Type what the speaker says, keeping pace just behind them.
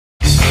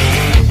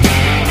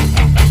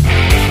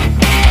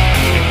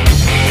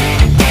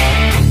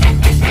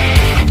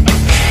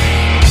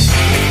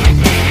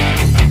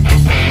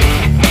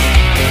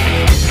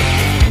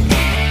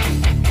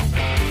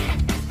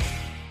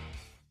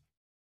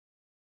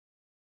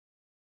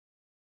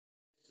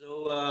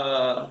So,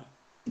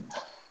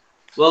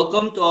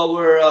 welcome to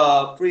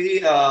our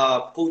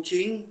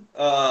pre-coaching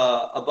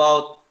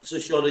about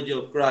sociology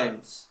of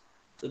crimes.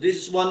 So,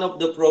 this is one of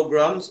the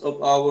programs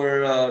of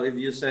our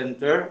review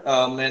center,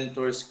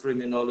 Mentors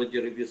Criminology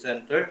Review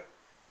Center.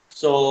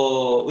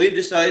 So, we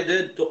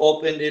decided to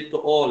open it to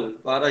all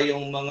para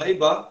yung mga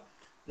iba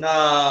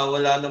na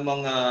wala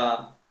namang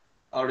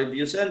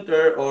review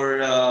center or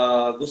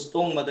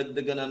gustong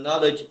madagdagan ng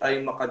knowledge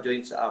ay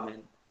maka-join sa amin.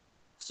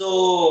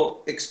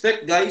 So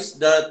expect guys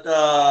that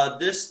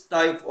this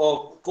type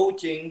of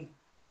coaching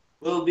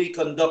will be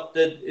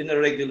conducted in a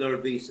regular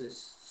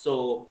basis.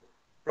 So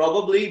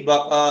probably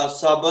baka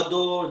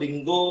Sabado,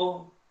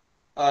 Linggo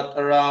at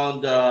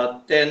around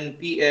 10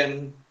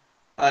 p.m.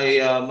 ay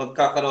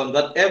magkakaroon.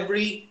 But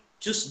every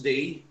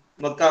Tuesday,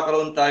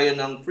 magkakaroon tayo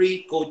ng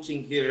free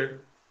coaching here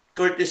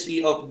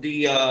courtesy of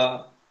the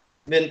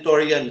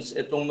mentorians,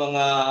 itong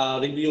mga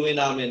reviewin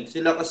namin.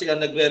 Sila kasi ang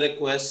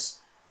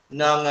nagre-request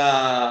ng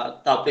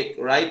topic,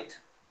 right?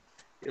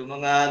 Yung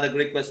mga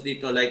nag-request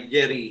dito like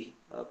Jerry.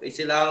 Okay,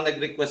 sila ang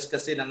nag-request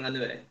kasi ng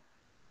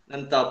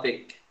ng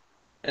topic.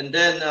 And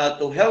then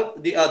to help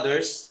the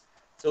others,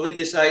 so we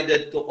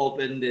decided to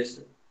open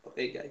this.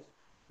 Okay, guys.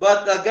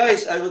 But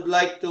guys, I would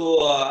like to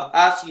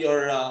ask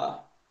your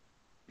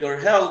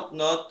help,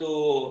 no,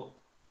 to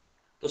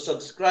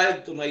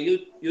subscribe to my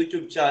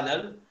YouTube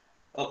channel.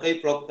 Okay,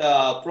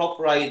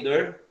 Prof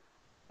Rider.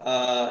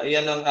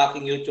 Yan ang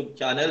aking YouTube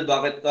channel.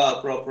 Bakit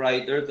Prof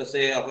Rider?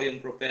 Kasi ako yung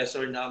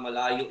professor na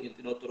malayo yung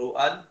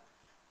tinuturuan.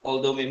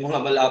 Although may mga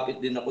malapit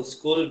din ako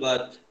school,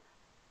 but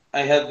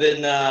I have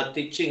been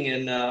teaching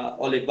in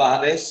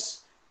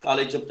Olivares,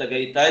 College of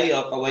Tagaytay.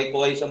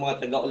 Kaway-kaway sa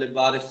mga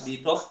taga-Olivares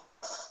dito.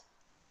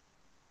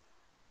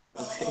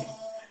 Okay.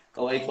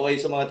 Kaway-kaway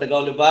sa mga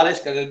taga-Olivares.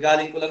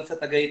 Kagagaling ko lang sa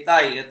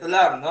Tagaytay. Ito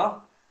lang,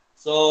 no?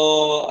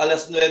 So,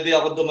 alas 9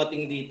 ako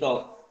dumating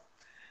dito.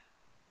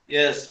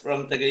 Yes,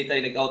 from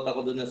Tagaytay. Nag-out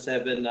ako doon ng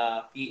 7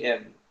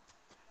 p.m.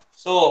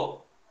 So,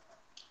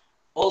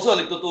 also,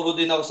 nagtuturo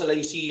din ako sa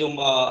Lyceum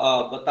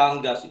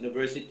Batangas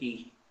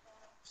University.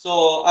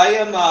 So,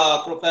 I am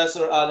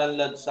Professor Alan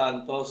Lad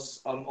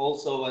Santos. I'm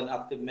also an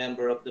active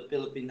member of the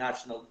Philippine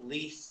National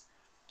Police.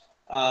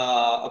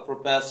 A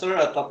professor,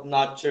 a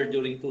top-notcher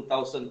during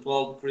 2012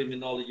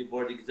 Criminology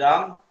Board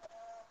exam.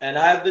 And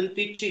I have been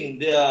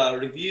teaching the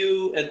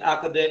review and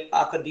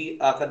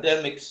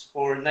academics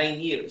for 9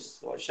 years.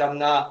 So, siyang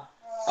na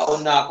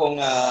taon na akong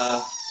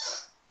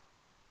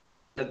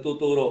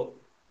nagtuturo.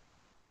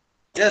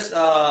 Yes,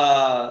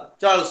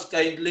 Charles,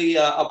 kindly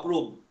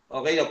approve.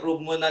 Okay, approve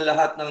mo na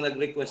lahat ng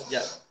nag-request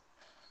dyan.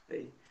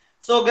 Okay.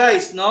 So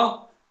guys,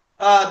 no,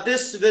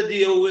 this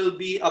video will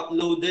be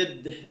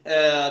uploaded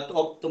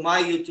to my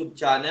YouTube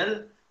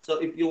channel. So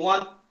if you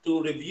want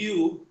to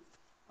review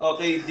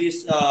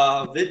this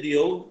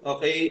video,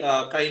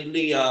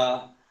 kindly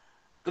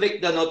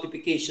click the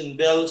notification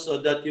bell so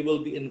that you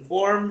will be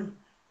informed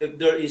if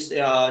there is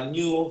a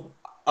new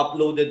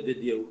uploaded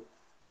video.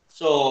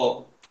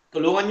 So,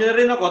 tulungan nyo na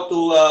rin ako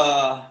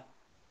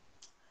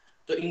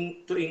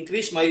to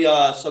increase my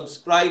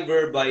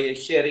subscriber by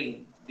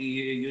sharing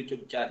the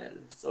YouTube channel.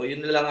 So,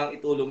 yun na lang ang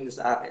itulong nyo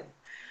sa akin.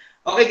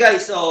 Okay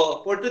guys,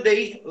 so for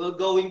today, we're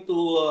going to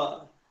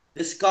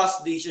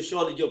discuss the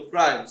sociology of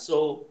crime.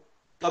 So,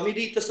 kami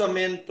dito sa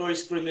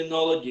Mentors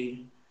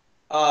Criminology,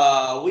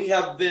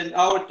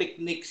 our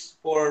techniques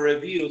for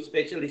review,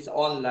 especially sa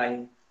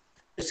online,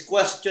 is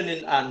question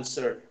and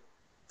answer.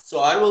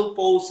 So I will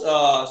pose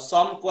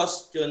some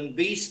question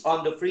based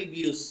on the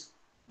previous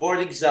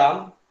board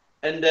exam,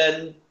 and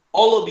then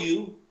all of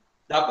you,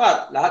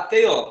 lahat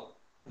kayo,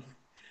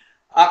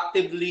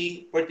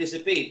 actively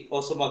participate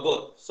o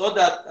sumagot so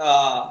that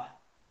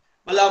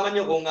malaman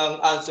nyo kung ang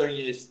answer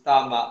nyo is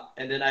tama,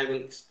 and then I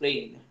will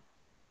explain.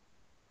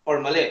 Or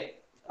mali.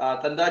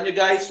 Tandaan nyo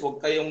guys,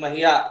 huwag kayong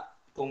mahiya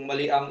kung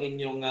mali ang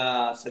inyong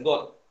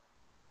sagot.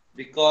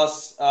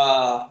 Because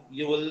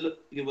you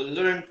will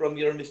learn from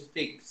your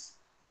mistakes.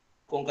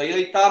 Kung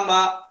kayo'y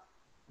tama,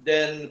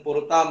 then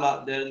puro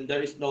tama, then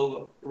there is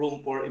no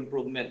room for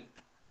improvement.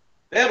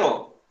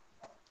 Pero,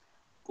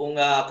 kung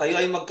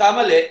kayo ay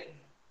magkamali,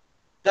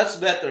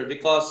 that's better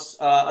because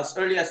as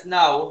early as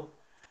now,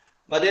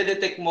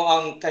 madedetect mo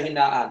ang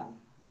kahinaan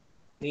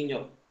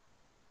ninyo.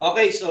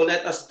 Okay, so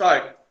let us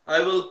start. I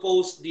will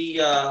post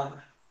the,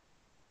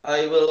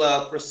 I will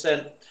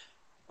present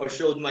or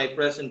show my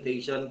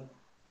presentation.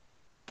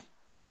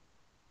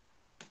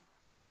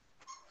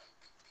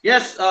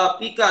 Yes,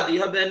 Pika, do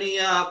you have any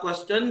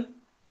question?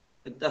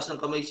 Nagtaas ng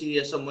kamay si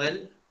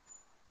Samuel.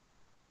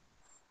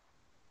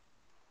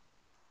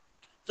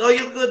 So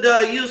you could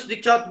use the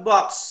chat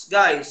box,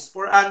 guys,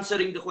 for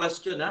answering the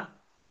question.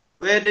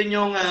 Pwede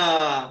nyong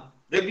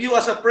review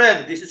as a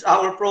friend. This is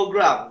our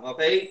program,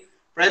 okay?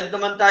 Friend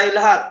naman tayo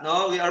lahat,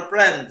 no? We are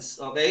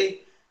friends,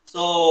 okay?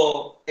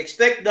 So,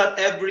 expect that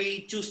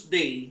every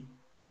Tuesday,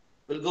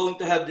 we're going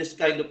to have this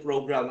kind of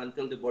program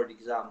until the board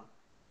exam.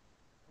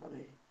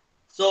 Okay.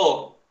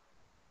 So,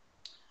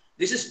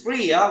 this is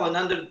free, 100%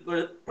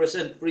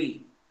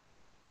 free.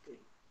 Okay.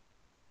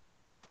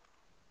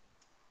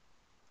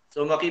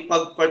 So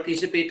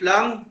makipag-participate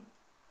lang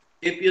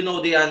if you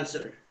know the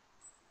answer.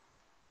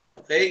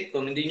 Okay?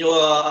 Kung hindi nyo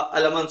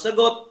alam ang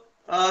sagot,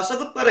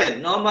 sagot pa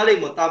rin. No? Malay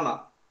mo,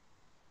 tama.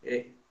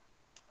 Okay?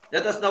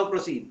 Let us now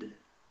proceed.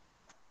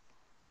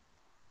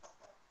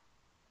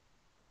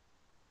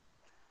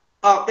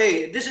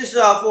 Okay, this is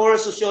for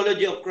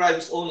Sociology of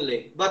Crimes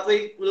only. But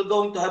we're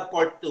going to have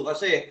part 2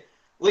 kasi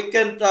we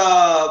can't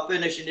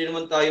finish. Hindi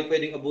naman tayo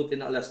pwedeng abutin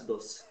ng alas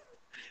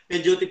 2.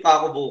 May duty pa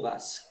ako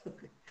bukas.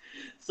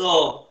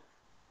 So,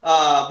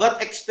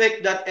 but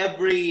expect that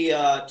every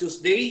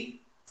Tuesday,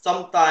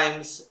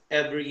 sometimes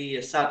every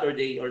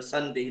Saturday or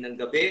Sunday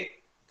ng gabi.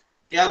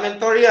 Kaya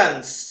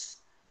mentorians,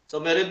 so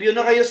may review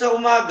na kayo sa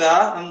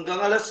umaga hanggang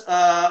alas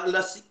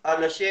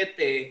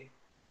 7.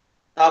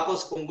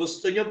 Tapos kung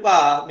gusto nyo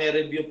pa, may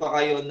review pa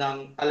kayo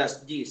ng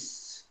alas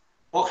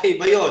 10. Okay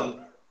ba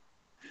yun?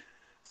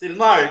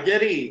 Silmar,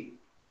 Jerry,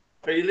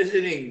 are you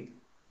listening?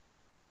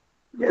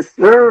 Yes,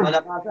 sir.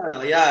 Malakasan,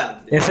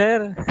 ayan. Yes,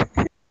 sir.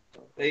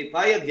 Okay,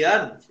 payag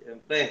yan.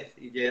 Siyempre,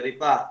 si Jerry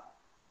pa.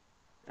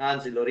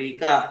 Yan, si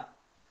Lorica.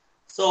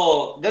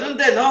 So, ganun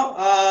din, no?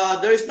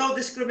 There is no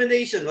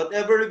discrimination.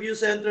 Whatever review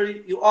center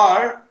you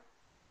are.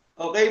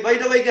 Okay, by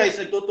the way,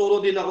 guys, nagtuturo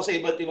din ako sa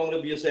iba't ibang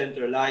review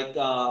center. Like,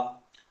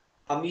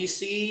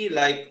 Amisi,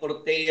 like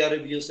ORTEA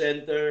Review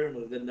Center,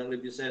 magandang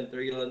review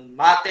center yon.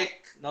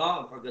 MATEC,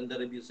 no? Maganda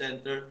review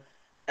center.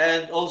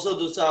 And also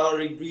do sa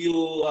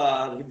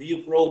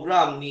review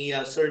program ni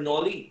Sir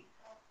Noli,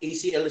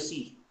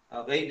 ACLC.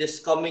 Okay,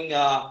 this coming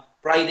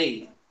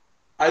Friday.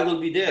 I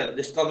will be there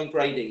this coming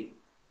Friday.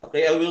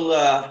 Okay, I will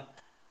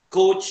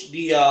coach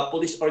the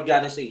police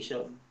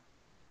organization.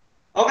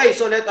 Okay,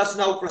 so let us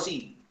now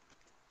proceed.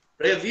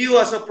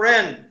 Review as a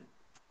friend.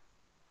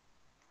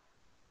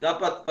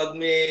 Dapat pag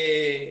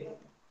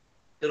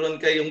meron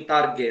kayong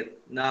target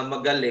na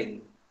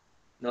magaling,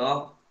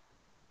 no?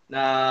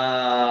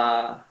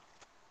 Na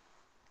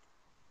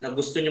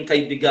gusto nyong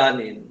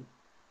kaibiganin,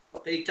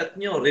 okay, chat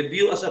nyo,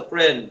 review as a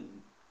friend.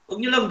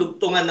 Huwag nyo lang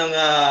dugtungan ng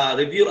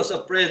review as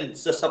a friend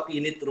sa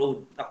Sapinit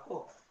Road.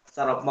 Ako,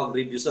 sarap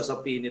mag-review sa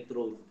Sapinit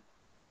Road.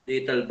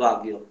 Little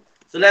Baguio.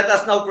 So let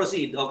us now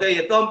proceed. Okay,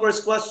 ito ang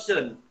first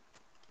question.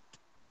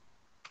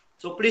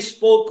 So please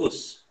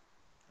focus.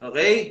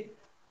 Okay?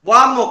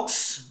 Wamox,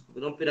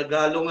 yung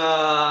pinagalong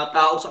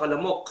tao sa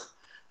kalamok,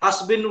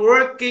 has been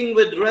working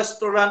with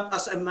restaurant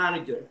as a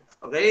manager.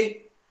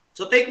 Okay?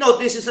 So take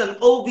note, this is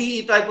an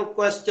OBE type of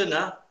question.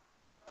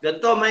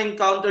 Ganito may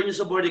encounter nyo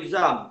sa board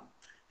exam.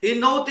 He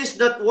noticed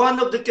that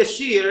one of the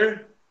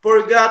cashier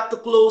forgot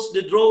to close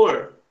the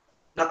drawer.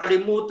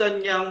 Nakalimutan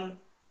niyang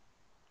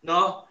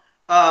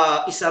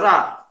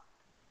isara.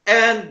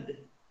 And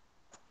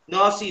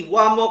si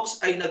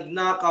Wamox ay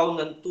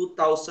nagnakaw ng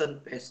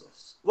 2,000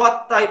 pesos.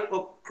 What type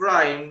of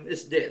crime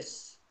is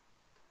this?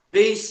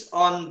 Based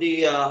on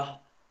the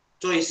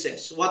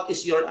choices, what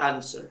is your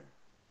answer?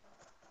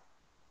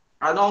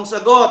 Anong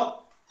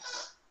sagot?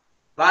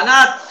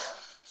 Banat!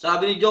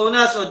 Sabi ni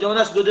Jonas. So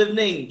Jonas, good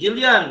evening.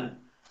 Jillian,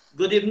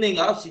 good evening.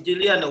 Si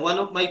Jillian,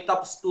 one of my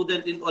top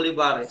student in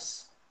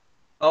Olivares.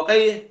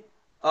 Okay.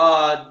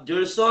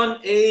 Gerson,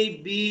 A,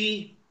 B,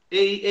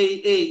 A.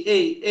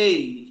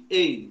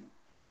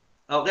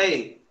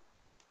 Okay.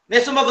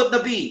 May sumagot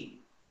na B.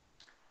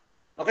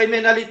 Okay,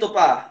 may nalito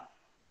pa.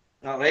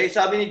 Okay,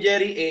 sabi ni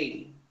Jerry A.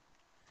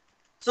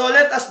 So,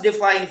 let us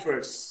define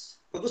first.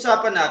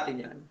 Pag-usapan natin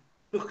yan.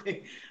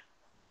 Okay.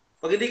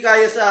 Pag hindi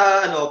kaya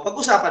sa,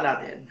 pag-usapan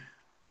natin.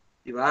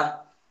 Di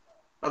ba?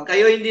 Pag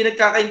kayo hindi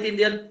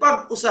nagkakaintindihan,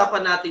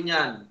 pag-usapan natin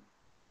yan.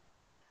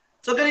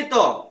 So,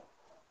 ganito.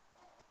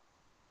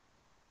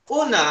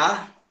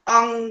 Una,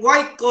 ang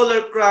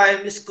white-collar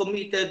crime is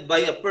committed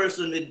by a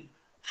person with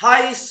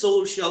high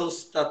social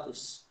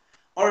status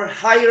or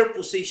higher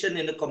position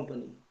in the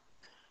company.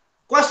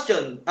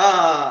 Question,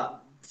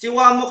 si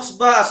Wamox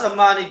ba as a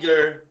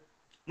manager,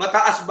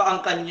 mataas ba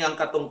ang kanyang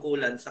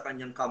katungkulan sa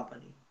kanyang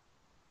company?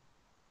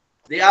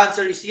 The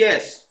answer is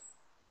yes.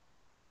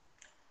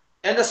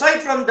 And aside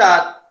from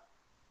that,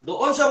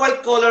 doon sa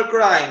white-collar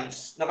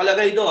crimes,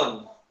 nakalagay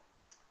doon,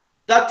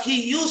 that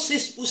he used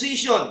his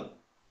position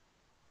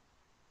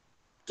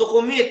to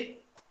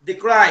commit the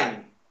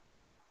crime.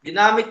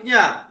 Ginamit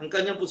niya ang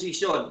kanyang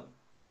posisyon.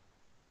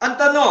 Ang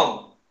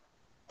tanong,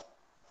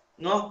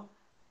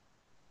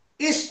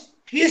 is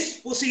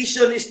his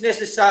position is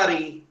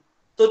necessary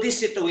to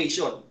this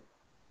situation?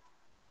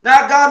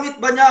 Nagamit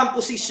ba niya ang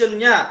posisyon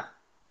niya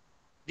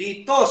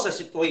dito sa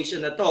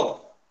situation na to?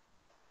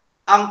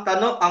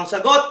 Ang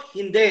sagot,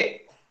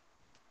 hindi.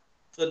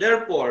 So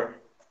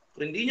therefore,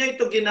 kung hindi niya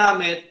ito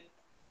ginamit,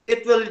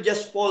 it will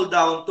just fall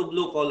down to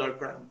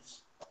blue-collar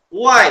crimes.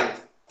 Why?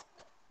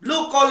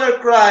 Blue-collar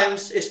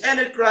crimes is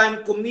any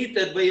crime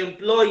committed by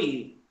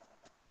employee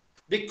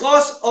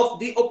because of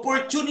the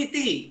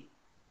opportunity.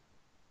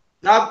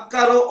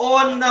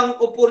 Nagkaroon ng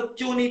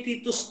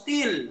opportunity to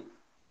steal.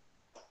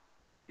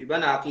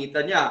 Diba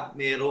nakita niya,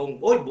 merong,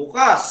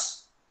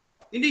 bukas.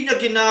 Hindi niya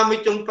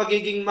ginamit yung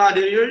pagiging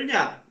manager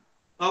niya.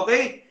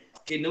 Okay?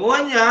 Kinuha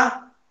niya,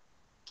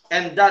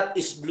 and that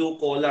is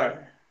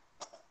blue-collar.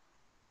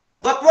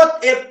 But what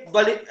if,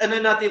 ano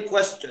natin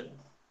question?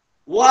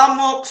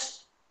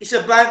 Wamox is a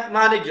bank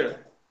manager.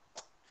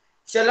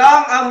 Siya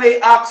lang ang may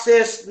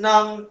access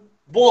ng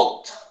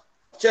vault.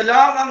 Siya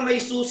lang ang may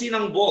susi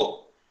ng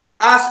vault.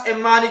 As a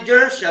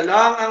manager, siya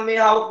lang ang may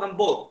hawak ng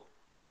vault.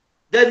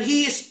 Then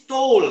he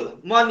stole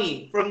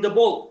money from the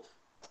vault.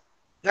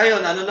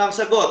 Ngayon, ano na ang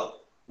sagot?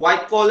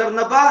 White collar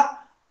na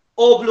ba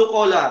o blue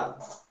collar?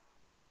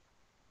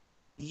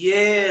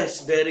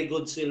 Yes, very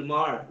good,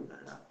 Silmar.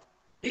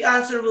 The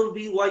answer will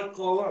be white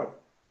collar.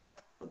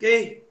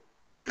 Okay?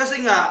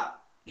 Kasi nga,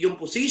 yung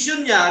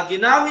position niya,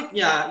 ginamit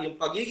niya, yung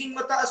pagiging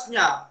mataas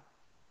niya,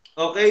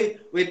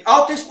 okay?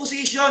 Without his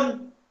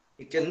position,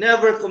 he can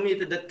never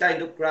commit that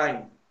kind of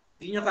crime.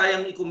 Hindi niya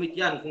kayang i-commit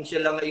yan kung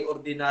siya lang ay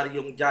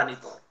ordinaryong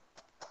janitor.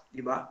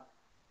 Diba?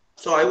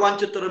 So I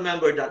want you to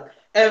remember that.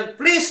 And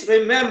please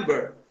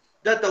remember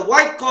that the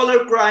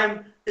white-collar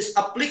crime is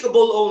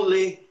applicable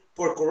only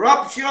for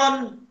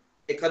corruption,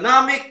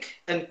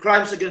 economic, and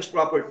crimes against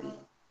property.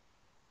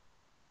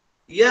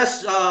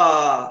 Yes,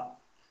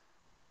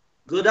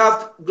 good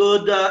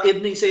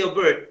evening sa'yo,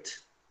 Bert.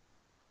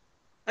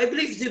 I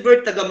believe si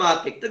Bert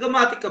taga-MATEC.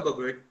 Taga-MATEC ka ba,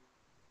 Bert?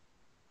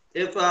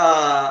 If,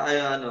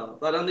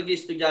 parang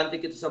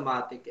nag-estudyante kita sa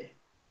MATEC eh.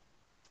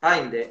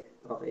 Hindi.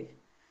 Okay.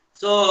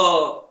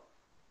 So,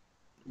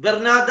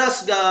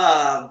 Bernadas,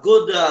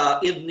 good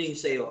evening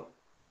sa'yo.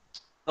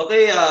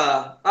 Okay,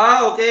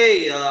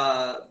 okay.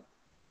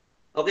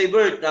 Okay,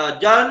 Bert.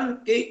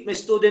 John, Kate, my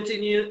students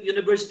in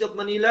University of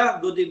Manila,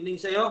 good evening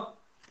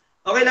sa'yo.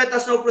 Okay, let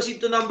us now proceed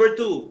to number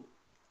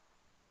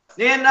 2.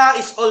 Nena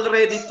is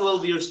already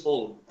 12 years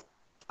old.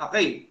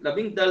 Okay,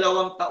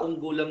 12 taong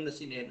gulang na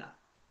si Nena.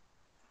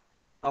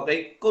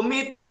 Okay,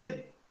 commit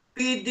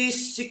PD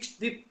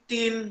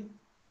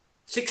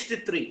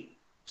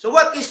 1563. So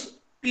what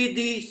is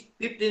PD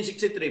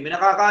 1563? May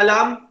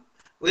nakakaalam?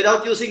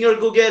 Without using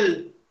your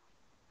Google.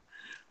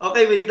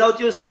 Okay, without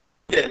using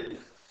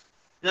Google.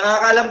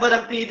 Nakakaalam ba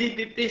ng PD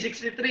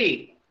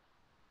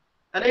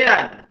 1563? Ano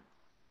yan?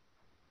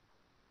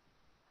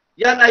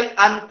 Yan ay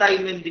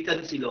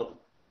anti-mendicancy law.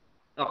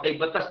 Okay,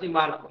 batas ni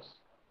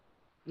Marcos.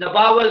 Na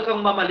bawal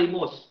kang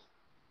mamalimos.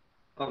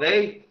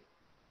 Okay?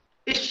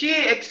 Is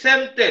she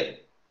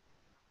exempted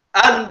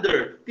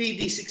under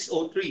PD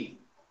 603?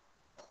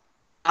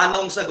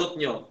 Anong sagot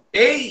nyo?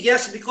 A,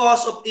 yes,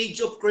 because of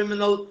age of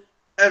criminal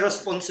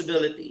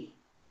irresponsibility.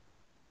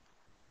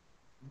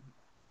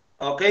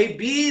 Okay,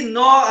 B,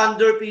 no,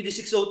 under PD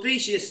 603,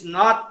 she is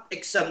not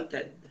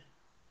exempted.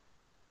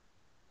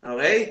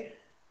 Okay?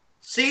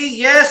 C,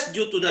 yes,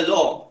 due to the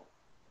law.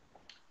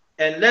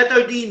 And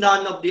letter D,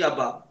 none of the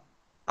above.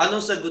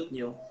 Anong sagot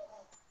nyo?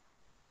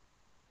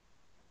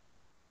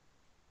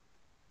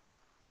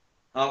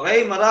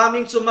 Okay,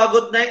 maraming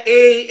sumagot na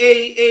A.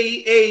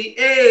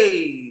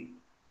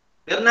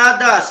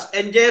 Bernadas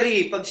and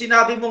Jerry, pag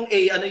sinabi mong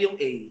A, ano yung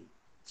A?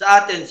 Sa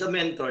atin, sa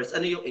mentors,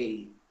 ano yung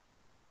A?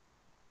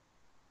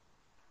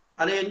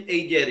 Ano yung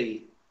A,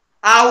 Jerry?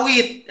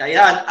 Awit.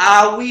 Ayan,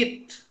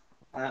 awit.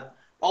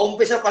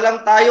 Paumpisa pa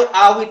lang tayo,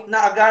 awit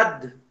na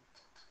agad.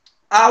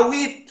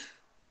 Awit.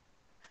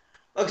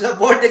 Pag sa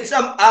board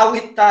exam,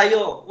 awit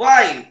tayo.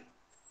 Why?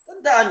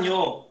 Tandaan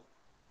nyo.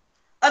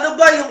 Ano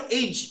ba yung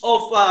age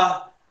of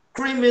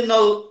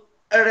criminal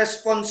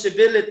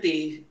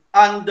irresponsibility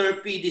under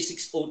PD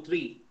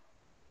 603?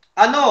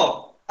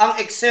 Ano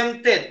ang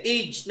exempted,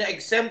 age na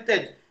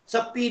exempted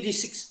sa PD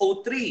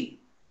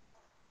 603?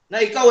 Na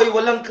ikaw ay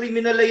walang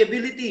criminal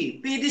liability.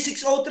 PD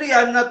 603,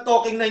 I'm not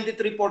talking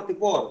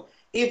 9344.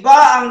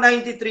 Iba ang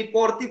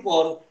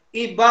 9344,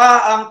 iba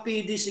ang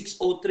PD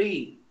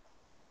 603.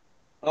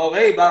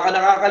 Okay, baka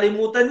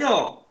nakakalimutan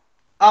nyo.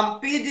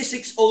 Ang PD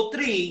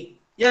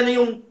 603, yan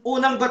yung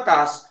unang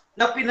batas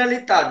na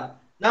pinalitan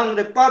ng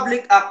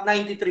Republic Act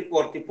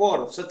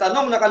 9344. Sa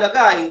tanong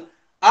nakalagay,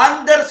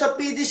 under sa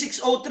PD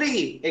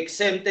 603,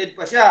 exempted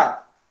pa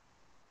siya.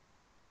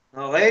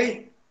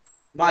 Okay?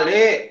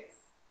 Mali.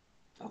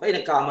 Okay,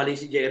 nagkamali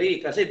si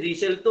Jerry kasi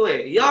diesel to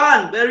eh.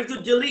 Yan, very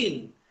good,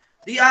 Jolene.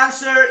 The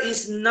answer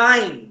is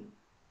 9.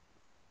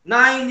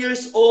 9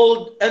 years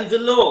old and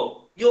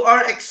below. You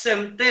are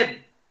exempted.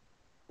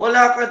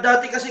 Wala ka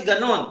dati kasi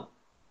ganon.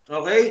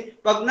 Okay?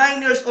 Pag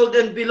 9 years old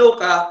and below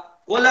ka,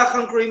 wala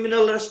kang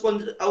criminal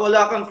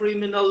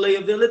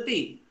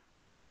liability.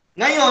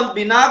 Ngayon,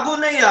 binago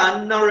na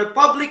yan ng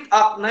Republic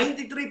Act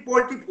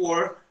 9344,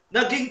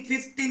 naging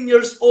 15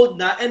 years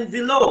old na and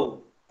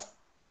below.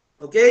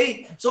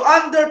 Okay? So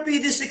under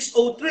PD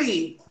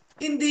 603,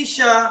 hindi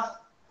siya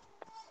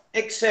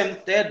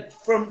exempted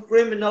from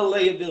criminal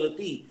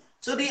liability.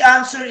 So the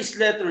answer is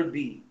letter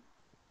B.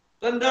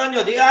 Tandaan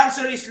nyo, the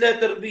answer is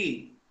letter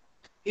B.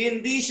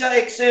 Hindi siya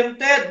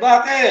exempted.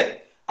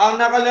 Bakit?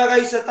 Ang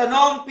nakalagay sa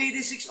tanong,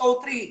 PD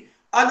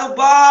 603, ano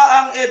ba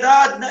ang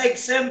edad na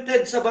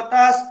exempted sa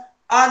batas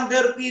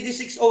under PD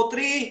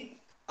 603?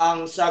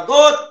 Ang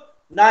sagot,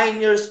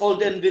 9 years old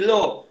and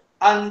below.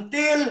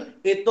 Until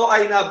ito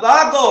ay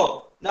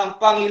nabago ng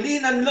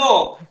Pangilinan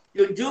Law,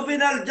 yung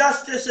Juvenile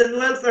Justice and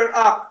Welfare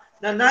Act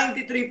na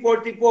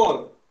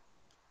 9344.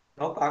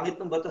 No, pangit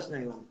ng batas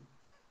na yun.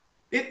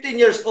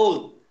 15 years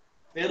old.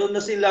 Meron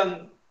na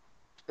silang,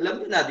 alam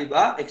niyo na, di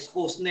ba?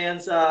 Exposed na yan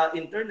sa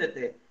internet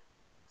eh.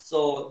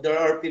 So, there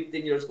are 15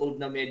 years old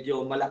na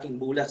medyo malaking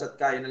bulas at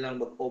kaya na lang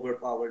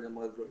mag-overpower ng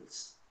mga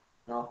girls.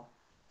 No?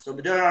 So,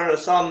 there are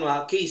some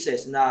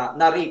cases na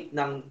na-rape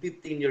ng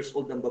 15 years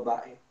old ng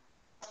babae.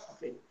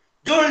 Okay.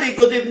 Julie,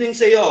 good evening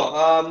sa iyo.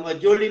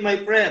 Julie,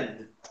 my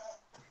friend.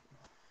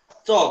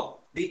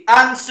 So, the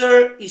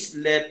answer is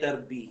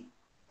letter B.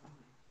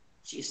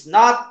 She is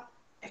not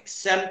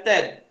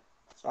exempted.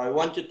 So, I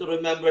want you to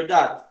remember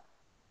that.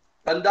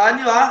 Tandaan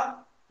nyo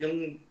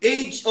yung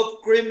age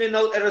of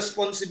criminal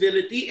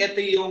irresponsibility,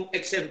 ito yung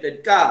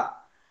exempted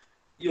ka.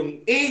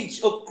 Yung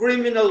age of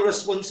criminal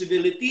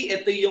responsibility,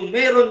 ito yung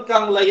meron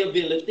kang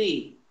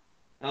liability.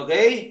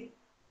 Okay?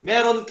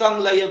 Meron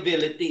kang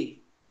liability.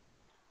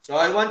 So,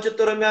 I want you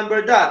to remember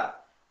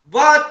that.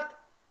 But,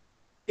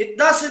 it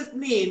doesn't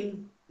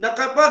mean na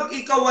kapag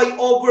ikaw ay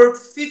over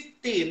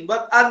 15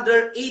 but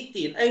under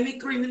 18, ay may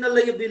criminal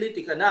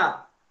liability ka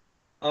na.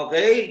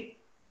 Okay?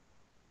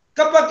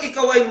 Kapag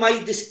ikaw ay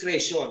may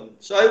discretion.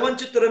 So I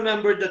want you to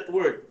remember that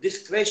word,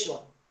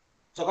 discretion.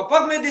 So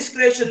kapag may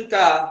discretion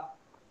ka,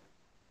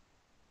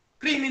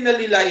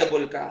 criminally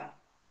liable ka.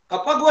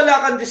 Kapag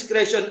wala kang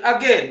discretion,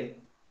 again,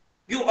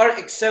 you are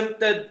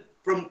exempted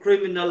from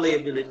criminal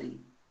liability.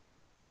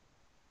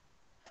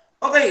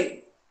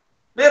 Okay,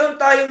 meron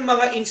tayong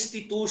mga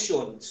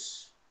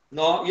institutions,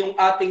 no? Yung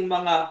ating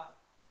mga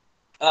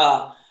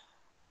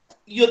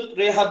youth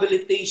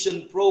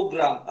rehabilitation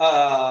program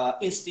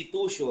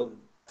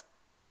institution.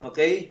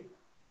 Okay?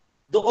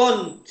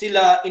 Doon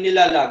sila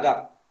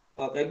inilalagak.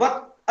 Okay?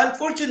 But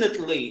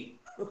unfortunately,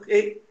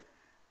 okay,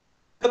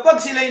 kapag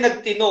sila ay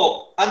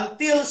nagtino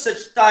until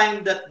such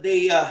time that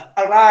they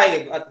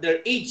arrive at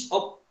their age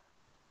of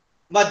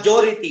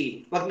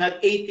majority, pag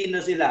nag-18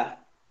 na sila.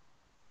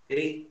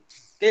 Okay?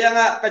 Kaya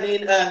nga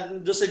kanina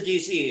doon sa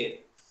GC,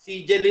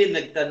 si Jeline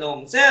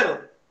nagtanong,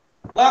 Sir,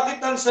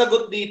 bakit ang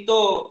sagot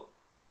dito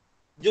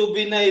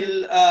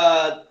juvenile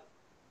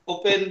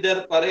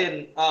offender pa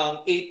rin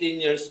ang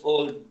 18 years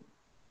old?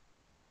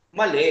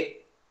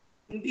 Mali.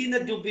 Hindi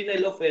na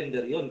juvenile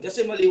offender yun.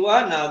 Kasi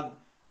maliwanag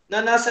na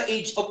nasa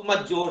age of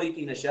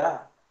majority na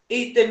siya.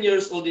 18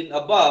 years old and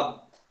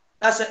above,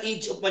 nasa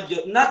age of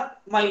majority,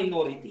 not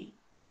minority.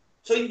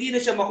 So hindi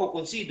na siya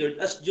mako-considered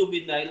as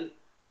juvenile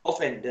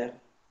offender.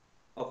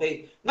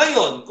 Okay?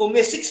 Ngayon, kung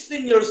may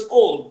 16 years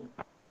old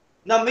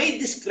na may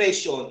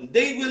discretion,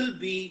 they will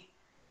be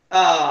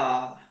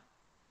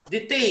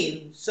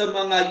detained sa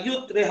mga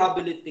youth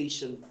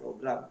rehabilitation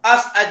program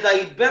as a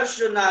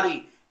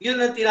diversionary.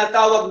 Yun ang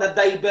tinatawag na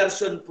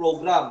diversion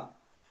program.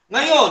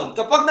 Ngayon,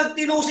 kapag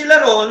nagtino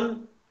sila ron,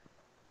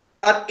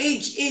 at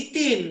age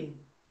 18,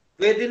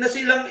 pwede na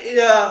silang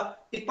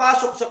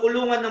ipasok sa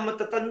kulungan ng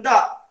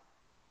matatanda.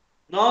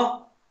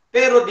 No?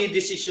 Pero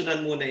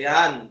didesisyonan muna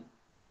yan.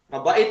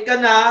 Mabait ka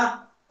na,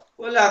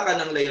 wala ka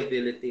ng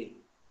liability.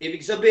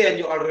 Ibig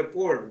sabihin, you are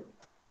reformed.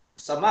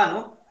 Sama,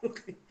 no?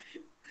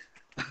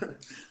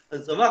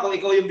 Ang sama, kung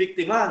ikaw yung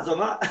biktima, ang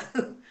sama.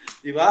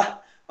 Di ba?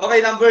 Okay,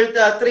 number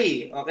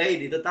 3. Okay,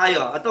 dito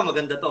tayo. Ito,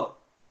 maganda to.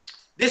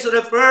 This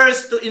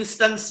refers to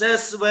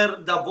instances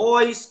where the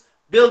boys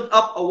build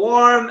up a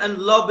warm and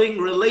loving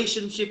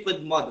relationship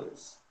with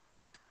mothers.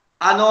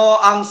 Ano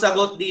ang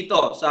sagot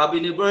dito?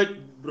 Sabi ni Bert,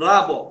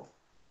 bravo.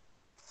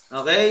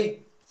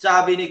 Okay?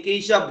 Sabi ni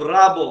Keisha,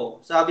 bravo.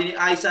 Sabi ni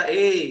Isa,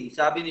 A.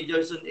 Sabi ni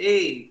Gerson, A.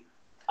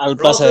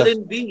 Alpha, sir.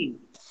 Rosalind, B.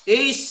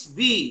 Ace,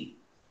 B.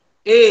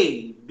 A,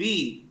 B.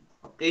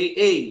 Okay,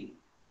 A.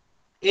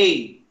 A.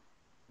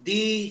 D.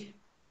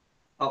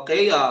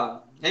 Okay,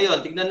 ngayon,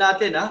 tignan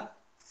natin,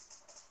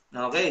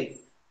 Okay.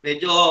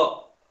 Medyo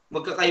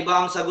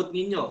magkakaiba ang sagot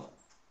ninyo.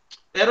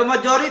 Pero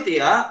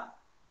majority,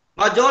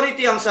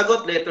 Majority ang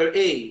sagot, letter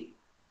A.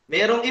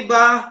 Merong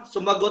iba,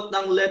 sumagot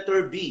ng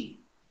letter B.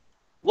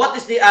 What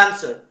is the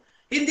answer?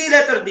 Hindi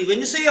letter B. When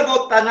you say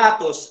about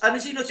Thanatos,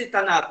 sino si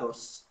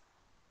Thanatos?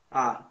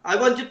 I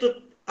want you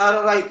to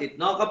write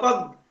it, no?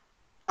 Kapag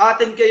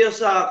atin kayo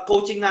sa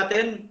coaching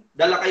natin,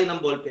 dala kayo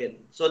ng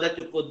ballpen so that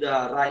you could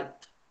write.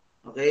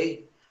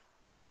 Okay?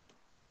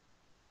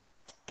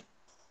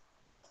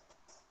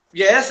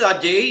 Yes,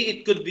 Jay,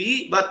 it could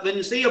be. But when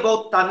you say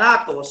about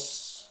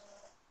Thanatos,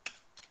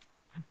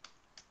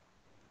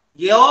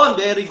 yun,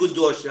 very good,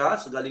 Joshua.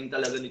 So, galing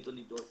talaga nito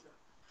ni Joshua.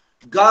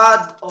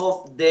 God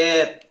of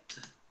death.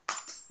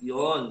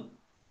 Yun.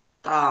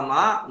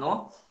 Tama,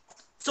 no?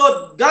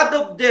 So, God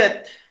of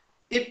death,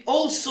 it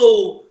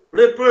also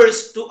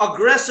refers to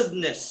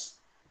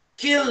aggressiveness,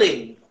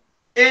 killing,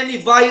 any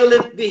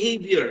violent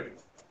behavior.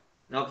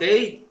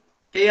 Okay?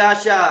 Kaya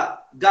siya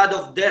God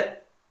of death.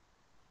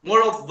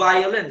 More of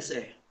violence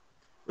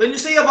When you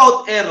say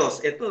about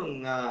eros,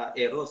 itong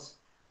eros,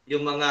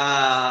 yung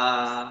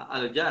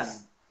mga dyan,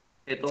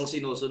 itong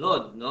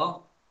sinusunod,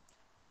 no?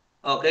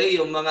 Okay,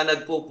 yung mga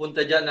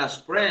nagpupunta dyan as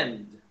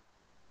friend.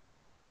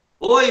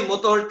 Uy,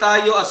 motor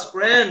tayo as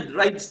friend,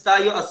 rides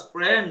tayo as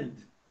friend.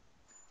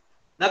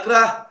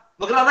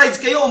 Magra-rides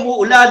kayo,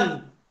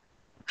 umuulan.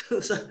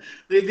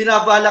 May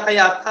binabala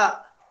kaya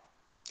ka.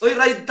 Uy,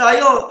 ride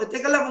tayo.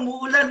 Teka lang,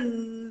 umuulan,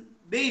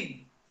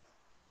 babe.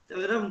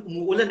 Sabi na,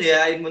 umuulan,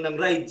 ayayin mo ng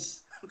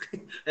rides.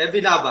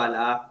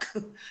 Binabalak.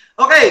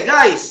 Okay,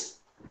 guys.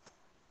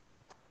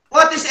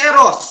 What is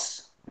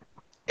Eros?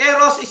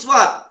 Eros is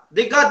what?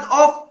 The god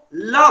of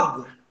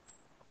love.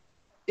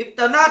 If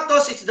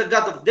Thanatos is the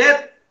god of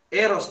death,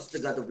 Eros is the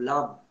god of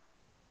love.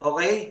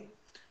 Okay?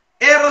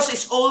 Eros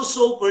is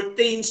also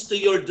pertains to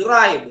your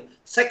drive,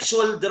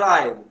 sexual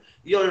drive,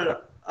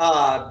 your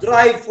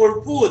drive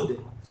for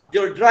food,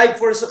 your drive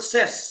for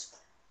success.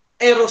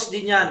 Eros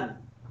din yan.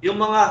 Yung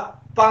mga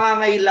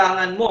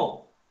pangangailangan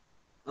mo.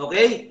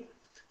 Okay?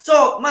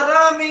 So,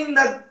 maraming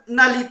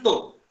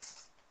nalito.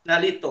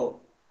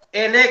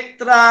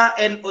 Electra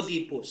and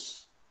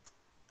Oedipus.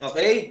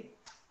 Okay?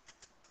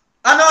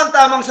 Ano ang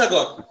tamang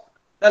sagot?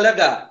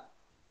 Talaga.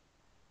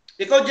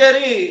 Ikaw,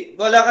 Jerry,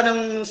 wala ka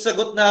ng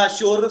sagot na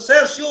sure?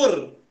 Sir,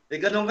 sure.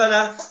 Ganun ka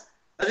na.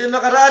 Kasi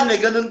nakaraan, may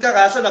ganun ka,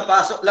 kaso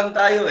napasok lang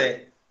tayo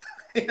eh.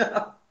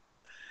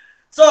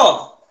 So,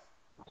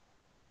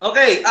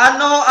 okay,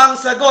 ano ang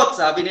sagot?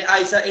 Sabi ni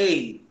Isa A.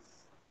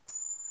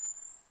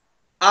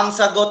 Ang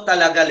sagot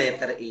talaga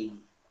letter A.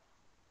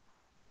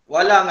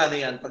 Walang ano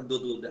yan,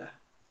 pagdududa.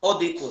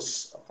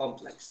 Oedipus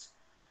complex.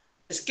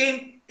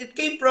 It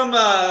came from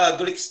a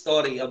Greek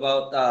story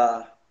about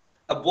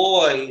a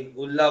boy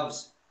who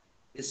loves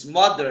his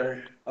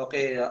mother,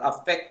 okay,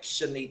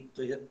 affectionate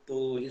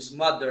to his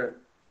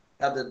mother,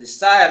 have a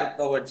desire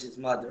towards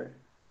his mother,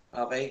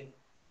 okay?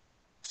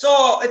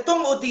 So,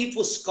 itong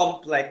Oedipus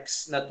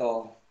complex na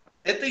to,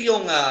 ito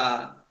yung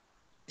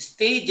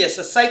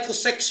stages sa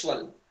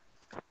psychosexual.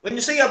 When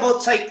you say about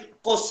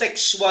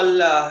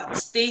psychosexual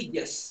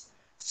stages,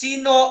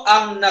 sino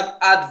ang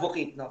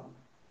nag-advocate no?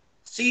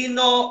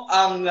 Sino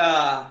ang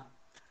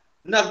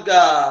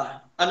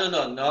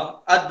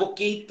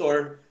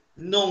advocator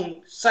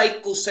nung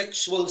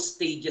psychosexual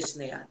stages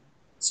na yan?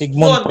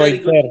 Sigmund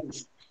Freud, sir.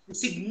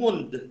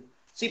 Sigmund.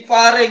 Si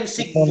pareng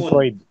Sigmund.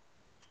 Freud.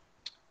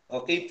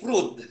 Okay,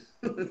 Freud.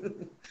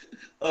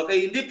 Okay,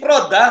 hindi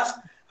Freud,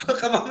 ha?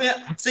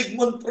 Kamamaya,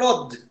 Sigmund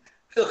Freud.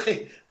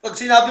 Okay, pag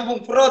sinabi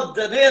mong fraud,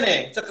 ano yan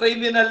eh, sa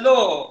criminal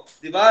law,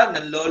 di ba?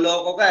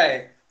 Nanloloko ka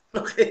eh.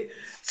 Okay,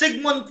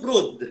 Sigmund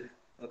Freud.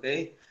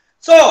 Okay,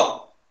 so,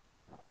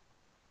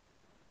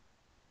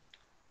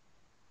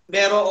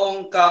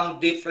 meron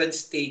kang different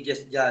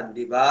stages dyan,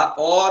 di ba?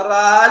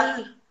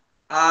 Oral,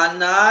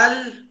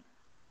 anal,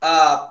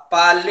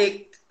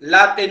 phallic,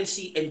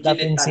 latency, and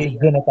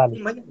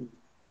genitalia.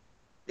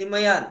 Lima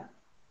yan.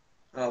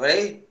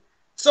 Okay?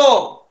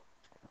 So,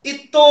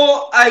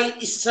 ito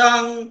ay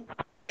isang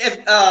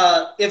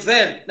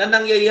event na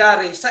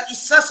nangyayari sa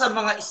isa sa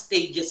mga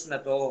stages na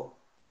to.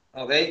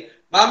 Okay?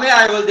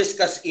 Mamaya I will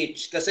discuss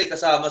each kasi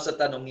kasama sa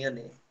tanong yan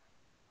eh.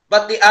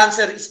 But the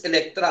answer is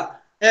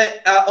Electra.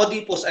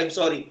 Oedipus, I'm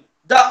sorry.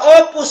 The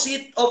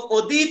opposite of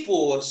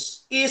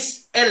Oedipus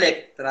is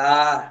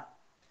Electra.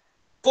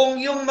 Kung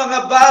yung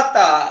mga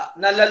bata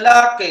na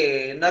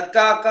lalaki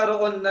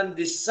nagkakaroon ng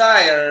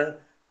desire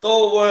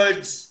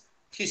towards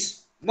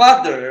his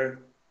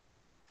mother,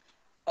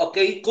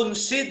 okay,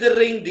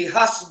 considering the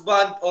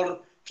husband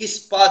or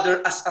his father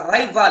as a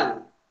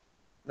rival,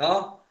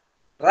 no?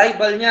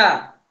 Rival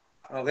niya.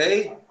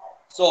 Okay?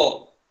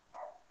 So,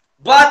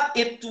 but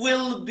it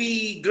will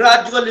be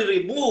gradually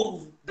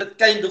removed, that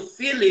kind of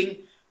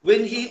feeling,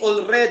 when he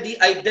already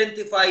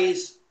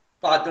identifies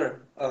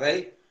father.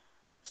 Okay?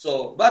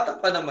 So, bata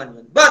pa naman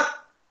yun. But,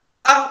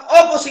 ang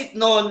opposite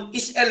nun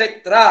is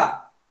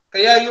Electra.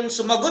 Kaya yung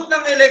sumagot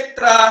ng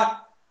Electra,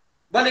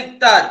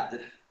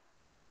 baligtad.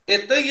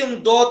 Ito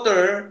yung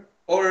daughter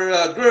or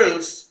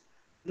girls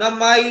na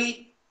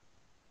may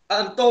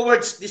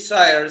towards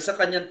desire sa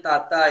kanyang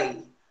tatay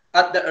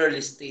at the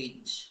early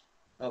stage.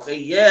 Okay,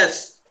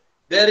 yes.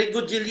 Very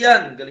good,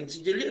 Jillian. Galing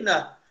si Jillian,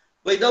 ha.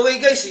 By the way,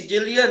 guys, si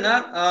Jillian,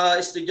 ha,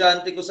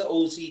 estudyante ko sa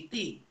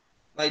OCT.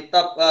 May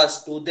top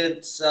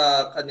student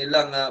sa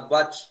kanilang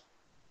batch.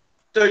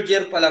 Third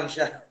year pa lang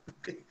siya.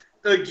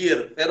 Third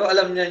year. Pero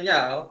alam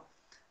niya. Oh.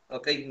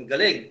 Okay,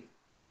 galing.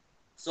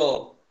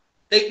 So,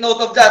 take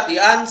note of that.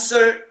 The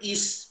answer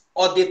is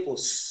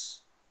Oedipus.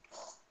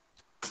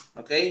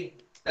 Okay?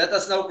 Let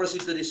us now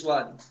proceed to this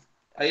one.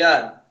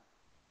 Ayan.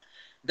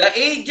 The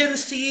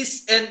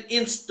agencies and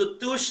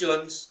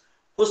institutions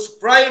whose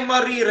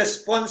primary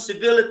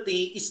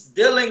responsibility is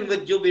dealing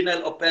with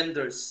juvenile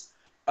offenders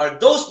are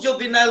those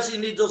juveniles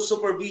in need of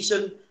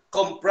supervision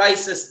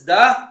comprises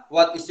the,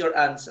 what is your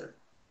answer?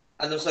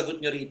 Anong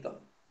sagot nyo rito?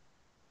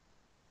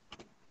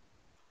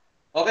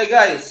 Okay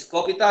guys,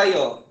 copy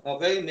tayo.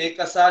 Okay, may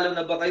kasalo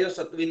na ba kayo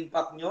sa twin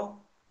pack nyo?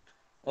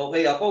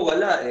 Okay, ako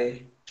wala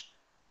eh.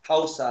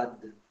 How sad.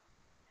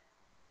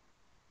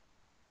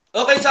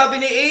 Okay, sabi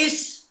ni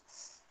Ace,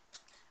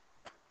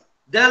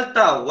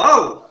 Delta,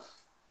 wow!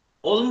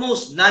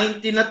 Almost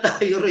 90 na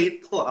tayo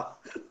rito ah.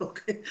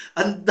 Okay,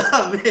 ang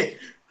dami.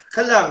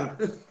 Ka lang.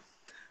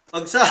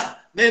 Pag sa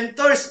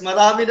mentors,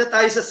 marami na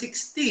tayo sa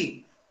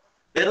 60.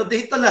 Pero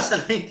dito nasa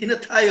 90 na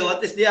tayo.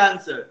 What is the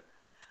answer?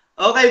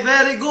 Okay,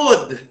 very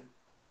good.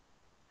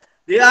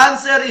 The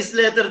answer is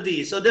letter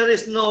D. So there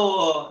is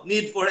no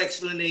need for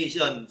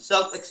explanation.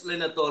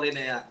 Self-explanatory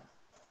na yan.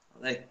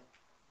 Okay.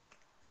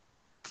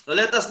 So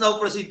let us now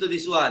proceed to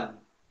this one.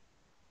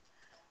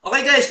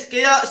 Okay guys,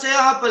 kaya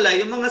nga pala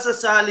yung mga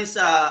sasali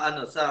sa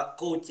sa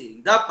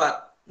coaching, dapat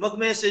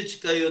mag-message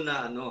kayo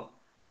na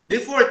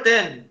before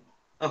 10.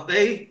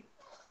 Okay?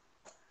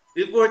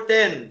 Before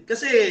 10.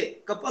 Kasi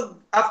kapag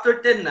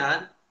after 10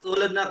 na,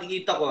 tulad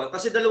nakikita ko,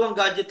 kasi dalawang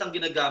gadget ang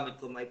ginagamit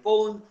ko, my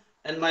phone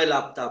and my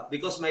laptop.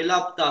 Because my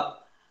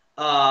laptop,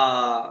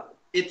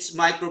 its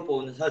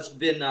microphone has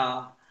been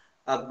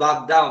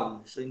bagged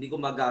down. So hindi ko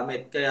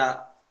magamit.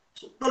 Kaya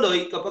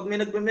tuloy, kapag may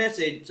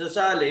nagme-message,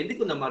 sasali, hindi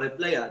ko na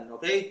ma-replyan.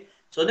 Okay?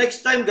 So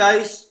next time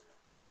guys,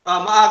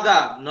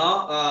 maaga,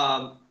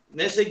 no?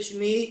 Message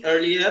me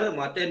earlier,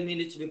 mga 10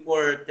 minutes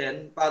before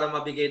 10 para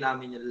mabigay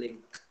namin yung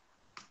link.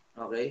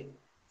 Okay?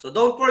 So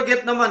don't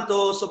forget naman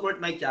to support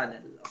my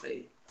channel.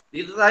 Okay?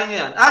 Dito tayo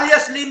ngayon.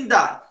 Alias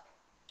Linda.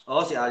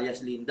 Oh, si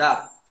alias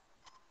Linda.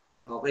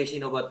 Okay,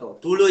 sino ba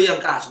to? Tuloy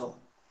ang kaso.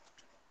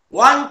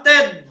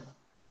 Wanted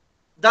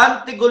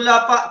Dante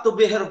Gulapa to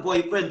be her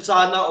boyfriend.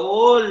 Sana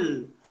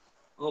all.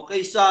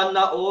 Okay,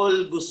 sana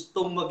all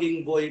gustong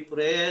maging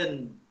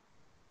boyfriend.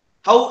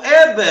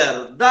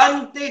 However,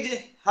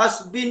 Dante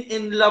has been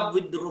in love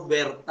with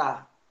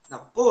Roberta.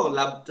 Nako,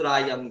 love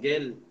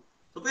triangle.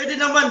 So pwede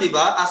naman, di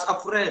ba? As a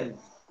friend.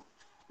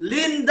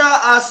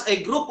 Linda as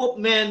a group of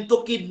men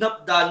to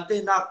kidnap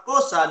Dante.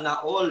 Nako,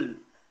 sana all.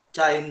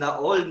 China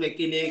all may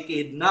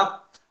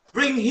kinikidnap.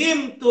 Bring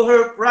him to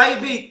her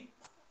private.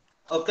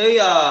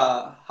 Okay,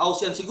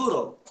 house yan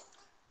siguro.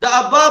 The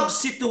above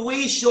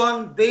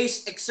situation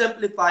based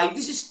exemplify.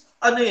 This is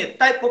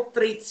type of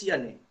traits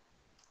yan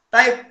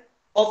Type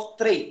of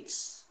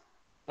traits.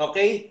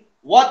 Okay?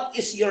 What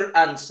is your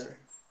answer?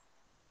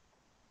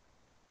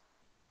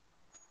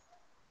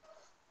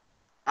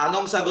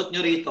 Anong sagot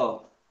nyo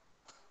rito?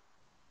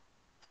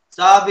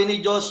 Sabi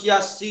ni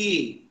Josiah C.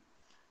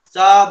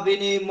 Sabi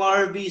ni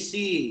Marby C.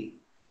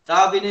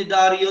 Sabi ni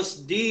Darius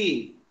D.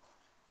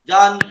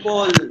 John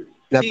Paul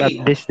Not C. at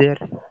this there.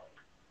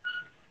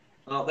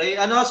 Okay.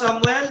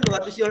 Samuel?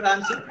 What is your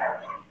answer?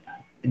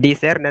 D,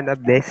 sir. None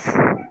of this.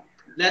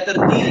 Letter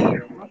D.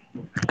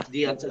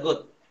 D ang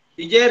sagot.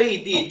 Si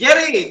Jerry, D.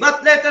 Jerry,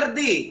 ba't letter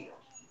D?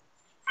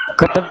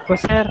 Kutob ko,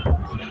 sir.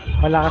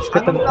 Malakas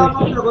kutob Anong ko.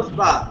 tamang sagot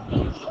ba?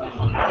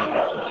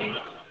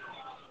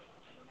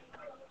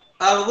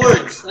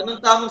 Words.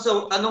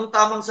 Anong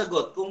tamang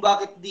sagot? Kung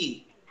bakit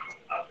D?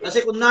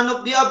 Kasi kung none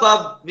of the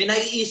above, may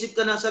naiisip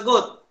ka ng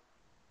sagot.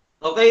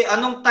 Okay?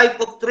 Anong type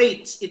of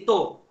traits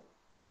ito?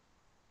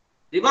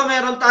 Di ba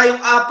meron tayong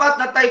 4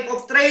 na type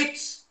of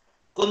traits?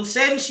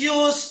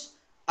 Consensus,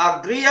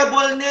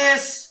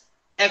 agreeableness,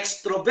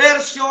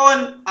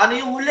 extroversion. Ano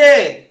yung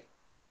huli?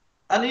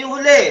 Ano yung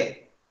huli?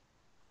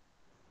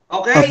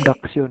 Okay?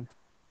 Abduction.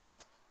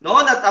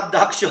 No, not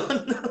abduction.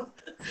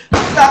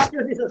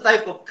 Abduction is a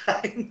type of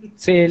crime.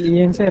 CLE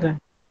yan, sir.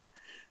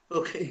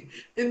 Okay.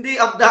 Hindi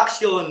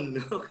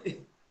abduction.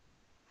 Okay.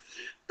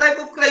 Type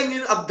of crime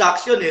yung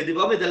abduction di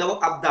ba? May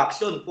dalawang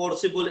abduction,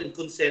 forcible and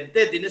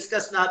consented.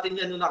 Diniscuss natin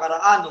yan noong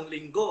nakaraan, noong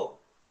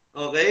linggo.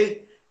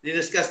 Okay?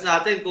 Diniscuss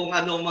natin kung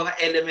anong mga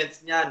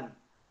elements niyan.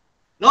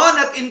 No,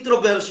 not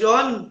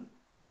introversion.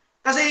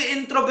 Kasi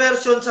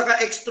introversion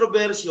saka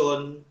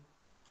extroversion,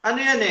 ano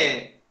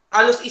yan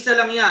halos isa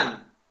lang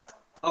yan.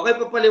 Okay,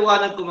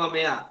 papaliwanag ko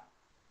mamaya.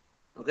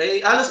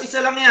 Okay, halos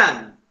isa lang yan.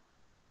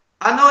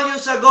 Ano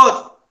yung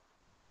sagot?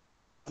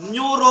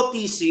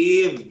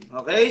 Neuroticism.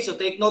 Okay? So,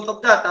 take note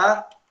of that,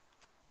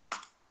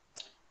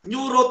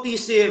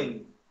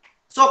 Neuroticism.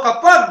 So,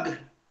 kapag,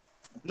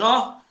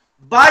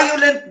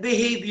 violent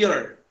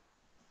behavior,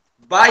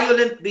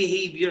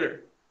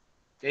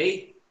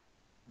 okay?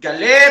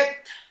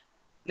 Galit,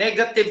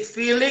 negative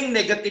feeling,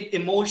 negative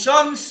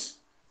emotions,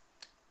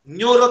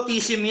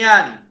 neuroticism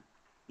yan.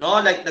 No?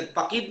 Like,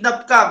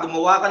 nagpa-kidnap ka,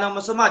 gumawa ka ng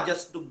masama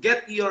just to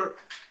get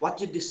what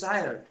you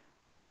desire.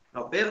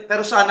 No?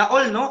 Pero sana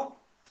all,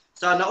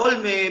 Sana all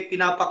may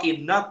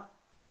pinapakidnap.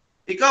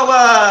 Ikaw,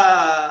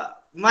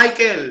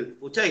 Michael.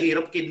 Pucha,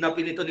 hirap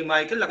kidnapin ito ni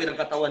Michael. Laki ng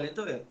katawan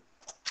nito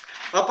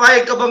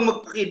Papayag ka bang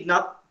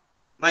magpakidnap,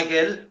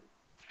 Michael?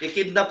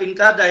 Ikidnapin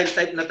ka dahil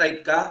type na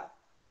type ka?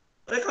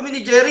 Kami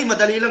ni Jerry,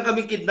 madali lang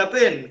kami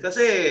kidnapin.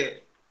 Kasi,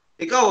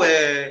 ikaw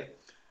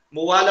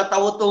muwala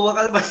tao-tuwa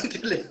ka,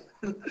 Michael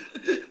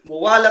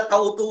Muwala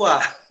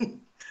tao-tuwa.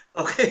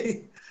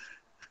 Okay?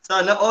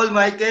 Sana all,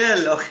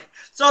 Michael. Okay.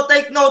 So,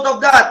 take note of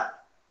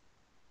that.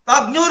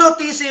 Pag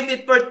neuroticism,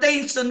 it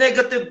pertains to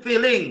negative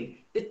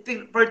feeling. It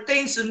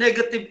pertains to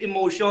negative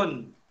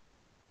emotion.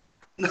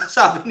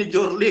 Sabi ni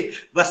Jorly,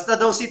 basta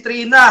daw si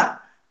Trina.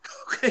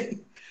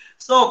 Okay.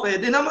 So,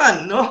 pwede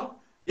naman,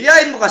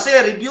 Iyain mo kasi,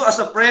 review as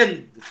a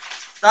friend.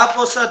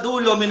 Tapos sa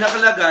dulo, may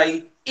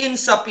nakalagay, in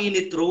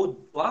Sapinit Road.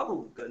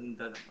 Wow,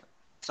 ganda naman.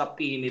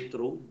 Sapinit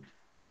Road.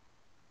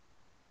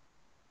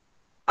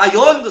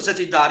 Ayon, sa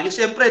si Darius.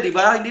 Siyempre, di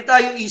ba? Hindi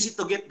tayo easy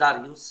to get,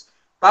 Darius.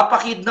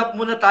 Papakidnap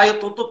muna tayo,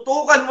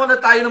 tututukan muna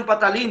tayo ng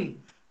patalim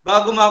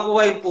bago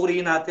makuha yung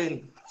puri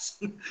natin.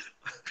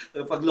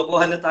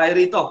 Paglokohan na tayo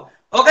rito.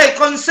 Okay,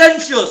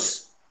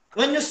 consensus.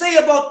 When you say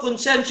about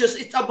consensus,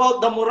 it's about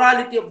the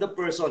morality of the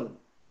person.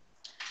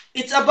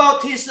 It's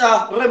about his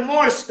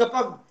remorse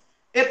kapag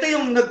ito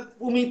yung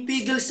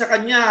nagpumipigil sa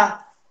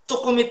kanya to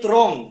commit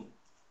wrong.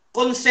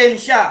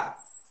 Konsensya.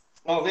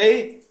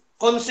 Okay?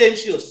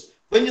 Consensus.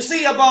 When you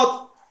say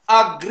about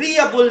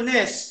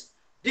agreeableness,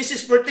 this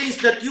is pertains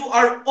that you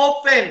are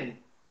open.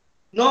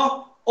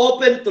 No?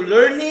 Open to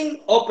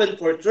learning, open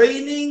for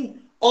training,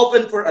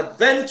 open for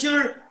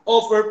adventure,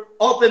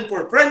 open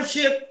for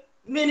friendship.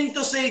 Meaning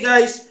to say,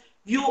 guys,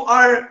 you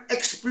are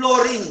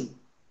exploring.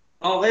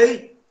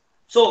 Okay?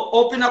 So,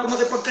 open ako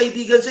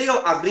makipagkaibigan sa iyo.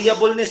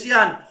 Agreeableness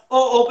yan.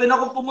 O, open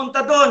ako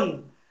pumunta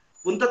doon.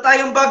 Punta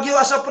tayong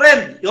Baguio as a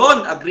friend.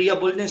 Yon,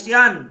 agreeableness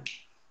yan.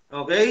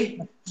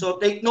 Okay?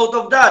 So, take note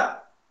of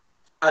that.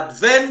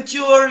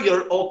 Adventure,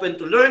 you're open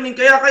to learning.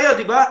 Kaya kayo,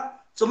 di ba?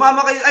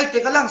 Sumama kayo. Ay,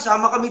 teka lang,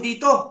 sama kami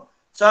dito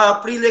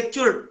sa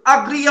pre-lecture.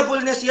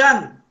 Agreeableness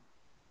yan.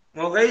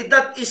 Okay?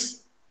 That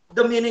is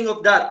the meaning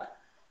of that.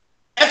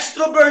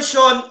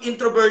 Extroversion,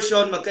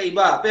 introversion,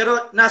 magkaiba.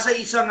 Pero nasa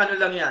isang ano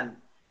lang yan.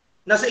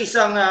 Nasa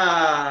isang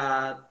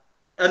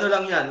ano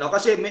lang yan, no?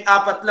 Kasi may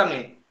apat lang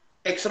eh.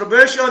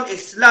 Extroversion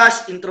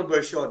 /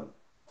 introversion.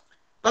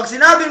 Pag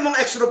sinabi mong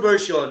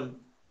extroversion,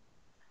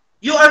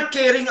 you are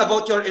caring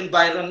about your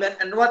environment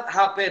and what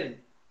happened,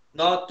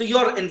 no, to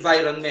your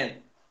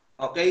environment.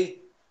 Okay?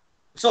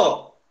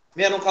 So,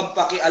 meron kang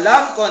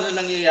pakialam kung ano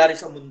nangyayari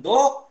sa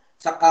mundo,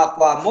 sa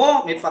kapwa mo,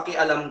 may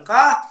pakialam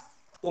ka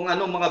kung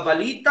anong mga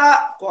balita,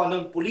 kung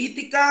anong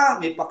politika,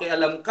 may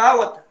pakialam ka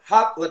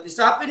what is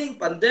happening,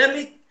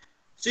 pandemic.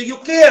 So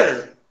you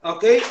care,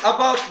 okay,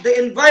 about the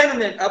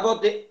environment, about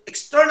the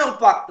external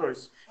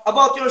factors,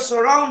 about your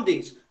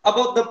surroundings,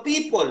 about the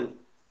people,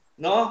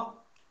 no,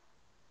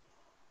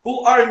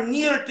 who are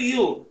near to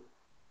you.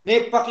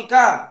 May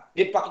pakika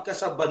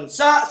sa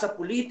bansa, sa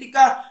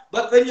politika,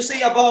 but when you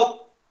say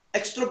about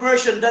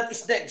extroversion, that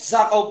is the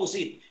exact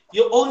opposite.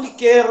 You only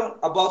care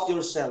about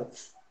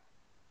yourself.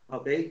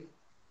 Okay?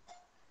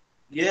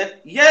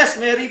 Yes,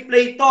 may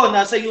replay to.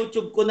 Nasa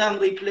YouTube ko na ang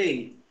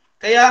replay.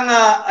 Kaya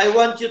nga, I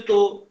want you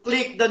to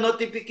click the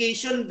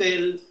notification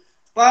bell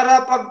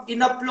para pag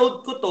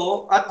in-upload ko to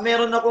at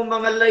meron akong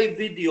mga live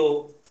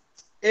video,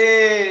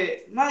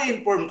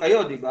 ma-inform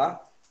kayo, di ba?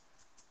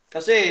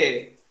 Kasi,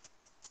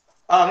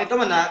 ito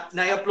man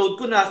na-upload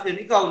ko na,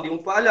 then ikaw, hindi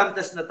mo pa alam,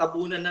 tas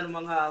natabunan na ng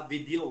mga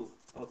video.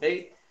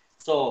 Okay?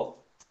 So,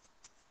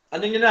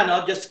 ano nyo na,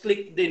 no? Just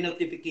click the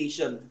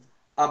notification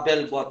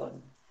bell button.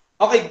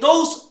 Okay,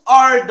 those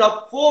are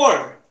the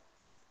 4,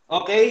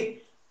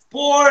 okay,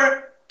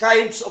 4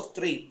 kinds of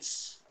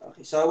traits.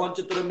 Okay, so I want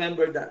you to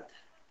remember that.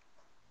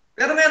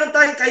 Pero meron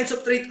tayong kinds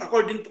of traits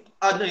according to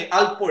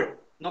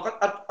Alport, no?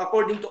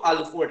 According to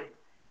Alport.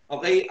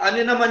 Okay,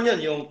 ano naman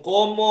 'yon? Yung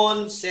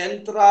common,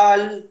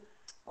 central,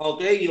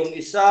 okay, yung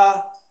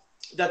isa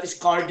that is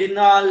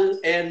cardinal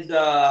and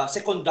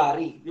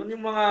secondary. Yun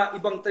yung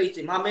mga ibang traits.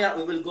 Mamaya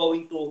we will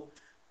going to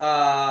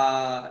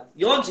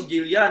yon si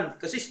Jillian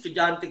kasi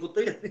estudyante ko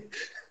to yan.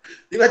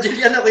 Di ba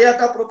Jillian, ako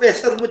yata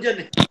professor mo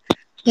diyan eh.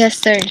 Yes,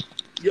 sir.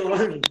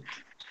 Yun.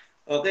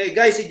 Okay,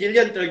 guys, si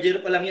Jillian, 3rd year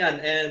pa lang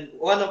yan. And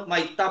one of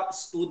my top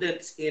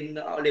students in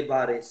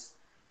Olivares.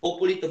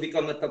 Hopefully to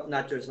become a top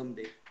notcher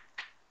someday.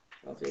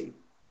 Okay.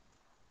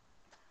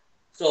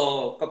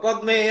 So,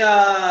 kapag may,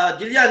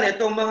 Jillian,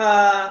 itong mga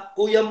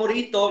kuya mo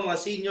rito, mga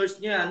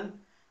seniors niyan,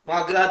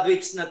 mga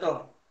graduates na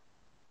to.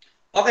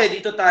 Okay,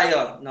 dito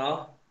tayo,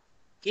 no?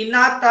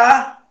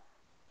 Hinata,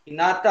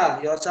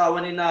 yung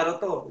asawa ni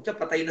Naruto. Ito,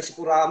 patay na si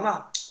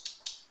Kurama.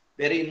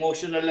 Very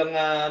emotional lang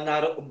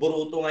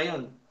Boruto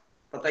ngayon.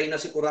 Patay na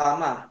si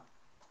Kurama.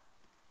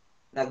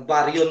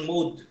 Nag-baryon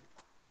mode.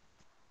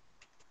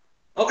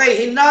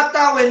 Okay,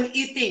 Hinata when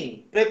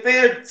eating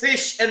prepared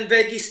fish and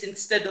veggies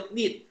instead of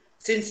meat.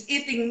 Since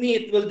eating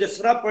meat will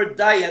disrupt her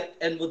diet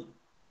and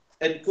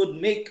could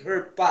make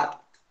her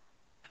fat.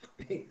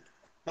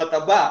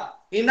 Mataba.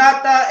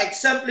 Hinata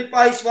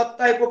exemplifies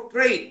what type of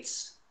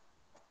traits?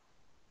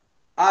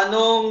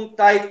 Anong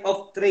type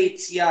of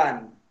traits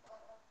yan?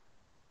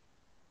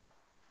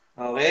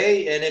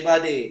 Okay,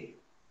 anybody?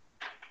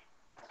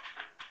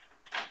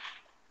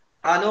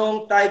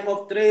 Anong type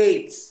of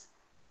traits?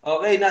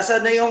 Okay,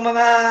 nasa na yung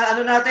mga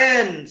ano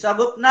natin?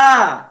 Sagot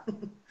na.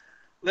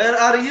 Where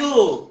are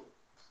you?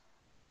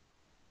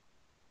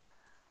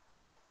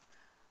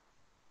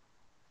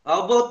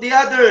 How about the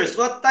others?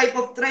 What type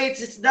of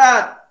traits is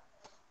that?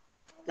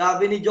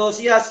 Sabi ni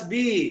Josias,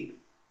 B.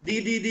 D,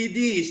 D, D, D.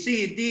 C,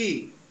 D.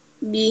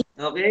 B.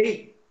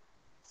 Okay?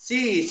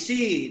 C, C,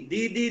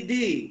 D, D, D.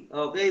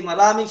 Okay,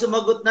 maraming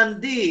sumagot ng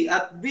D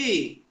at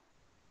B.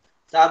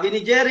 Sabi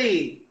ni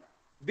Jerry,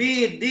 B,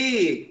 D.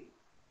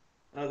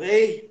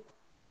 Okay?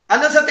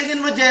 Ano sa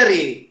tingin mo,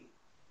 Jerry?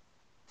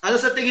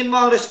 Ano sa tingin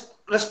mo ang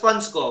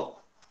response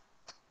ko?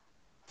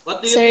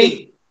 What do you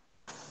think?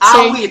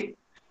 Awit.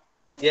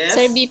 Yes?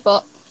 Sir, B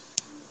po.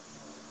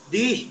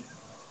 D.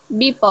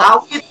 B po.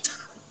 Awit.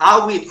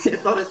 Awit.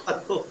 Ito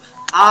response ko.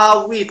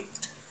 Awit.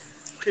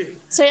 Okay.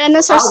 Sir,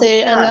 ano sir, Awit sir?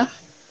 yan. Ano?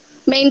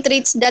 Main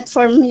traits that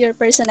form your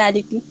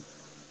personality.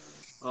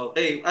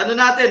 Okay. Ano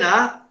natin,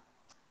 ha?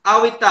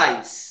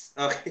 Awitize.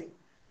 Okay.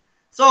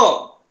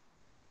 So,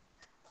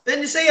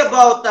 when you say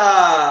about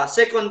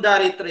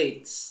secondary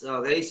traits,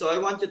 okay, so I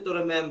want you to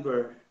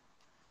remember,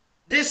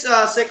 this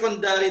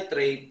secondary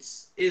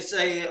traits is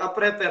a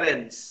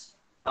preference,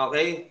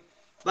 okay,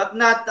 but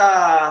not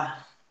the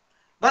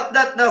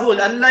whole.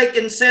 Unlike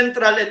in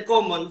central and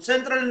common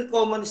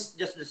is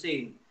just the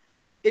same.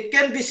 It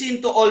can be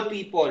seen to all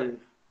people,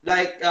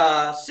 like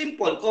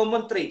simple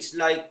common traits,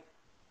 like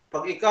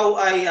pag ikaw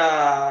ay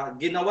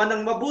ginawa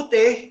ng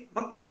mabuti,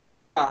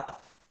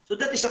 so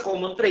that is a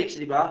common traits,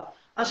 di ba?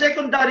 Ang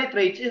secondary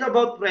traits is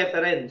about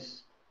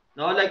preference.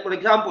 No? Like for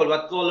example,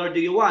 what color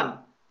do you want?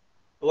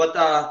 What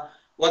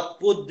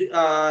food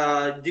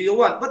do you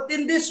want? But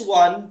in this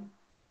one,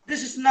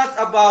 this is not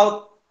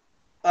about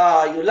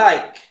you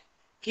like.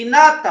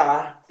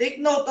 Hinata, take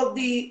note of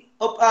the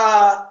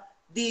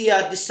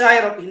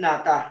desire of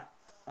Hinata.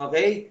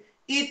 Okay?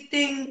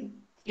 Eating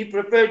the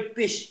prepared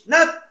fish.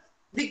 Not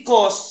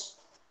because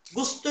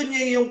gusto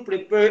niya yung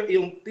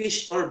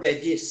fish or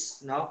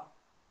veggies, no?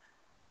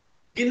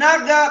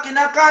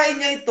 Kinakain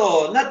niya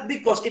ito not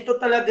because ito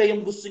talaga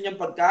yung gusto niyang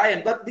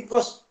pagkain, but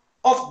because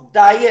of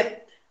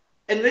diet.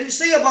 And when you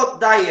say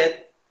about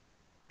diet,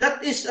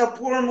 that is a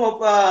form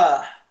of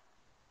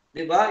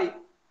di ba?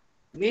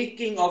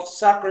 Making of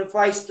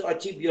sacrifice to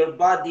achieve your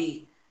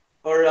body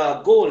or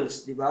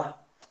goals, di ba?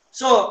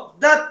 So,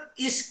 that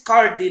is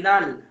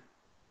cardinal.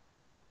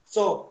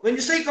 So, when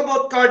you say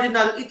about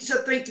cardinal, it's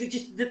a trait which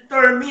is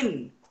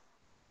determined.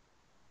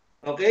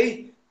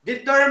 Okay?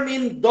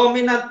 Determined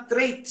dominant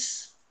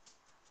traits.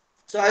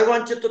 So, I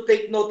want you to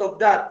take note of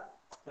that.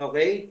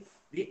 Okay?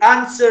 The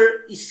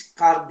answer is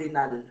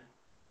cardinal.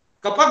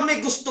 Kapag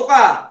may gusto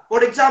ka,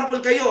 for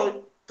example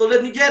kayo, tulad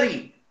ni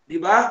Jerry, di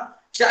ba?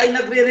 Siya ay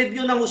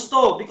nagre-review ng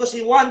gusto because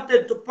he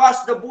wanted to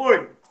pass the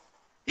board.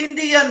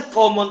 Hindi yan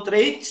common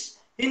traits,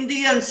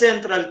 hindi yan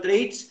central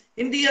traits,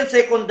 hindi yan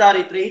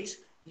secondary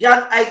traits,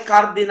 yan ay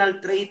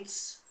cardinal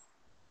traits.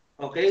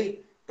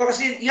 Okay?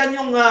 Kasi yan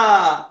yung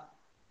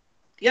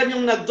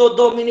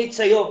nagdo-dominate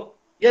sa'yo.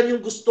 Yan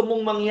yung gusto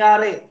mong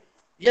mangyari.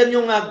 Yan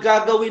yung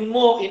gagawin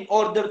mo in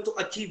order to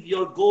achieve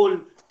your goal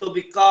to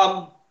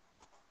become,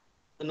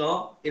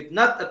 if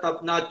not a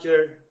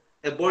top-notcher,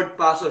 a board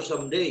passer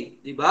someday.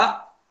 Di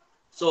ba?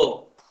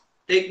 So,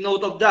 take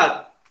note of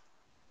that.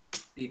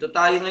 Dito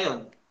tayo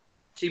ngayon.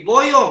 Si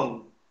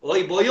Boyong.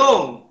 Oy,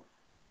 Boyong.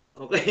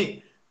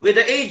 Okay.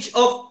 With the age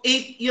of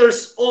 8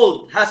 years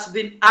old, has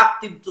been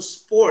active to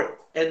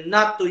sport and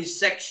not to his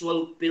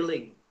sexual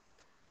feeling.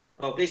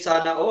 Okay,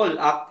 sana all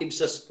active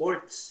sa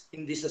sports,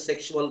 hindi sa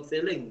sexual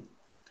feeling.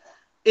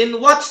 In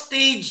what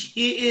stage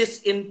he is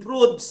in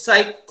proved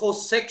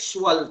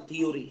psychosexual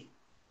theory?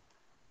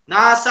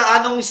 Nasa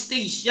anong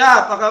stage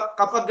siya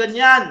kapag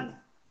ganyan?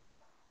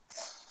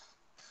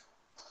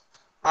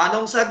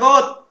 Anong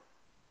sagot?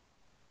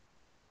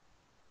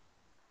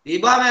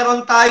 Diba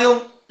meron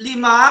tayong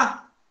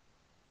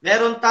 5?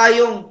 Meron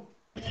tayong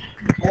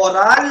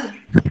oral,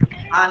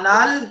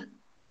 anal,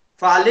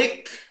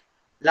 phallic,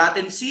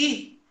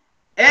 latency,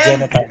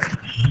 and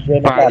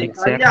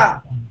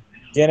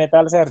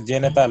Genital, sir.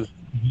 Genital.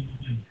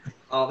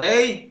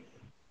 Okay.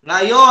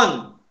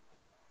 Ngayon,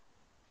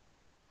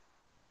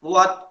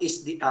 what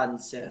is the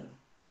answer?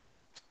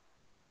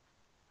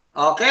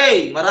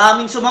 Okay,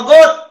 maraming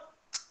sumagot.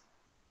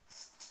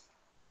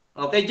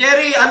 Okay,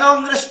 Jerry,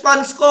 anong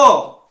response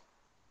ko?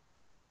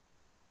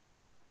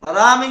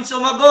 Maraming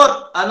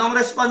sumagot. Anong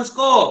response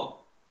ko?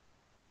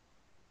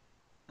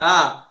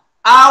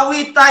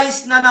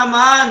 Awitize na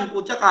naman.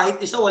 Kutya, kahit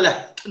isa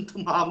wala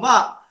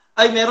tumama.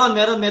 Ay, may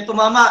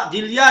tumama.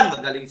 Jillian,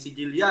 magaling si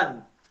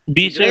Jillian.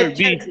 B, sir,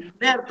 B. Si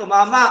Ner,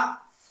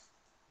 tumama.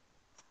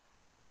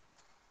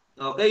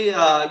 Okay,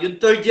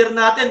 yung third year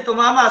natin,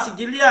 tumama si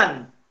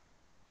Jillian.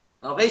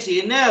 Okay,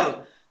 si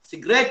Ner,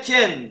 si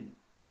Gretchen.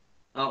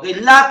 Okay,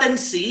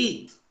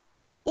 latency.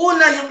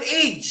 Una yung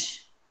age.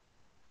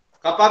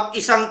 Kapag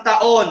 1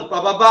 taon,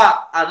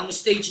 pababa, anong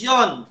stage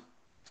yon?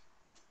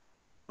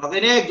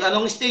 Makinig,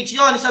 anong stage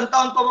yon? 1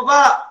 taon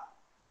pababa.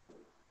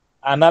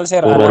 Anal,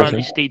 sir. Oral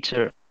stage,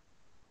 sir.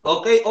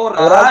 Okay,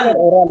 oral.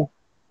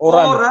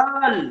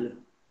 Oral.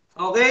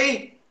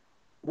 Okay?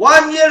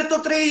 1 year to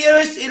 3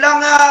 years,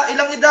 ilang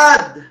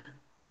edad?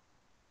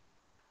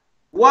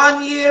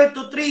 1 year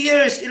to 3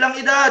 years, ilang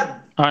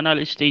edad?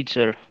 Anal stage,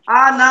 sir.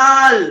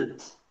 Anal.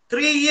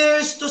 3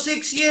 years to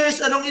 6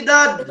 years, anong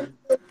edad?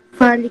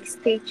 Phallic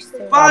stage,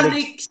 sir.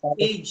 Phallic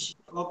stage.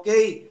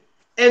 Okay.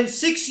 And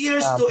 6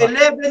 years to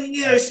 11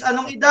 years,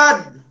 anong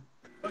edad?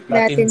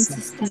 Latency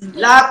stage.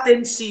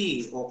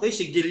 Latency. Okay,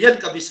 si Jillian,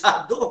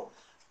 kabisado.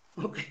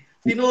 Okay.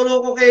 Tinuro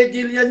ko kay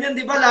Jillian yan,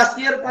 di ba? Last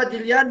year pa,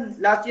 Jillian.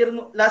 Last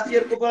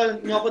year ko pa,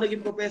 niyo ako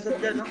naging professor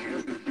dyan, no?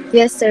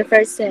 Yes, sir.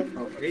 First sem.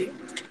 Okay.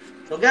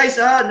 So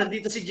guys,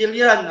 nandito si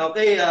Jillian.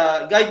 Okay,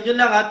 guide nyo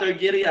lang, third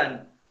year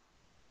yan.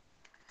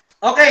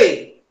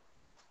 Okay.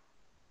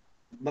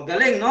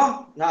 Magaling,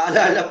 no?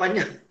 Naalala pa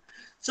niya.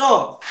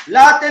 So,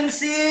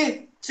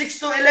 latency,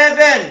 6 to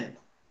 11.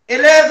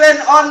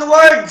 11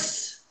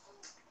 onwards,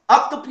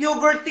 up to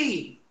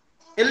puberty.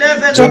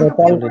 11 up to Genital.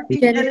 puberty,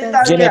 Genital.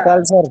 genitalia. Genital,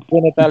 sir.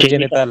 Genital, Genital.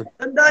 genital.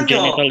 Tandaan nyo,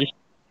 Genital.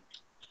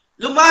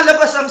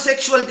 lumalabas ang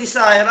sexual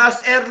desire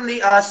as early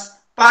as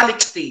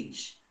phallic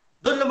stage.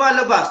 Doon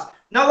lumalabas.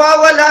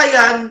 Nawawala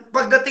yan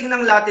pagdating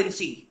ng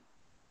latency.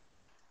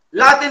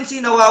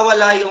 Latency,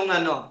 nawawala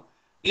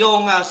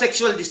yung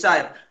sexual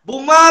desire.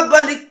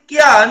 Bumabalik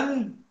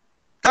yan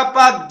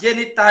kapag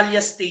genitalia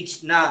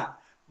stage na.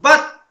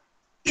 But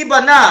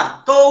iba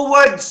na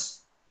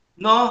towards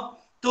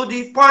to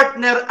the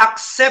partner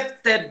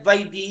accepted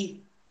by the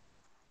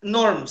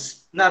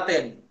norms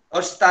natin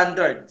or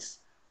standards.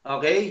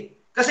 Okay?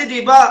 Kasi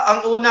 'di ba,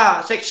 ang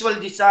una, sexual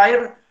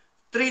desire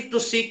 3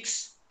 to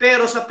 6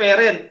 pero sa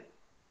parent.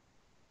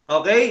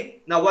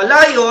 Okay?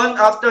 Nawala 'yon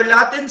after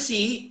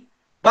latency,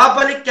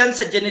 babalik yan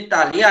sa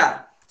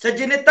genitalia. Sa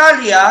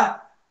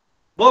genitalia,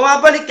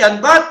 bumabalik yan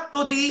but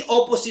to the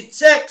opposite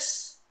sex.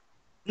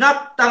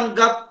 Not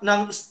tanggap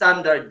ng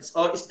standards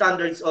or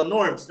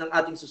norms ng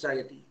ating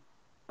society.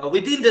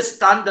 Within the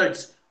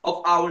standards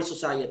of our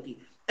society.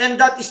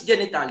 And that is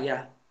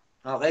genitalia.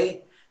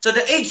 Okay? So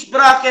the age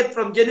bracket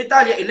from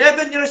genitalia,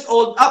 11 years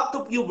old up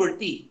to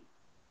puberty.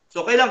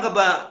 So kailan ka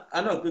ba,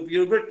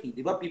 puberty?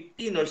 Di ba?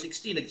 15 or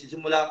 16,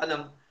 nagsisimula ka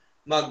ng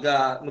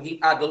maging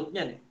adult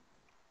niyan.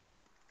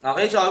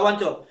 Okay? So I want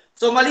you.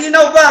 So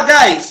malinaw ba,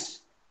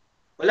 guys?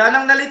 Wala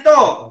nang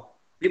nalito.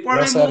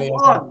 Before Yes, we sir, move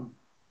yes, sir. on.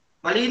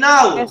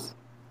 Malinaw. Yes.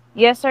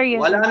 Yes, sir.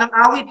 Yes, Wala sir. nang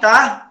awit,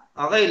 ha?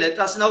 Okay, let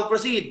us now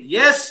proceed.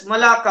 Yes,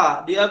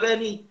 Malaka. Do you have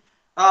any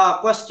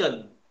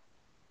question?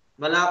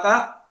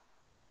 Malaka?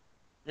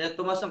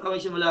 Tumas ng kamay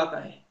si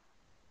Malaka eh.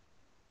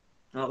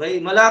 Okay,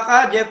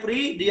 Malaka,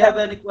 Jeffrey, do you have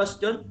any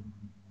question?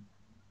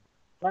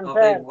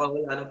 Okay, mukhang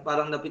wala.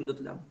 Parang napindot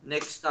lang.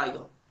 Next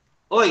tayo.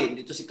 Oy,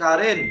 dito si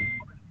Karen.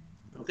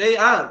 Okay,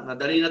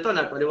 madali na to.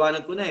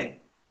 Napaliwanag ko na eh.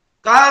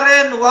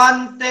 Karen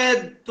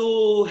wanted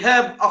to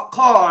have a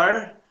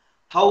car.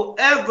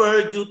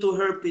 However, due to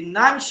her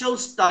financial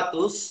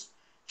status,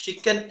 she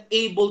can't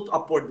able to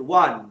afford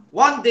one.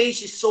 One day,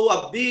 she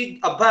saw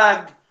a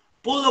bag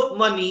full of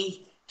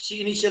money.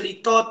 She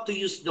initially thought to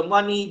use the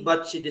money,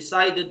 but she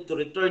decided to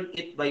return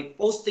it by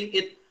posting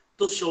it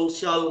to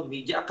social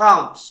media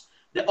accounts.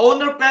 The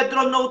owner,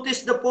 Pedro,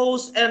 noticed the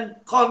post and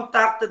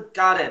contacted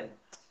Karen.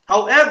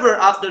 However,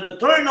 after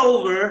the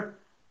turnover,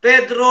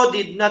 Pedro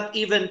did not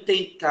even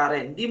thank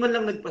Karen. Di man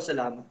lang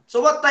nagpasalamat. So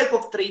what type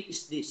of trait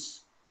is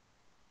this?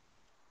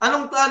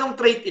 Anong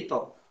trait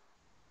ito?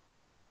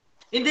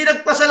 Hindi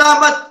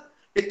nagpasalamat.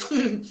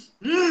 Itong,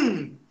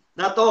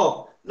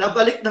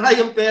 nabalik na nga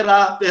yung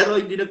pera, pero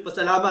hindi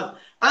nagpasalamat.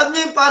 Alam niyo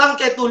yung parang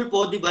kay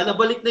Tulpo, di ba?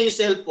 Nabalik na yung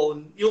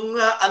cellphone, yung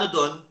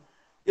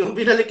yung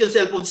binalik yung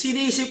cellphone,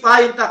 sinisi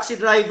pa yung taxi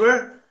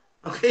driver.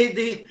 Okay,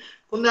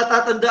 kung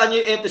natatandaan niyo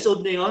yung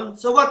episode na yun.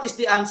 So what is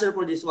the answer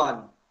for this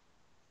one?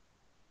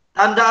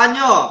 Tandaan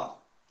nyo,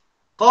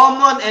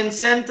 common and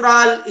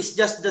central is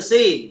just the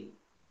same.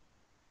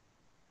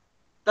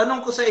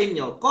 Tanong ko sa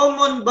inyo,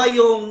 common ba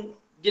yung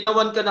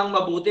ginawan ka ng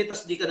mabuti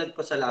tapos di ka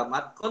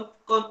nagpasalamat?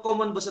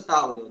 Common ba sa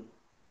tao yun?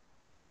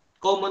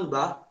 Common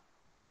ba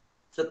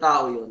sa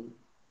tao yun?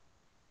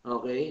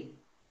 Okay?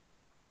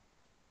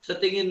 Sa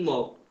tingin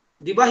mo,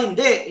 di ba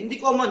hindi?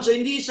 Hindi common. So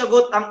hindi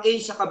sagot ang A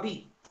sa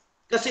B.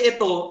 Kasi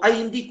ito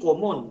ay hindi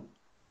common.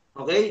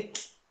 Okay?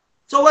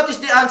 So what is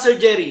the answer,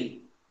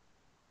 Jerry?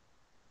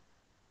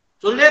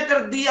 So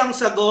letter D ang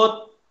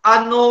sagot.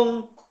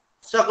 Anong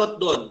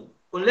sagot doon?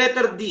 Kung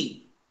letter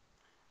D.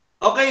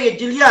 Okay,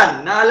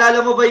 Jillian,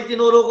 naalala mo ba yung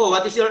tinuro ko?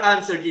 What is your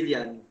answer,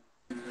 Jillian?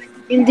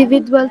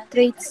 Individual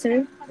traits,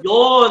 sir.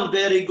 Yon,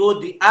 very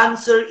good. The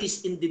answer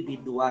is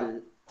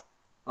individual.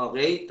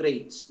 Okay,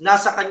 traits.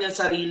 Nasa kanyang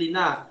sarili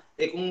na.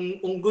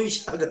 Kung unggoy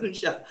siya, ganun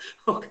siya.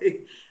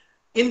 Okay.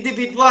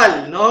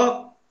 Individual, no?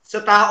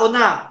 Sa tao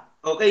na.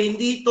 Okay,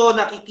 hindi ito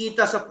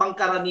nakikita sa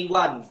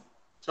pangkaraniwan.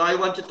 So I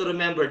want you to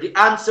remember, the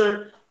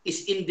answer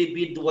is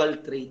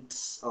individual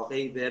traits.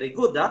 Okay, very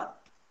good, ha?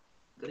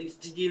 Galing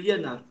si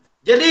Jillian, ha?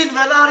 Jeline,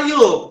 where are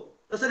you?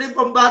 Nasaan yung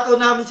pambato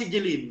namin si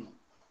Jeline?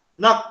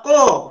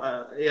 Nako,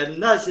 ayan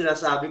na,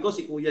 sinasabi ko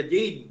si Kuya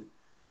Jade.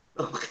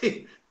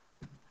 Okay.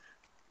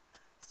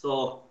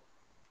 So,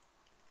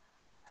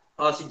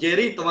 si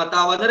Jerry,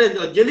 tumatawa na rin.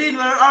 Jeline,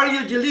 where are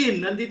you,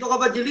 Jeline? Nandito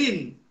ka ba,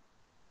 Jeline?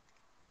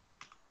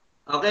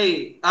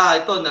 Okay.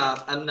 Ito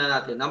na,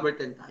 natin. Number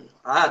 10 tayo.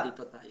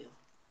 Dito tayo.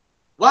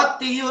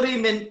 What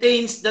theory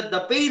maintains that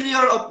the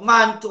failure of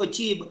man to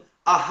achieve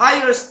a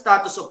higher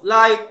status of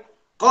life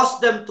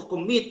cause them to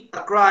commit the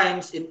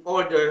crimes in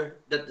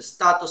order that the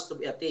status to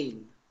be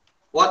attained?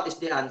 What is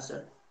the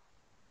answer?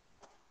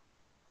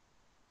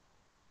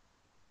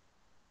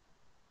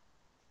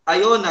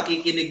 Ayun,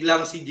 nakikinig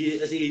lang si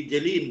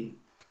Jeline.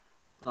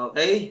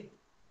 Okay?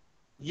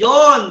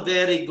 Yon,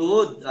 very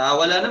good.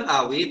 Wala nang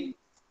awit.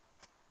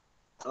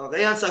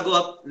 Okay, ang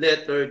sagot,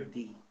 letter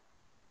D.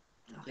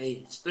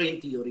 Okay, strain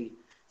theory.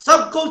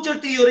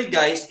 Subculture theory,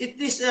 guys, it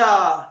is,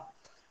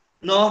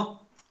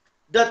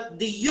 that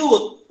the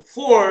youth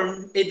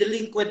form a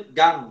delinquent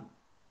gang.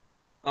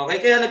 Okay,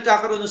 kaya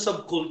nagkakaroon ng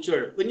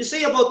subculture. When you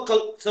say about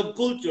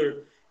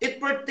subculture,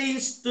 it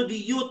pertains to the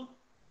youth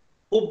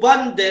who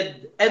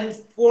bonded and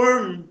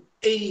formed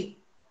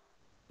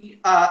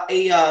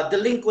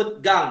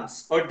delinquent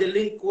gangs or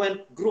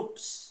delinquent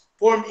groups,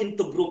 form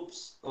into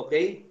groups.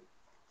 Okay?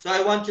 So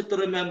I want you to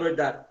remember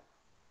that.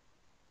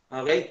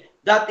 Okay?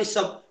 That is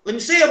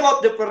when you say about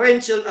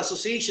differential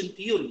association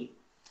theory,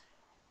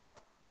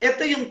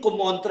 ito yung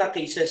kumontra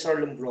kay Cesar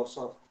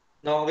Lombroso.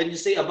 Now, when you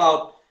say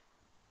about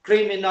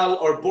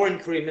criminal or born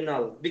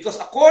criminal, because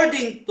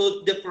according to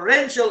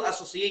differential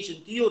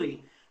association theory,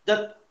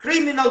 that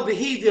criminal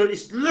behavior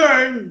is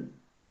learned,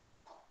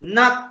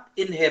 not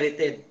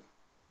inherited.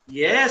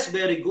 Yes,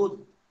 very good.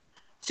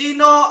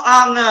 Sino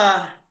ang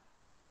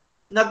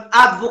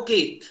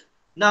nag-advocate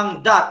ng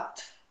that?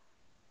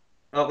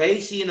 Okay,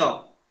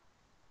 sino?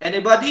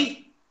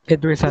 Anybody?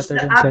 Edwin Who's the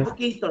Sutherland, sir.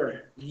 advocator?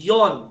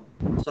 Yon.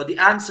 So the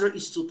answer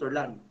is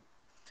Sutherland.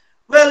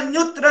 Well,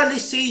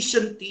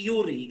 neutralization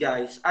theory,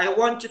 guys, I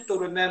want you to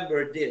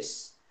remember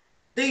this.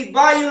 They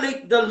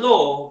violate the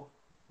law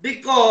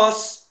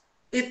because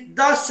it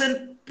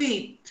doesn't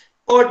fit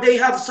or they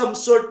have some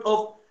sort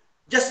of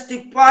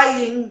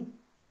justifying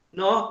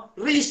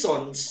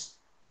reasons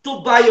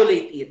to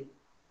violate it.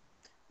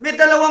 May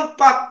dalawang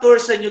factor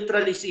sa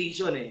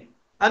neutralization eh.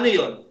 Ano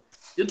yon?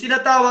 Yung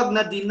tinatawag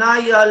na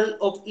denial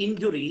of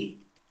injury.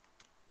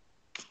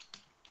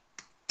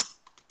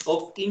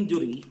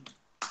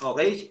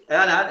 Okay?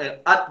 Ayan,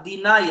 at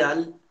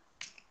denial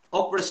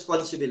of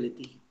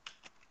responsibility.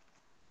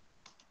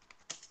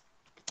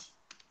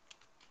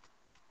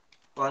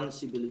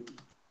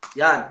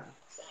 Yan.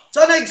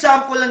 So, na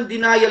example ng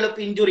denial of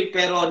injury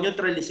pero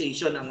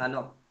neutralization ang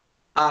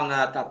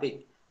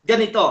topic.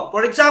 Ganito.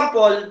 For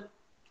example,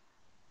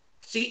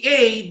 si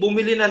A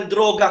bumili ng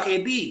droga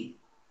kay B.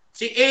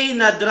 Si A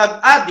na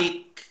drug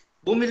addict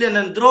bumili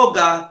ng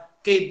droga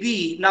kay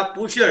B na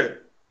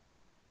pusher.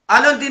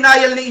 Anong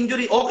denial ni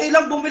injury? Okay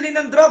lang bumili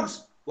ng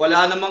drugs.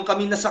 Wala naman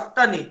kami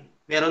nasaktan eh.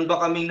 Meron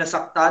ba kaming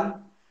nasaktan?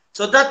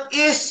 So that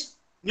is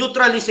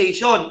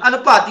neutralization.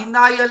 Ano pa?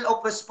 Denial of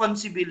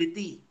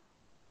responsibility.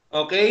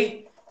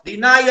 Okay?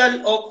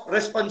 Denial of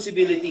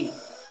responsibility.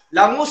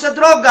 Lango sa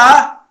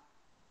droga,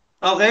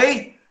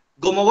 okay?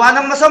 Gumawa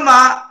ng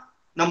masama,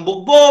 ng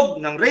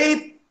bugbog, ng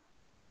rape.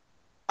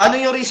 Ano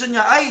yung reason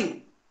niya?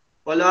 Ay,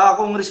 wala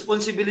akong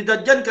responsibilidad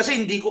dyan kasi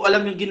hindi ko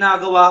alam yung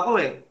ginagawa ko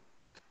eh.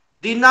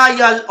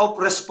 Denial of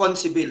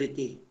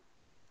responsibility.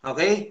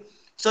 Okay?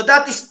 So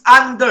that is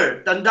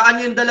under. Tandaan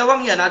niyo yung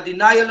dalawang yan,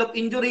 denial of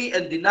injury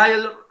and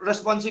denial of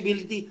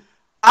responsibility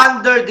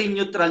under the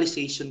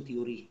neutralization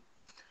theory.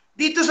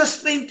 Dito sa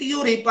string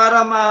theory,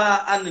 para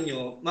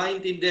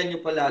maintindihan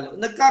nyo palalo,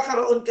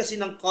 nagkakaroon kasi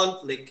ng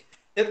conflict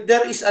if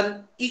there is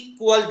an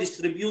equal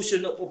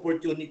distribution of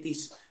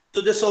opportunities to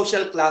the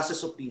social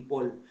classes of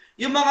people.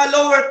 Yung mga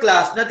lower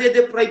class,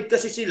 nade-deprive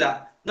kasi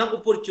sila ng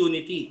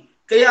opportunity.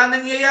 Kaya ang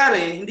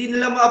nangyayari, hindi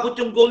nila maabot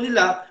yung goal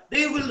nila,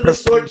 they will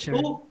resort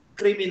to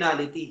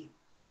criminality.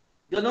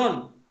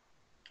 Ganon.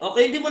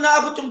 Okay, hindi mo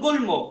naabot yung goal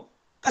mo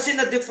kasi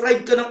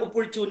na-deprive ka ng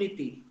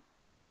opportunity.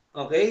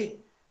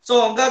 Okay? So,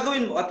 ang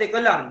gagawin mo,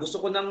 teka lang, gusto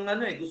ko ng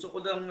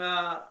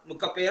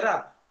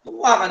magkapera.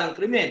 Kumuha ka ng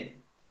krimen.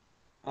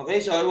 Okay?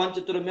 So, I want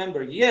you to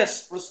remember,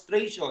 yes,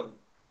 frustration.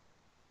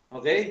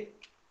 Okay?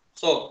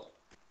 So,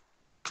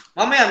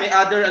 mamaya may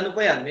other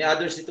may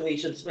other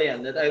situations pa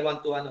yan that I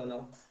want to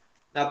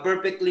na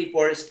perfectly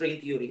for string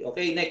theory.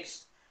 Okay,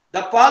 next.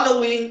 The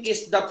following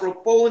is the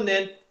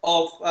proponent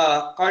of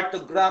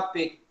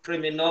cartographic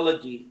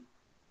criminology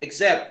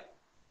except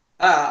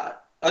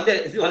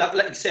wala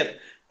pala except.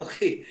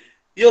 Okay.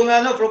 Yung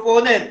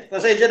proponent.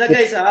 Pasensya na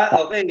guys ha.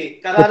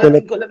 Okay.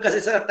 Kararating ko lang kasi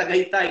sa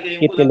Tagaytay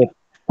kayo ko lang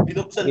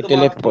binuksan to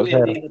mga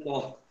pwede na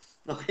to.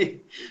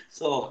 Okay.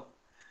 So,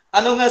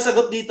 ano nga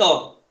sagot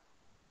dito?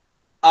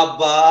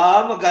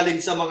 Aba,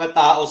 magaling sa mga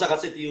tao sa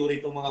kasi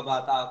theory itong mga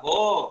bata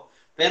ko.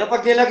 Pero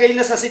pag nilagay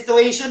na sa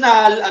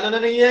situational, ano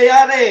na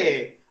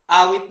nangyayari?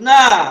 Awit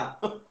na.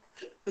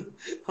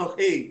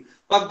 Okay.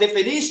 Pag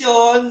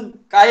definition,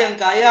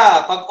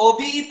 kayang-kaya. Pag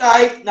OBE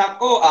type,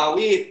 nako,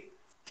 awit.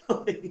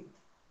 Okay.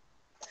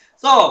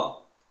 So,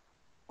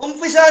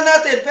 umpisa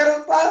natin.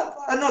 Pero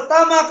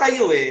tama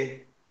kayo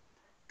eh.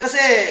 Kasi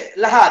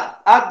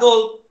lahat,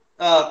 adult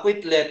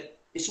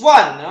quitlet is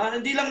one.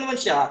 Hindi lang naman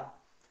siya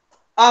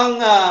ang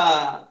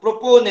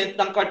proponent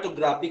ng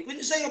cartographic. When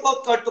you say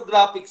about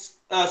cartographic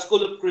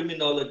School of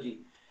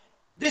Criminology,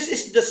 this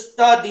is the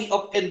study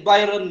of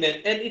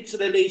environment and its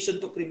relation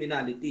to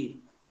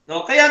criminality.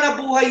 No? Kaya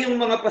nabuhay yung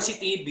mga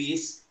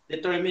positivists,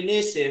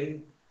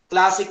 determinism,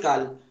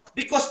 classical,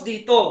 because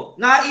dito,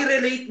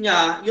 nai-relate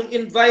niya yung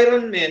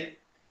environment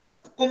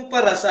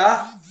kumpara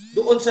sa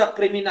doon sa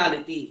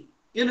criminality.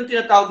 Yun ang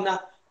tinatawag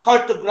na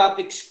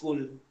cartographic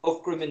School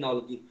of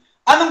Criminology.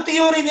 Anong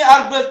theory ni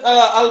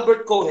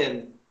Albert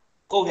Cohen?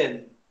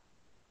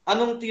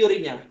 Anong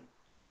theory niya?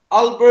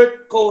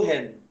 Albert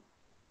Cohen.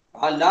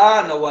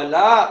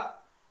 Nawala.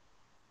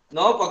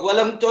 No, pag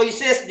walang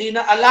choices, di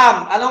na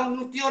alam.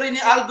 Anong theory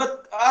ni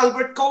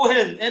Albert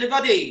Cohen?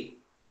 Anybody?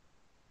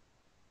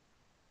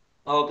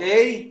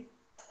 Okay?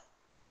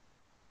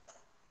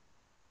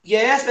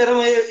 Yes, pero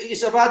may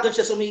isa pa doon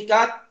siya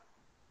sumikat.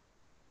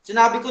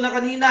 Sinabi ko na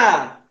kanina.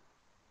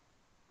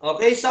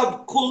 Okay,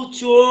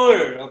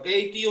 subculture.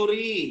 Okay,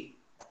 theory.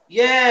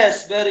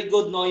 Yes, very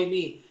good,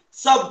 Noemi.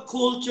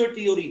 Subculture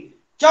theory.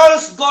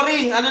 Charles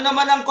Goring, ano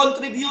naman ang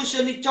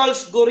contribution ni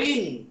Charles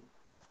Goring?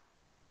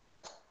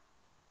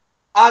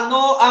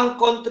 Ano ang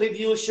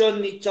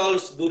contribution ni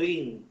Charles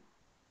Goring?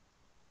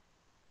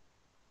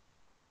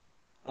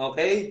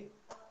 Okay?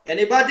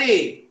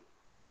 Anybody?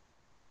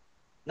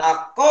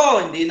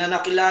 Nako, hindi na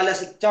nakilala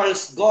si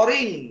Charles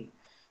Goring.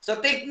 So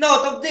take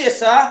note of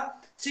this,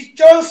 ha? Si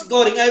Charles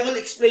Goring, I will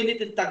explain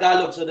it in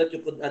Tagalog so that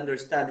you could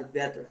understand it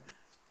better.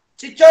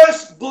 Si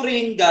Charles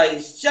Goring,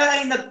 guys,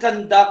 siya ay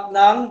nag-conduct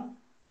ng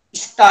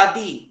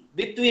study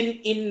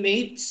between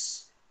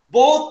inmates,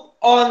 both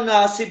on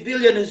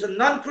civilian and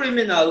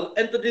non-criminal,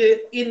 and to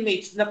the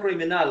inmates na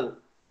criminal.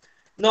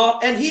 No?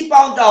 And he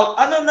found out,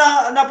 ano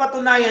na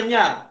napatunayan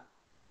niya?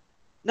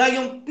 Na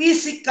yung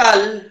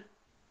physical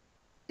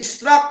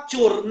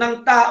structure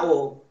ng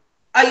tao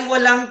ay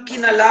walang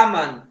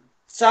kinalaman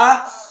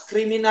sa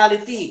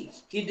criminality.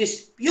 He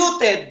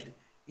disputed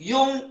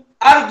yung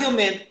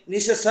argument ni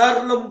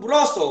Cesar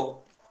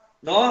Lombroso,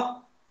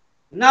 no,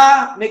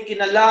 na may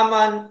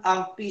kinalaman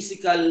ang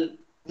physical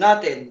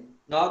natin,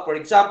 no? For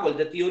example,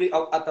 the theory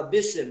of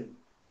atavism,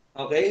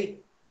 okay?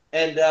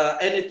 And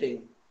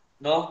anything,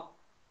 no?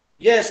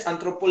 Yes,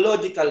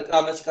 anthropological,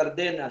 Camas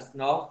Cardenas,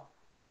 no?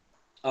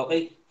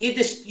 Okay? He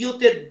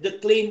disputed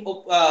the claim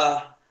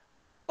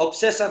of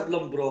Cesar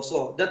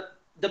Lombroso that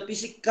the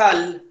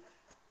physical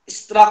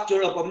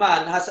structure of a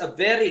man has a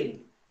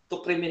bearing to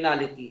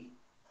criminality.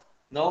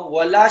 No?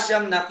 Wala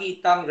siyang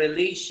nakitang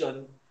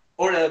relation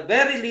or a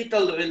very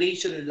little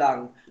relation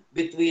lang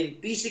between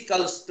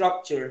physical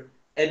structure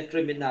and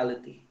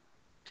criminality.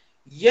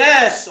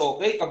 Yes,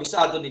 okay,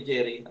 kabisado ni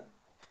Jerry.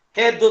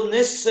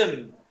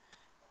 Hedonism.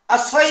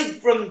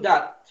 Aside from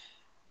that,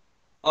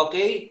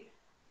 okay,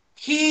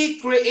 he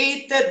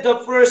created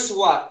the first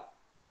what?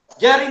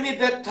 Jeremy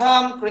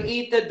Bentham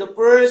created the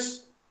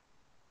first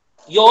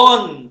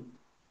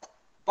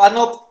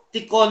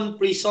panopticon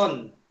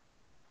prison.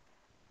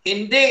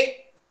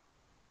 Hindi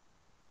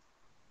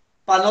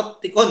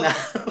panopticon, ha?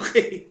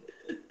 Okay.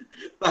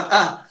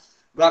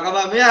 Baka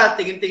mamaya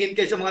tingin-tingin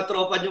kayo sa mga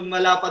tropa yung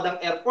malapad ang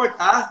airport,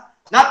 ha?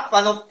 Not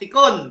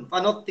panopticon,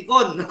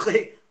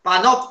 okay?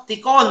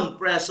 Panopticon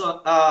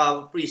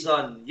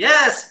prison.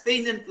 Yes,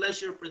 pain and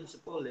pleasure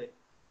principle, eh.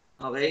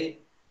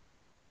 Okay?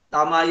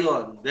 Tama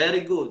yon.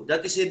 Very good.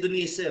 That is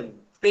hedonism.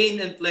 Pain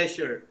and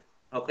pleasure.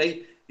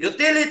 Okay?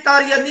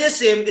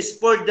 Utilitarianism is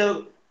for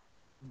the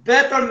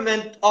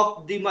betterment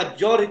of the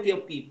majority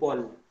of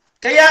people.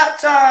 Kaya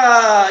sa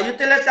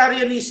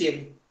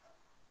utilitarianism,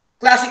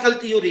 classical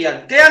theory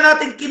yan. Kaya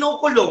natin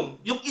kinukulong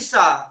yung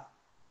isa,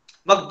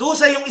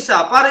 magdusa yung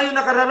isa, para yung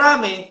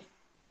nakararami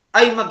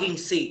ay maging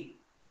safe.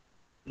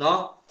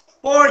 No?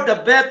 For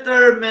the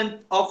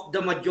betterment of the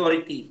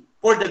majority.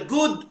 For the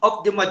good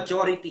of the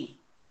majority.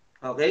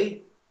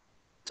 Okay?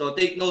 So,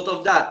 take note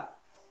of that.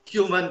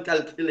 Human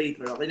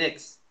calculator. Okay,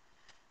 next.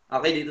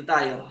 Okay, dito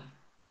tayo.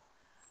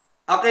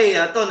 Okay,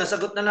 ito,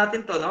 nasagot na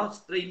natin to, no?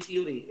 Strain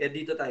theory.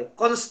 Dito tayo.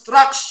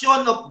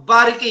 Construction of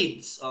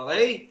barricades.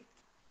 Okay?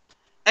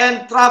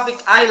 And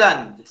traffic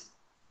island.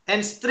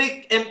 And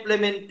strict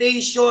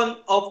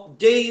implementation of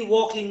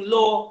jaywalking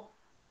law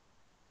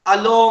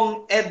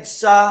along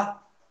EDSA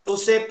to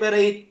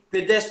separate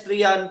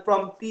pedestrian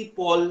from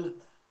people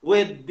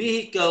with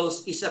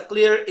vehicles is a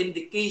clear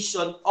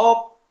indication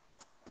of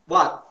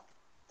what?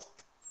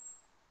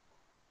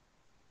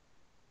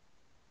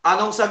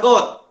 Anong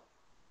sagot?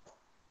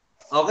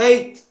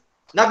 Okay?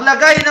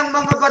 Naglagay ng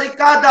mga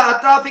barikada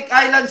at traffic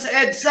island sa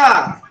EDSA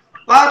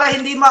para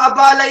hindi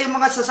maabala yung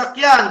mga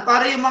sasakyan,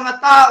 para yung mga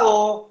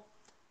tao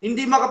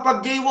hindi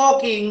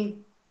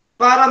makapag-jaywalking,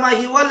 para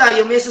mahiwala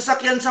yung may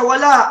sasakyan sa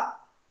wala.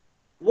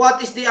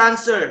 What is the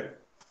answer?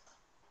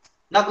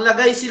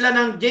 Naglagay sila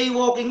ng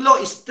jaywalking law,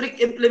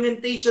 strict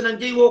implementation ng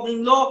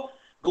jaywalking law,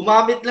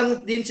 gumamit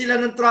lang din sila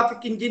ng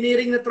traffic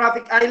engineering na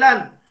traffic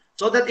island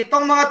so that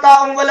itong mga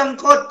taong walang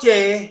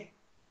kotse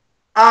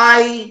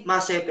ay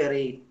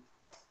ma-separate.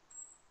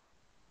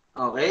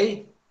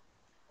 Okay?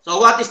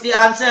 So what is the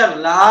answer?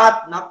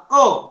 Lahat.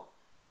 Nako.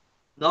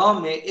 No,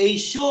 may A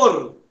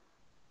sure.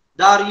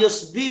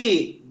 Darius B.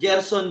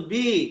 Gerson B.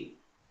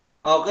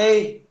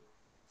 Okay?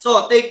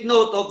 So take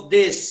note of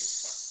this.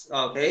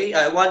 Okay,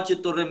 I want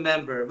you to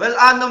remember. Well,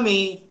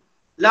 anomie,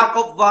 lack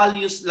of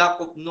values, lack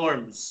of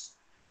norms.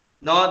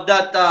 No,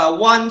 that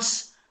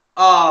once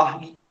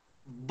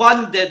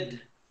bonded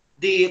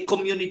the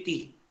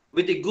community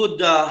with a good,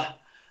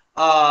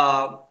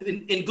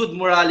 in good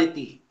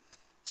morality.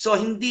 So,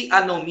 hindi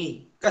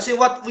anomie. Kasi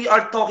what we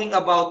are talking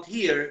about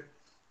here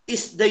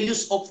is the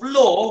use of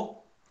law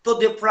to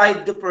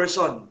deprive the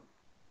person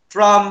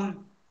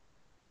from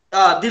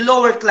the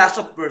lower class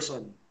of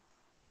person.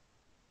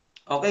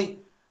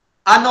 Okay?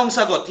 Anong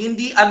sagot?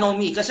 Hindi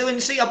anomie. Kasi when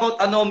you say about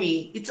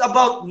anomie, it's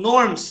about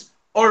norms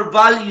or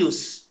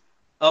values.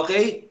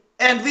 Okay?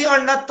 and we are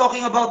not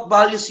talking about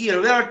values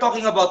here. We are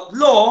talking about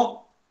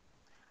law.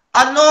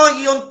 Ano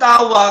yung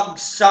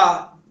tawag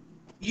sa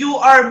you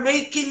are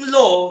making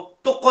law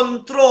to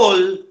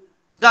control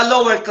the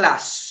lower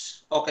class?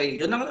 Okay,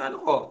 yun ang ano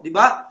ko, di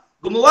ba?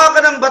 Gumawa ka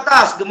ng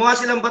batas, gumawa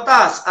silang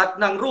batas at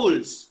ng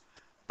rules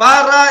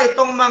para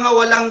itong mga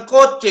walang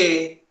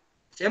kotse,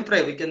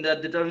 siyempre, we can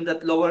determine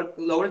that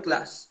lower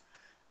class,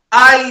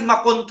 ay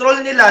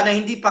makontrol nila na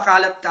hindi pa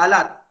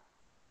kalat-kalat.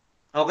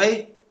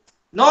 Okay?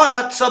 No,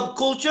 at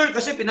subculture,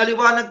 kasi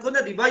pinaliwanag ko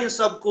na, di ba? Yung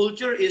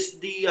subculture is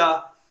the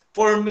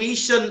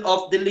formation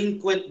of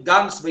delinquent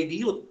gangs by the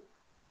youth.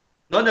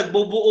 No,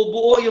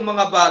 nagbubuo-buo yung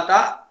mga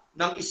bata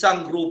ng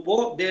isang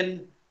grupo,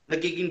 then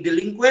nagiging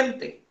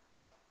delinquente.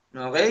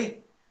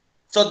 Okay?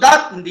 So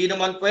that, hindi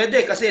naman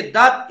pwede kasi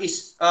that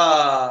is,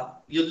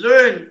 you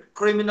learn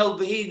criminal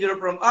behavior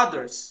from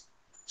others.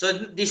 So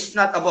this is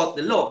not about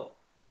the law.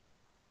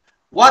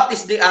 What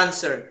is the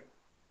answer?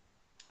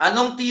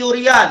 Anong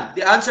theory yan?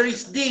 The answer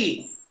is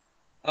D.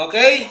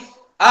 Okay?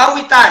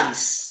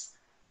 Awitize.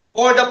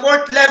 For the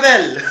 4th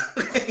level.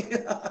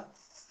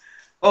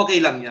 Okay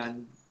lang yan.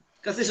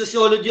 Kasi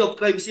sociology of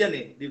crimes yan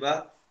eh. Di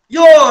ba?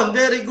 Yun!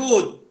 Very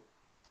good.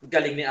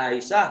 Galing ni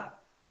Aisa.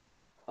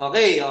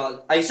 Okay.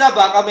 Aisa,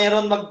 baka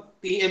meron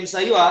mag-PM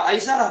sa'yo ha.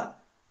 Aisa,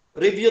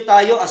 review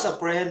tayo as a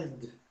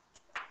friend.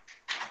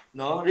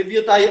 No?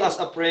 Review tayo as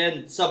a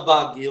friend sa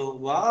Baguio.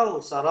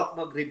 Wow, sarap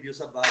mag-review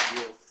sa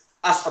Baguio.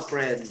 As a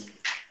friend.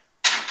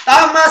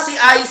 Tama si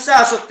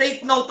Aisa. So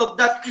take note of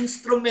that,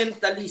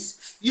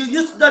 instrumentalist. You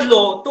use the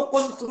law to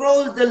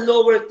control the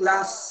lower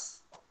class.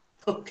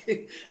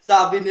 Okay.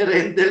 Sabi ni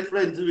Rendell,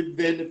 friends with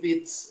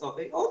benefits.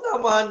 Okay. O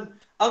naman,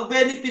 ang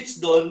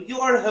benefits doon, you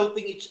are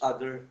helping each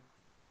other.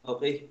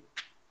 Okay.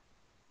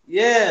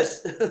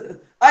 Yes.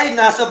 Ay,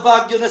 nasa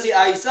Baguio na si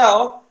Aisa,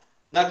 oh.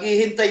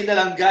 Naghihintay na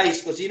lang,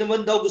 guys. Kung sino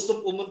man daw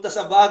gustong pumunta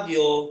sa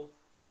Baguio,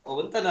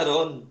 pumunta na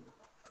ron.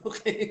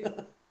 Okay.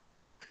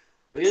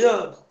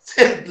 Yun,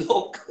 send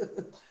lock.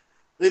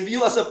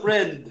 Review as a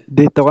friend.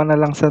 Dito ka na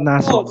lang sa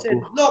nasog ko.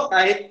 Send lock.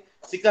 Kahit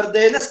si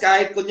Cardenas,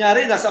 kahit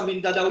kunyari, nasa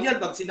Mindanao yan,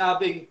 pag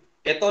sinabing,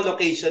 eto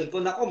location ko,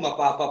 nako,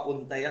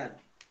 mapapapunta yan.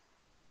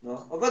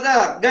 No? O ba,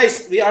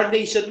 guys, we are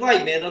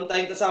nationwide. Meron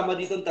tayong kasama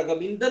dito taga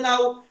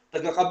Mindanao,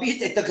 taga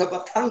Cavite, taga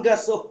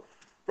Batangas. So,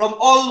 from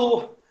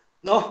all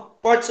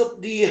parts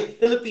of the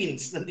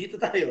Philippines, nandito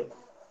tayo.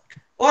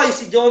 Oy,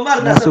 si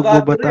Jomar, nasa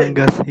Nasugbo Baguio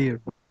Batangas rin. here.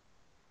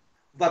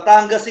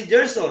 Batangas si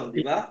Gerson,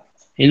 di ba?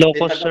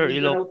 Ilocos, sir.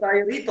 Ilocos. Ilocos.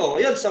 Tayo rito.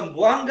 Ayun,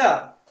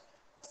 Sambuanga.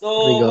 So,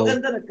 Rigao.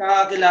 maganda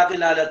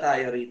nagkakilala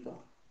tayo rito.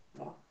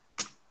 No?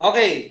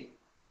 Okay.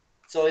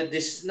 So,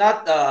 this is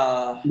not...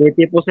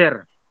 Liti po,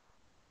 sir.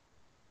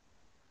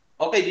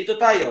 Okay, dito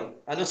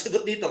tayo. Anong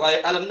sagot dito?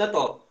 Kaya alam na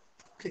to.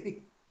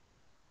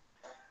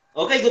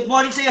 Okay, good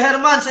morning sa iyo,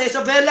 Herman, sa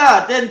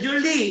Isabella, then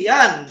Julie.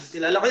 Yan.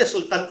 Kilala ko yan.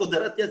 Sultan ko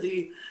darat yan,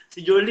 si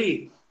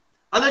Julie.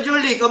 Ano,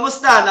 Julie?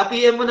 Kamusta?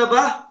 Na-PM mo na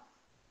ba?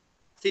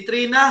 Si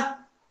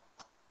Trina?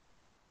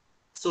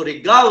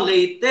 Surigao,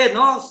 Leyte,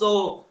 no? So,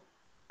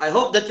 I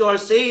hope that you are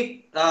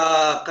safe.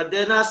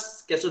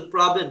 Cardenas, Quezon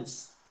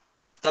Province.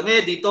 Kami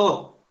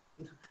dito.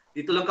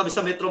 Dito lang kami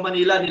sa Metro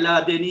Manila,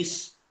 nila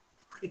Dennis.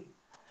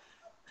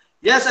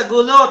 Yes,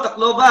 Agulo,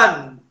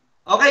 Tacloban.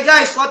 Okay,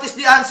 guys, what is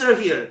the answer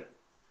here?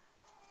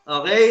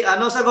 Okay,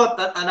 ano sagot?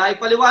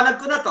 Naipaliwanag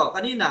ko na to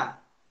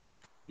kanina.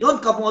 Yun,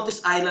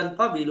 Camotes Island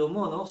pa, bilo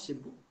mo, no?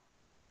 Cebu.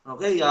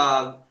 Okay,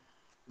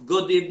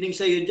 good evening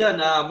sa iyo dyan,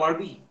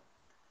 Marby.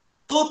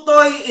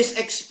 Tutoy is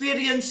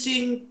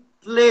experiencing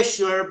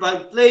pleasure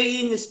by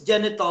playing his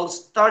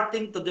genitals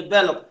starting to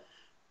develop.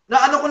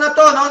 Na ano ko na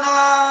to, no? Na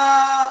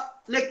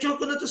lecture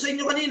ko na to sa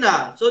inyo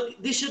kanina. So,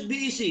 this should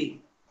be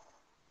easy.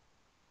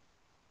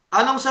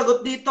 Anong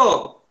sagot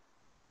dito?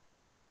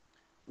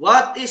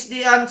 What is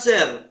the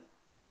answer?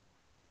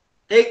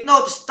 Take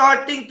note,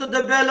 starting to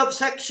develop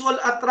sexual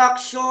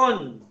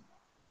attraction.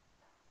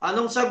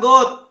 Anong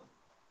sagot?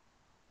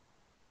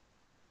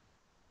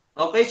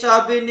 Okay,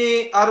 sabi ni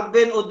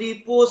Arben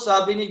Odipo,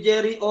 sabi ni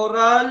Jerry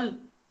Oral.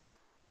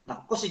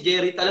 Nako, si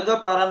Jerry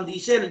talaga parang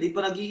diesel, di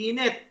pa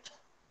nag-iinit.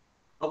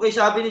 Okay,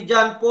 sabi ni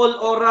John Paul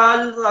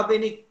Oral, sabi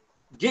ni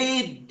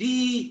JD.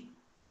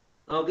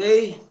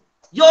 Okay.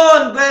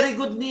 Yon, very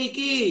good,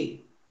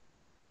 Nikki.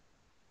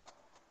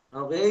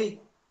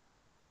 Okay.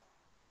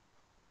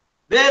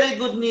 Very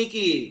good,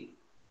 Nikki.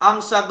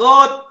 Ang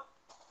sagot,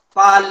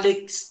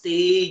 phallic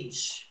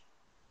stage.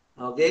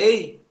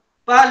 Okay?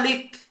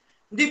 Phallic.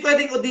 Hindi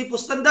pwedeng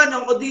Oedipus. Tandaan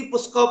yung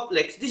Oedipus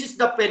complex. This is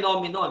the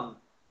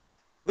phenomenon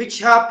which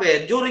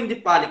happened during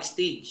the phallic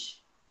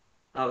stage.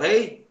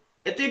 Okay?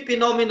 Ito yung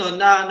phenomenon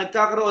na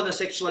nagkakaroon ng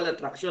sexual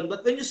attraction.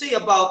 But when you say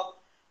about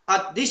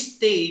at this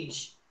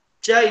stage,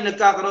 siya ay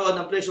nagkakaroon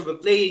ng pleasure by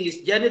playing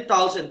his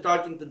genitals and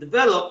starting to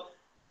develop,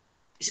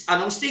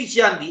 anong stage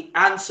yan? The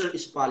answer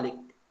is phallic.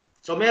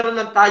 So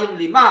meron lang tayong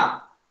 5.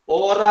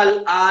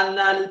 Oral,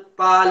 anal,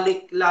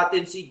 phallic,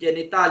 latency,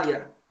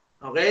 genitalia.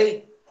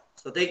 Okay?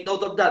 So take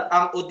note of that.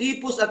 Ang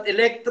Oedipus at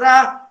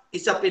Electra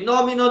is a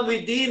phenomenon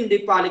within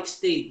the phallic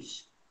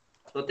stage.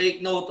 So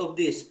take note of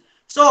this.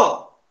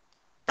 So,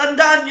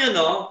 tandaan nyo,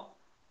 no?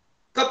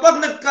 Kapag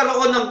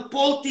nagkaroon ng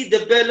faulty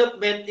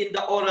development in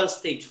the oral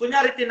stage,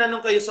 kunyari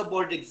tinanong kayo sa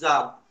board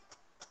exam,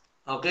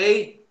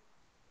 okay?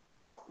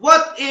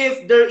 What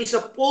if there is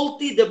a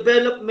faulty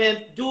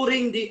development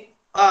during the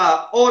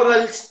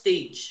oral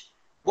stage?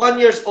 1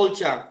 years old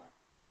siya.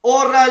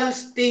 Oral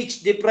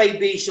stage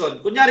deprivation.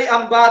 Kunyari,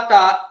 ang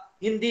bata,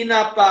 hindi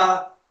na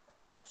pa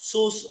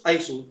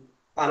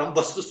parang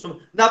bastos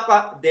naman.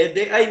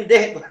 Dede, ay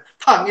hindi.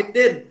 Pangit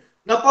din.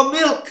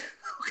 Napa-milk.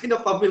 Okay,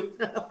 napa-milk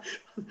na.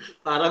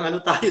 Parang ano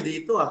tayo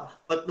dito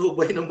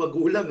patnubay ng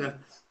magulang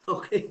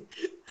Okay.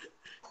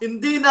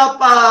 Hindi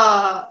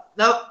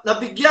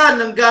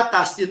nabigyan ng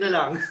gatas, yun na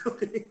lang.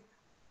 Okay.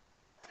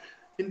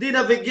 Hindi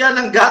nabigyan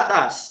ng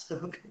gatas.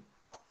 Okay.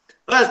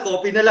 Well,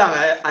 coffee na lang.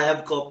 I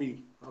have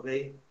coffee.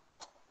 Okay.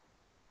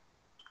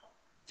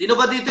 Sino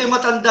ba dito yung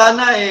matanda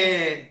na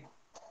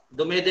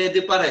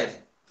dumedede pa rin?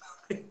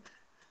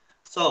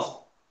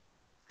 So,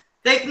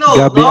 take note,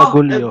 Gabi no?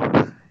 Agulyo.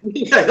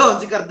 Yun,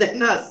 si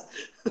Cardenas.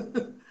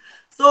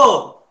 So,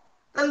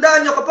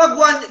 tandaan nyo, kapag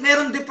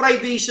meron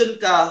deprivation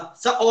ka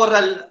sa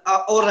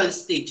oral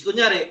stage,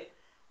 kunyari,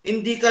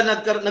 hindi ka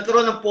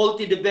nagkaroon ng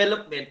faulty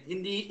development,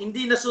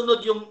 hindi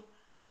nasunod yung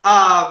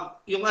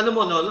ano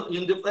mo no,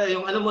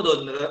 yung ano mo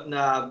doon,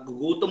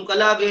 nagugutom ka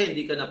lagi,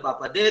 hindi ka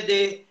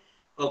napapadede,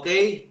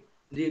 okay?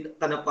 Hindi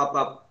ka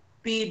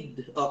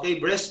napapa-feed, okay?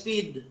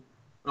 Breastfeed.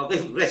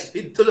 Okay,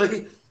 breastfeed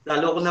tuloy.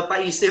 Lalo ko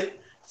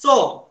napaisip.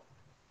 So,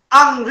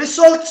 ang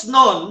results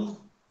nun,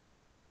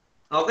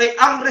 okay,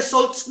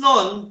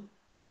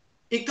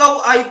 ikaw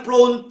ay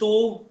prone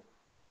to,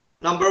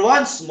 number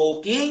 1,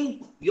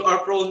 smoking. You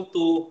are prone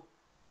to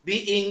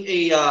being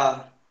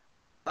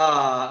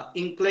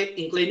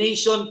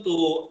inclination to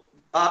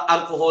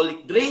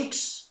alcoholic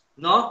drinks,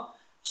 no?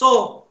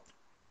 So,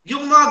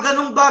 yung mga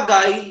ganong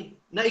bagay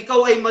na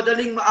ikaw ay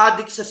madaling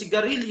ma-addict sa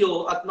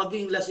sigarilyo at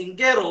maging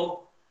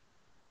lasinggero,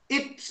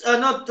 it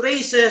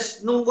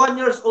traces nung 1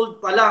 years old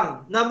pa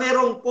lang na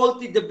merong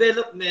faulty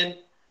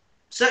development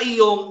sa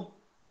iyong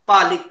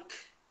palik.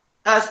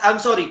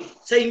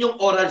 Sa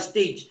inyong oral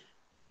stage.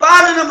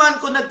 Paano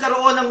naman kung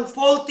nagkaroon ng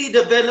faulty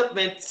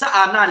development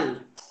sa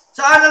anal?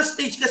 Sa anal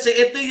stage kasi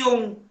ito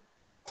yung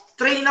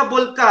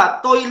trainable ka,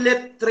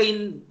 toilet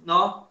train,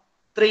 no?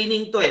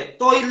 Training to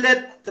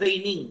toilet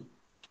training.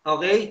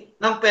 Okay?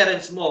 Ng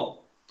parents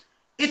mo.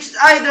 It's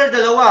either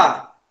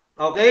dalawa.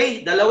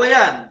 Okay? Dalawa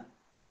yan.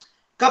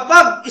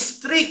 Kapag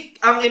strict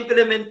ang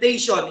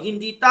implementation,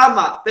 hindi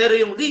tama, pero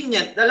yung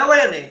lenient,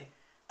 dalawa yan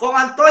Kung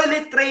ang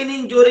toilet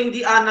training during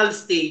the anal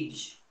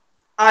stage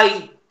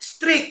ay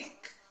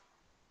strict,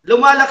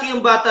 lumalaki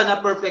yung bata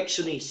na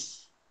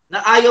perfectionist,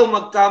 na ayaw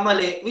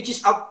magkamali, which is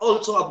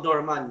also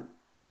abnormal.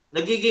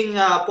 Nagiging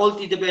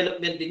faulty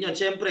development din yun.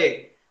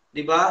 Siyempre,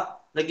 di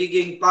ba?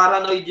 Nagiging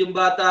paranoid yung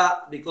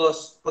bata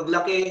because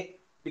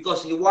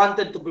he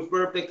wanted to be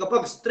perfect.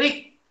 Kapag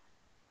strict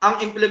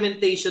ang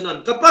implementation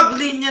nun. Kapag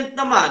lenient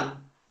naman,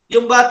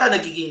 yung bata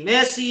nagiging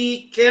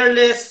messy,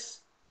 careless,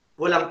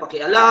 walang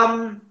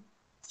pakialam.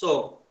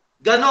 So,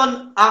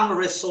 ganon ang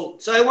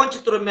result. So, I want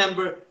you to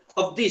remember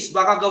of this.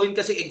 Baka gawin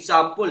kasi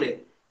example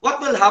What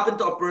will happen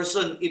to a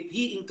person if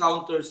he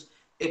encounters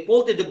a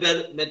faulty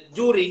development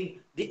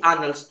during the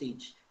anal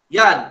stage?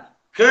 Yan.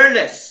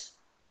 Careless,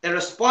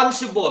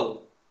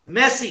 irresponsible,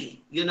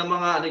 messy. Yun ang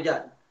mga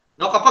dyan.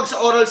 Now, kapag sa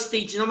oral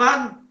stage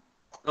naman,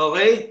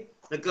 okay,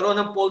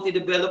 nagkaroon ng faulty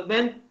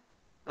development,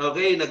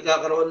 okay,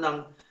 nagkakaroon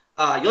ng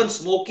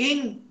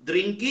smoking,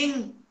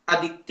 drinking,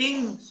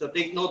 addicting. So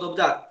take note of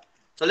that.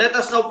 So let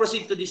us now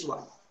proceed to this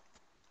one.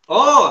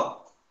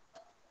 Oh,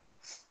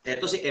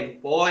 eto si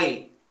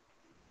Empoy.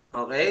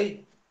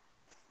 Okay?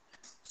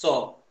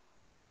 So,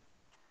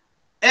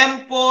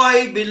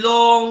 Empoy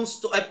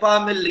belongs to a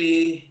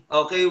family,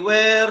 okay,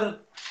 where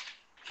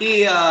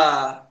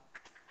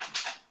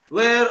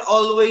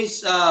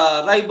always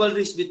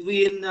rivalries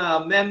between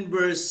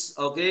members,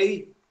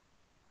 okay?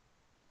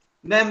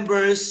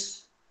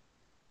 Members,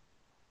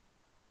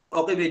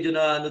 okay, medyo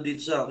na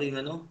dito sa aking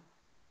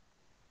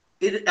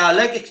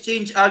like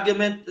exchange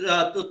argument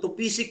to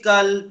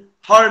physical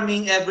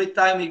harming every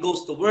time he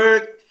goes to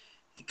work.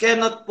 He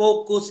cannot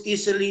focus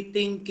easily,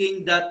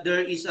 thinking that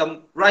there is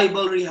a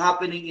rivalry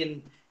happening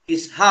in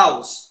his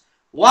house.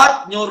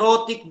 What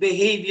neurotic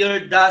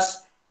behavior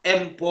does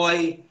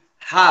Empoy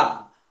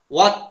have?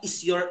 What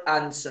is your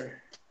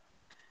answer?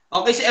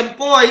 Okay, si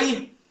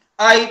Empoy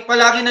ay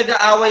palagi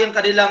nag-aaway ang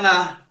kanilang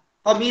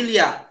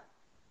pamilya.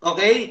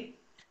 Okay?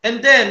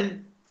 And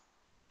then,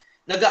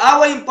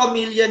 nag-aaway yung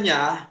pamilya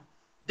niya.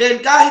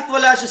 Then, kahit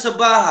wala siya sa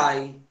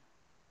bahay,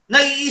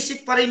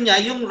 naiisip pa rin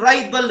niya yung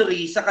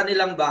rivalry sa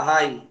kanilang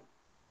bahay.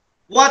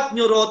 What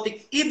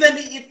neurotic? Even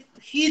if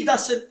he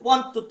doesn't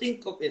want to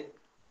think of it,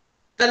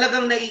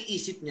 talagang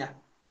naiisip niya.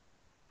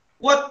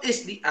 What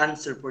is the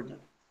answer for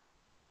that?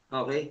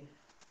 Okay?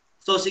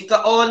 So, si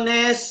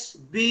Kaones,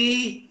 B,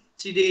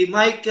 si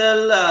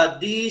Michael,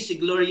 D, si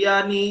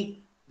Gloriani,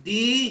 D,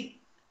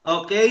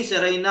 okay, si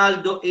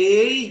Reynaldo, A,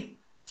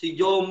 si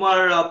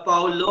Jomar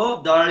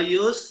Paulo,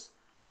 Darius,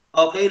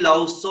 okay,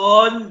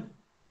 Lawson,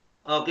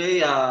 Okay,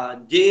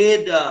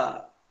 Jade,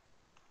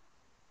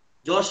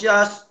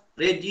 Josias,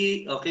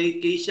 Reggie,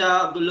 okay,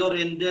 Keisha, Abdullah,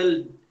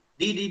 Rendel,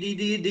 D.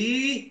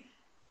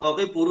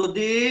 Okay, puro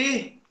D.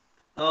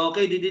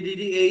 Okay, D,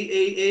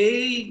 A.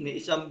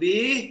 May isang B.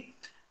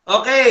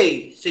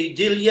 Okay, si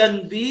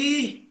Jillian B.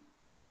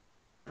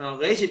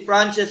 Okay, si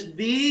Frances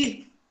B.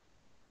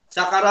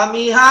 Sa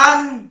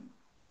karamihan,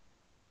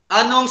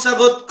 anong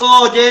sagot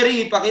ko,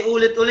 Jerry?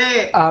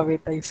 Pakiulit-ulit.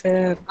 Awit ay,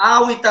 sir.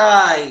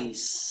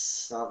 Awitais.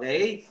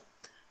 Okay?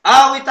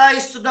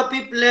 Awitais to the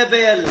 5th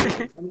level.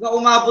 Hanggang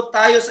umabot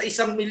tayo sa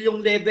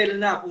 1,000,000 level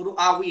na, puro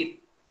awit.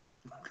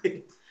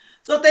 Okay?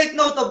 So take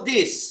note of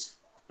this.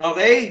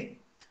 Okay?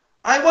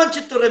 I want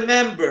you to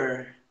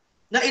remember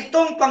na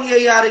itong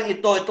pangyayaring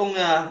ito, itong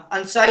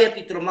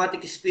anxiety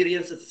traumatic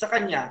experience sa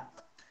kanya,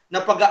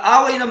 na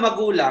pag-aaway ng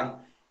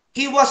magulang,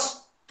 he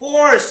was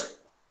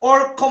forced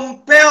or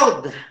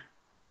compelled.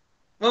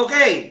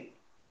 Okay?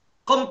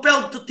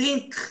 Compelled to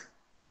think.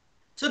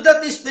 So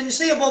that is when you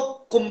say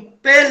about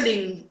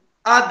compelling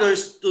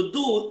others to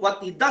do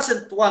what he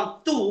doesn't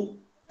want to,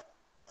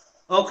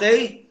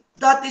 okay,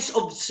 that is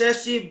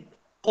obsessive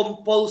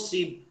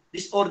compulsive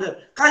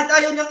disorder. Kahit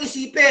ayaw niyang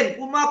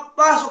isipin,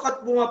 pumapasok at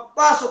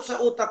pumapasok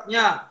sa utak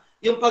niya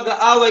yung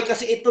pag-aaway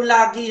kasi ito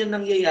lagi yung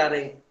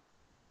nangyayari.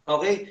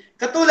 Okay?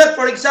 Katulad,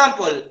 for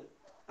example,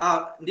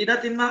 hindi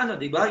natin maano,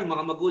 di ba? Yung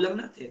mga magulang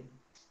natin.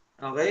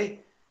 Okay?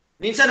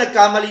 Minsan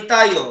nagkamali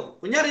tayo.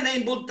 Kunyari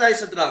na-involve tayo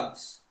sa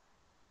drugs.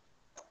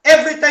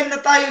 Every time na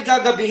tayo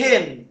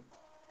gagabihin,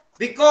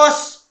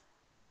 because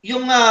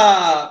yung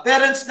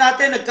parents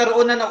natin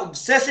nagkaroon na ng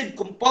obsessive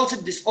compulsive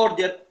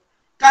disorder,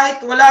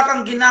 kahit wala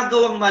kang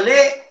ginagawang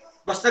mali,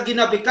 basta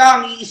ginabi ka,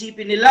 ang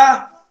iisipin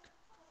nila,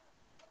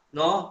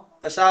 no?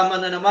 Kasama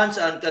na naman,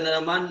 saan ka na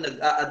naman,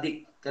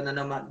 nag-a-addict ka na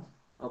naman.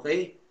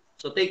 Okay?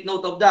 So take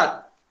note of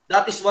that.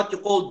 That is what you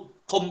call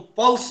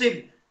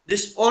compulsive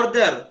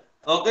disorder.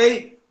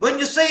 Okay? When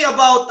you say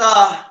about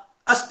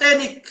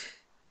asthenic,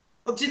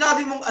 pag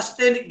sinabi mong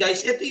asthenic,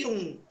 guys, ito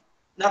yung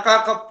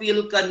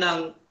nakaka-feel ka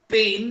ng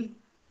pain,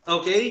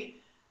 okay?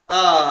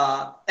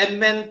 And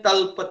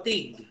mental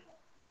fatigue.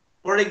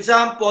 For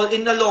example,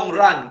 in the long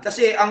run.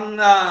 Kasi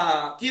ang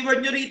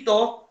keyword nyo rito,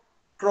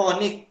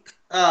 chronic.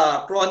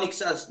 Chronic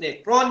sa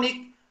asthenic.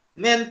 Chronic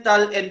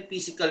mental and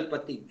physical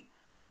fatigue.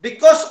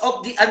 Because of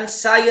the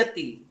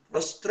anxiety,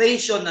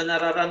 frustration na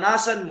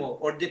nararanasan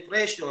mo, or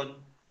depression,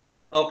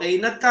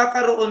 okay,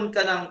 nagkakaroon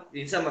ka ng,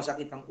 minsan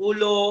masakit ang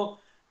ulo,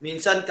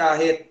 minsan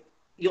kahit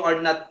you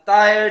are not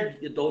tired,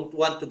 you don't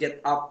want to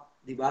get up,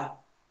 di ba?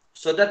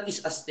 So that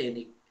is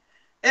asthenic.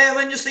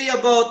 When you say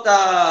about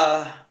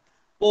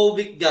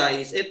phobic,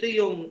 guys, ito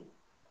yung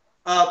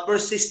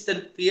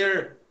persistent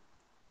fear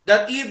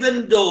that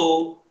even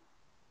though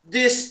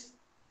this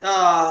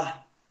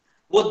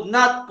would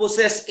not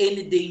possess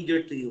any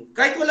danger to you.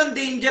 Kahit walang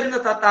danger,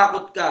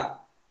 natatakot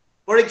ka.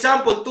 For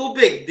example,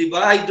 tubig, di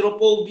ba?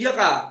 Hydrophobia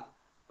ka.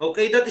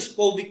 Okay, that is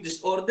phobic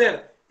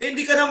disorder.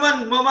 Hindi ka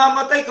naman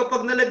mamamatay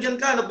kapag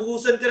nalagyan ka,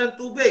 nabuhusan ka ng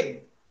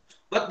tubig.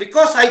 But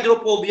because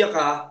hydrophobia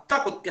ka,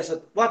 takot ka sa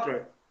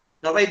water.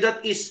 Okay,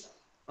 that is,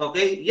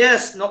 okay,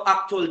 yes, no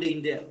actual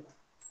danger.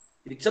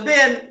 Ibig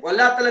sabihin,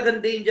 wala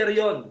talagang danger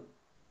yon.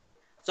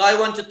 So I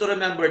want you to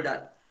remember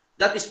that.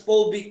 That is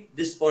phobic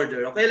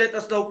disorder. Okay, let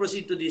us now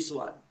proceed to this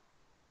one.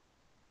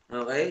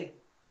 Okay.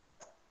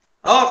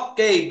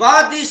 Okay,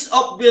 bodies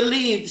of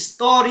belief,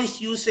 stories,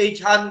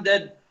 usage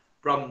handed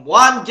from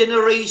one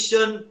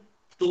generation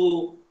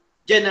to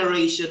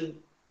generation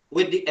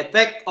with the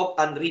effect of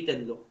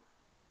unwritten law.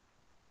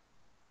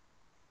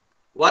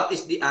 What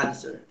is the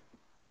answer?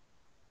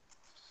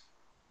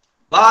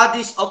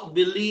 Bodies of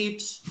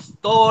beliefs,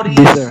 stories,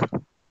 Yes, sir.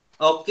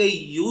 okay,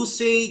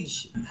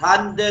 usage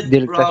handed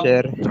Delta, from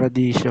sir.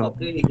 Tradition.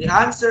 Okay, the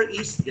answer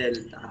is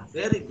delta.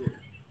 Very good.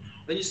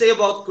 When you say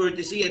about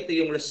courtesy, ito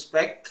yung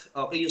respect,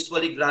 okay,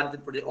 usually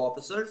granted for the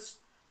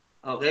officers.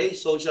 Okay,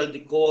 social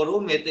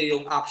decorum, ito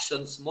yung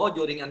actions mo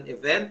during an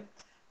event.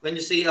 When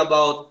you say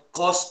about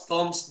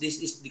customs, this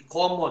is the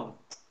common.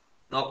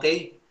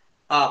 Okay?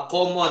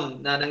 Common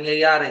na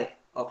nangyayari.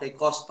 Okay,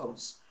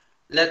 customs.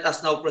 Let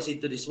us now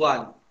proceed to this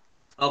one.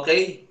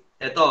 Okay?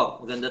 Ito,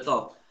 maganda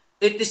to.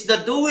 It is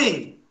the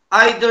doing,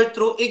 either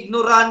through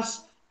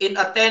ignorance,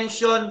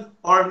 inattention,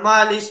 or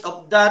malice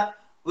of that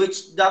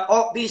which the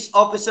peace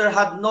officer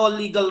had no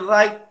legal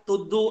right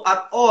to do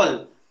at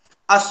all,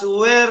 as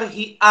where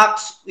he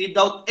acts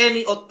without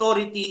any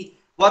authority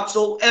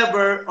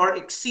whatsoever or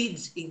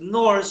exceeds,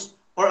 ignores,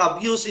 or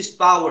abuses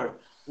power.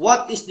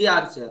 What is the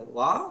answer?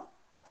 Wow!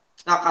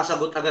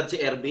 Nakasagot agad si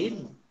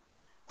Ervin.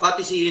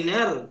 Pati si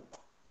Hiner.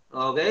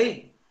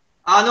 Okay?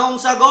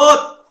 Anong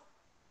sagot?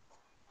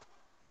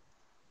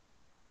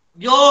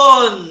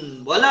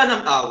 Yon, wala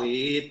nang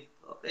awit.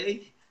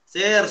 Okay?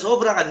 Sir,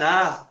 sobra ka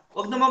na.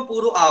 Huwag naman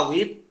puro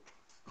awit.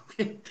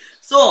 Okay?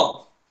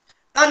 So,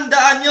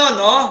 tandaan nyo,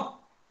 no?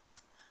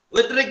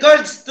 With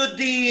regards to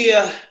the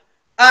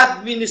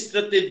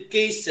administrative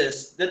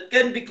cases that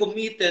can be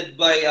committed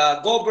by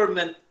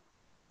government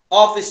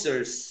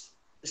officers,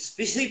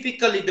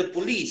 specifically the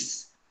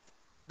police,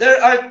 there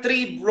are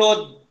three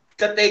broad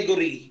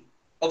category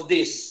of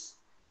this.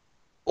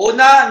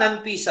 Una,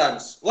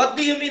 non-peasants. What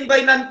do you mean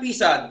by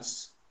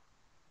non-peasants?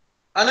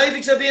 Ano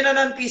ibig sabihin ng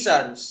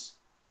non-peasants?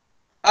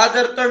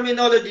 Other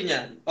terminology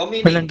niyan. O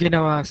meaning? Walang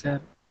ginawa, sir.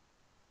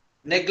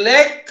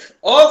 Neglect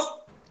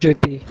of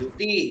Duty.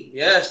 duty.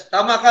 Yes,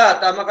 tama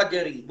ka,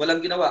 Jerry.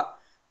 Walang ginawa.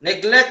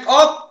 Neglect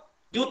of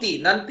duty.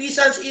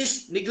 Non-peasants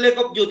is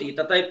neglect of duty.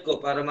 Tatype ko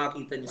para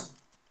makita niyo.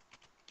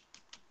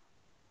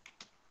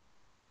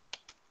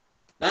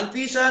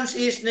 Non-peasants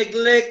is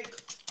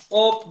neglect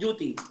of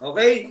duty.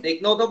 Okay?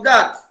 Take note of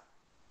that.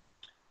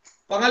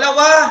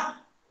 Pangalawa,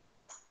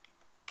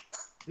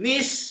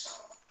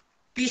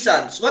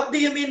 mispeasants. What do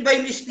you mean by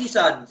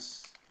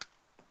mispeasants?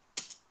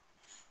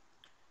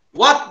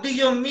 What do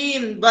you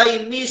mean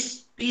by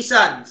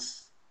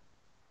mispeasants?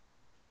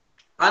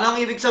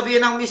 Anong ibig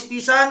sabihin ng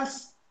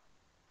mispeasants?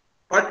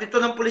 Part ito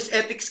ng police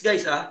ethics,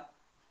 guys, ha?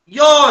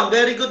 Yon,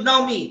 very good,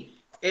 Naomi.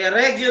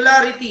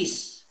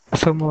 Irregularities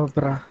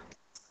Sumobra.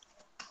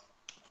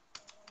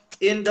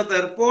 in the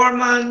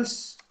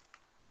performance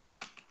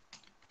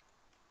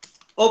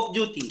of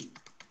duty.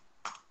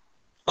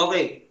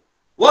 Okay.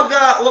 Wag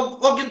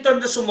yung term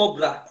na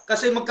sumobra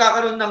kasi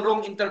magkakaroon ng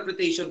wrong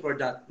interpretation for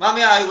that.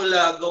 Mamaya I will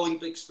going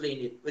to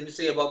explain it when you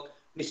say about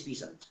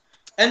mispeasance.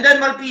 And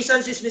then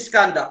malfeasance is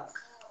misconduct.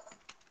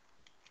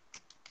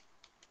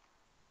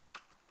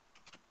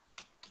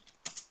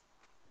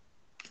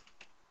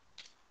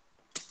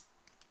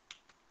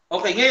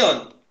 Okay,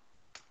 ngayon,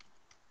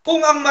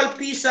 kung ang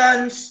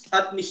malfeasance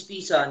at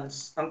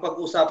misfeasance ang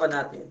pag-uusapan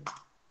natin,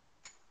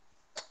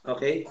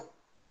 okay?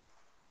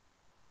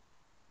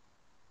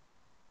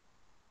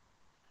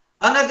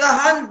 Ang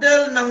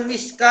nag-handle ng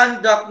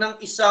misconduct ng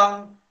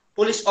isang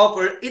police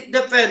officer, it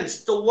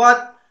depends to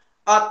what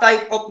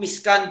type of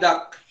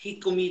misconduct he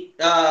committed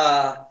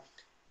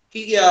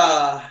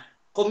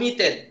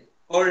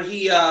or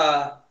he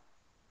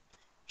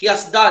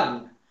has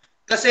done.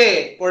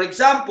 Kasi, for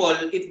example,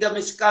 if the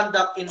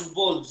misconduct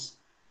involves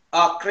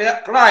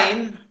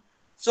crime,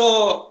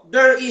 so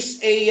there is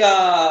a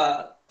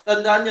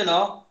tandaan nyo,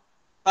 no?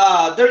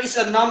 There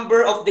is a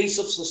number of days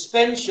of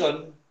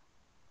suspension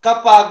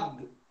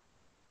kapag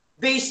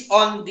based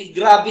on the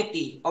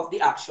gravity of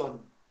the action.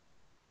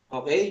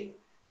 Okay?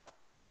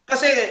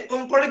 Kasi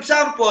kung for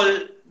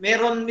example,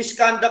 meron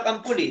misconduct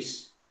ang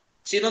pulis,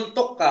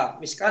 sinuntok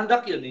ka,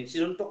 misconduct yun eh,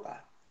 sinuntok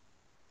ka.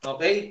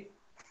 Okay?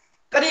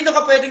 Kanino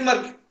ka pwedeng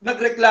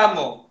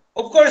magreklamo?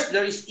 Of course,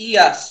 there is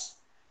IAS,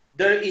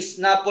 there is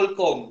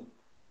NAPOLCOM,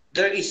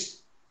 there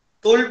is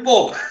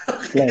Tulpo.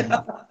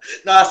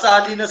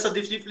 Nasali na sa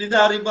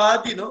disciplinary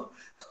body, no?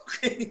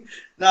 Okay.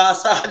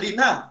 Nasali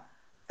na.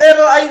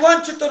 Pero I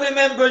want you to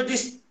remember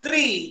these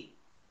three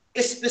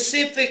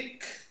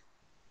specific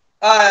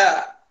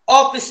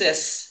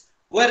offices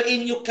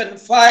wherein you can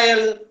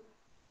file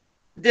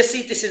the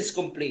citizen's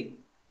complaint.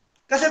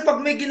 Kasi pag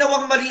may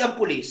ginawang mali ang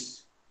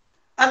pulis,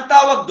 ang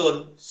tawag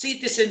doon,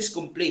 citizen's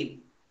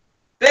complaint.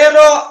 Pero,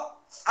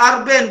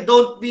 Arben,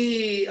 don't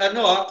be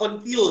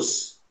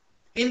confused.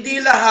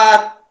 Hindi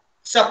lahat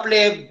sa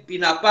pleb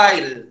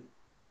pinapile.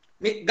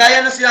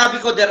 Gaya na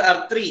sinabi ko, there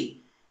are three.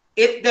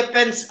 It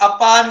depends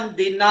upon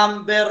the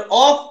number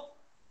of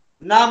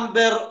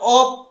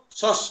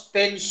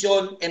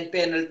suspension and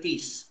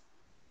penalties.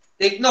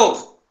 Take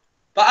note.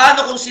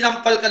 Paano kung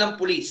sinampal ka ng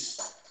pulis?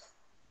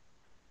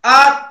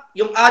 At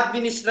yung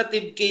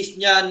administrative case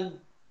niyan,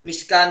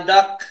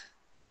 misconduct,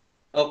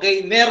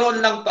 okay, meron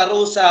lang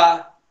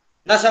parusa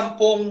na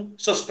 10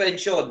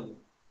 suspension.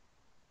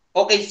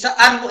 Okay,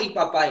 saan mo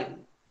ipapile?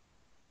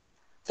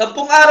 10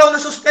 araw na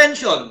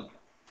suspension.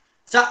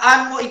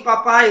 Saan mo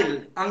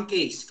ipapile ang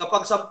case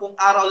kapag 10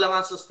 araw lang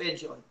ang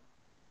suspension?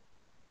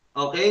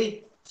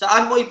 Okay?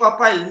 Saan mo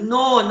ipapile?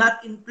 No,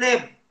 not in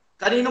pleb.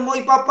 Kanino mo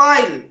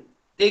ipapile?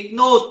 Take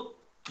note.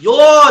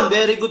 Yon,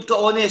 very good ka,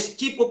 honest.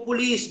 Chief of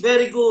Police,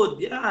 very good.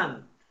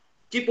 Yan.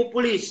 Chief of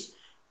Police.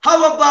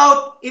 How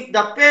about if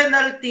the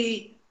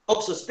penalty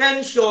of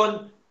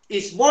suspension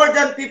is more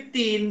than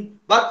 15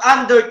 but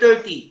under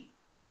 30?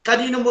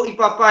 Kanino mo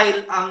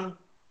ipapile ang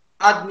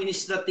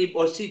administrative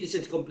or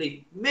citizen's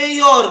complaint?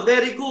 Mayor,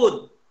 very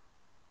good.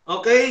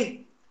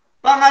 Okay?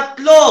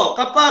 Pangatlo,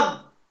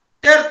 kapag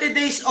 30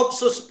 days of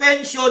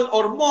suspension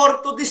or more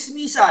to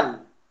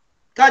dismissal,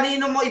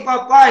 kanino mo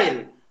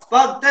ipapile?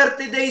 Pag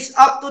 30 days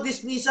up to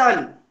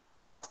dismissal,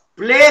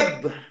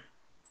 pleb.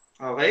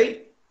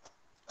 Okay?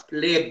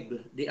 Pleb,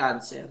 the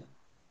answer.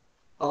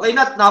 Okay,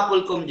 not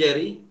Napolcom,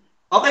 Jerry.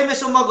 Okay, may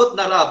sumagot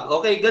na Rab.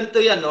 Okay, ganito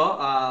yan, no?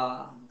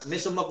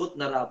 May sumagot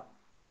na Rab.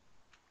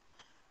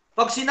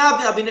 Pag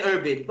sinabi, abi ni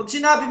Irvin, pag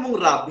sinabi mong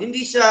Rab,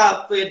 hindi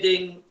ka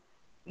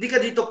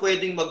dito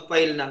pwedeng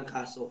mag-file ng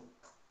kaso.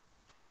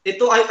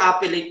 Ito ay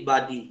appellate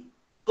body.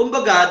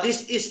 Kumbaga,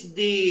 this is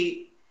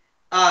the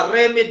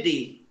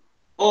remedy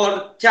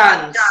or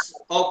chance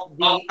of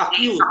the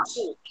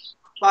accused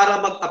para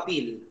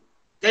mag-appeal.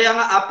 Kaya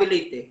nga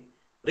appellate eh.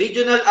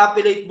 Regional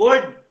Appellate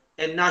Board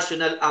and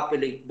National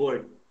Appellate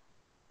Board.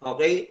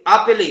 Okay?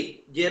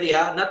 Appellate, Jerry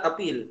ha, not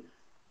appeal.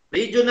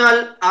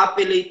 Regional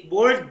Appellate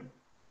Board,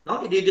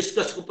 No?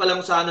 I-discuss ko pa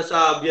lang sana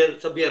sa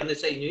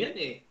biyernes sa inyo yan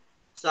eh.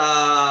 Sa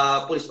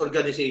police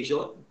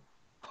organization.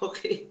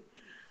 Okay.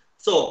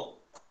 So,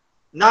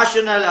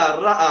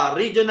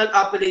 Regional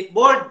Appellate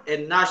Board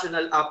and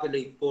National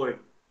Appellate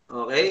Board.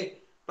 Okay?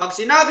 Pag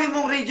sinabi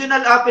mong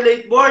Regional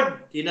Appellate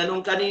Board,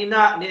 tinanong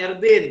kanina ni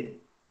Ervin.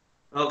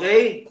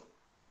 Okay?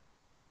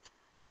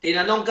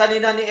 Tinanong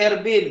kanina ni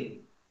Ervin.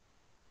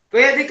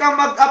 Pwede kang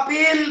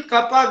mag-appeal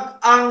kapag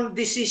ang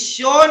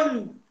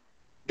desisyon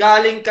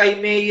galing kay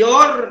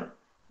Mayor,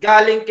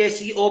 galing kay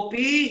COP,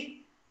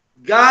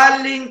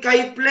 galing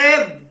kay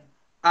pleb,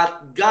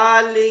 at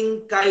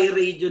galing kay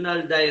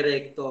Regional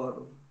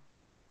Director.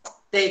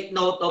 Take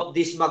note of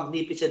this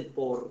magnificent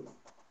four.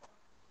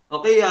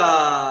 Okay,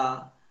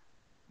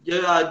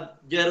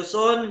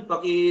 Gerson,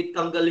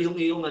 pakitanggal yung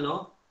iyong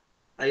ano.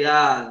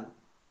 Ayan.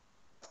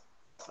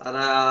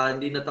 Para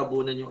hindi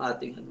natabunan yung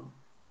ating ano.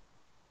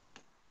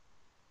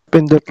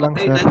 Pindot lang,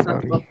 Okay, sir. let's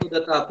Sorry. back to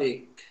the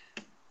topic.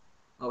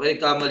 Okay,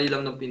 kamali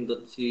lang ng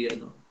pindot si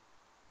ano.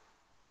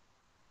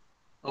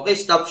 Okay,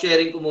 stop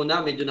sharing ko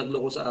muna. Medyo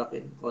nagloko sa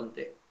akin.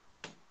 Konti.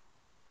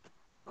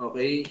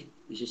 Okay,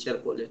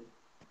 isi-share ko ulit.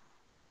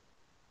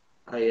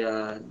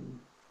 Ayan.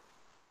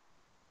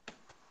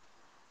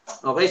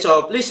 Okay,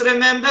 so please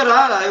remember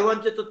I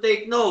want you to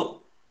take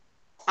note.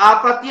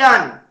 4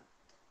 yan.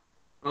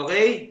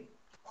 Okay?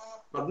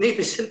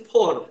 Magnificent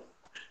 4.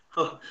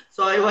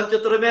 So I want you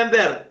to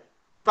remember,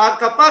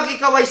 kapag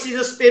ikaw ay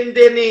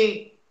sinuspende ni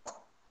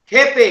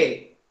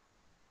Hepe,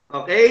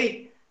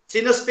 okay?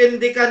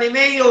 Sinuspende ka ni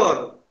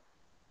Mayor,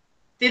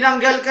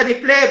 tinanggal ka ni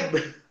Pleb,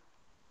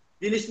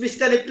 dinismiss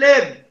ka ni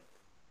Pleb,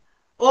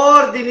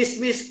 or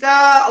dinismiss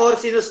ka, or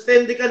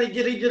sinuspende ka ni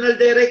Regional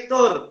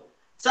Director,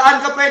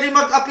 saan ka pwedeng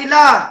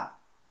mag-apila?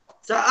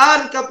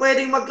 Saan ka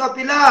pwedeng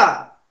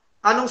mag-apila?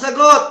 Anong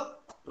sagot?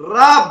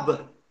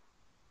 RAB.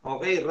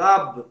 Okay,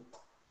 RAB.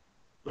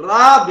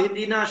 RAB,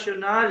 hindi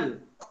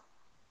national.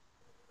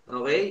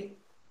 Okay?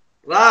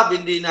 RAB,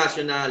 hindi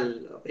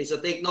national. Okay,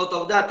 so take note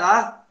of that,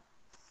 ha?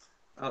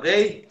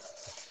 Okay?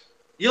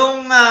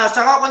 Yung,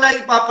 saka ko na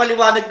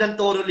ipapaliwanag ng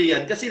thoroughly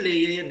yan, kasi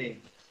leya yan eh.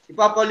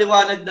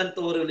 Ipapaliwanag ng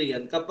thoroughly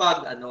yan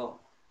kapag,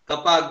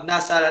 kapag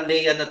nasa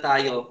leya na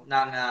tayo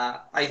ng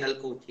final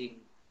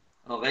coaching.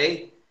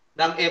 Okay?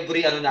 Ng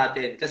every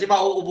natin. Kasi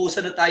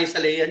mauubusan na tayo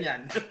sa leya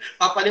niyan.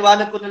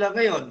 Papaliwanag ko na lang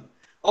ngayon.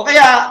 O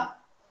kaya,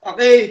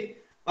 okay,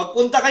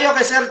 magpunta kayo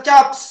kay Sir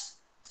Chaps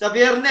sa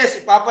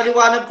biyernes,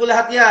 ipapaliwanag ko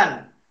lahat yan.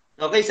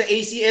 Okay, sa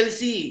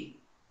ACLC.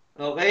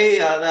 Okay,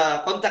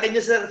 kontakin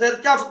niyo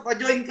Sir Chaps,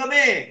 pa-join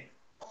kami.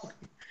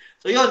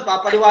 So yun,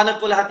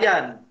 papaliwanag ko lahat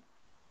yan.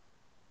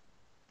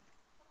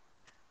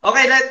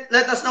 Okay,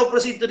 let us now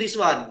proceed to this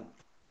one.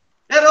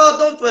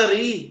 Pero don't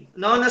worry,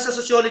 nasa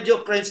Sociology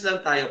of Crimes lang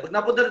tayo. Pag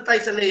napunta na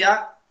tayo sa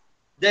LEA,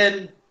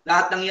 then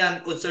lahat ng yan,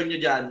 concern nyo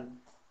dyan,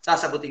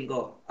 sasagutin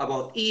ko.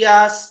 About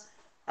IAS,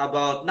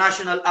 about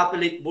National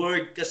Appellate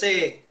Board,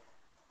 kasi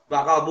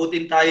baka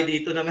abutin tayo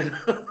dito ng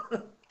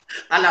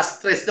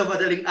alas 3 na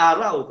madaling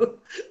araw.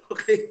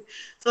 Okay,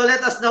 so let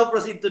us now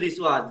proceed to this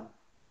one.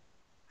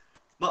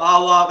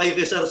 Maawa kayo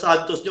kay Sir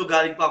Santos nyo,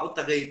 galing pa ako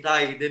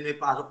Tagaytay, then may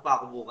pasok pa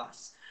ako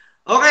bukas.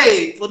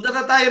 Okay, punta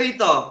na tayo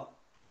rito.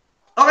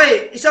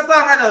 Okay, isa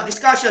pang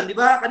discussion, di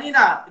ba?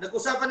 Kanina,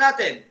 pinag-usapan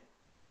natin.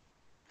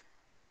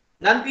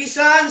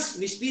 Non-peasants,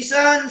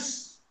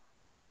 mispeasants,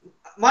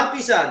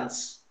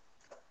 malpeasants.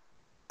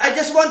 I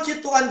just want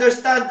you to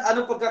understand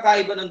anong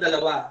pagkakaiba ng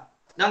dalawa,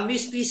 ng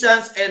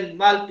mispeasants and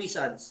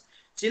malpeasants.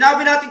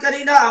 Sinabi natin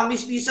kanina, ang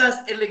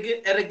mispeasants,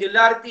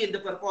 irregularity in the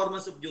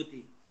performance of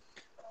duty.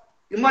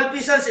 Yung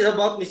malpeasants is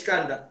about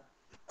misconduct.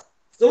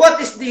 So what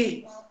is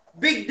the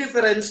big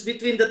difference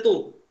between the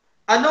two?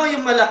 Ano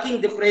yung malaking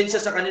diferensya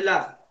sa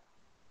kanila?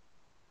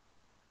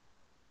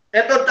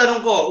 Ito tanong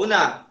ko,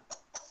 una.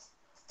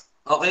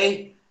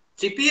 Okay?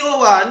 Si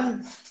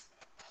PO1,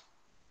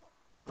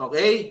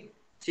 okay?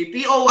 Si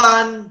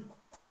PO1,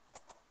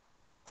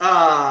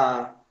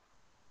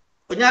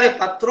 kunyari,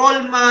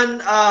 patrolman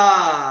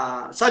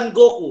San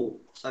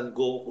Goku. San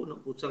Goku,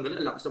 no? Putsang gala,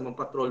 lakas naman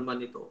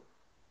patrolman nito.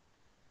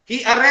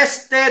 He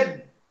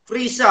arrested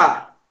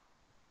Frieza.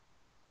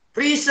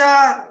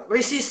 Frieza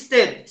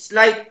resisted,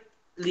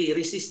 slightly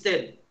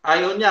resisted.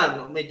 Ayaw niya,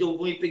 no? Medyo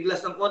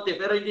pumipiglas ng konti,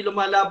 pero hindi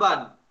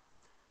lumalaban.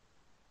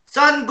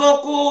 San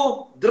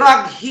Goku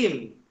drag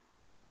him.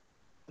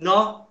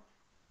 No?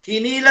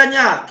 Hinila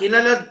niya,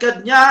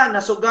 kinaladkad niya,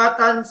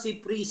 nasugatan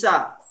si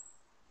Frieza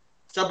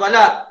sa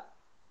balat.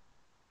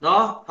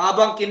 No?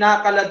 Habang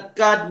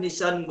kinakaladkad ni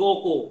San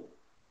Goku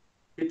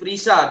si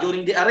Frieza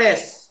during the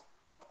arrest.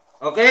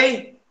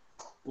 Okay?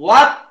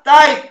 What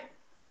type?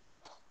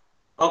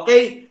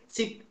 Okay?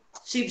 Si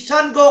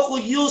San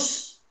Goku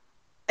use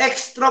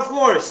extra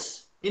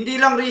force, hindi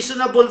lang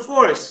reasonable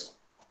force.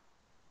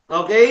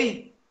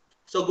 Okay?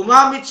 So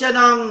gumamit siya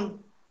ng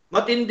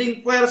matinding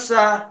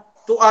puwersa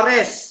to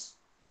arrest.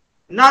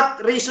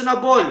 Not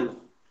reasonable.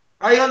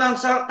 Ayon ang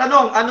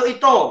tanong, ano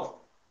ito?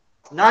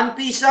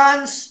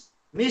 Non-peasants,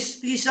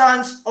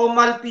 mispeasants, o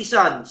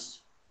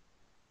malpeasants?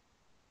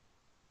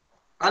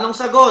 Anong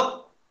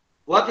sagot?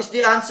 What is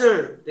the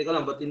answer? Teka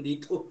lang, ba't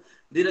hindi ito?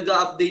 Hindi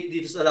nag-update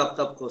dito sa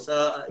laptop ko.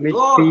 Sa,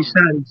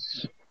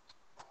 Mispeasance.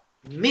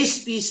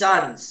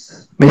 Mispeasance.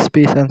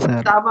 Mispeasance, sir.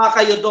 Tama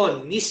kayo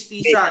doon.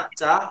 Mispeasance,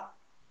 ha?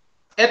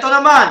 Ito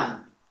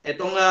naman.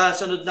 Itong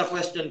sunod na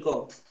question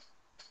ko.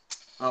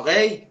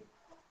 Okay?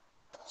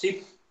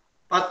 Si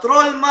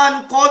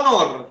Patrolman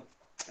Connor.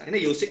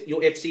 UFC,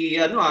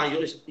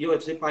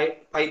 UFC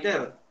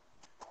fighter.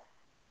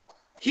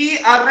 He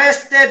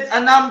arrested a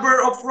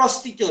number of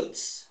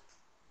prostitutes.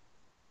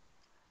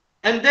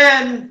 And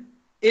then,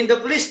 in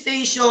the police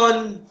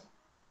station,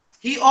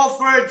 he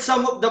offered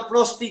some of the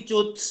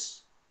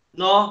prostitutes,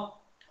 no,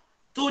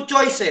 two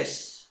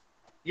choices.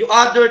 You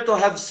either to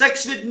have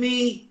sex with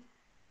me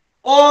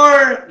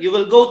or you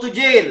will go to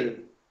jail.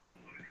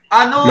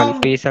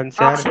 Anong Malpisan,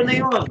 sir. action na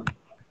yun?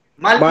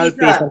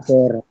 Malpisan,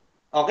 sir.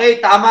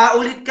 Okay, tama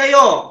ulit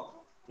kayo.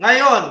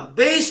 Ngayon,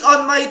 based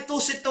on my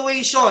two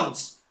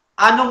situations,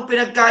 anong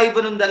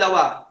pinagkaiba ng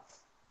dalawa?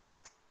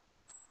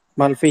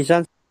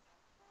 Malfeasance.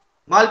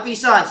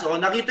 Malfeasance. So,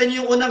 nakita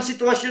niyo yung unang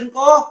sitwasyon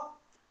ko?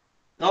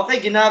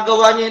 Okay,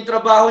 ginagawa niya yung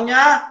trabaho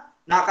niya,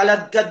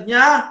 nakaladkad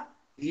niya,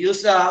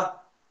 use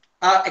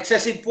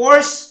excessive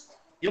force.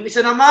 Yung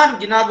isa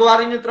naman,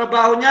 ginagawa rin yung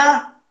trabaho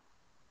niya,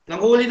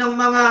 nanghuli ng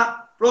mga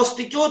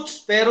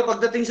prostitutes, pero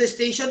pagdating sa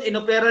station,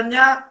 inoperan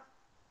niya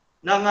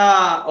ng,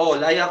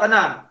 laya ka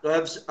na, to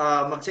have,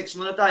 mag-sex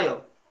muna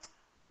tayo.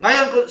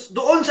 Ngayon,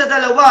 doon sa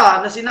dalawa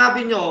na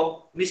sinabi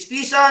nyo,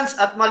 misfeasance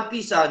at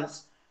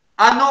malfeasance,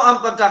 ano ang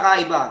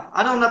pagkakaiba?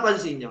 Anong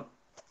napansin nyo?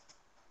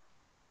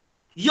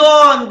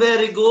 Yon,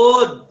 very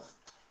good.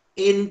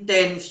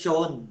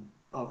 Intention.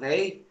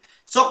 Okay?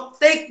 So,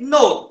 take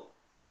note,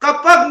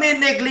 kapag may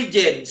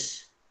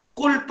negligence,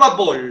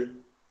 culpable,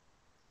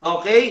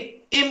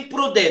 okay,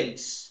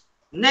 imprudence,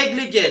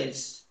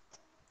 negligence,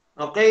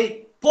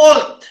 okay,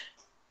 fault,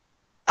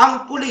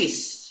 ang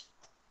pulis,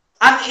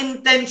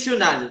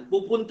 unintentional,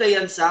 pupunta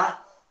yan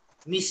sa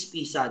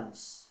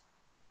misfeasance.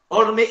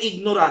 Or may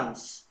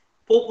ignorance,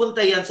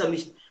 pupunta yan sa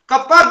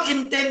kapag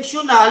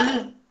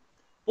intentional,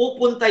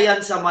 pupunta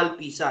yan sa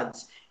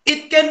malfeasance.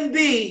 It can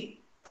be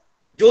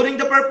during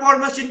the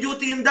performance in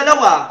duty yung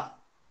dalawa,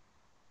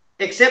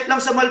 except lang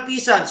sa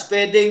malfeasance,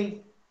 pwedeng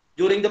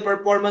during the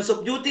performance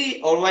of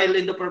duty or while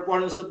in the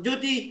performance of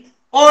duty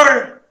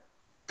or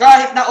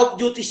kahit na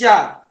off-duty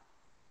siya.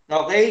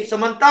 Okay?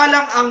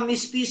 Samantalang ang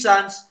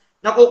misfeasance,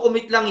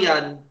 nakukumit lang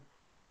yan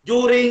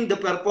during the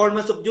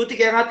performance of duty.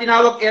 Kaya nga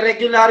tinawag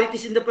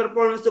irregularities in the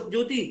performance of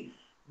duty.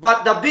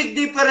 But the big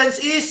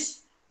difference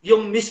is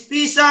yung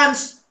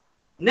misfeasance,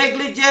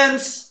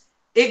 negligence,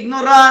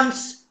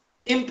 ignorance,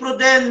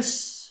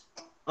 imprudence,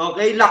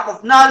 okay, lack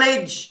of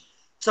knowledge,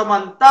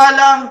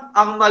 samantalang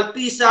ang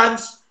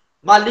malfeasance,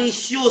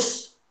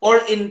 malicious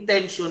or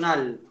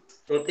intentional.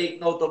 So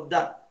take note of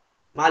that.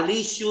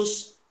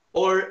 Malicious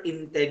or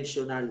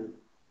intentional.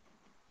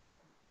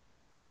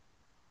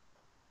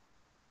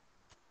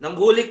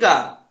 Nanghuli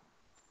ka,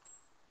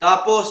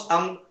 tapos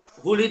ang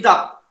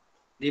hulidak,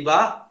 di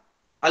ba?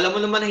 Alam mo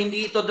naman na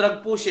hindi ito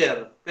drug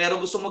pusher, pero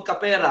gusto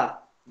magkapera,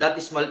 that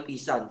is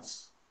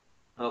malfeasance.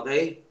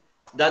 Okay?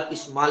 That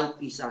is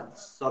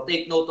malfeasance. So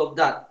take note of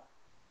that.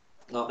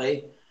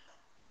 Okay?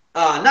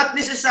 Not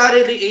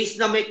necessarily is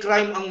na may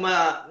crime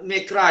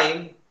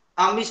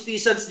ang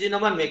misfeasance din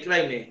naman may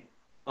crime eh.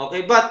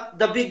 Okay? But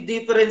the big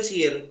difference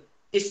here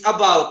is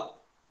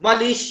about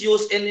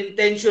malicious and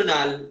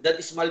intentional, that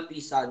is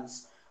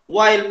malfeasance,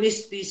 while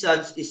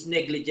misfeasance is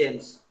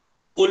negligence,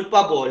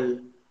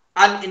 culpable,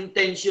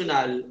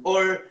 unintentional,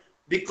 or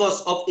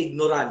because of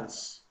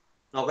ignorance.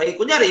 Okay?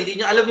 Kunyari,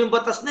 hindi niya alam yung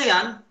batas na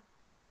yan,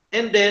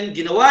 and then,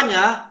 ginawa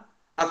niya,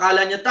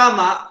 akala niya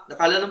tama,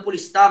 akala ng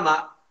pulis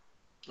tama,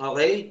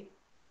 okay?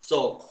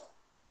 So,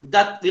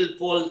 that will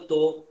fall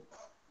to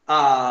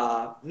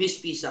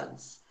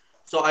misfeasance.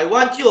 So, I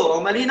want you,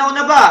 malinaw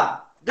na ba?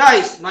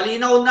 Guys,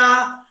 malinaw na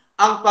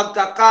ang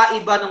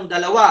pagkakaiba ng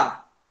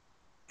dalawa.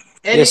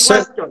 Any Yes,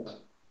 sir. question?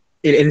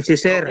 LNC,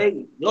 sir.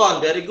 Okay, yun,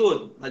 very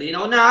good.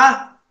 Malinaw na,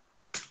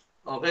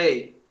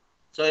 okay.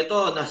 So,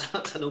 ito,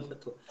 nasa tanong na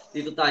to.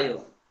 Dito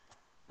tayo.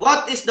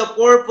 What is the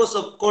purpose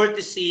of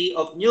courtesy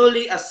of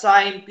newly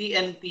assigned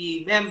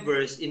PNP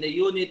members in the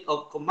unit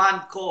of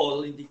command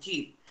call in the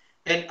chief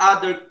and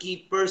other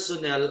key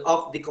personnel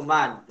of the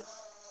command?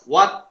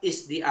 What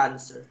is the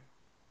answer?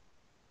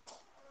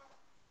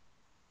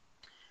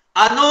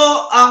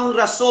 Ano ang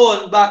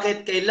rason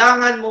bakit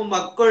kailangan mo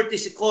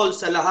mag-courtesy call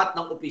sa lahat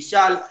ng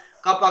opisyal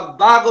kapag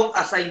bagong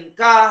assign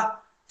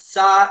ka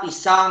sa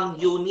isang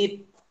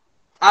unit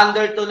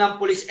under to ng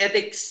police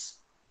ethics?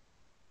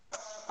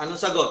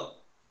 Anong sagot?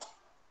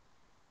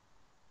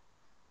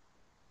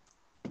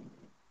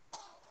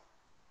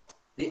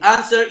 The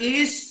answer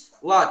is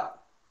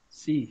what?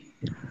 C.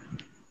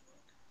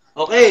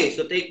 Okay,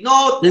 so take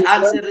note. The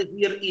answer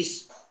here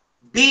is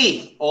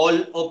B, all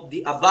of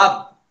the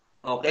above.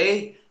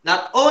 Okay?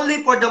 Not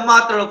only for the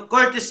matter of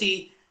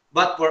courtesy,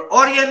 but for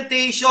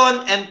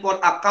orientation and for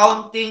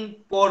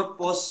accounting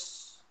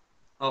purpose.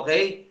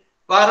 Okay?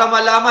 Para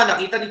malaman,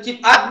 nakita ni Chief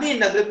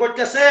Admin, nag-report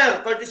ka,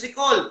 sir, courtesy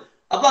call.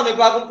 Aba, may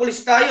bagong pulis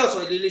tayo.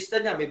 So, ililista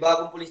niya, may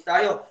bagong pulis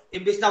tayo.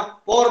 Imbis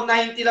na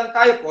 490 lang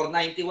tayo,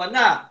 491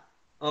 na.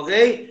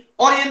 Okay?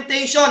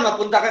 Orientation,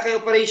 mapunta ka kay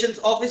operations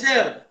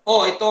officer.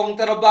 Oh, itong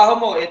trabaho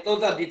mo, ito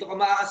na, dito ka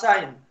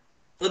ma-assign.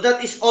 So,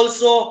 that is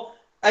also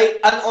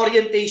an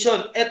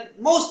orientation. And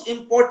most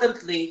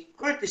importantly,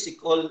 courtesy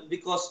call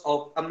because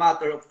of a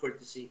matter of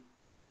courtesy.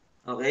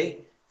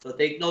 Okay? So,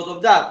 take note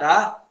of that,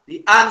 ha?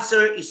 The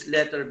answer is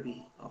letter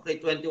B.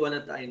 Okay, 21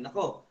 na tayo.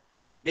 Nako.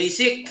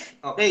 Basic.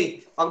 Okay.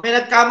 Pag may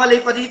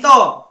nagkamali pa dito,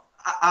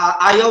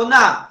 ayaw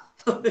na.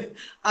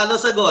 Ano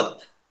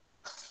sagot?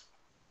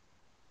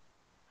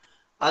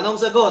 Anong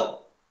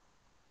sagot?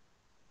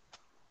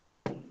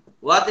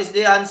 What is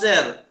the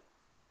answer?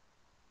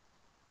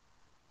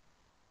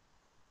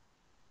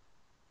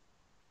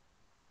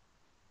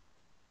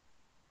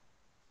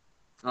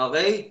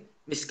 Okay?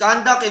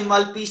 Misconduct and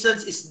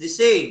malfeasance is the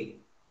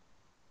same.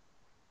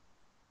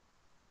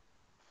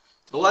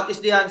 So what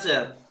is the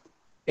answer?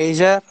 A,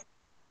 sir.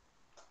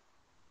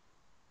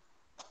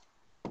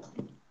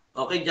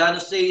 Okay,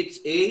 Janus say it's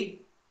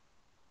A.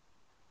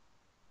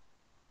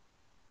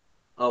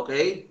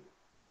 Okay.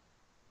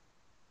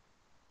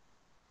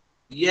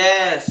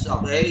 Yes,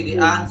 okay. The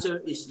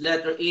answer is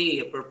letter A.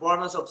 A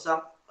performance of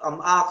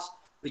some acts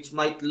which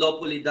might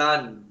lawfully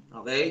done.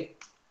 Okay.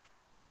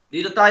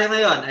 Dito tayo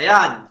ngayon.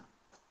 Ayan.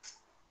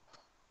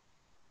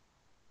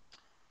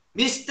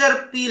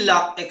 Mr.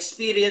 Pilak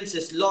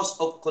experiences loss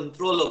of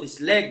control of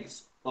his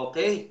legs.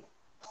 Okay.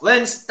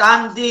 When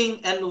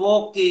standing and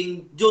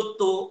walking due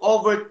to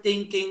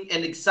overthinking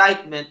and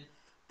excitement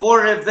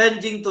for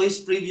revenging to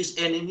his previous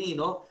enemy,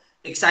 no?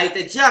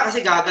 Excited siya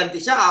kasi gaganti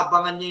siya,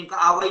 aabangan niya yung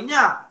kaaway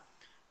niya,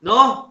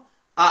 no?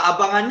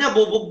 Aabangan niya,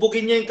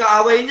 bubugbugin niya yung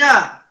kaaway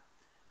niya.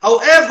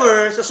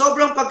 However, sa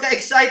sobrang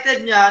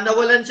pagka-excited niya,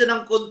 nawalan siya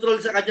ng control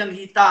sa kanyang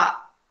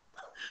hita.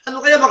 Ano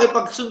kaya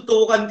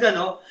makipagsuntukan ka,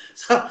 no?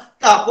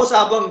 Tapos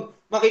habang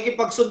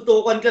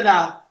makikipagsuntukan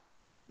ka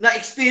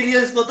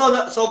na-experience mo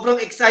to, sobrang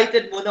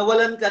excited mo,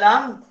 nawalan ka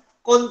ng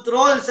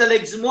control sa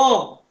legs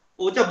mo.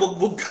 Pucha,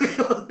 bugbog ka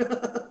yun.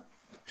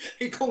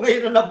 Ikaw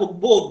ngayon na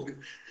nabugbog.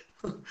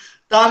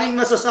 Tanging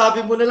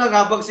masasabi mo na lang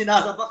habang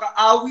sinasapa ka,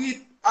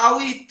 awit,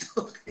 awit.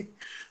 Okay.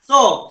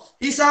 So,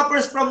 he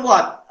suffers from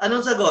what?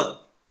 Anong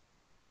sagot?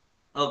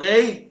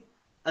 Okay?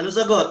 Anong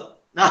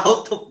sagot? Na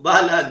out of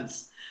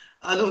balance.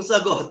 Anong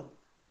sagot?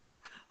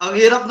 Ang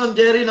hirap nun,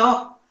 Jerry,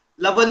 no?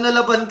 Laban na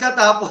laban ka,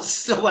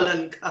 tapos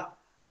nawalan ka.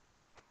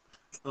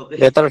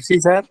 Okay. Letter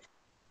C, sir.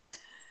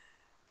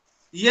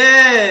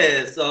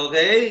 Yes,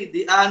 okay.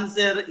 The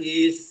answer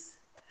is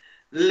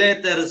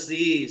letter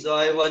C. So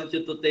I want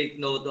you to take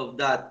note of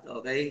that,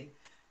 okay?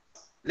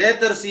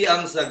 Letter C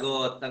ang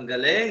sagot. Ang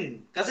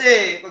galing.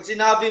 Kasi pag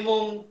sinabi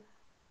mong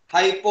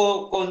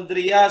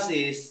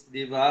hypochondriasis,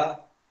 di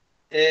ba?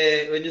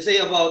 When you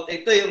say about,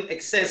 ito yung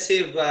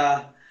excessive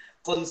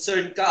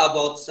concern ka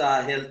about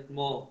sa health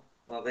mo.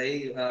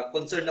 Okay?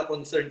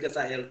 Concern ka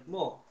sa health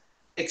mo.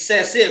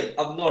 Excessive,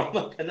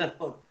 abnormal ka na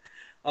nun.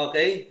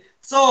 Okay?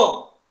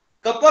 So,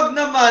 kapag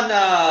naman,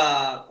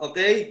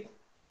 okay,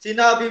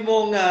 sinabi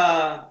mong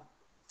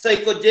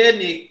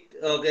psychogenic,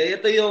 okay,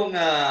 ito yung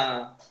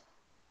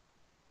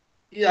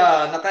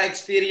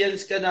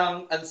naka-experience ka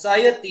ng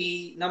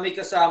anxiety na may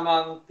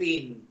kasamang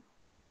pain.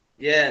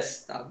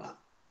 Yes, tama.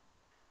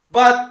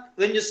 But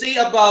when you say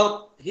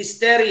about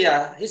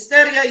hysteria,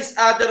 hysteria is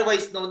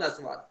otherwise known as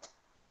what?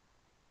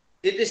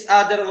 It is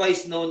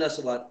otherwise known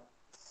as what?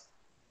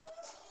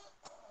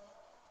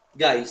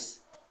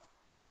 Guys.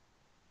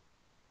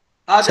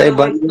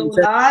 Otherwise known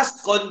as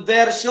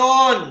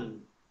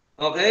conversion.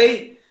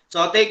 Okay?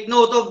 So take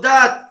note of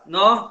that,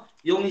 no?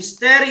 Yung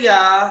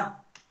hysteria,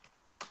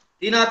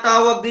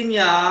 tinatawag din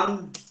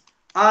yang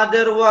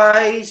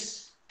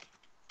otherwise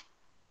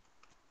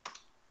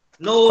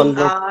known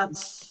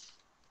as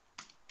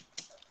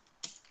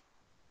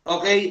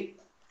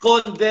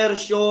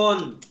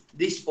conversion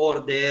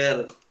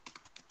disorder.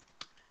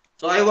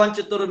 So I want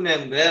you to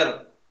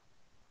remember.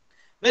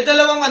 May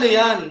dalawang ano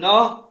yan,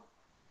 no?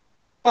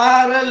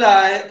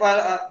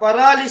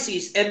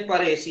 Paralysis and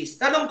paresis.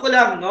 Tanong ko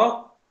lang,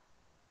 no?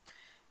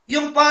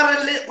 Yung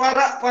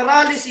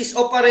paralysis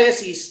o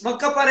paresis,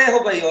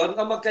 magkapareho ba yon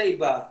o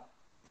magkaiba?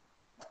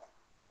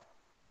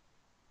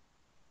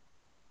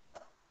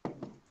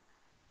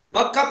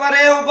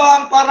 Magkapareho ba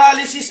ang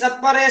paralysis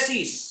at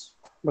paresis?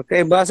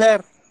 Magkaiba,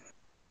 sir.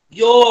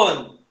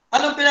 Yun.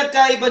 Anong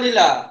pinagkaiba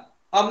nila?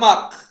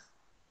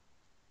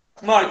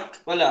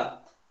 Mark,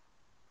 wala.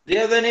 Do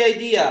you have any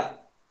idea?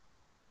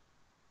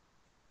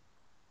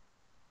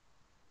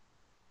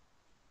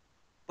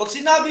 Pag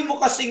sinabi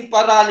mo kasing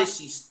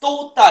paralysis,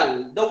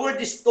 total, the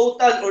word is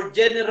total or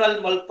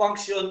general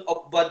malfunction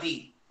of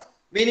body.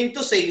 Meaning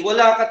to say,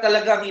 wala ka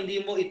talagang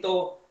hindi mo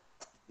ito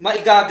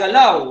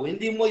maigagalaw,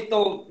 hindi mo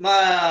ito,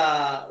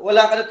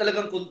 wala ka na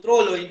talagang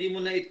kontrol o hindi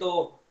mo na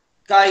ito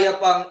kaya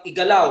pang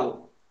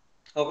igalaw.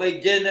 Okay,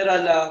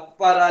 general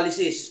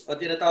paralysis o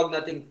tinatawag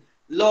nating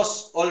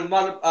loss or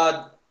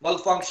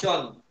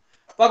malfunction.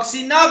 Pag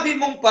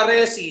sinabi mong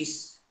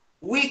paresis,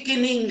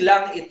 weakening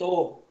lang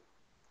ito.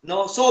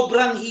 No,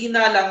 sobrang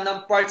hina lang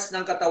ng parts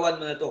ng katawan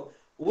mo na to.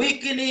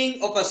 Weakening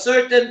of a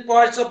certain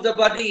parts of the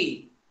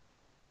body.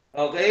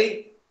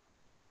 Okay?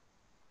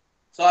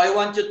 So I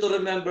want you to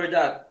remember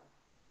that.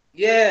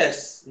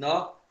 Yes,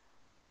 no?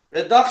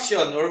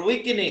 Reduction or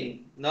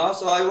weakening, no?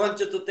 So I want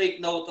you to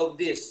take note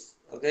of this.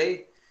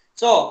 Okay?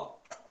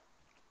 So,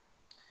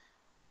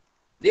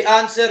 the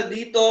answer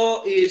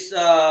dito is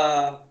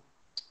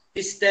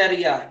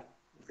hysteria.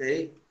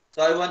 Okay?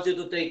 So I want you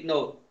to take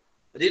note.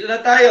 Dito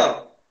na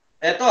tayo.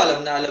 Eto,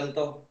 alam na alam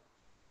to.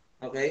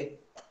 Okay?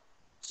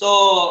 So,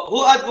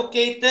 who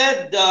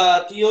advocated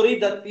the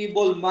theory that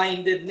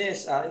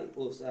feeble-mindedness, ay,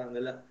 pusa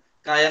nila.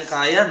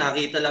 Kayang-kaya,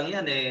 nakita lang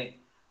yan eh.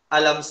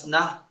 Alams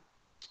na.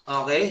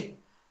 Okay?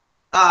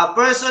 A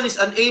person is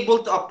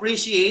unable to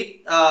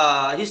appreciate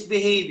his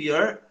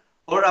behavior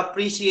or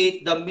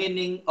appreciate the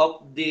meaning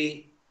of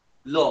the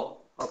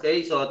law.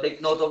 Okay? So,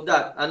 take note of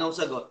that. Anong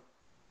sagot?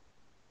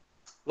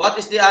 What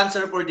is the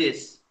answer for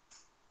this?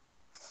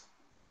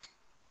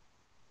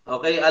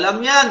 Okay,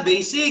 alam yan.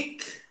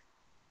 Basic.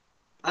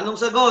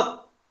 Anong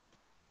sagot?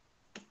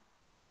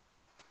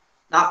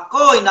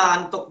 Nako,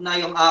 inaantok na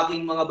yung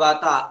aking mga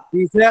bata.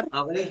 B, sir.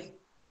 Okay?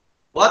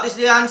 What is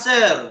the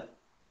answer?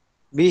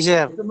 B,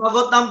 sir.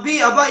 Sumagot ng B.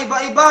 Aba,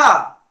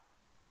 iba-iba.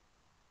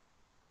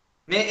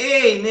 May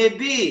A, may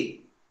B.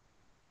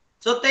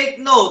 So take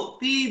note,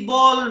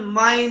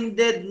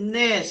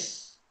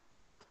 feeble-mindedness.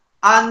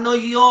 Ano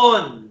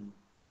yon?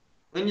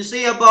 When you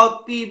say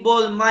about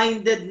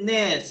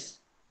feeble-mindedness,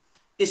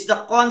 is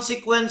the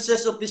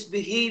consequences of his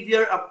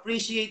behavior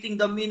appreciating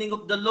the meaning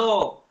of the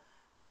law.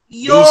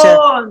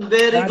 Yon!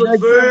 Very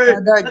good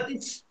word. That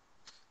is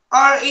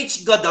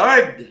R.H.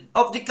 Goddard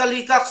of the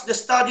Kallikaks, the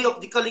study of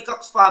the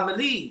Kallikaks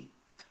family.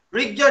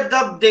 Richard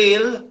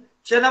Dugdale,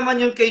 siya naman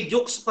yung kay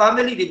Jukes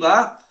family, di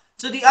ba?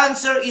 So the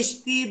answer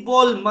is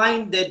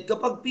feeble-minded.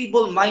 Kapag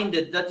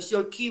feeble-minded, that is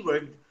your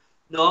keyword,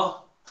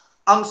 no?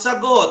 Ang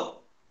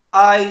sagot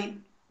ay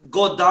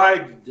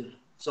Goddard.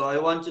 So I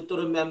want you to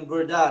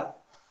remember that.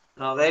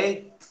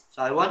 Okay?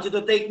 So I want you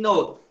to take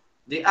note.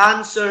 The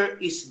answer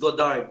is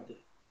Goddard.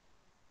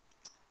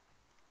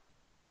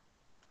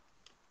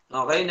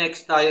 Okay,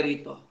 next tayo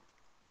rito.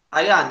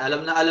 Ayan,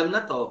 alam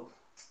na to.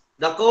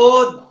 The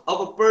code of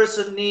a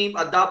person name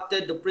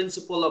adopted the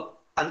principle of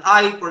an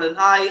eye for an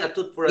eye, a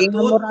tooth for a tooth.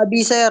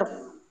 Hammurabi, sir.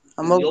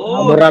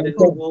 Hammurabi,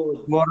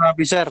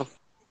 sir.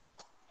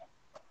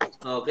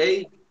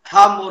 Okay?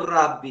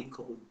 Hammurabi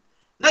code.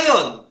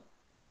 Ngayon,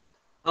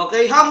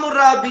 okay,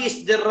 Hammurabi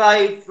is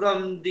derived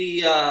from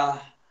the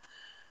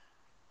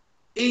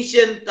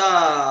ancient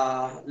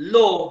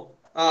law,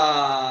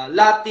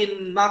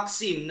 Latin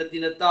maxim na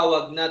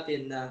tinatawag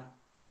natin na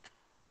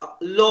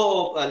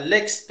law of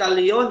lex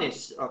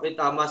talionis. Okay,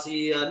 tama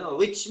si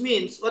which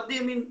means, what do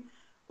you mean?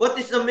 What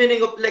is the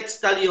meaning of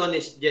lex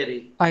talionis,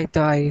 Jerry? Eye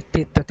to eye,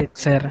 teeth to teeth,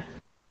 sir.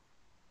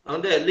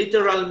 Hindi,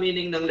 literal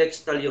meaning ng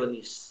lex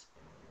talionis.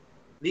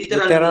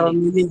 Literal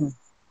meaning.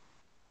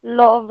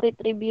 Law of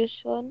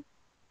retribution.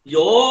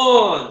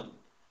 Yon.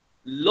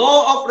 Law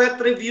of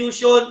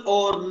retribution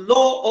or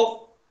law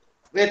of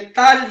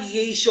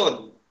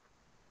retaliation.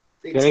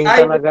 Galing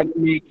talaga ni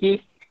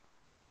Mickey.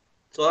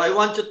 So I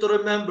want you to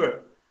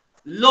remember,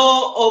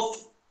 law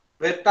of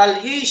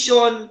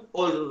retaliation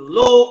or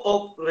law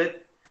of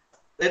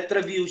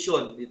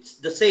retribution. It's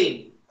the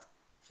same.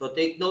 So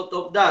take note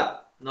of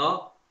that.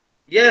 No?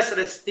 Yes,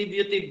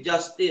 retributive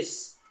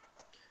justice.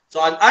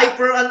 So an eye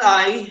for an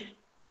eye,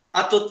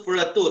 a tooth for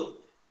a tooth.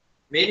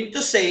 Meaning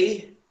to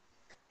say,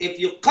 if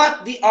you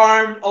cut the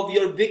arm of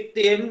your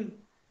victim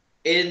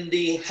in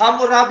the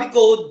Hammurabi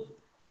Code,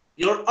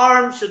 your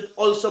arm should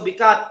also be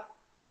cut.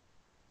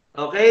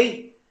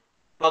 Okay?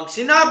 Pag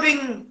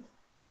sinabing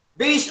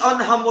based on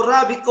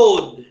Hammurabi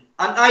Code,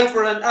 an eye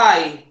for an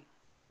eye,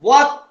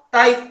 what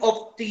type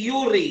of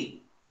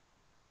theory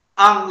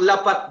ang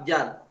lapat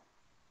dyan?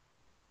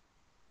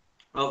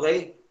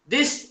 Okay?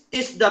 This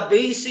is the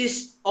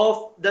basis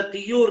of the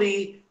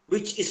theory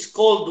which is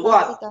called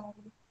what?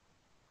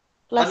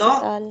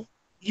 Classical. Ano?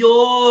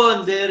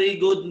 Yun, very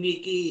good,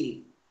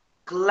 Mickey.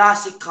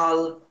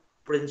 Classical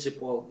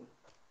principle.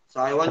 So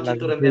I want you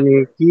to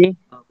remember.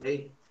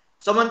 Okay?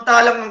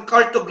 Samantalang ang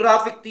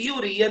cartographic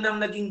theory, yan ang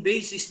naging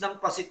basis ng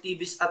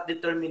positivist at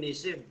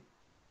determinism.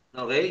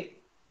 Okay?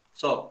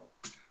 So,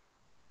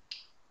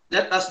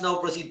 let us now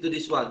proceed to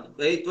this one.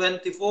 Okay,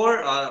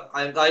 24,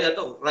 kaya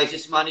to,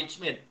 crisis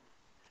management.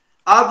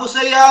 Abu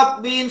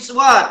Sayyaf means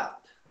what?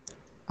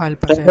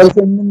 Alpha,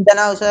 sir.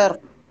 Mindanao, sir.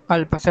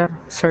 Alpha, sir.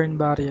 CERN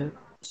barrier.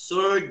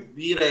 Sword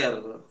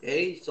bearer.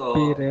 Okay, so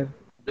Bearer.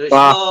 there's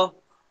no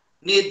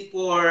need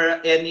for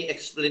any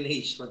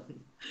explanation.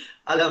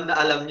 Alam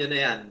nyo na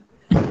yan.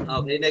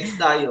 Okay, next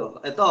tayo.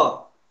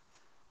 Ito.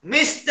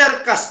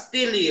 Mr.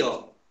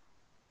 Castillo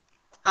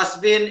has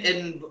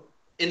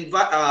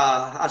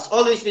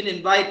always been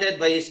invited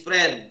by his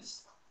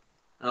friends.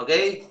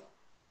 Okay?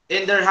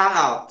 In their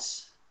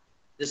hangouts.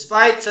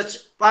 Despite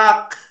such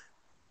fact,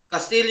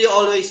 Castillo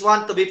always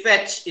wants to be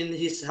fetched in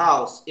his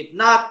house. If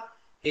not,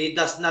 he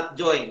does not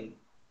join.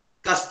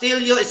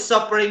 Castillo is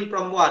suffering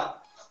from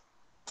what?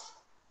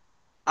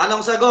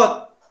 Anong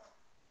sagot?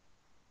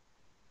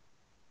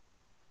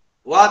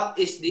 What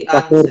is the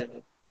answer?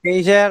 A,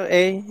 sir.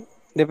 A.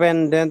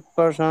 Dependent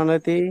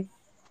personality.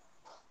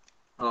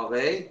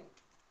 Okay.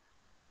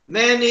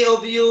 Many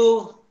of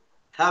you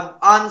have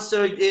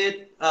answered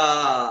it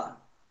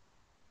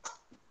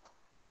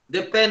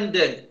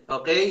dependent,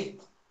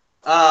 okay?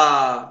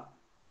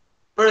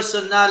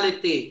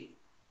 Personality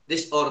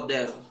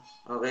disorder,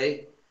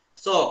 okay?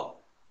 So,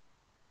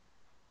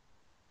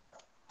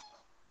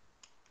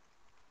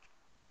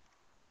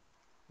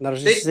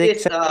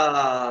 Narcissistic, sir.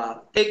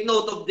 take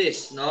note of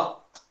this,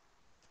 no?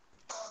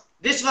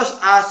 This was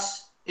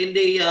asked in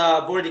the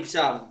board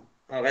exam,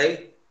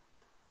 okay?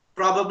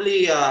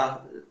 Probably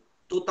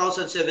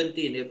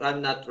 2017, if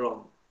I'm not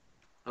wrong.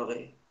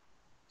 Okay.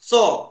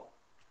 So,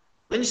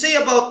 when you say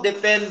about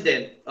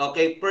dependent,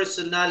 okay,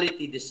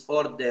 personality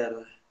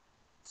disorder.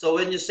 So,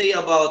 when you say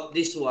about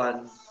this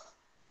one,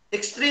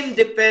 extreme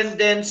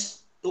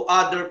dependence to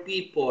other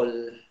people,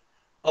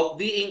 of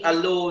being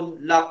alone,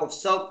 lack of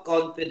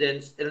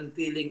self-confidence, and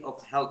feeling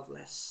of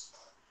helpless.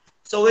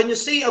 So, when you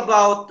say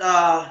about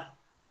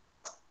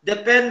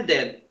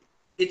dependent,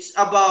 it's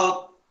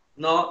about,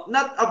 no,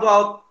 not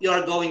about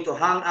you're going to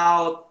hang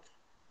out,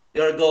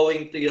 you're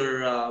going to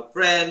your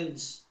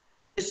friends.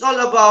 It's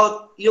all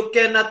about you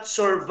cannot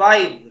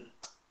survive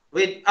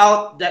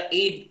without the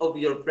aid of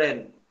your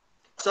friend.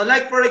 So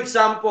like for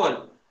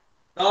example,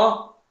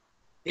 no,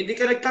 hindi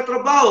ka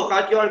nagtatrabaho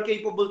kahit you are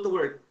capable to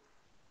work.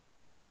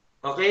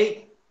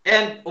 Okay?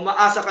 And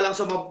umaasa ka lang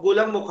sa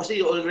magulang mo kasi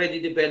you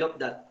already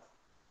developed that.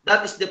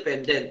 That is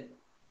dependent.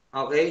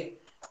 Okay?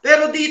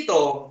 Pero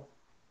dito,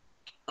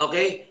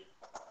 okay,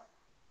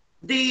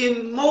 the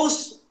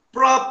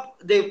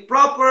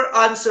proper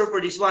answer for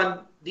this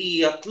one,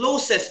 the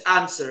closest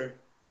answer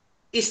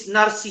is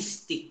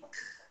narcissistic.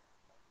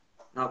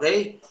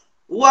 Okay?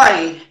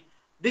 Why?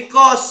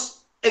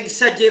 Because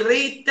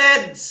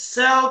exaggerated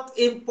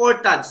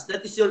self-importance.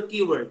 That is your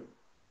keyword.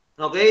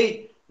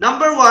 Okay?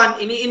 Number one,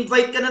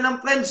 ini-invite ka na ng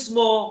friends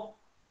mo.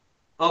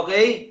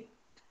 Okay?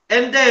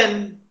 And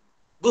then,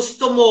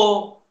 gusto mo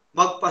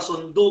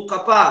magpasundo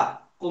ka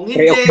pa. Kung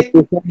hindi,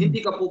 hindi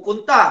ka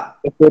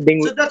pupunta. So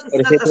that is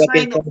not a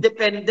sign of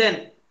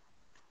dependent.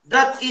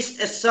 That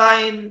is a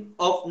sign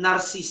of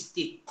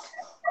narcissistic.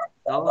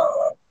 No?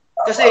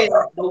 Kasi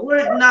the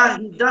word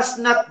na he does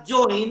not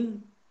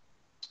join,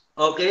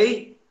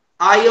 okay,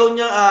 ayaw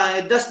niya,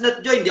 does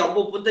not join, hindi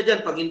ako pupunta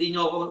dyan pag hindi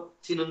niyo ako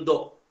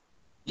sinundo.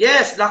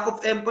 Yes, lack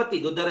of empathy,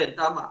 good na rin,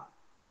 tama.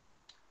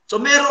 So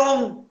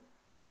merong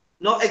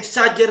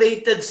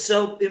exaggerated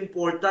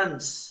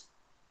self-importance.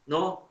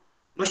 No?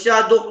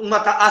 Masyado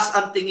mataas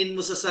ang tingin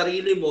mo sa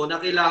sarili mo na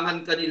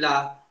kailangan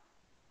kanila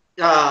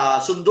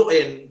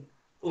sunduin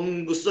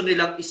kung gusto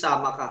nilang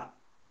isama ka.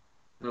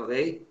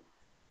 Okay?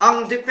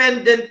 Ang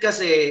dependent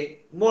kasi,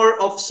 more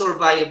of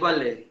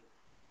survival eh.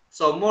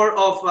 So, more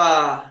of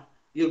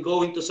you're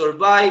going to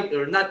survive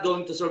or not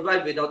going to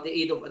survive without the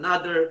aid of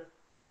another.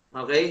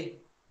 Okay?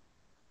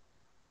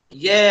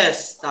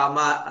 Yes,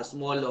 tama,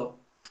 Asmolo.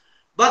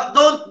 But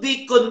don't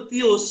be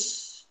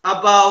confused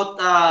about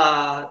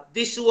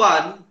this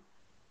one.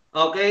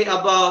 Okay,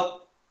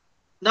 about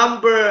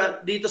number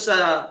dito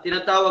sa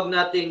tinatawag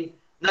nating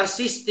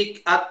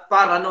narcissistic at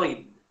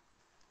paranoid.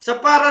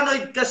 Sa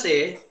paranoid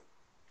kasi,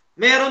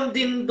 meron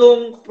din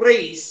dong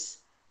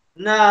phrase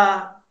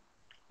na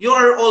you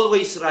are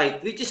always right,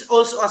 which is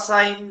also a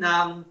sign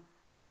ng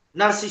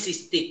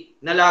narcissistic,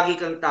 na lagi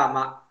kang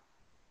tama.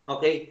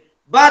 Okay?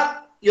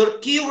 But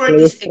your keyword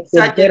is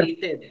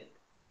exaggerated.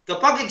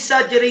 Kapag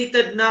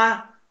exaggerated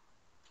na,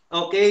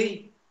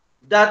 okay,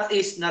 that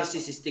is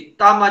narcissistic.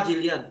 Tama,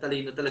 Jillian.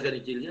 Talino talaga ni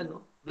Jillian,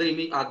 no?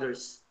 Blaming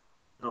others.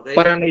 Okay?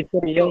 Paranoid,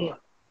 sir, yung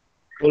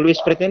always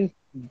pretend.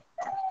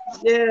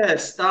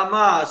 Yes,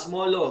 tama,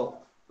 Smolo.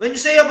 When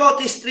you say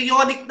about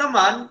histrionic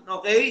naman,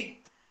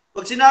 okay,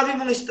 pag sinabi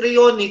mong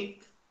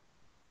histrionic,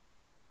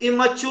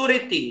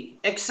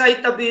 immaturity,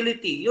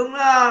 excitability, yung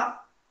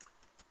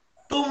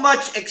too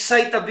much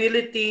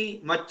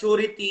excitability,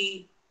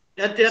 maturity,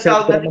 yan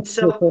tinatawag natin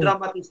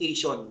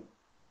self-dramatization.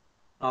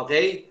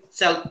 Okay?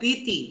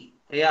 Self-pity.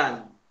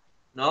 Ayan.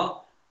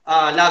 No?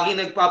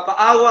 Laging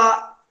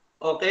nagpapaawa.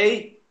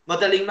 Okay?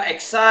 Madaling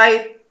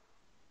ma-excite.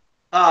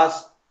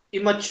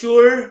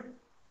 Immature.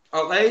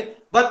 Okay?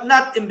 But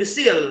not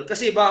imbecile.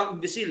 Kasi iba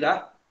ang imbecile,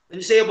 When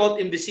you say about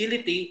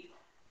imbecility,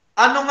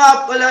 ano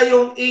nga pala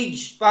yung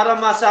age para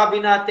masabi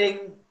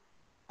nating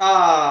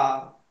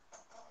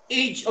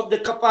age of the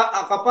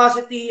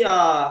capacity,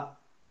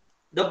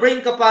 the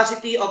brain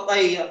capacity of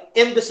a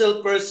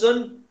imbecile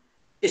person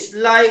is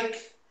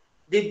like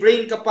the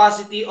brain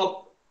capacity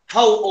of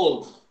how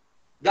old?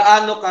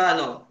 Gaano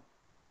ka,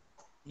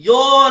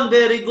 Yon,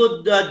 very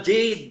good,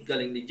 Jade.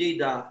 Galing ni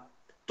Jade,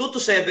 2 to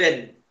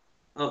 7.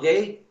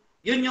 Okay?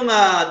 Yun yung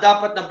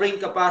dapat na brain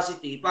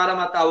capacity para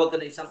matawag ka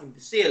na isang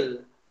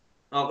imbecile.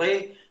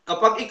 Okay?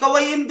 Kapag ikaw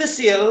ay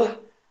imbecile,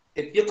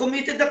 if you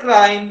committed a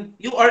crime,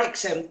 you are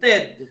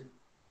exempted.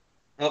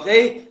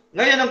 Okay?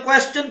 Ngayon, ang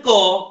question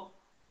ko,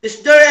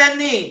 is there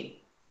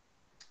any,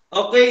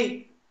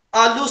 okay,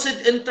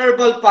 lucid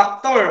interval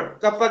factor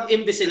kapag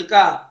imbecile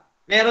ka?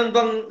 Meron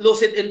bang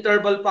lucid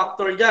interval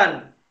factor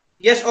dyan?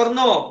 Yes or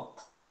no?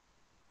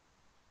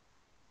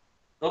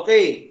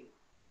 Okay.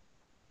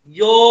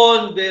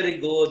 Yon, very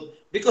good.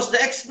 Because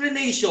the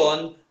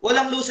explanation,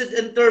 walang lucid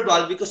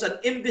interval because an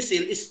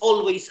imbecile is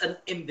always an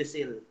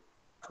imbecile.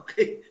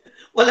 Okay?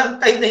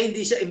 Walang time na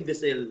hindi siya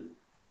imbecile.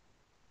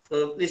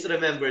 So, please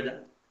remember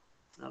that.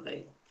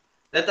 Okay?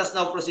 Let us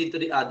now proceed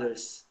to the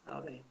others.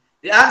 Okay?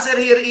 The answer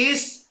here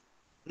is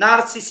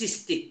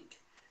narcissistic.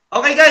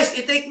 Okay guys,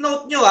 i-take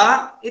note nyo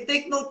ha.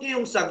 I-take note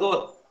nyo yung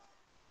sagot.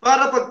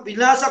 Para pag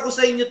pinasa ko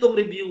sa inyo itong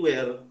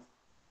reviewer,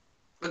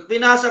 pag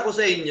pinasa ko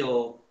sa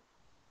inyo,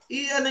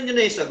 i-ano nyo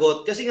na yung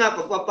sagot. Kasi nga,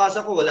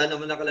 pagpapasa ko, wala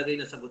naman nakalagay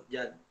na sagot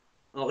dyan.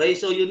 Okay?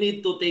 So, you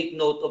need to take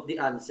note of the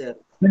answer.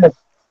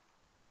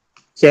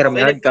 Sir,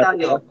 Okay, next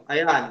tayo.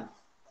 Ayan.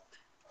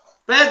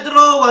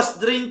 Pedro was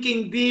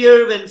drinking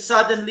beer when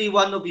suddenly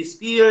one of his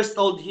peers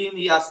told him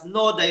he has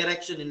no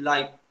direction in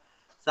life.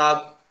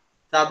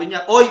 Sabi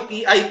niya, oy,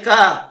 PI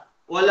ka.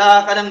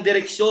 Wala ka ng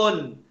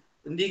direksyon.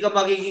 Hindi ka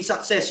magiging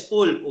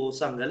successful.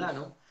 Pusang gala,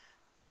 no?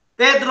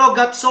 Pedro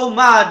got so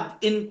mad,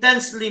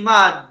 intensely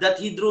mad,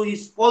 that he drew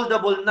his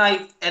foldable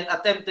knife and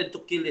attempted to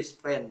kill his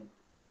friend.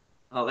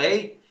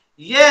 Okay?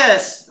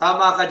 Yes,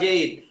 tama ka,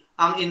 Jade.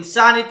 Ang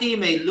insanity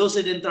may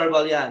lucid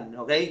interval yan.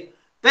 Okay?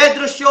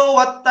 Pedro show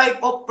what type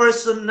of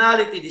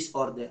personality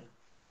disorder?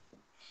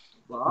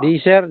 Wow.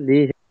 D, sir.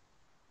 D.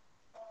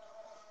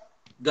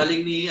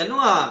 Galing ni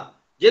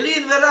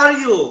Jeline, where are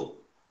you?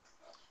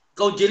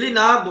 Ikaw, Jeline,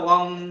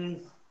 mukhang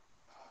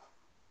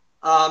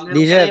meron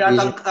Sir, kaya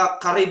yatang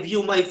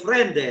ka-review, my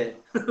friend, eh.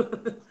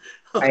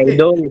 Okay.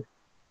 Idol.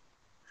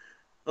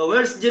 Oh,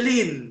 where's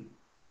Jeline?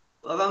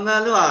 Parang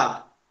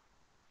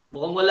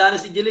mukhang wala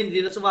na si Jeline, hindi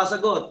na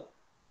sumasagot.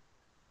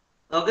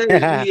 Okay,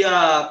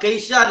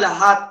 Keisha,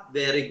 lahat,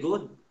 very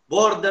good.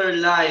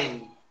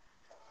 Borderline.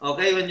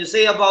 Okay, when you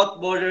say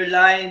about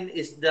borderline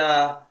is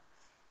the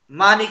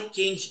manic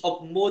change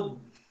of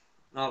mood.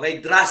 Okay,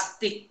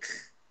 drastic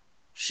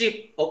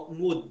shift of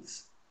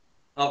moods.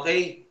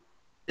 Okay,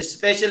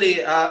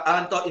 especially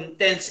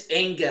intense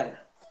anger,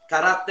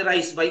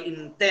 characterized by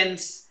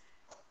intense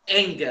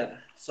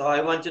anger. So I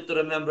want you to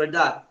remember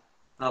that.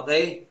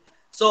 Okay,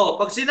 so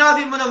pag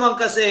sinabi mo naman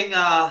kasing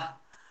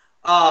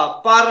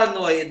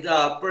paranoid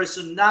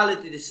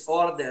personality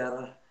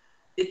disorder,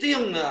 ito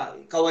yung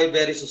ikaw ay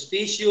very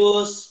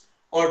suspicious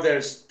or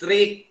very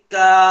strict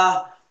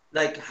ka,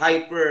 like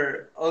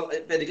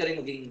pwede ka rin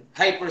maging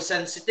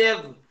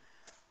hypersensitive.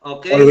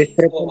 Okay?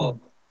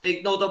 So,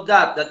 take note of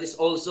that. That is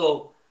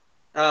also,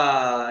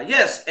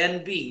 yes,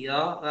 envy.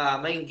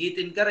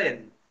 Mainggitin ka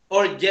rin.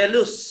 Or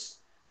jealous.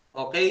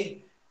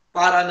 Okay?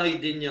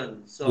 Paranoid din yun.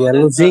 So,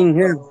 let's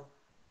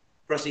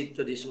proceed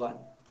to this one.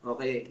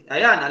 Okay.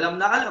 Ayan,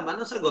 alam na alam.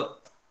 Anong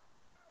sagot?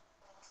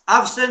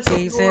 Absence of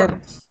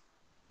words.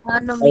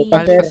 Anomy.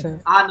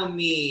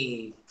 Anomy.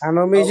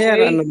 Anomy, sir.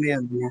 Okay. Anomy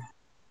yan.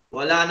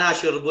 Wala na,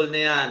 sureball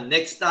na yan.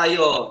 Next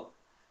tayo.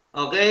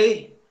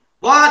 Okay?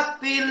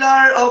 What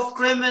pillar of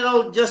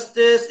criminal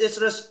justice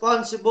is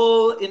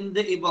responsible in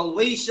the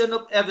evaluation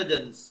of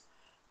evidence?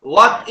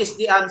 What is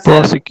the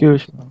answer?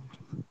 Prosecution.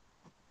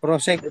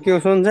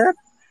 Prosecution, sir.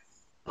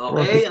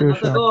 Okay, ano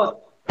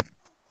sagot?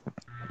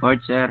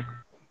 Court, sir.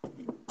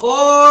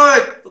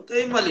 Court! Huwag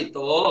kayong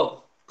malito.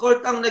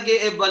 Court ang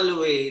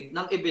nag-e-evaluate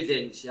ng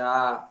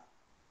ebidensya.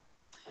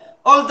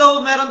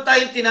 Although meron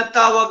tayong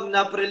tinatawag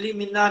na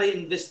preliminary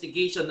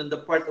investigation on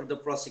the part of the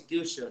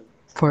prosecution,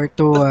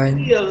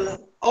 421. still,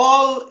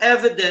 all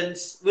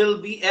evidence will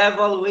be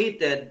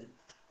evaluated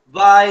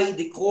by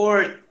the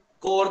court.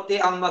 Korte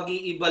ang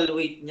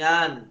mag-i-evaluate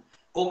niyan.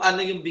 Kung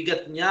ano yung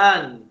bigat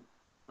niyan.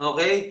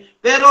 Okay?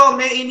 Pero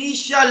may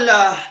initial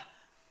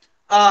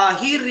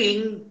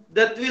hearing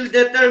that will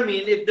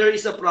determine if there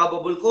is a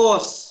probable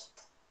cause.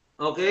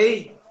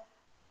 Okay?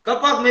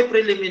 Kapag may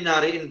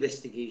preliminary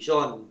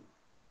investigation.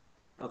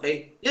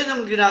 Okay? Yan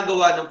ang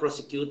ginagawa ng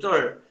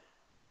prosecutor.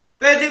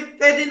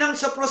 Pwede nang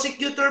sa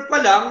prosecutor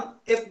pa lang,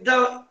 if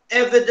the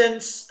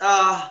evidence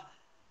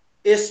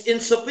is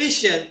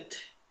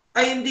insufficient,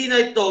 ay hindi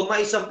na ito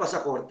maisampa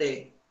sa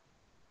korte.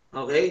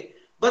 Okay?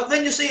 But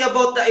when you say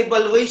about the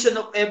evaluation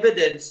of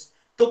evidence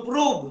to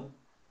prove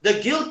the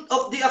guilt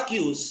of the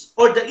accused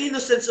or the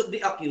innocence of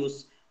the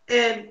accused,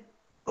 and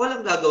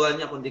walang gagawa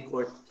niya kundi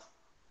court.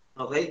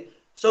 Okay?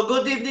 So,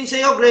 good evening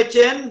sa iyo,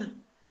 Gretchen.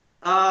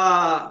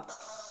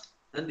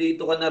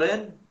 Nandito ka na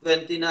rin?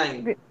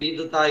 29.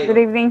 Dito tayo.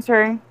 Good evening,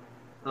 sir.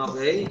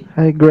 Okay.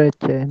 Hi,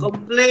 Gretchen.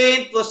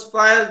 Complaint was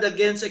filed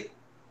against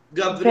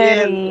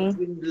Gabriel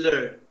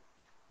Swindler.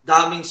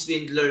 Daming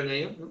swindler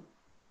ngayon. No?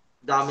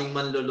 Daming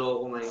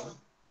manloloko ngayon.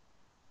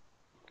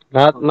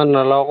 Lahat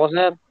manloloko,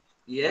 sir.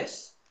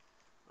 Yes.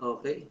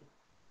 Okay.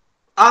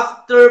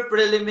 After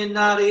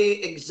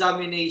preliminary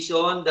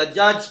examination, the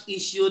judge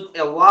issued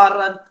a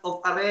warrant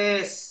of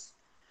arrest.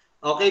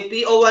 Okay,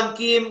 PO1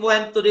 Kim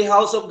went to the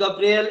house of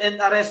Gabriel and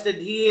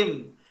arrested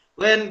him.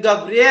 When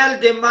Gabriel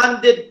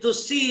demanded to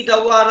see the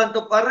warrant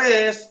of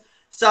arrest,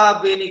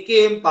 sabi ni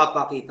Kim,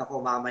 papakita ko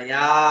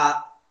mamaya.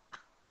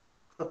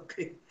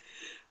 Okay.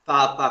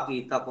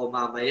 Papakita ko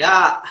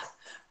mamaya.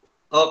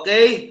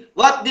 Okay?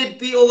 What did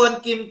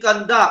PO1 Kim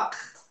conduct?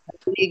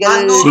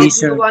 Ano ang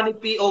ginawa ni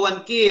PO1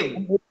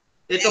 Kim?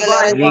 Ito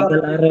ba ay Illegal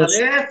warranted arrest.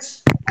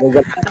 arrest?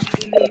 Legal.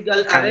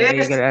 Illegal arrest?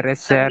 Illegal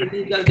arrest, sir.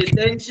 Illegal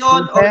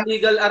detention or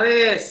legal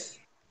arrest?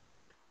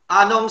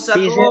 Anong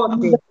sagot?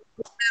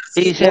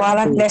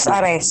 Warrantless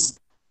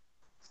arrest.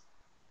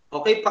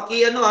 Okay,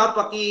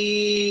 pakisulat.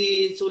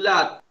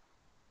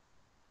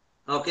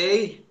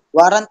 Okay?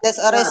 Warrantless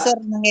arrest, sir.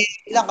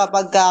 Nangyayari lang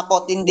kapag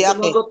caught in the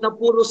act. Sumagot na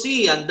puro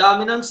C. Ang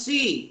dami ng C.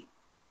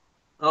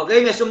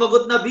 Okay, may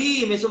sumagot na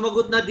B, may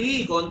sumagot na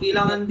D. Konti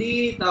lang ang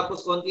D,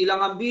 tapos konti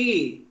lang ang B.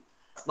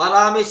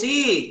 Marami C.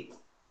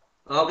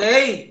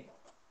 Okay?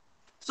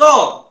 So,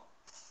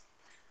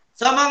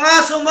 sa mga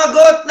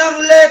sumagot ng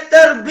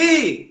letter B.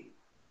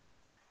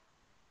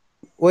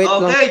 Wait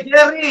Okay,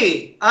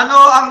 Jerry, ano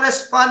ang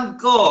respond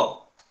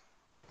ko?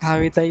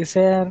 Hawi tayo,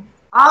 sir.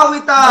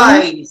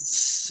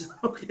 Awitize.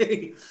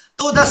 Okay.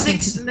 To the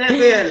 6th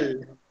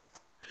level.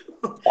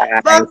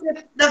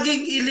 Bakit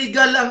naging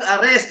illegal ang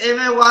arrest?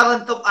 May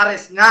warrant of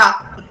arrest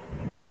nga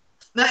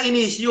na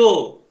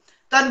inisyu.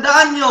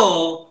 Tandaan nyo,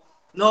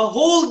 no,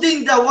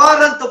 holding the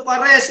warrant of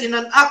arrest in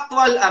an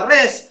actual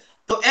arrest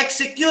to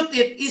execute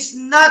it is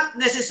not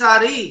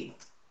necessary.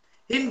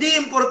 Hindi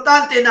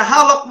importante na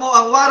hawak mo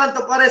ang warrant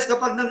of arrest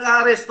kapag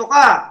nag-aaresto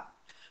ka.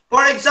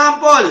 For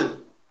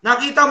example,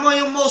 nakita mo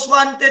yung most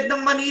wanted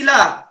ng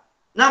Manila,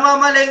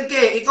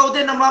 namamalengke, ikaw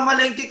din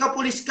namamalengke ka,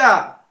 pulis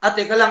ka. At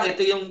teka lang,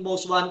 ito yung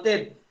most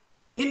wanted.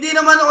 Hindi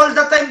naman all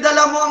the time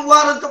dala mo ang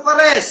warrant of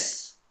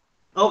arrest.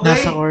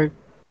 Okay? Nasa court.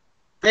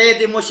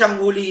 Pwede mo siyang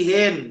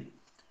hulihin.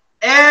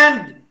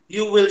 And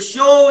you will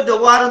show the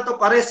warrant of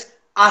arrest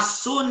as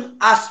soon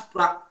as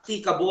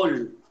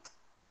practicable.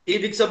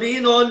 Ibig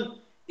sabihin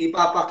nun,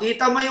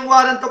 ipapakita mo yung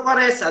warrant of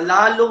arrest sa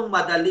lalong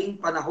madaling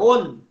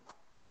panahon.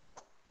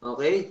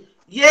 Okay?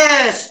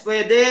 Yes,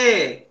 pwede.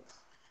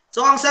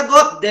 So, ang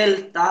sagot,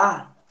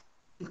 Delta.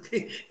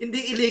 Okay.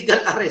 Hindi illegal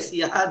arrest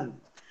yan.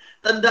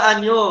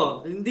 Tandaan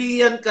nyo,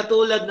 hindi yan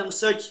katulad ng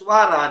search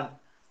warrant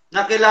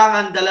na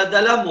kailangan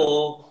dala-dala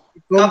mo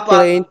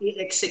kapag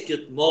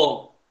i-execute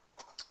mo.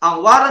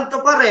 Ang warrant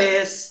of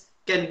arrest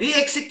can be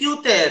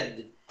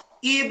executed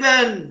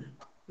even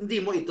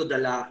hindi mo ito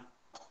dala.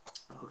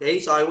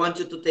 Okay? So, I want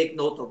you to take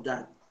note of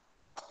that.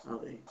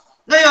 Okay.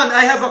 Ngayon,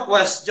 I have a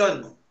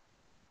question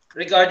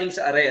regarding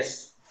sa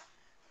arrest.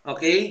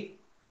 Okay?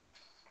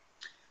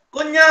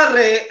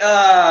 Kunyari,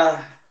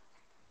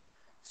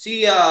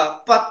 si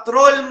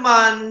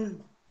Patrolman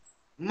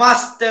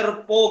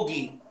Master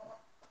Pogi.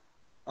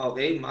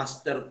 Okay,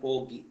 Master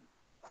Pogi.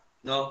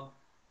 No?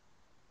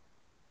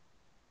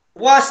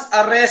 Was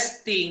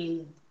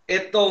arresting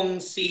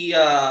itong si,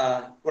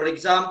 for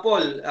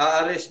example,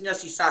 arrest niya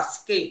si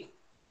Sasuke.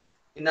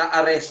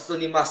 Ina-aresto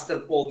ni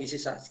Master Pogi si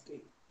Sasuke.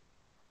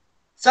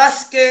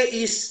 Sasuke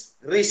is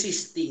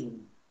resisting.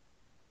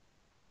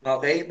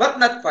 Okay? But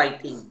not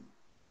fighting.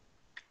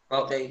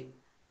 Okay.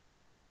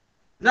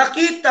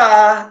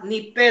 Nakita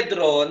ni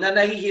Pedro na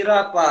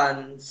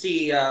nahihirapan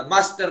si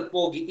Master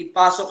Pogi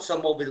ipasok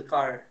sa mobile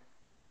car.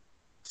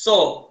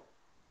 So,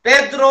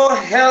 Pedro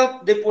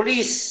helped the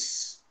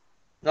police,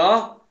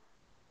 no,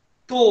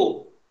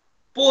 to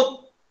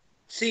put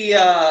si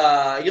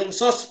yung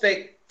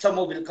suspect sa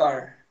mobile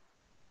car.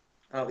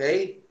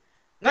 Okay?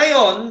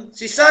 Ngayon,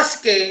 si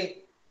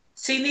Sasuke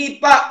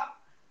sinipa,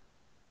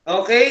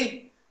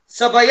 okay,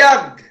 sa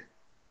bayag.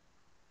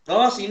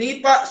 No,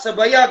 sinipa sa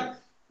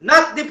bayag.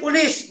 Not the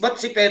police,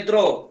 but si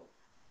Pedro.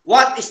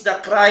 What is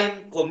the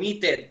crime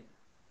committed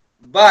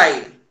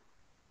by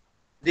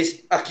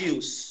this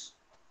accused?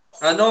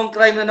 Anong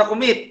crime na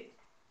nakomit?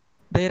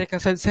 Direct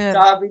assault, sir.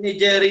 Sabi ni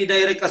Jerry,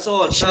 direct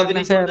assault. Sabi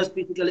ni Sir. Jonas,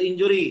 physical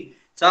injury.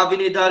 Sabi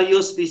ni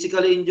Darius,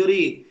 physical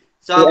injury.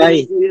 Sabi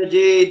ni Kuya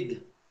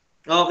Jade,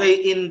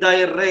 okay,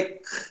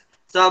 indirect.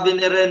 Sabi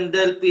ni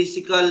Rendell,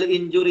 physical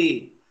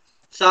injury.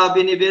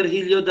 Sabi ni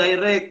Virgilio,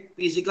 direct.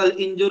 Physical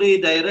injury,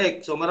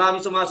 direct. So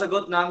marami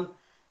sumasagot ng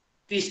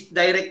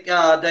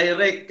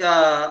direct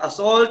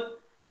assault.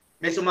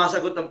 May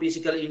sumasagot ng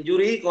physical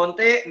injury,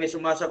 konti. May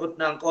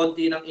sumasagot ng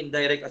konti ng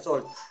indirect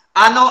assault.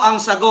 Ano ang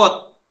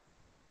sagot?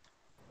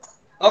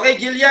 Okay,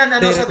 Jillian,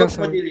 ano Direct sagot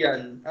mo, assault.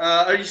 Jillian?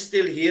 Are you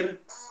still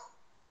here?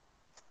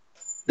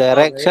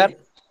 Direct, Okay. sir.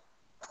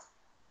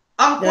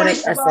 Ang pulis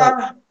Direct assault.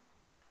 ba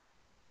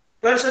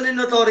person in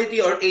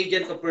authority or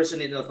agent of person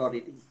in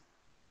authority?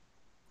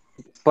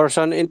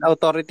 Person in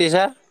authority,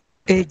 sir.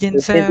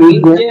 Agent, sir.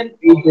 Agent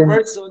of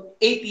person,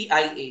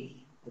 APIA.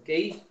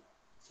 Okay?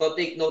 So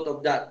take note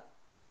of that.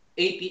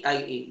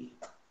 APIA.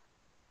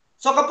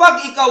 So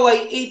kapag ikaw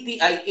ay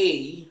APIA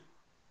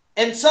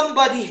and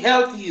somebody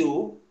help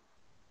you,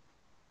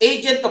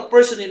 agent of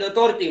person in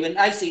authority, when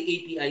I say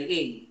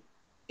APIA,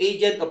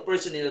 agent of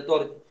person in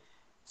authority,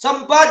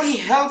 somebody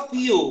help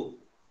you,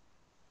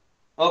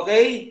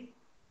 okay,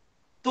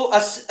 to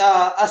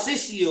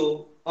assist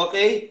you,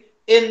 okay,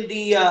 in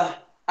the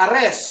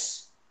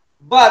arrest,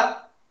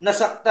 but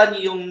nasaktan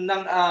yung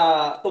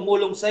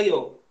tumulong sa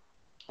iyo.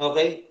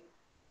 Okay?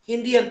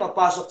 hindi yan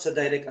papasok sa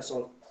direct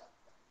assault.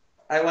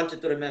 I want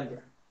you to remember.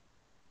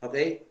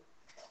 Okay?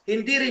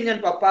 Hindi rin yan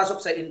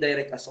papasok sa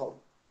indirect assault.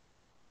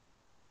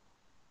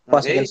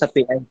 Pasok Okay? sa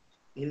PI.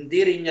 Hindi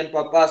rin yan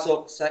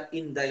papasok sa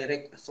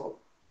indirect assault.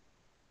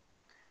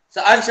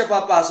 Saan siya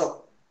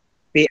papasok?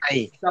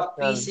 PI. Sa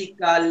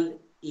physical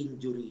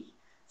injury.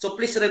 So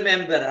please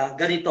remember,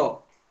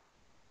 ganito.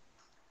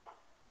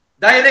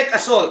 Direct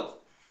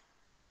assault.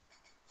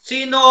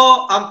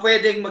 Sino ang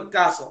pwedeng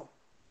magkaso?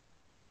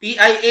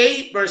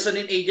 PIA, Person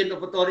in Agent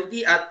of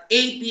Authority, at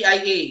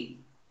APIA.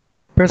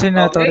 Person in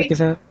Okay? authority,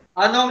 sir.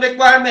 Anong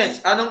requirements?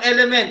 Anong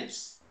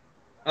elements?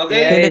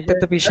 Okay?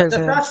 Elected official, That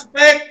the sir.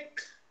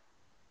 suspect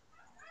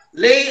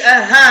lay a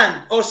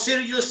hand or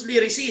seriously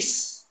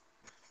resist.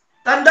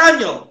 Tandaan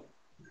nyo,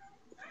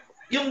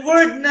 yung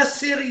word na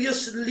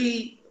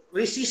seriously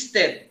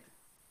resisted,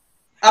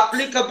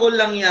 applicable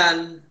lang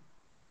yan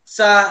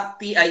sa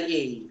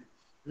PIA,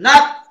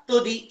 not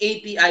to the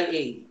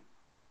APIA.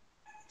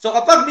 So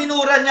kapag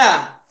minura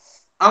niya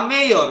ang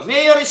mayor,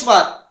 mayor is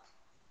what?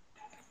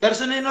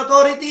 Person in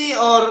authority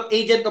or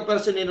agent of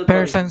person in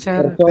authority? Person,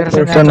 sir.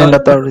 Person in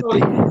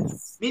authority.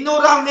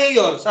 Minura ang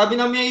mayor. Sabi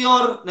ng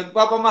mayor,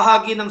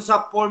 nagpapamahagi ng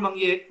sub form ang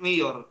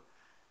mayor.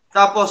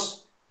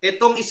 Tapos,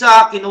 itong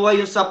isa,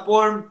 kinuha yung sub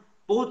form,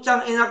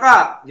 putsang ina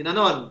ka.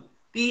 Ginanon.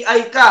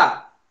 PI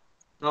ka.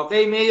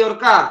 Okay, mayor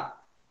ka.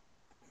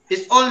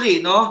 It's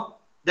only, no?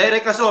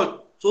 Direct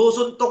assault.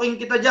 Susuntukin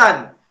kita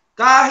dyan.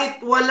 Kahit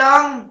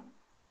walang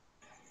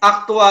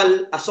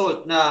actual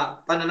assault na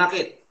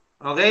pananakit.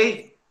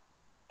 Okay?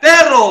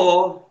 Pero,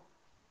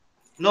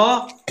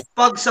 no,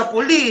 pag sa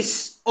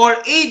police or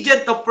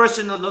agent of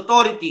personal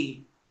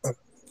authority,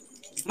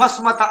 mas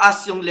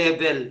mataas yung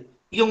level.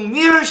 Yung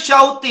mere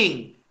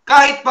shouting,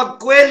 kahit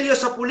pagkwelyo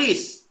sa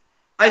police,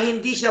 ay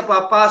hindi siya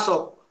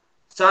papasok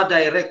sa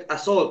direct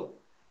assault.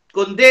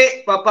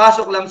 Kundi,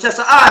 papasok lang siya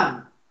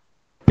saan?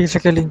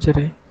 Physical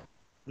injury.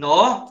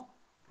 No?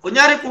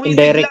 Kunyari,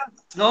 pumipigla,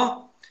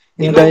 no?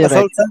 Indirect.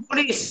 Sa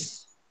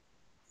police.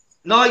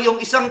 No, yung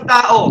isang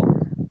tao.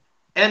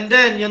 And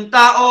then, yung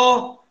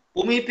tao,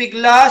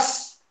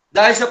 pumipiglas,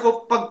 dahil sa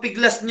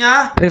pagpiglas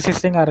niya,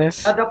 Resisting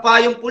arrest.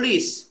 nadapa yung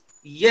police.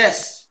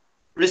 Yes.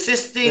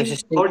 Resisting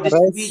or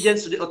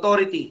disobedience to the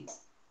authority.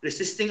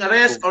 Resisting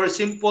arrest or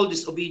simple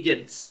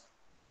disobedience.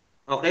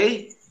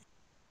 Okay?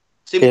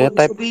 Simple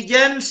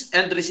disobedience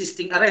and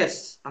resisting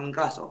arrest ang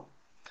kaso.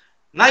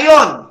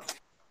 Ngayon,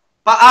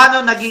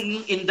 paano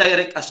nagiging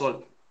indirect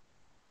assault?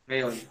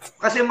 Ngayon.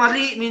 Kasi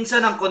mali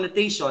minsan ang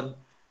connotation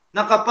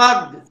na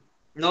kapag,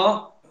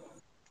 no,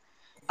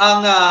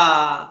 ang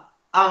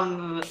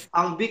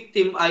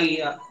victim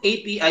ay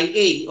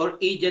APIA or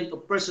agent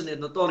of person in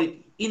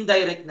authority,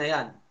 indirect na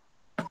yan.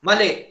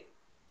 Mali.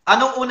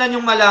 Anong una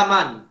niyong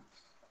malaman?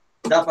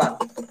 Dapat.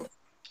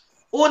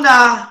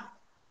 Una,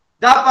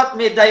 dapat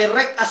may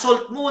direct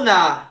assault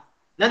muna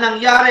na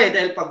nangyari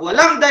dahil pag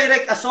walang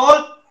direct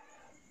assault,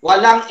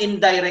 walang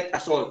indirect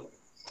assault.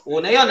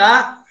 Una yon,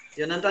 ha?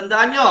 Yan ang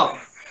tandaan nyo.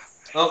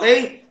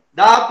 Okay?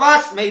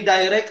 Dapat may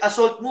direct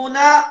assault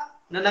muna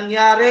na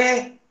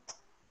nangyari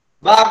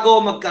bago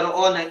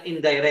magkaroon ng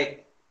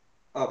indirect.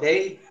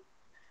 Okay?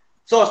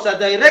 So, sa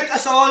direct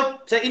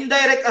assault, sa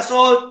indirect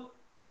assault,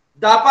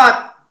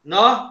 dapat,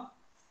 no?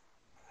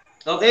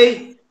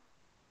 Okay?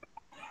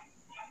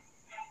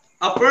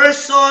 A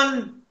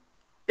person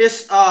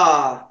is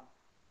a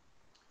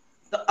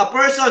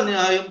person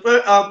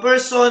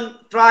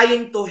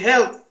trying to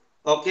help,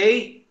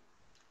 okay?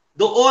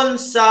 Doon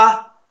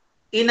sa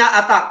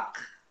ina-attack.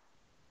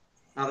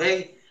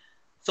 Okay?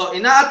 So,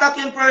 ina-attack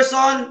yung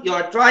person, you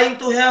are trying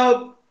to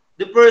help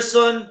the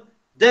person,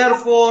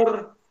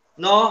 therefore,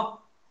 no,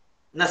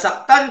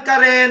 nasaktan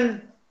ka rin,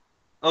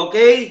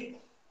 okay?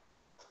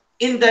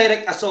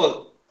 Indirect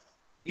assault.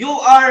 You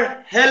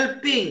are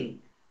helping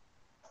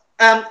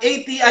an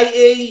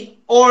APIA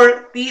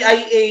or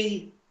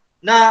PIA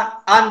na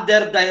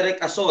under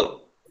direct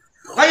assault.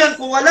 Ngayon,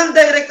 kung walang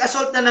direct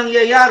assault na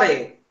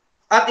nangyayari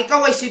at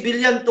ikaw ay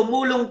civilian,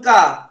 tumulong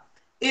ka,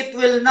 it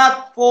will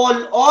not fall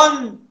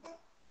on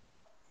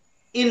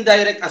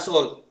indirect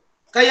assault.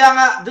 Kaya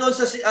nga,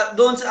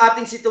 doon sa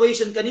ating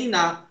situation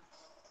kanina,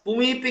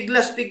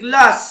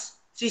 pumipiglas-piglas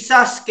si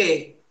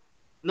Sasuke,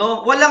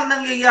 no? Walang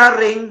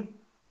nangyayaring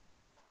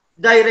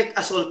direct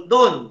assault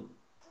doon.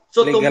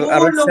 So,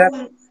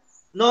 tumulong,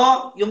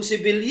 no, yung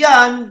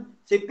civilian,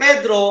 si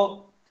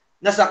Pedro,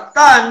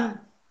 nasaktan,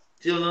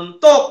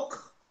 sinuntok,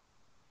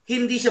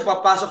 hindi siya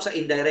papasok sa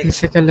indirect.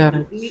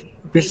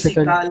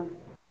 Physical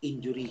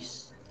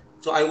injuries.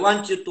 So, I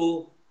want you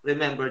to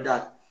remember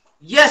that.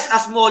 Yes,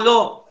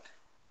 Asmolo.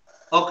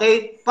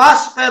 Okay?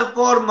 Past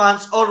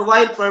performance or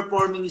while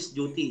performing his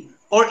duty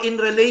or in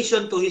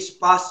relation to his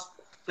past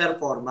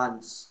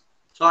performance.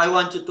 So, I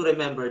want you to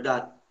remember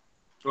that.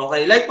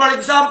 Okay? Like for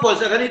example,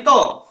 sa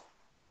ganito.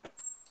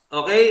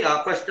 Okay?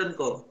 Question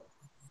ko.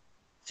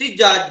 Si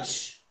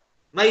Judge,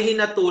 may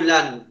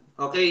hinatulan.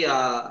 Okay?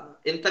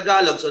 In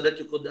Tagalog so that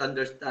you could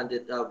understand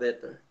it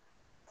better.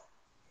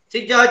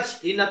 Si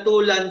Judge,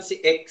 hinatulan si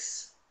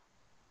X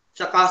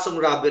sa kasong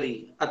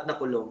robbery at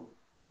nakulong.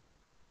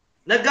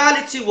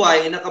 Nagalit si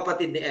Y na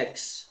kapatid ni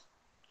X.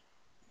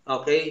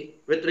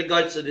 Okay? With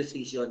regards to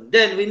decision.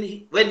 Then,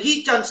 when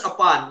he chanced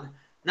upon,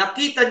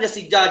 nakita niya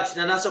si Judge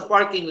na nasa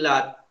parking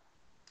lot,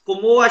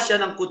 kumuha siya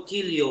ng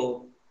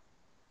kutsilyo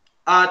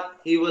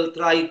at he will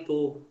try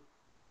to,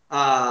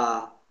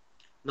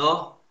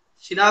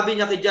 sinabi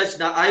niya kay Judge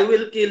na, I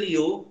will kill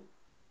you.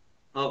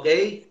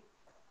 Okay?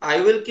 I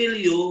will kill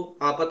you.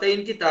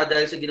 Papatayin kita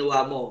dahil sa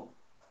ginawa mo.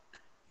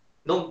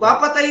 Nung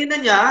papatayin na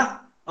niya,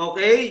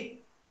 okay,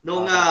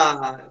 nung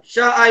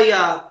siya ay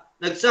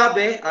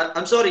nagsabi,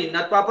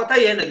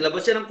 nagpapatayin,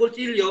 naglabas siya ng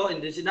kutsilyo, and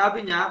then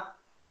sinabi niya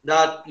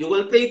that you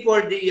will pay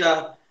for the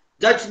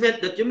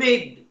judgment that you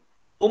made.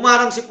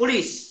 Umarang si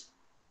pulis.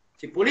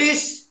 Si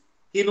pulis,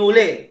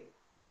 hinuli.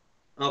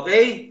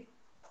 Okay?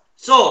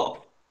 So,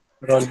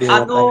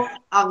 ano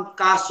ang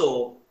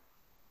kaso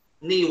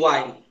ni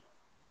Y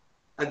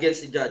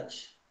against the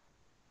judge?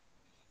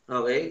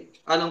 Okay?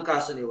 Anong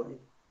kaso ni Y?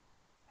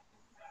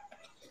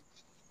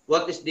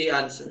 What is the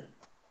answer?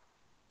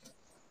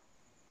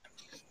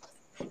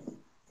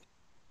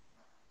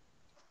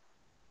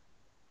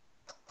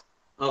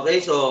 Okay,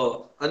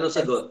 so ano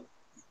sagot?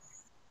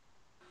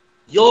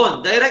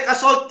 Yon, direct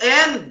assault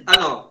and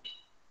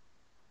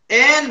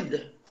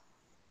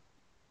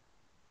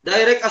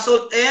direct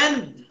assault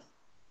and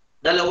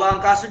dalawa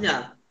ang kaso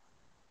niya.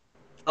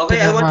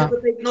 Okay, I want you to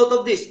take note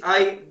of this.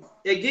 I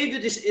gave you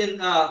this in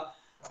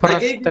I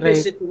gave you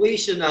this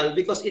situational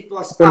because it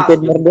was asked.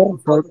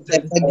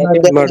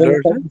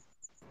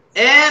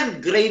 And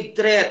grave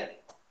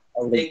threat.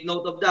 Take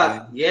note of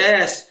that.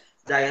 Yes,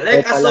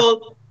 direct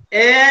assault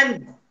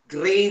and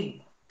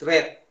grave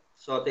threat.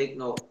 So take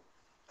note.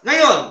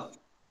 Ngayon,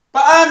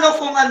 paano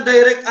kung ang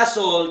direct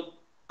assault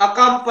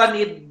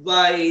accompanied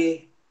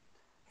by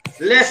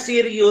less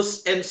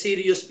serious and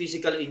serious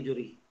physical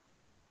injury?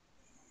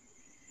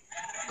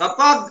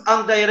 Kapag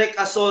ang direct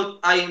assault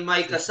ay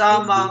may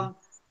kasamang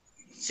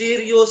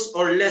serious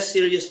or less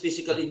serious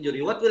physical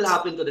injury, what will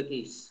happen to the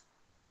case?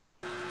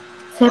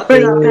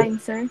 Separate crime,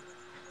 sir.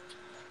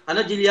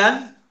 Ano,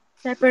 Jillian?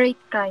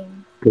 Separate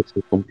crime.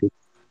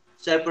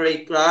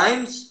 Separate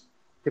crimes.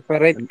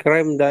 Separate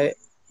crime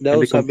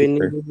daw sabi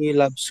ni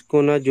Labs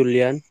ko na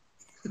Julian.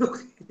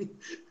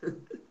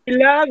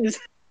 Labs!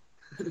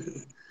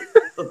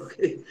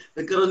 Okay.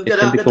 Nagkaroon ka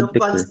na agad ng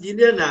fans,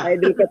 Jillian, ha?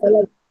 Idol ka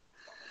talaga.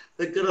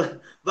 Nagkaroon.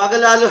 Baka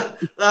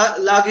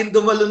laging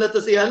dumalo na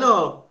to si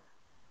ano.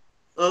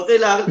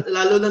 Okay,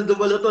 lalo nang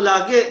dumalo to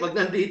lagi pag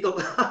nandito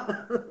ka.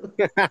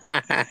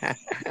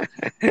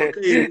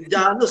 Okay,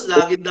 Janus,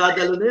 laging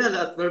dadalo na yan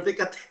at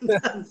perfect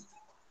attendance.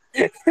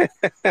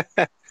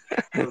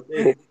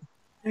 Okay.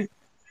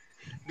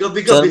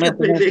 Gabi-gabi na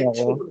may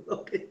lecture.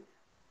 Okay.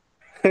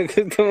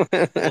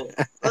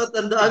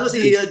 Tandaan mo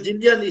si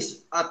Jillian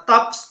is a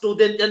top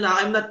student yan.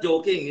 I'm not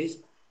joking.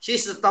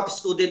 She's a top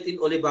student in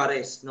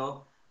Olivares,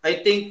 no?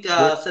 I think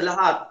sa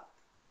lahat,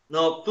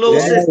 no,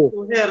 closest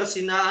to her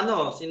sina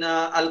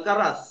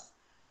Alcaraz.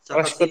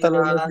 Crush ko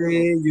talaga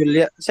si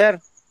Julian, sir.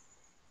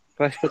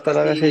 Crush ko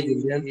talaga si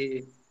Julian.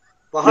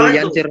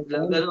 Pahardo,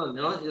 gano'n,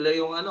 no? Sila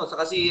yung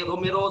saka si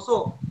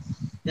Romeroso.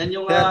 Yan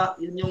yung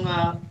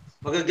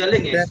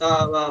magagaling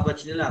sa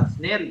batch nila,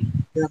 Neri.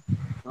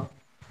 No?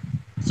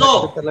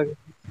 So,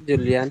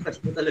 Julian.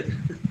 Crush mo talaga.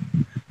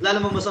 Wala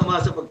namang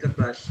masama sa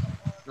pagka-crush.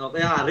 No,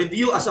 kaya nga,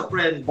 review as a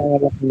friend.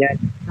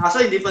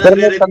 Kaso hindi pa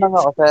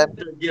nagre-review.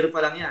 Third year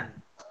pa lang yan.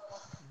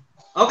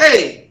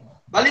 Okay,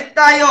 balik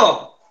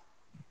tayo.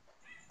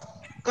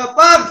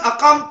 Kapag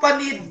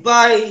accompanied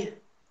by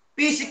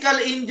physical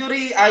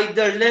injury,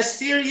 either less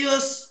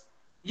serious,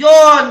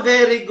 yon,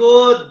 very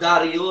good,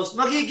 Darius.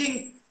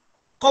 Magiging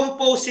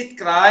composite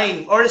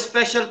crime or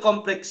special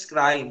complex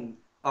crime.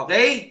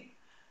 Okay?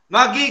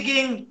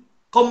 Magiging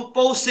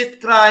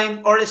composite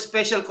crime or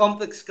special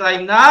complex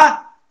crime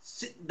na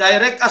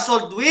direct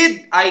assault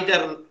with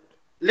either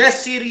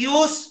less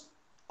serious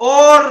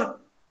or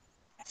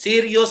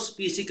serious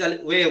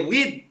physical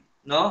with,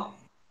 no?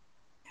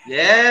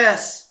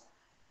 Yes.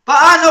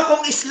 Paano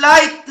kung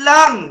slight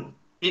lang?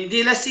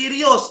 Hindi na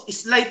serious,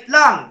 slight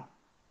lang.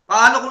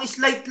 Paano kung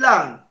slight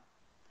lang?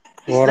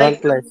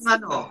 Warrantless.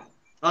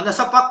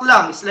 Nasapak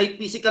lang,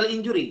 slight physical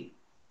injury.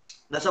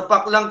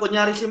 Nasapak lang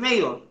kunyari si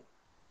Mayor.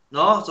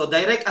 No? So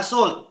direct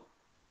assault.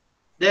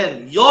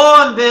 Then,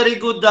 yon, very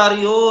good,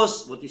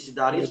 Darius. Buti si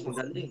Darius,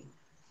 magaling.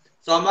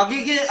 So ang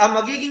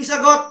magiging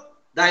sagot,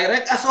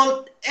 direct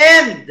assault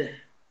and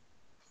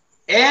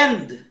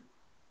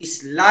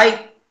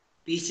slight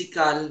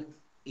physical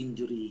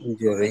injury.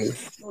 Okay.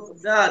 Note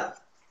of that.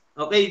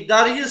 Okay,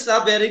 Darius,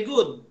 very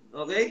good.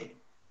 Okay?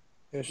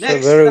 Yes,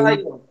 next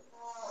tayo.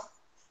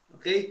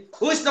 Okay?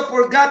 Who is the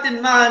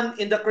forgotten man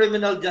in the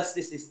criminal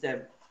justice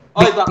system?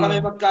 Oy, baka may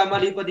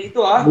magkamali pa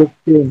dito, ha?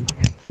 Victim.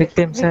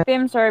 Victim, sir.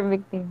 Victim, sir.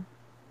 Victim.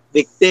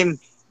 Victim.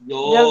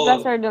 Yo.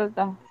 Delta, sir.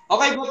 Delta.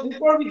 Okay, but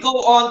before we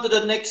go on to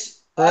the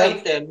next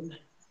item,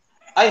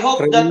 I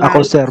hope that...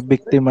 Ako, sir,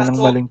 biktima ng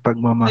maling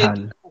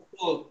pagmamahal.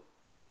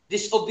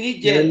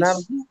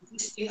 Disobedience,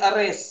 resisting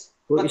arrest,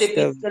 pati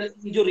physical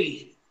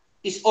injury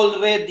is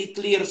already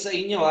clear sa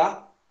inyo,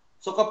 ha?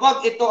 So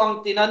kapag ito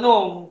ang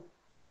tinanong,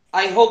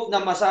 I hope na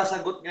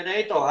masasagot nyo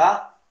na ito,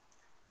 ha?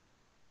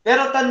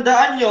 Pero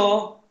tandaan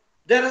nyo,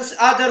 there is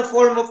other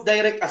form of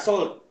direct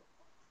assault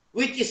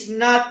which is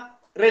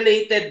not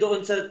related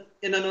doon sa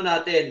inano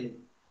natin.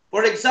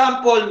 For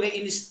example, may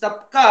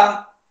in-stop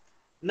ka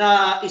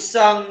na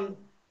isang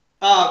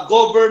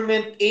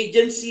government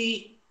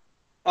agency,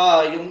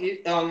 yung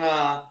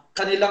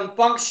kanilang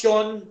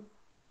function,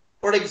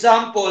 for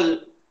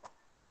example,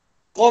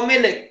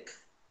 COMELEC,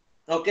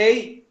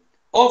 okay?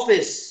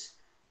 Office.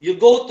 You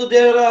go to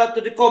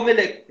the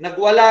COMELEC,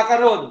 nagwala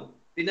ka ron,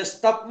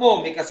 pinastop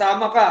mo, may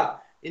kasama ka.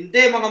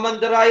 Hindi, mga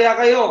mandaraya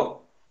kayo.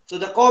 So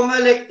the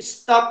COMELEC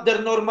stop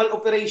their normal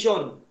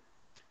operation.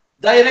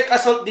 Direct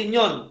assault din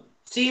yon.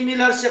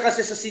 Similar siya kasi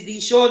sa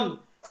sedition,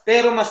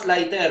 pero mas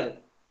lighter.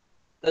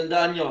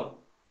 Tandaan nyo.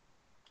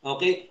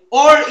 Okay?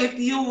 Or if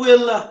you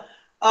will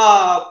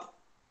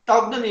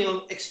tawag na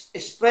niyo,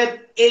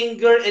 spread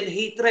anger and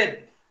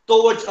hatred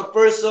towards a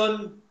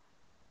person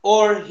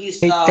or his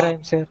Hate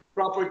crime, sir.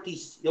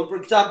 properties. Yung, for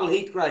example,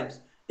 hate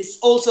crimes. It's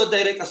also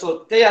direct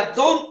assault. Kaya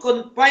don't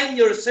confine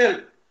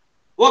yourself.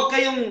 Huwag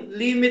kayong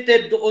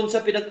limited doon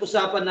sa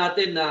pinag-usapan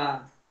natin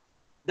na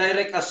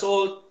direct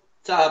assault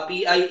sa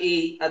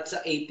PIA at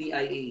sa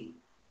APIA.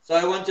 So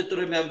I want you to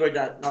remember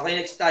that. Okay,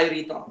 next tayo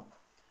rito.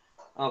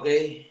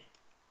 Okay.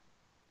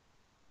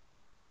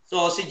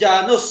 So si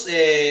Janus,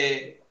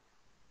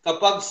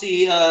 kapag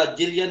si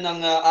Jillian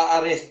ang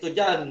aaresto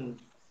dyan,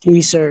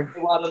 Yes, sir.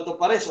 warrant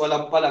of arrest,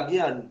 walang palag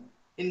yan.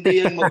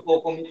 Hindi yan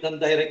magpo-commit ng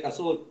direct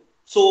assault.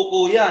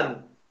 Suko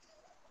yan.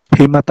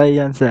 Himatay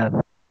yan, sir.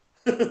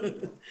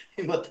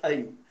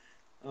 Himatay.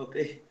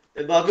 Okay.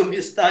 Bagong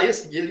news tayo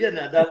si Jillian,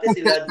 ha? Dati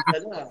sila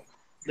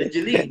na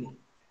Jeline.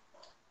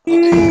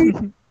 Okay.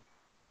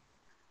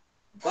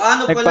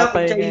 Paano pala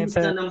kung Chinese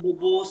na nang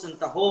bubuhos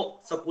ng taho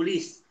sa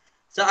pulis?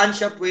 Saan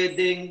siya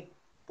pwedeng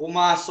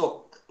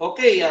pumasok?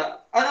 Okay,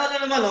 ano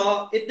naman,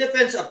 it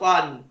depends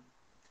upon.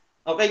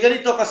 Okay,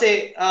 ganito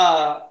kasi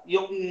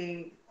yung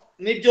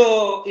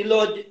medyo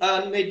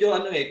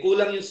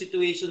kulang yung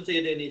situation sa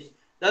Dennis.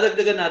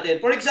 Dadagdagan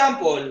natin. For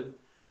example,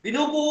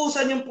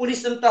 binubuhusan yung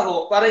pulis ng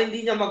taho para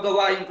hindi niya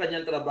magawa yung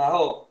kanyang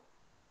trabaho.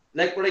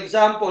 Like for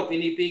example,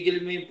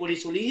 pinipigil mo yung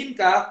pulis, hulihin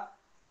ka,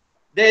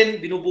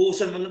 then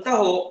binubuhusan mo ng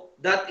taho,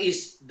 that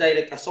is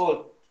direct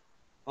assault.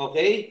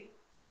 Okay?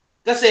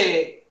 Kasi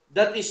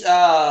that is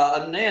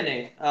ano na yan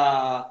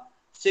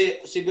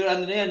severe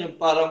ano na yan, yung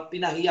parang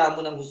pinahiya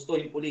mo ng husto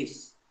yung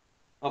pulis.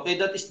 Okay,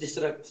 that is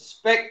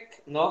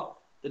disrespect, no,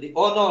 to the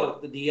honor,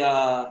 to the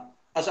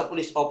as a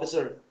police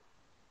officer.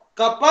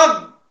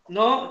 Kapag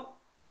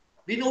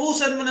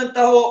binuhusan mo ng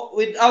taho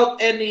without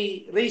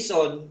any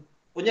reason,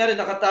 kunyari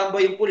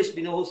nakatambay yung pulis,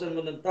 binuhusan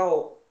mo ng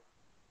taho.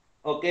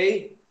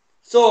 Okay?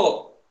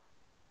 So,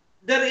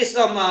 there is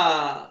some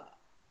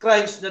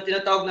crimes na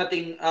tinatawag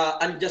nating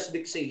unjust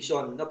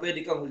vexation na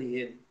pwede kang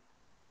hulihin.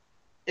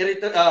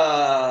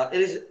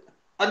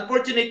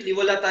 Unfortunately,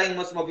 wala tayong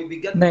mas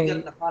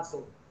mabibigat-bigat na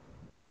kaso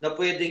na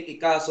pwedeng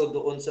ikaso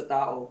doon sa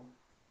tao.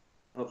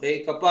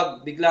 Okay?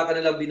 Kapag bigla ka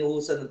nalang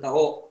binuhusan ng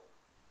taho.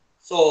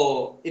 So,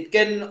 it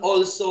can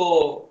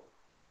also,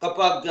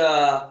 kapag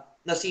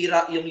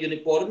nasira yung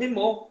uniforme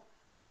mo,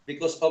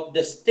 because of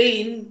the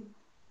stain,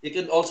 you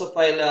can also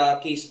file a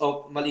case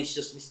of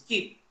malicious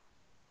mischief.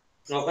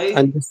 Okay?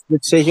 Unjust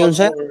vexation,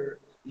 sir?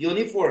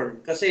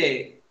 Uniform.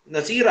 Kasi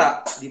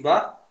nasira, di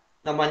ba?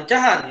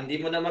 Namantsahan, hindi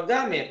mo na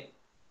magamit.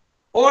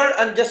 Or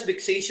unjust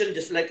vexation,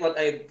 just like what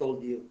I've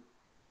told you.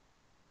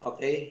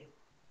 Okay?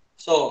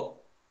 So,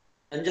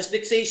 unjust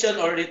vexation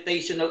or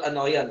irritational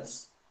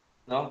annoyance.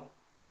 No?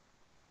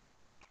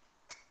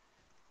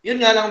 Yun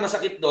nga lang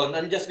masakit doon.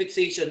 Unjust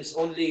vexation is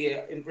only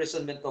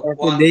imprisonment of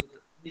 1 day.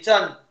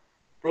 Minsan,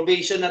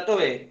 probation na to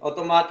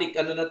Automatic,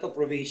 na to,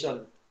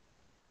 probation.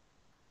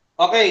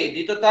 Okay,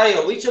 dito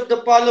tayo. Which of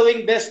the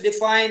following best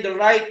define the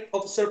right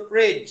of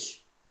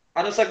suffrage?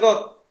 Ano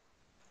sagot?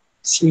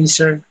 Si,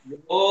 sir.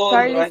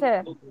 Charlie, right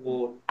sir.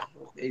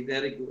 Okay,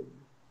 very good.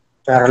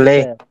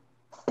 Charlie.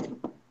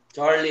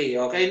 Charlie.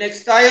 Okay,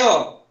 next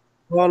tayo.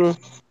 Paul.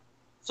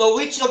 So,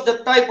 which of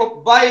the type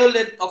of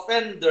violent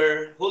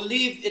offender who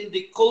live in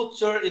the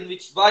culture in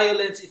which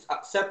violence is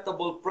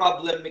acceptable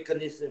problem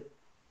mechanism?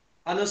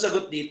 Anong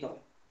sagot dito?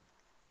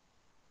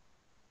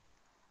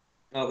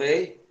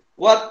 Okay.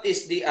 What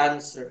is the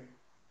answer?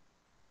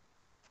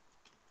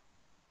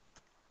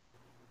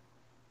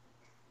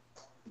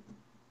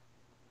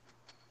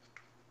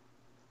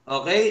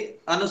 Okay.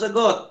 Ano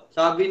sagot?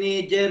 Sabi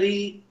ni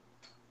Jerry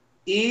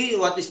E.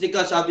 What is the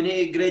cause? Sabi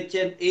ni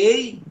Gretchen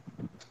A.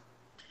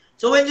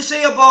 So when you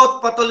say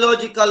about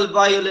pathological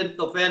violent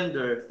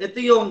offender,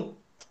 ito yung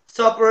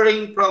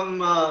suffering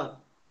from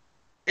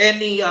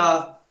any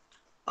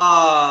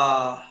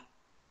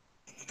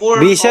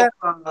form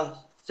of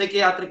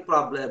psychiatric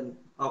problem.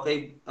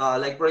 Okay?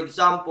 Like for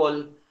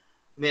example,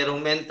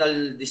 merong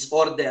mental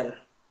disorder,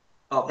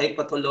 okay,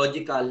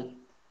 pathological,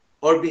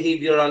 or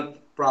behavioral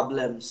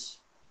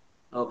problems.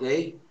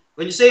 Okay?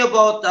 When you say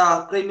about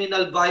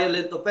criminal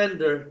violent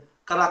offender,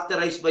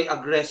 characterized by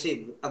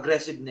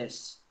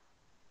aggressiveness.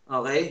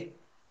 Okay?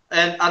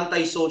 And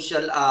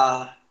antisocial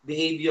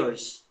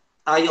behaviors.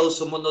 Ayaw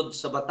sumunod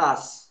sa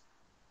batas.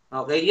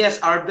 Okay? Yes,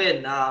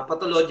 Arben,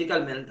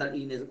 pathological mental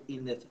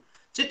illness.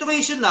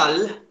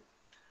 Situational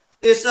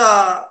is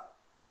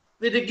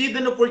with the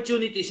given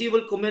opportunities, he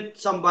will commit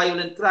some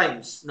violent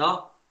crimes,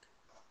 no?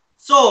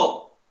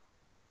 So,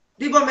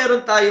 di ba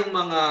meron tayong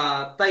mga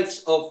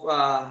types of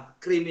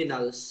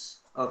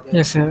criminals? Okay.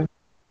 Yes, sir.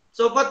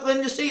 So, but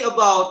when you say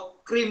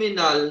about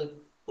criminal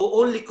who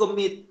only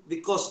commit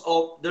because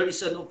of there is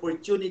an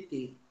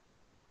opportunity,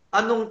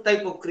 anong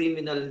type of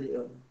criminal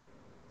yun?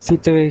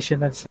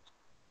 Situational, sir.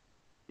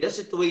 Yes,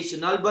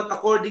 situational. But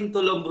according to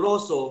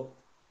Lombroso,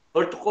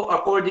 or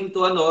according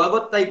to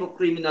what type of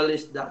criminal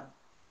is that?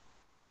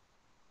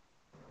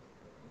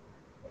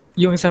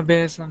 Yung isang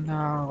beses na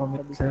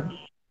nakakomit, sir.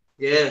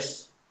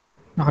 Yes.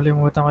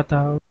 Nakalimutan ko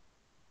tawag.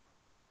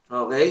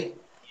 Okay.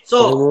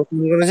 So,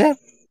 Kalimutan ko na, sir.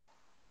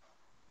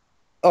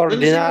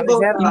 when you say Ordinary,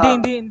 about sir.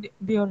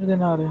 Hindi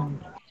ordinary.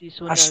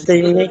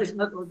 Abstaining. that is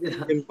not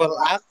ordinary. Simple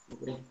act.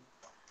 Okay.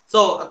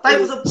 So,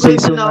 types of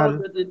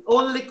Seasonal. criminal that it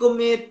only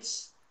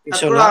commits a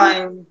Seasonal.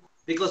 crime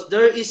because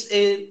there is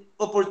a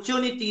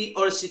opportunity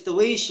or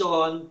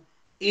situation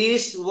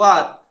is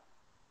what?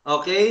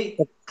 Okay?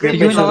 Yun,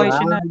 Criminal.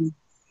 occasional.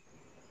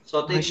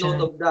 So, take note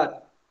Occasional. of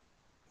that.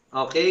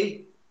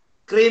 Okay?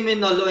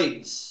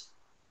 Criminaloids.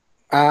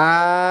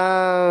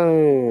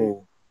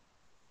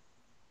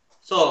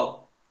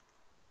 So,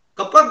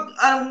 kapag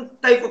ang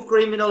type of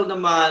criminal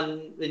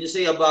naman, when you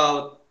say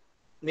about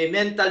may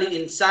mentally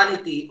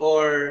insanity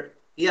or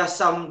he has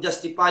some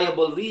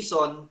justifiable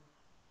reason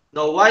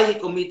now why he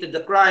committed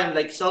the crime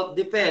like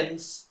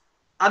self-defense,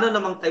 ano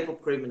namang type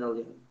of criminal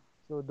yun?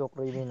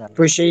 Pseudo-criminal.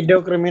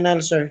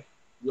 Pseudo-criminal, sir.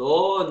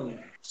 Yun.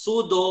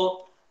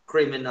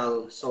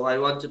 Pseudo-criminal. So, I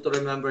want you to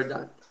remember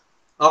that.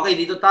 Okay,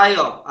 dito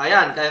tayo.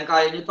 Ayan,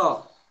 kayang-kaya nyo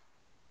to.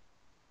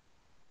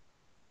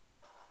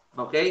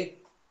 Okay?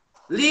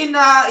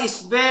 Lina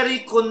is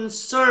very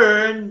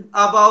concerned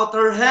about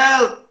her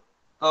health.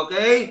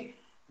 Okay?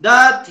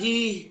 That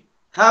he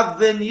have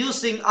been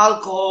using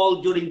alcohol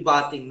during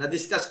bathing.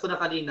 Na-discuss ko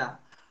na kanina.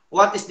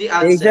 What is the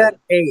answer?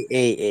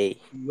 A.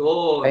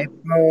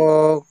 Yun.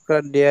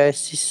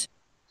 Hypocardiasis.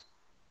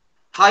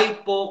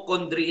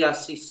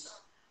 Hypochondriasis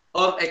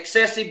or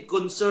excessive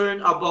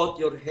concern about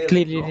your health.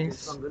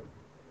 Cleanliness. No?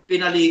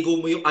 Pinaligo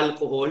mo yung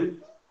alcohol.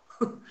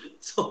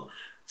 So,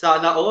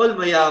 sana all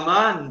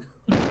mayaman.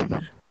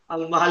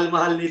 Ang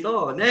mahal-mahal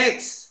nito.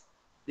 Next.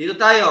 Dito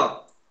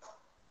tayo.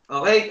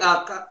 Okay,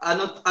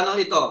 ano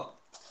ito?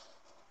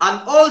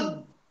 An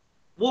old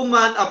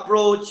woman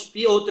approached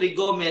PO3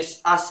 Gomez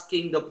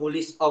asking the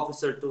police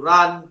officer to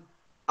run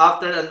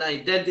after an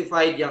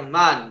identified young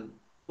man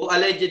who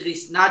allegedly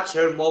snatched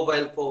her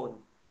mobile phone.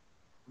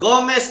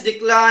 Gomez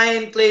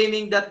declined,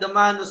 claiming that the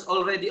man was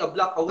already a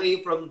block away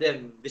from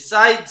them.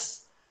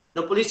 Besides,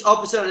 the police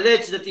officer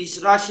alleged that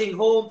he's rushing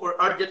home for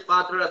urgent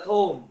matter at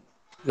home.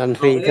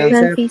 Non-fatal,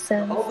 sir.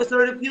 Non-feasance.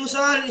 Officer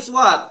refusal is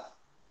what?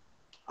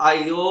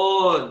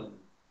 Ayun.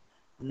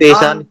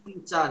 Feasance.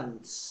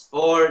 Non-feasance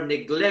or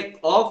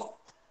neglect of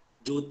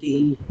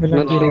duty.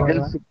 Walang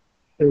ginawa.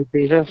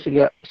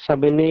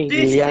 Sabi ni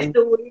This Gillian.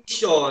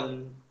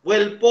 situation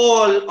will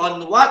fall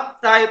on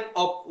what type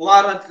of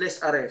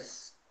warrantless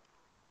arrest?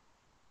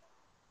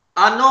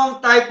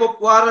 Anong type of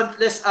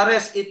warrantless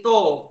arrest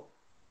ito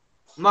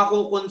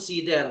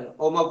makukonsider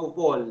o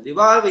mapupol? Di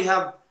ba? We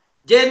have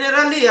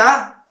generally,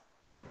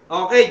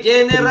 okay,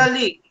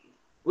 generally,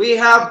 we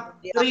have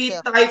three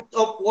types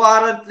of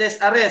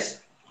warrantless arrest.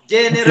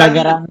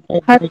 Generally,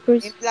 Hot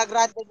pursuit.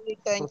 Inflagrante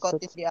delicto and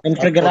caught in the act.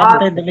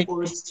 Inflagrante hot delicto.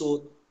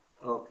 pursuit.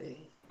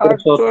 Okay.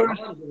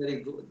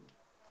 Very good.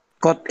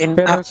 Caught in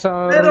Pero act.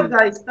 sa Pero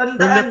guys,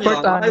 tandaan nyo,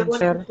 report, I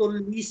want sir. you to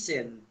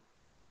listen.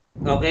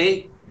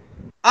 Okay?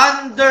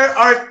 Under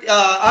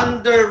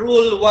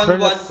Rule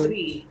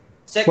 113,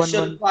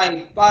 Section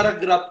 5,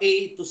 Paragraph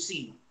A to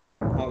C.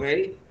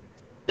 Okay?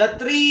 The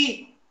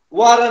three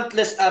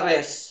warrantless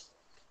arrests,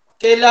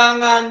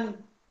 kailangan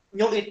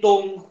nyo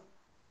itong,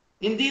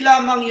 hindi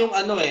lamang yung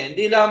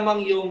hindi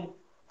lamang yung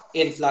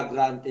in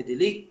flagrante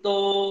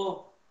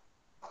delicto,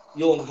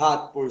 yung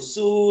hot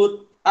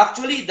pursuit.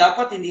 Actually,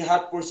 dapat hindi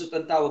hot pursuit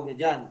ang tawag niya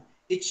dyan.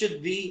 It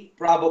should be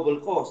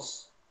probable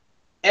cause.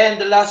 And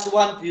the last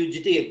one,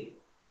 fugitive.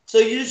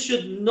 So you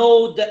should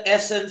know the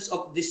essence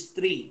of these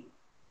three.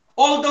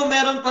 Although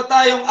meron pa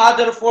tayong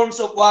other forms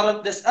of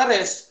warrantless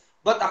arrest,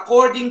 but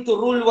according to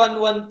Rule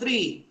 113,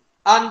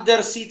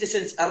 under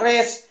citizen's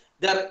arrest,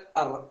 there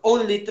are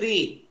only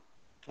three.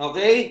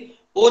 Okay?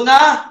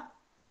 Una,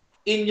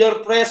 in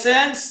your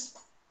presence,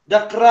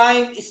 the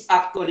crime is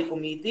actually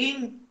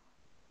committing,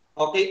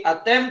 okay,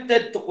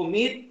 attempted to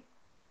commit,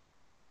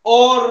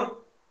 or,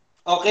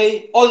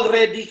 okay,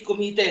 already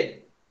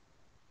committed.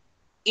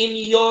 In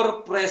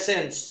your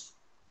presence,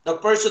 the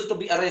person to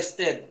be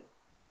arrested.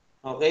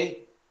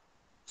 Okay?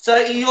 Sa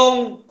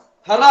iyong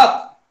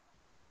harap.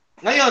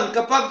 Ngayon,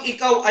 kapag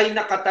ikaw ay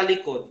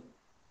nakatalikod,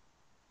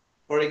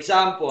 for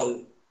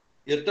example,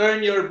 you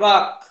turn your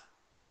back,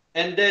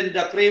 and then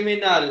the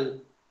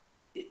criminal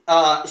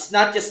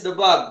snatches the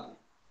bag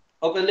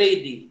of a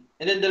lady,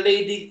 and then the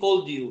lady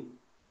called you,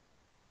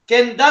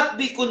 can that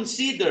be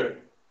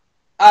considered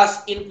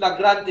as in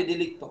flagrante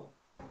delicto?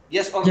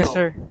 Yes or Yes, no?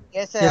 sir.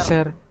 Yes, sir. Yes,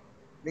 sir.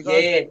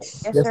 Because, Yes.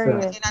 Yes, Yes, sir. sir.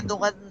 kasi nandun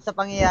ka sa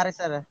pangyayari,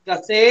 sir.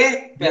 Kasi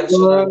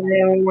personal.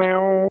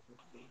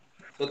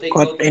 So take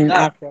Caught note of in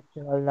that. act.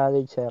 Personal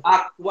knowledge, sir.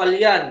 Actual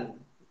yan.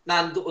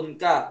 Nandoon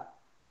ka.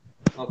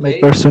 May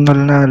Okay? personal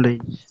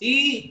knowledge.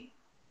 See?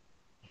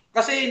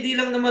 Kasi hindi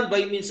lang naman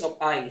by means of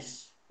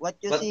eyes, What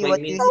you but see, by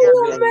what you means hear, of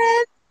sir.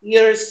 your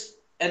ears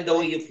and the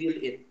way you feel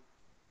it.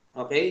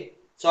 Okay?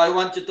 So I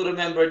want you to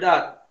remember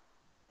that.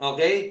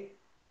 Okay?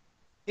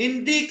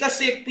 Hindi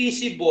kasi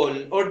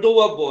feasible or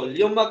doable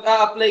yung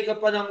mag-a-apply ka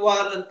pa ng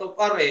warrant of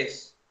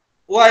arrest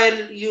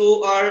while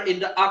you are in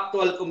the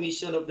actual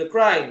commission of the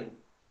crime.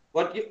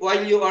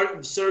 While you are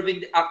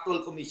observing the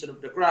actual commission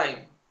of the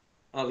crime.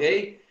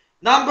 Okay?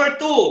 Number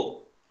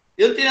 2,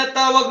 yung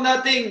tinatawag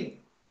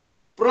nating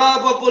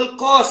probable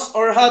cause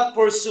or hot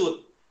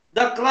pursuit.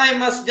 The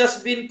crime has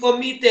just been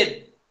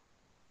committed.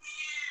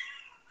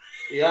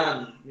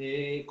 Yan,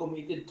 may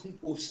committed tong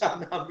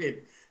pusa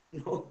namin.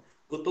 No?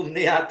 Gutom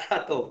na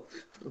yata to.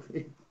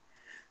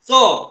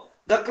 So,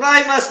 the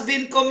crime has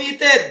been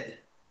committed.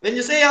 When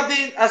you say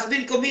has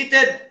been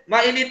committed,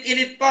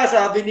 mainit-init pa,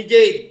 sabi ni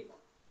Jade.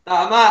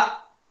 Tama.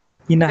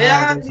 Kaya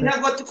nga, we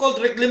have what you call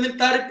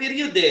reglementary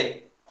period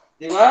eh.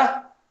 Di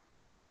ba?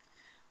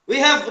 We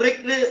have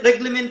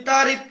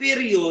reglementary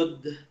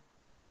period,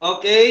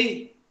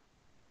 okay,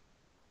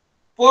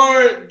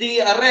 for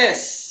the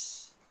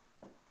arrest.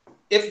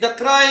 If the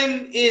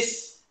crime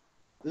is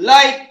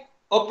light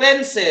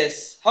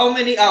offenses, how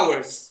many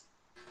hours?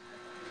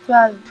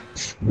 12.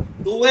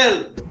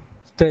 12,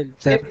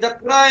 sir. If the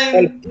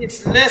crime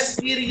is less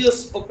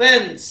serious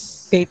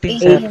offense, 18,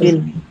 sir.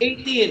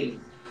 18.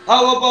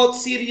 How about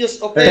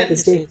serious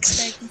offense?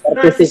 36.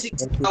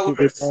 36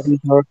 hours.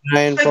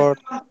 9, 4.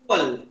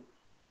 Example.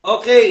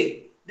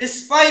 Okay,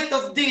 despite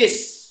of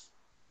this,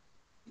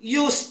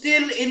 you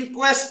still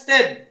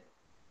inquested.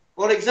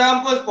 For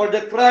example, for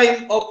the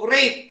crime of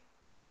rape.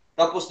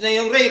 Tapos na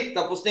yung rape,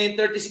 tapos na yung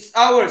 36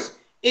 hours.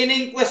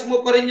 In-inquest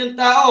mo pa rin yung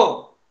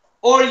tao.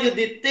 Or you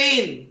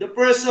detain the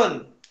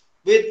person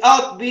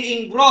without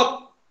being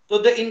brought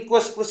to the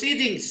inquest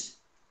proceedings.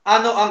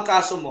 Ano ang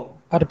kaso mo?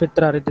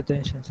 Arbitrary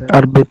detention, sir.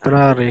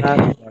 Arbitrary.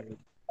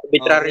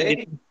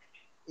 Okay.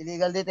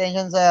 Illegal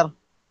detention, sir.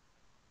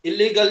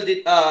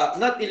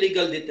 Not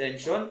illegal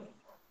detention,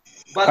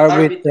 but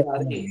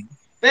arbitrary.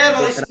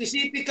 Pero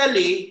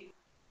specifically,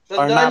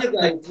 tandaan nyo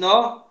guys,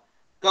 no?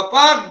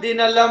 Kapag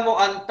dinala mo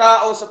ang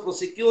tao sa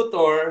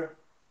prosecutor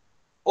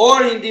or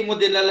hindi mo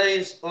dinala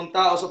yung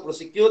tao sa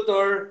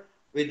prosecutor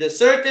with a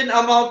certain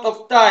amount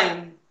of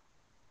time,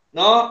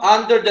 no,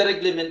 under the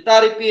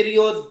reglementary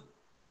period,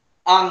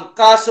 ang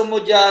kaso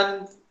mo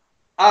dyan,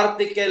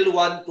 Article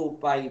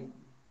 125.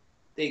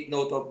 Take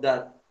note of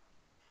that.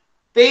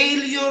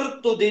 Failure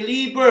to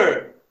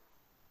deliver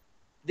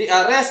the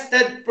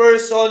arrested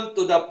person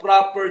to the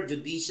proper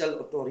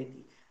judicial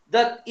authority.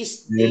 That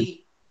is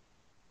the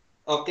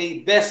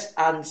best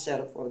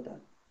answer for that.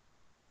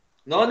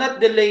 No, not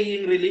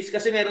delaying release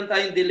kasi meron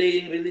tayong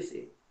delaying release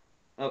eh.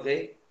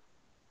 Okay?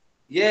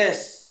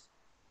 Yes.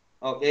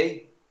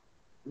 Okay?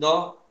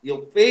 No,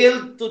 you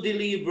failed to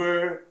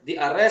deliver the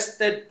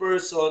arrested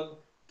person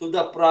to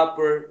the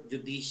proper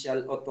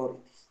judicial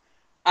authorities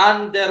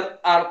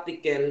under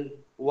Article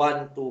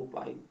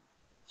 125.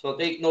 So,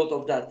 take note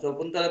of that. So,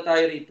 punta na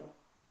tayo rito.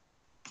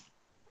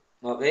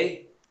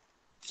 Okay?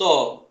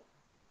 So,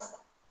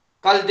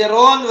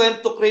 Calderon went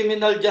to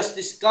Criminal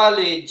Justice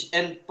College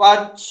and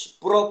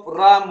punched Prof.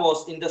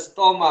 Ramos in the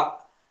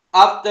stomach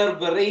after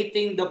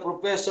berating the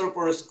professor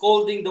for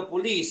scolding the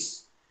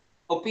police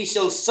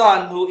official's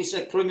son who is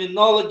a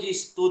criminology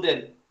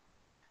student.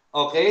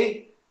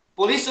 Okay?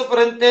 Police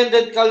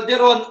Superintendent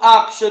Calderon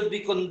act should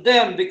be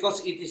condemned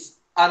because it is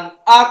an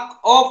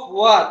act of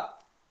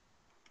what?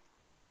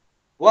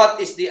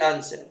 What is the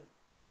answer?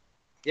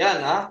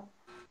 Yan ha?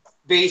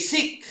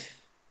 Basic.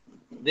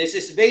 This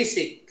is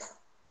basic.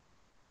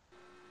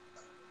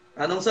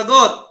 Anong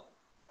sagot?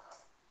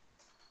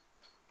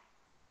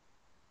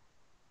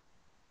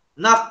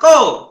 Nako!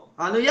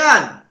 Ano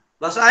yan?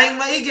 Basahin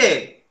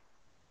maigi.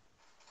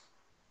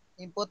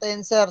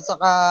 Impotence, sir,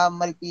 saka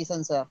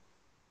malpisan, sir.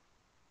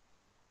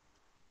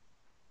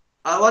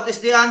 What is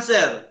the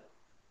answer?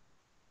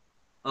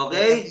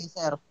 Okay? Okay,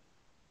 sir.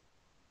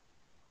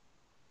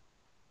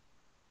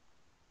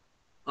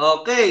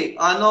 Okay,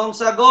 anong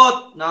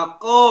sagot?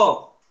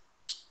 Nako.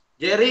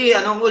 Jerry,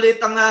 anong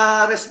ulit ang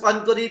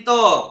respond ko dito?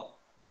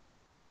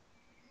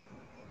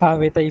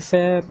 Awitay,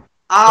 sir.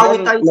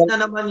 Awitay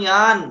na naman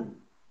yan.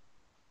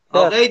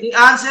 Okay, the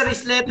answer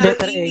is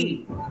letter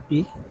E.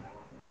 E?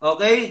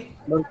 Okay?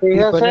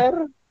 Mantiga,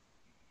 sir.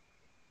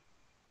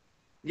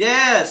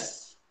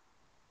 Yes.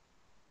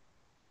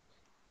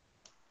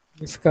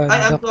 Ay,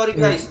 I'm sorry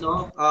guys,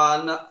 no?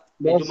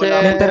 Medyo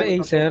malabo. Letter A,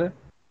 sir.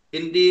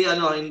 Hindi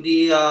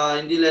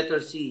letter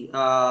C.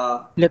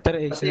 Letter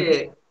A, Kasi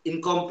sir.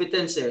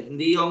 incompetence eh.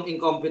 Hindi yung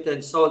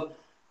incompetence. So,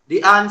 The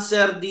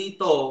answer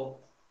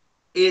dito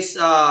is,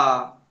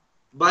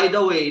 by the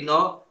way,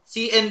 no?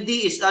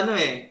 CND is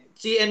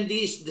CND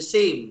is the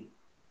same.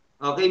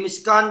 Okay,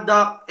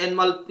 misconduct and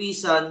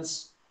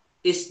malfeasance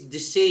is the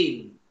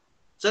same.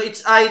 So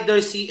it's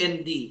either C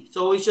and D.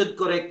 So we should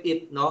correct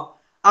it,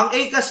 no? Ang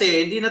A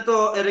kasi, hindi na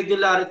to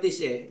irregularities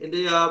in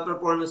the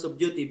performance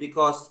of duty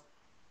because,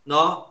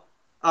 no,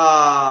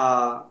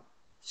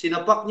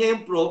 sinapak niya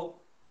yung Prof,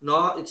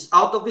 no? It's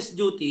out of his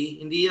duty,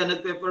 hindi yan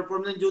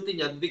nagpe-perform ng duty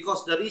niya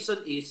because the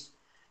reason is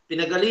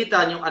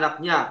pinagalitan yung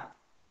anak niya.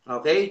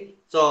 Okay?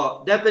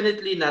 So,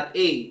 definitely not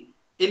A.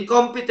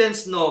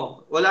 Incompetence,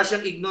 no. Wala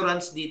siyang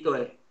ignorance dito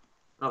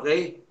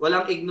Okay?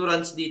 Walang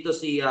ignorance dito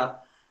si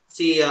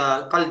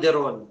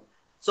Calderon.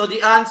 So,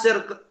 the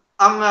answer,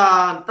 ang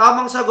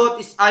tamang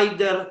sagot is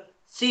either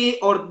C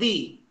or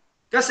D.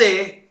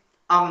 Kasi,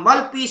 ang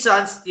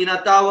malfeasance,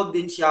 tinatawag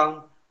din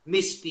siyang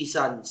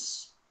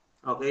misfeasance.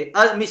 Okay?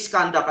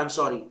 Misconduct, I'm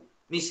sorry.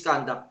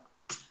 Misconduct.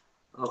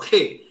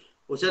 Okay.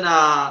 O siya na,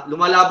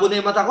 lumalabo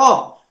na yung mata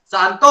ko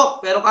sa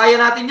antok, pero kaya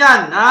natin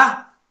yan,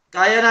 ha?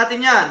 Kaya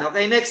natin yan.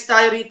 Okay, next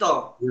tayo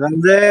rito.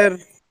 Sir.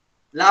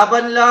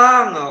 Laban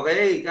lang.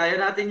 Okay,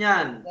 kaya natin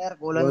yan. Sir,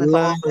 kulang na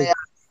sa ORTEA.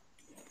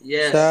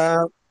 Yes.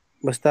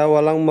 Basta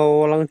walang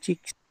mawawalang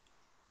chicks.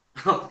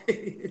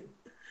 Okay.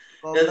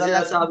 Yan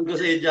sinasabi ko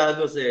sa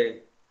Janos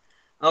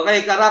Okay,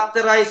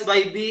 characterized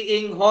by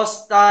being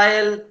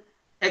hostile,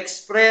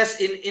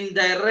 expressed in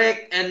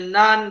indirect and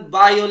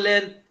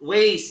non-violent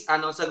ways.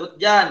 Anong sagot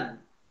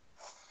dyan?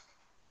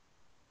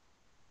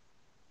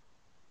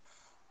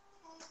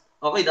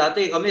 Okay,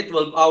 dati kami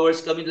 12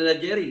 hours kami nila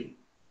Jerry.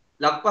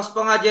 Lagpas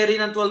pa nga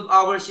Jerry ng 12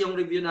 hours yung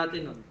review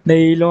natin.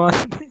 Nahilo nga.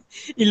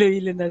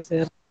 Ilo-ilo na,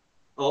 sir.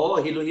 Oo,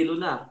 hilo-hilo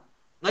na.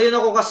 Ngayon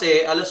ako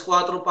kasi, alas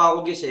 4 pa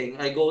ako gising.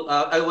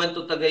 I went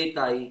to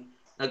Tagaytay.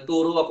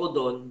 Nagturo ako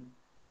doon.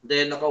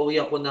 Then, nakauwi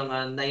ako ng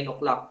 9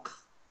 o'clock.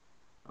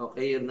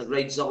 Okay,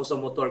 nag-rides ako sa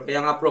motor.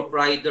 Kaya nga Prof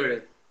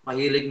rider.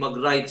 Mahilig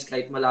mag-rides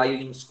kahit malayo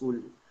yung school.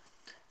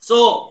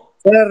 So,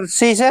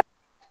 Sir.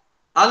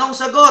 anong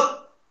sagot?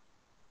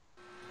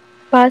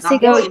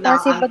 Passive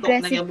inaantok na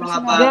aggressive yung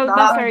mga personality. bata.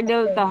 Delta, sir,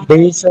 Delta. D,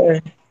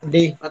 sir.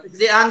 D. What is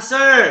the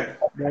answer?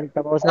 Delta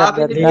po, sir. Sabi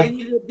ni Delta.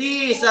 Emilio D.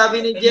 Sabi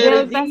ni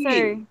Jerry D. Delta,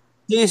 sir.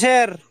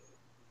 Sir.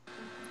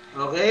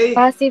 Okay?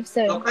 Passive,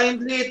 sir. So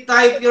kindly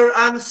type your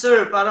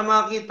answer para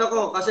makita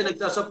ko kasi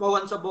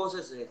nagsasapawan sa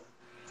boses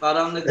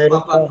Parang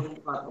nagpapatong.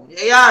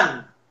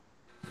 Ayan.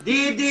 D.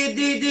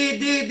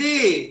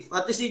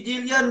 Pati si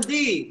Jillian D.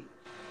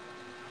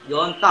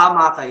 Yon,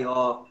 tama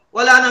kayo.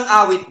 Wala nang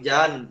awit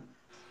dyan.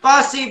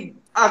 Passive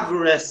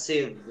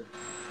aggressive.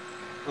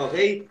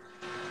 Okay?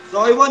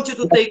 So I want you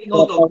to take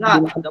note of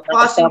that. The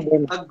passive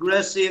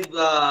aggressive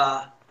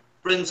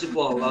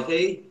principle,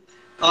 okay?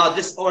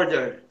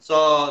 Disorder.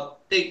 So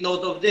take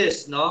note of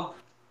this, no?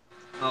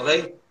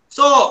 Okay?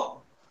 So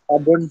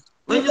when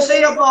you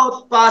say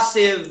about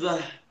passive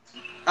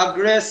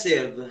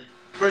aggressive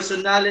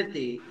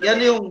personality,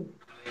 yan yung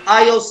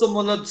ayaw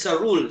sumunod sa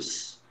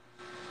rules.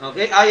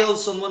 Okay? Ayaw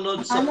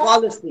sumunod sa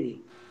policy.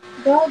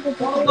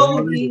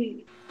 Although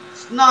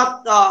it's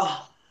not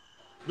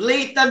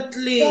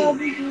blatantly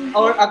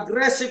or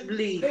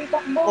aggressively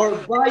or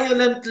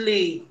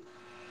violently,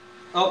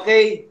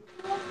 okay,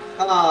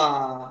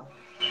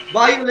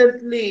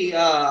 violently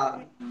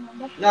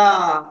na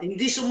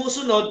hindi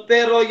sumusunod,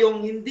 pero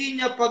yung hindi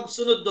niya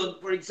pagsunod doon,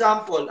 for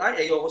example,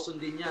 ayoko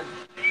sundin yan.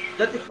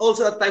 That is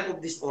also a type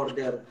of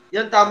disorder.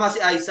 Yan tama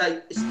si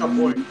Isa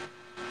Stubborn.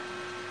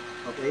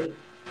 Okay?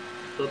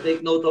 So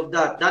take note of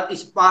that. That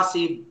is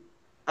passive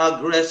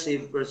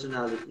aggressive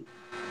personality.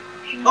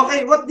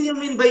 Okay, what do you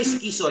mean by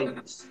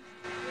schizoids?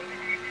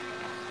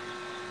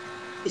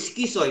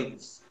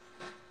 Schizoids.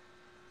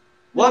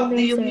 What do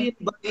you mean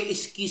by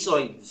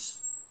schizoids?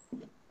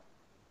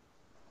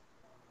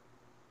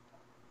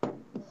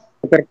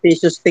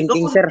 Superstitious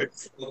thinking, sir.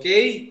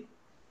 Okay?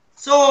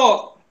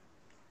 So,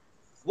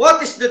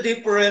 what is the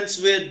difference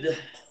with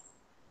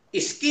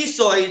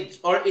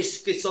schizoids or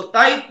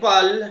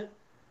schizotypal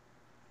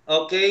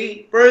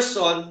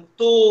person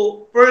to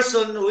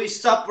person who is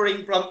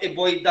suffering from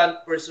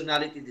avoidant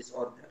personality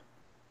disorder?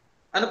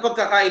 Ano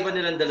pagkakaiba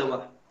nilang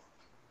dalawa?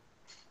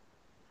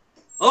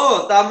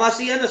 Oh, tama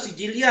si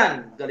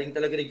Jillian. Galing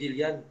talaga ni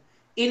Jillian.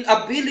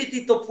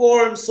 Inability to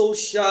form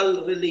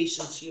social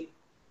relationship.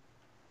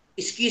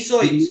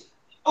 Schizoids.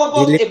 How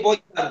about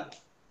avoidant?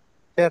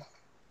 Sir.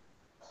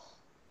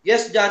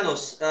 Yes,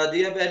 Janos. Do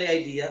you have any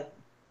idea?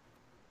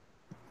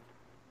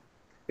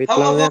 Wait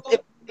How lang about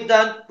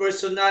avoidant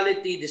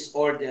personality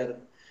disorder?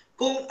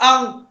 Kung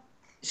ang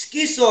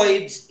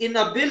schizoids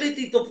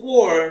inability to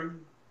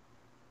form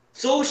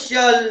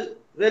social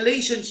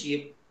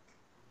relationship,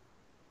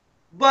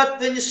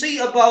 but when you say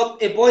about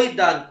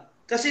avoidant,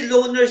 kasi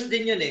loners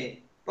din yun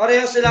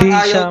pareho silang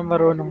Hindi ayaw. siya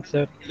marunong,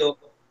 sir.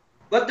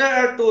 But there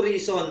are two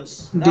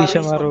reasons. Hindi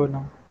siya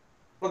marunong.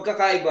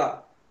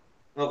 Pagkakaiba.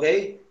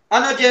 Okay?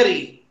 Ano,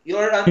 Jerry?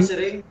 You are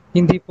answering?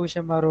 Hindi po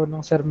siya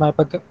marunong, sir,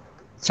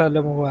 sa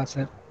lumuwa,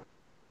 sir.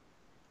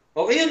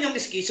 Okay, yun yung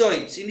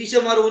schizoids. Hindi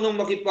siya marunong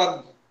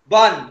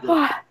Bond,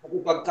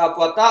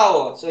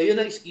 pagkapwa-tao. So, yun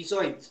ang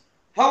schizoids.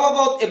 How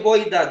about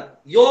avoidant?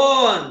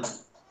 Yun.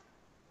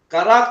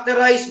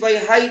 Characterized by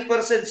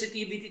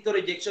hypersensitivity to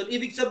rejection.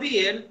 Ibig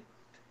sabihin,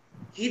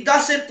 he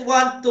doesn't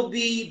want to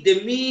be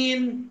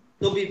demeaned,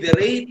 to be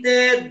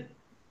berated,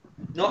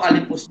 no,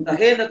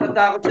 alipustahin,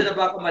 natatakot siya na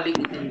baka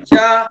maliitin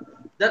siya.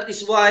 That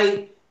is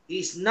why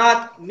he's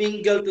not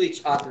mingle to each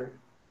other.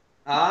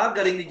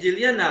 Galing ni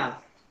Jillian na.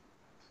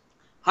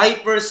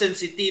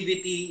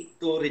 Hypersensitivity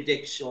to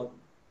rejection.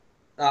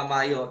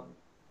 Tama yun.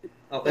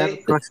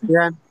 Okay? Crush ko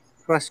yan.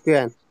 Crush ko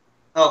yan.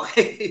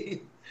 Okay.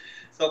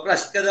 So,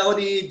 crush ka daw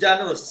ni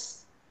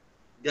Janus.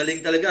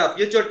 Galing talaga.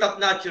 Future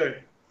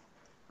top-notcher.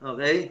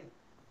 Okay?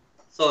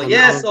 So,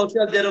 yes,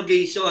 social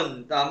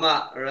derogation.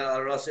 Tama,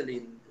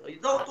 Rosalyn. You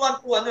don't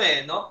want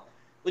to, no?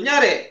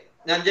 Kunyari,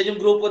 nandyan yung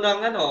grupo ng,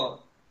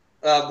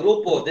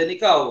 grupo, then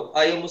ikaw,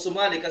 ayaw mo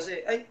sumali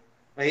kasi, ay,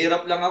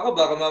 mahirap lang ako,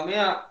 baka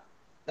mamaya,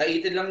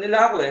 naitin lang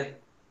nila ako eh.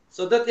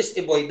 So, that is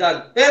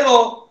avoidant.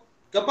 Pero,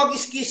 kapag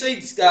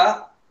schizoids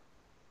ka,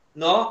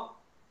 no?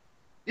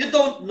 You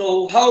don't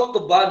know how to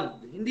bond.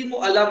 Hindi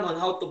mo alam on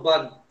how to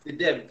bond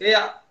with them.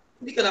 Kaya,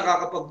 hindi ka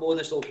nakakapagbuo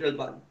ng social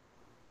bond.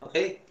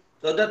 Okay?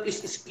 So, that is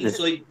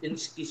schizoid and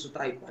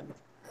schizotype.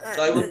 So,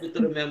 I want you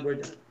to remember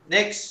that.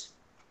 Next.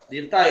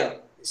 Dito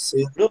tayo.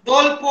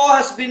 Rodolfo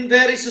has been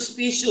very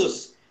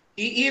suspicious.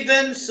 He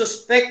even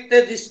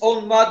suspected his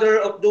own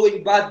mother of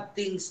doing bad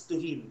things to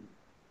him.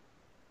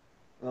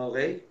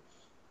 Okay?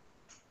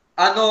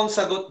 Anong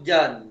sagot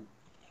dyan?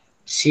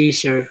 C,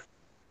 sir.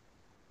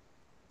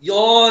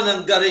 Yon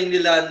ang galing ni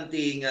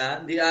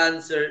Lantingan. The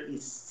answer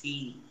is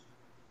C.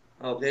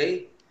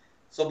 Okay?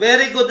 So,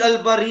 very good,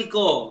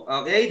 Albarico.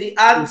 Okay? The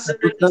answer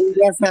is...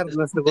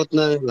 Nasagot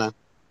na nila.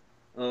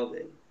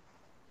 Okay.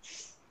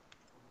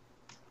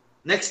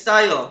 Next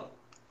tayo.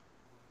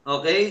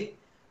 Okay?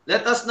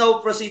 Let us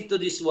now proceed to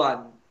this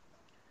one.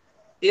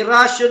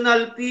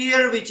 Irrational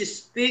fear which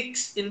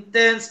speaks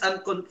intense,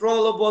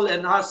 uncontrollable,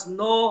 and has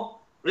no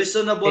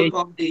reasonable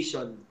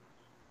foundation.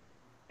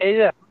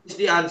 What is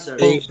the answer?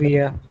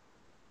 Phobia.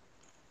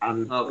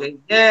 Okay.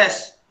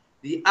 Yes.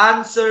 The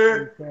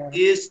answer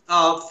is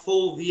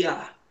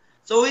phobia.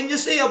 So when you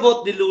say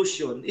about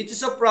delusion, it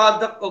is a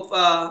product of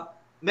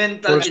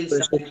mental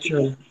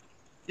insanity.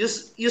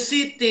 You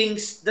see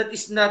things that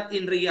is not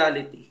in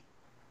reality.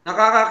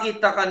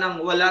 Nakakakita ka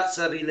ng wala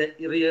sa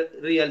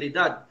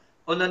realidad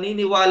o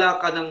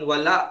naniniwala ka ng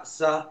wala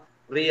sa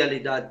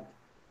realidad.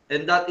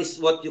 And that is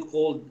what you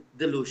call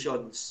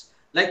delusions.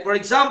 Like for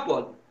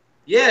example,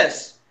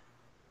 yes,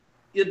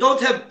 you don't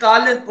have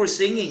talent for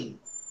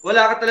singing.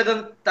 Wala ka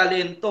talagang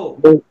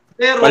talento.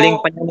 Pero you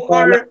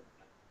are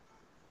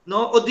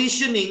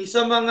auditioning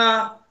sa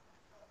mga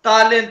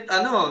talent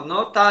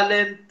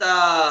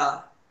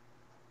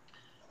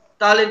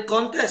talent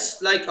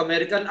contest like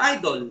American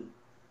Idol.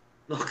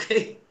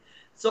 Okay?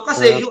 So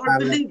kasi you are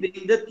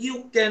believing that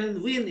you can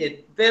win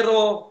it,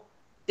 pero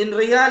in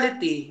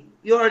reality,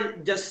 you are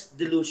just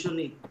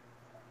delusional.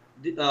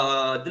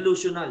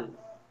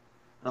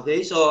 Okay?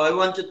 So I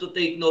want you to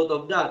take note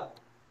of that.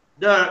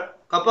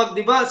 Kapag,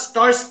 di ba,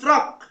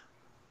 starstruck,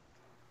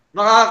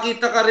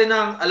 makakakita ka rin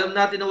ng, alam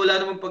natin na wala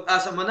namang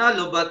pag-asa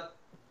manalo, but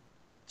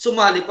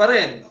sumali pa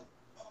rin.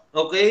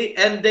 Okay?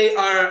 And they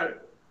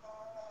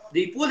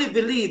fully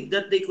believe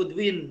that they could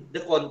win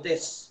the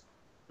contest.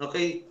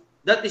 Okay?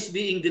 That is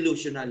being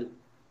delusional.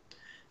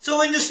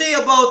 So when you say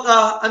about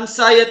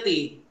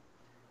anxiety,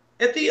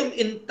 ito yung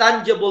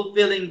intangible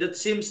feeling that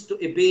seems to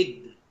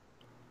evade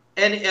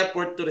any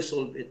effort to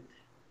resolve it.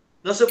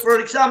 No, so for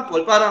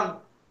example,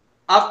 parang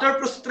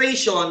after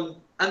frustration,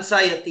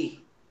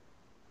 anxiety.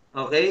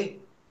 Okay?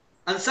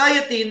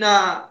 Anxiety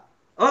na,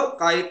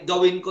 kahit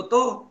gawin ko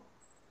to,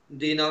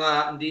 hindi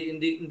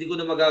ko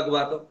na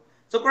magagawa to.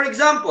 So for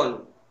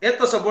example,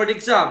 eto sa board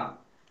exam,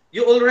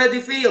 you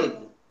already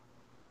failed.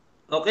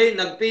 Okay?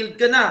 Nag-failed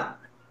ka na.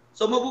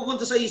 So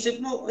mapupunta sa isip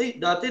mo,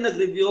 dati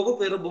nag-review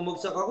ako pero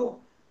bumagsak ako.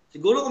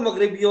 Siguro kung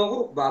mag-review ako,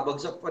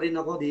 babagsak pa rin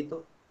ako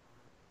dito.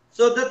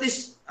 So that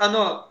is,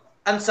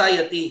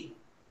 anxiety.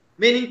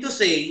 Meaning to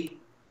say,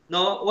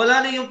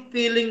 wala na yung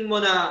feeling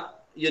mo na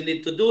you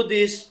need to do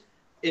this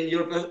in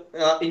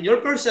your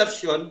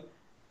perception,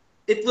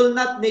 it will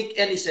not make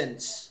any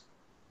sense.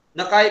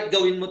 Na kahit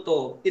gawin mo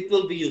to, it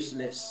will be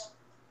useless.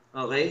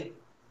 Okay?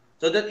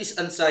 So that is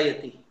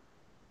anxiety.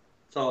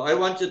 So I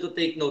want you to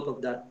take note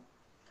of that.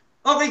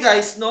 Okay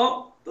guys,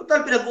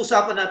 total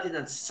pinag-uusapan natin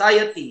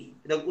anxiety.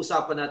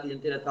 Pinag-uusapan natin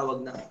yung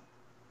tinatawag na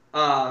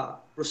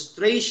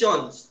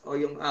frustrations o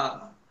yung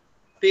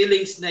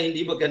feelings na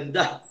hindi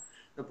maganda.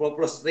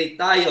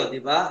 Napoprostrate tayo, di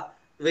ba?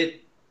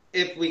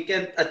 If we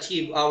can't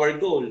achieve our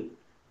goal.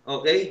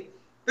 Okay?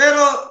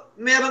 Pero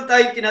meron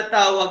tayong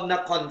tinatawag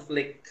na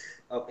conflict.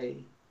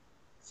 Okay?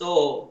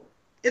 So,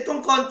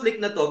 itong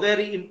conflict na to,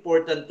 very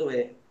important to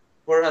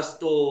for us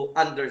to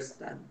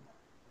understand.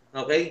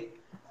 Okay?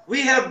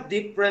 We have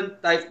different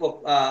type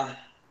of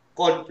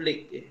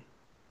conflict.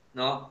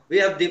 No?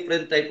 We have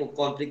different type of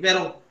conflict.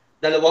 Merong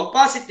dalawang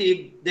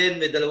positive,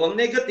 then may dalawang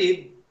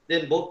negative,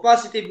 then both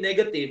positive,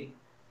 negative.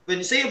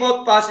 When you say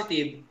about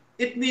positive,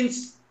 it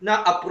means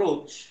na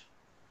approach.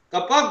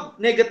 Kapag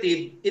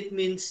negative, it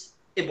means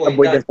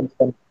avoidance.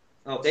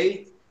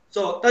 Okay?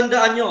 So,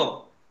 tandaan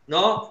nyo,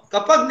 no?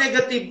 Kapag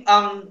negative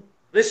ang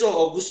result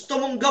o gusto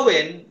mong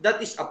gawin, that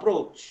is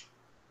approach.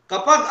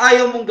 Kapag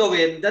ayaw mong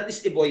gawin, that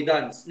is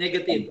avoidance.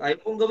 Negative. Ayaw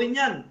mong gawin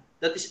yan.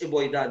 That is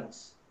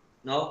avoidance.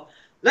 No?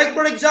 Like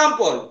for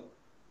example,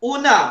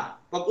 una,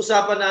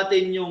 pag-usapan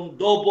natin yung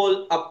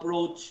double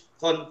approach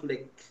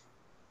conflict.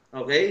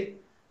 Okay?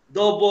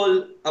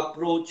 Double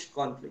approach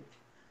conflict.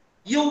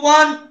 You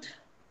want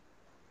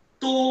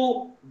to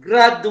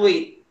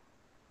graduate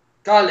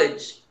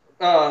college,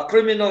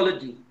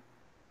 criminology.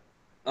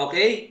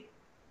 Okay?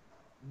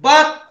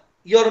 But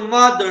your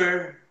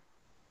mother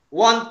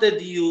wanted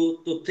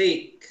you to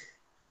take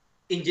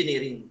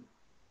engineering.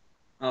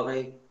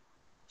 Okay?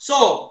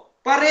 So,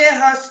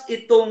 parehas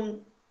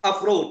itong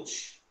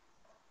approach.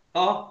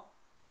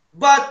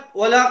 But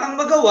wala kang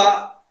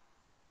magawa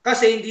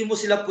kasi hindi mo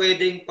sila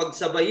pwedeng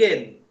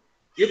pagsabayin.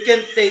 You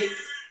can take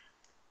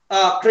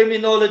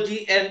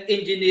criminology and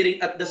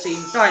engineering at the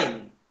same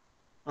time.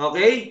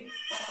 Okay?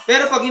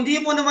 Pero pag hindi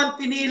mo naman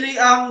pinili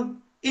ang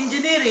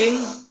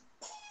engineering,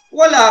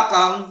 wala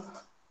kang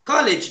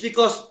college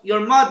because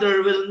your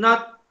mother will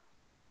not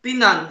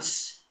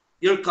finance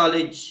your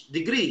college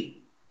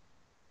degree.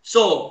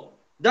 So,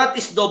 that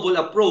is double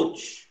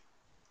approach.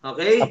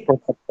 Okay?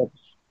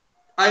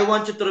 I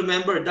want you to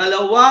remember,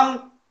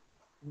 dalawang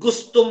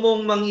gusto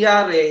mong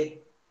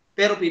mangyari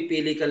pero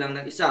pipili ka lang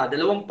ng isa.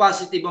 Dalawang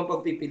positive ang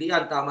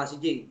pagpipilian. Tama si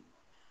Jay.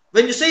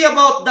 When you say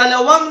about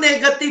dalawang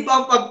negative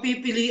ang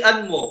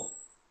pagpipilian mo,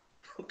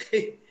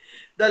 okay?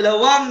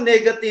 Dalawang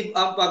negative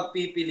ang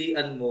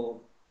pagpipilian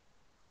mo.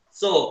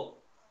 So,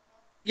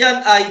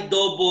 yan ay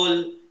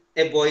double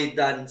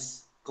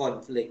avoidance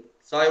conflict.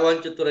 So, I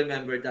want you to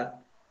remember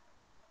that.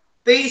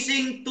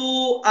 Facing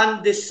two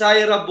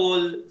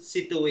undesirable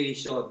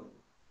situation.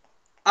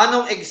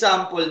 Anong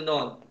example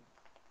nun?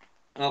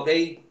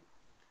 Okay?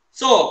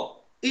 So,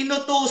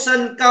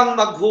 inutusan kang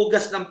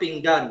maghugas ng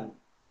pinggan.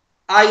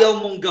 Ayaw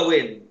mong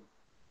gawin.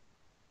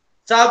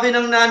 Sabi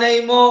ng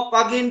nanay mo,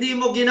 pag hindi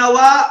mo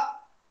ginawa,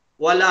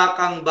 wala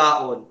kang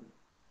baon.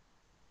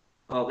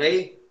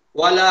 Okay?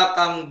 Wala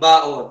kang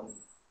baon.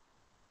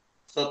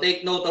 So,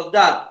 take note of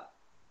that.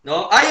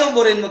 No? Ayaw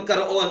mo rin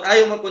magkaroon,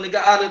 ayaw mo, kung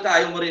nag-aaral ka,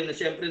 ayaw mo rin na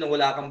siyempre na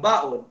wala kang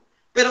baon.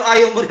 Pero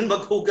ayaw mo rin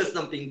maghugas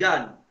ng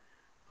pinggan.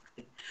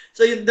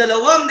 So, yung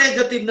dalawang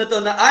negative na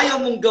to na ayaw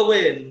mong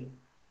gawin,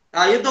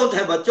 you don't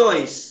have a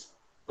choice.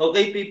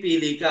 Okay,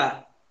 pipili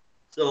ka.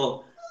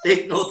 So,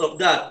 take note of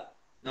that.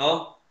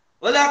 No?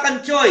 Wala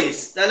kang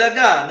choice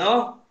talaga,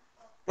 no?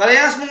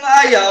 Parehas mong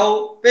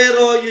ayaw,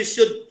 pero you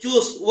should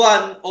choose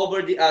one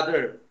over the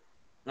other.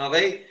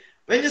 Okay?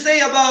 When you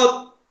say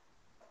about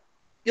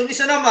yung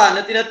isa naman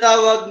na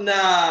tinatawag na,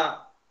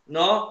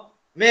 no,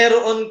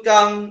 meron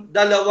kang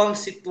dalawang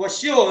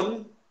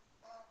sitwasyon,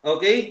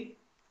 okay?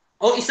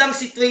 O isang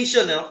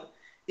situation, no?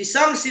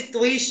 Isang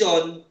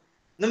situation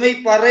na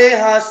may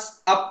parehas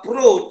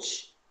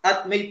approach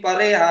at may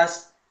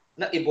parehas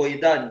na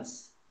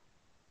avoidance.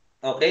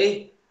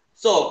 Okay?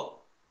 So,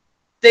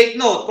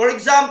 take note. For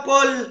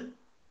example,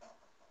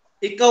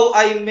 ikaw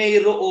ay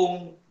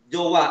mayroong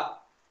jowa.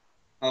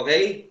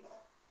 Okay?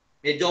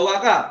 May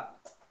jowa ka.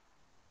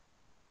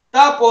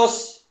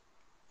 Tapos,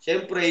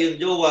 siyempre yung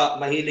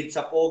jowa mahilig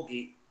sa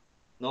pogi,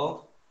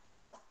 no?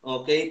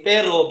 Okay?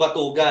 Pero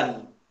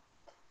batugan.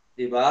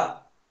 'Di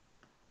ba?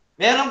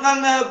 Meron kang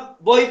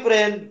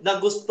boyfriend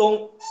na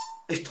gustong,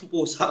 itong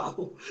pusa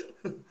ko,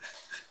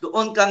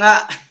 doon ka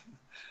nga,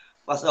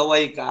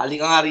 pasaway ka,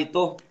 halika nga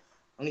rito.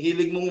 Ang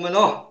hilig mong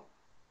ano.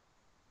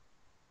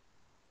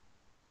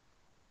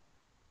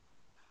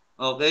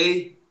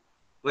 Okay?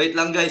 Wait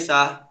lang guys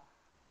ha.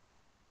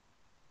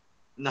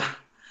 Na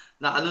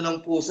ano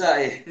ng pusa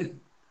eh.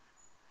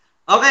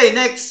 Okay,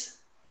 next.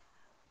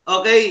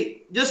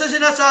 Okay, just sa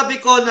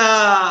sinasabi ko na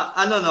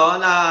ano no,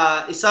 na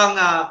isang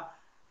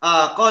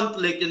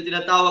conflict, yung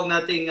tinatawag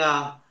nating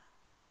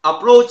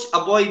approach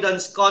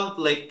avoidance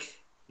conflict,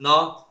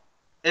 no?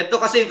 Ito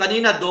kasi yung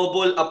kanina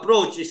double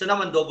approach, isa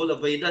naman double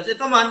avoidance.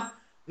 Ito man,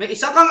 may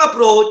isa kang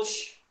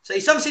approach sa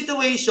isang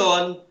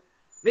situation,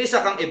 may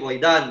isa kang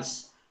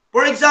avoidance.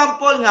 For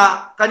example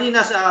nga,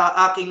 kanina sa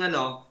aking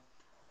ano,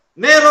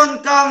 meron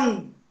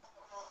kang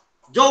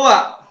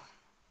jowa,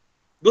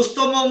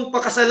 gusto mong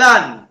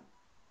pakasalan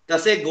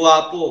kasi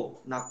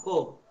gwapo,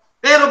 nako.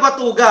 Pero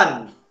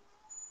batugan,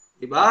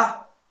 di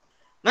ba?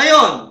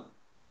 Ngayon,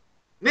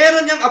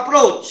 meron niyang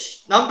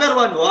approach. Number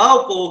one,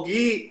 wow,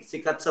 pogi,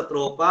 sikat sa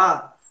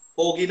tropa.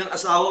 Pogi ng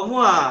asawa mo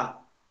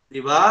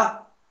di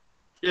ba?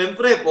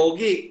 Siyempre,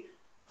 pogi.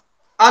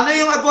 Ano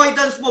yung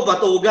avoidance mo?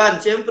 Batugan.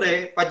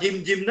 Siyempre,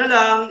 pa-gym-gym na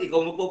lang, ikaw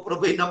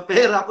magpo-provide ng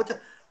pera.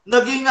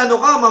 Naging ano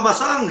ka,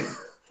 mamasang.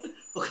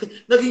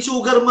 Okay. Naging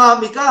sugar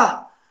mommy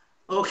ka.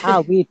 Okay.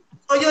 Wait.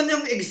 So, yun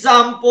yung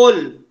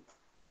example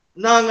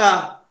ng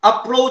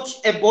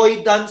approach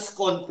avoidance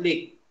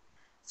conflict.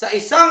 Sa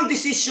isang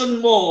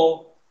decision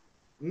mo,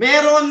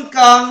 meron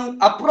kang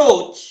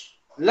approach,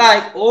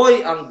 Like,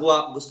 oy,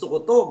 gusto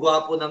ko to,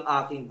 gwapo ng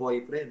aking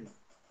boyfriend.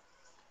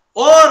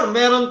 Or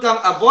meron kang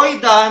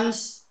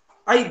avoidance,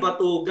 ay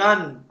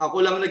batugan.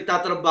 Ako lang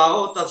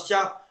nagtatrabaho, tapos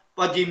siya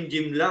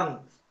pa-gym-gym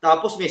lang.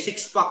 Tapos may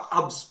six-pack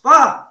abs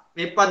pa,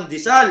 may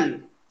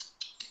pandesal.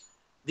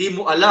 Di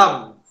mo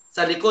alam,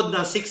 sa likod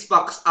ng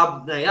six-pack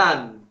abs na yan,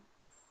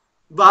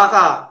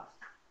 baka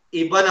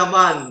iba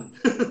naman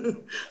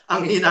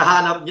ang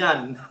hinahanap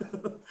niyan.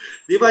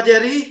 Di ba,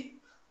 Jerry?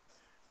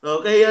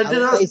 Okay, yan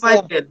din si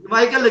Michael.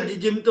 Michael,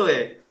 nag-gym to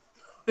eh.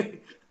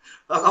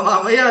 Baka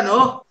mamaya,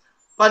 no?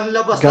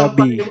 Panlabas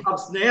ng yung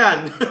abs na yan.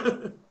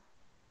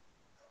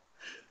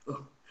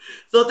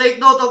 So,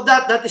 take note of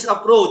that. That is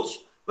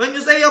approach. When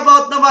you say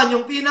about naman,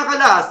 yung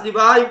pinakalas, di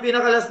ba? Yung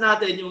pinakalas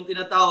natin, yung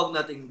tinatawag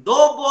nating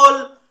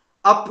double,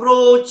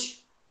 approach,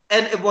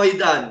 and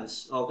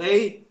avoidance.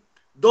 Okay?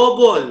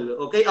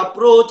 Double. Okay?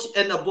 Approach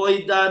and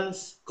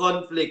avoidance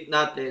conflict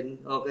natin.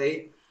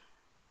 Okay?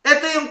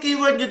 Ito yung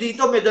keyword nyo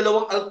dito, may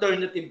dalawang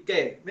alternative ka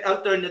eh. May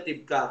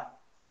alternative ka.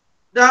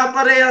 Na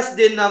parehas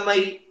din na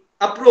may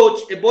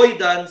approach,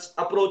 avoidance,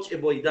 approach,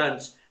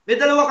 avoidance. May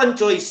dalawa kang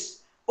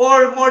choice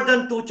or more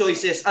than two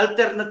choices.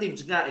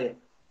 Alternatives nga eh.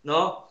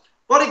 No?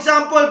 For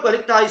example,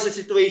 balik tayo sa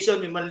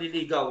situation, may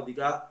manliligaw, di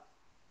ka?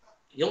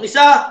 Yung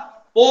isa,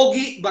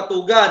 pogi,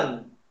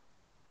 batugan.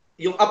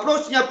 Yung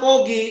approach niya,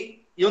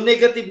 pogi, yung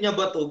negative niya,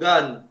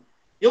 batugan.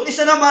 Yung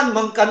isa naman,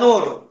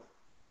 mangkanor.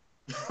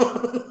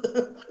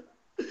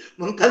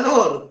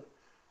 Mangkanor.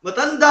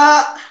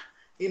 Matanda,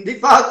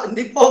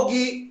 hindi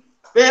pogi,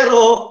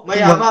 pero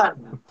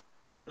mayaman.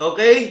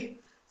 Okay?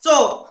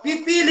 So,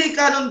 pipili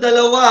ka ng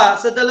dalawa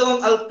sa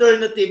dalawang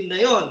alternative na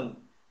yon.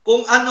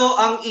 Kung ano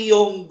ang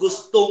iyong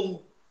gustong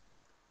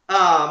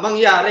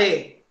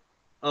mangyari.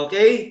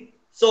 Okay?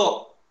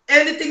 So,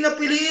 anything na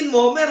piliin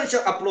mo, meron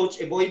siyang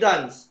approach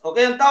avoidance.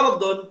 Okay? Ang tawag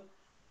doon,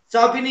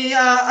 sabi ni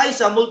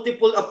Aisa,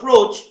 multiple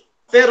approach,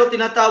 pero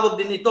tinatawag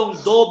din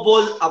itong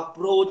double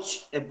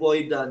approach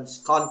avoidance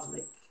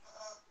conflict.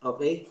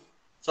 Okay?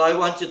 So, I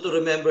want you to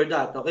remember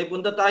that. Okay?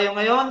 Punta tayo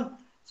ngayon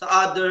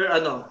sa other,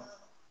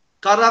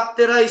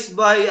 characterized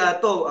by,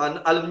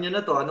 alam niyo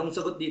na to, anong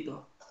sagot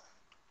dito?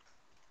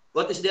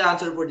 What is the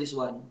answer for this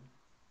one?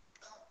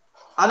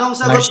 Anong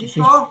sagot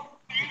dito?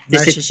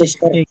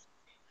 Narcissistic.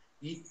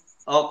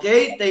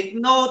 Okay, take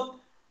note.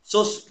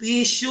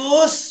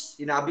 Suspicious,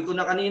 sinabi ko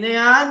na kanina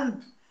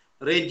yan.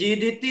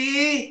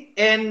 Rigidity,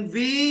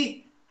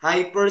 envy,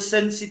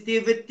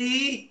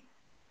 hypersensitivity.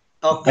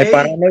 Okay. Ay,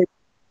 paranoid.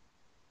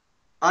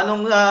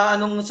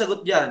 Anong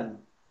sagot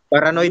diyan?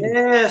 Paranoid.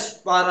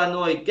 Yes,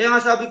 paranoid. Kaya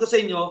nga sabi ko sa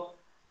inyo,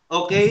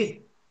 okay,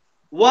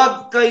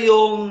 huwag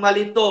kayong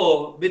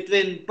malito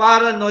between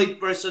paranoid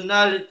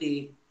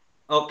personality,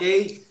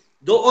 okay,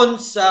 doon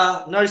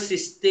sa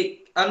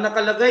narcissistic. Ang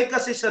nakalagay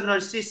kasi sa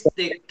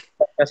narcissistic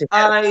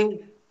ay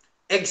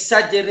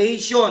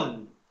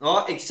exaggeration,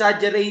 no?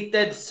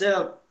 Exaggerated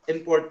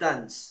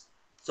self-importance.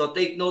 So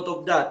take note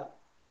of that.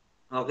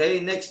 Okay,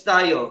 next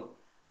tayo.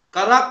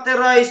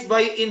 Characterized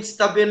by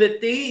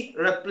instability,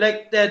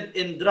 reflected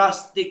in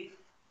drastic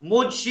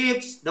mood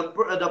shifts,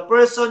 the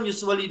person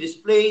usually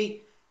display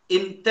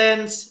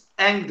intense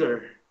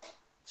anger.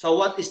 So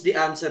what is the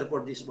answer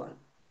for this one?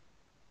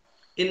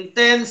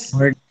 Intense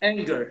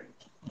anger.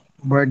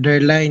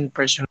 Borderline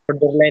person.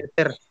 Borderline,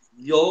 sir.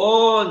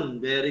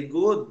 Yon, very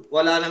good.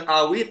 Wala nang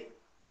awit.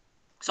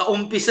 Sa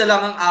umpisa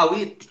lang ang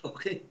awit.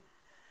 Okay.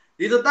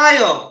 Dito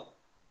tayo.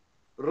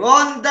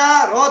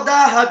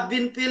 Roda had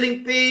been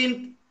feeling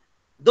pain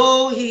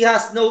though he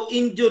has no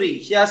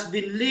injury. She has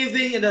been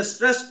living in a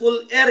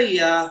stressful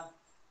area,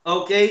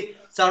 okay,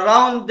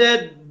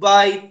 surrounded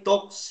by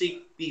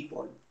toxic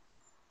people.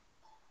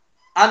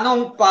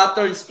 Anong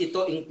patterns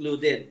ito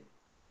included?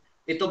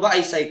 Ito ba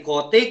ay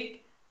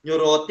psychotic,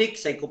 neurotic,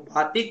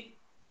 psychopathic,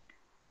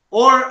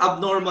 or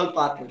abnormal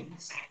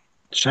patterns?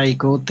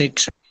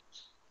 Psychotic.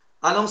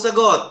 Anong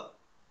sagot?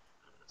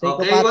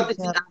 Okay, what is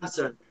the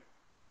answer?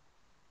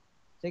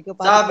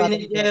 Sabi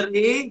ni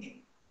Jerry,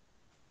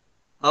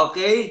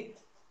 okay,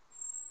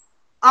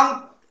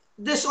 ang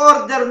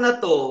disorder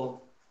na to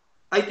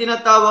ay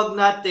tinatawag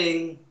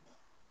nating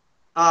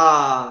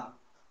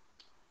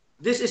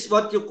this is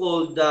what you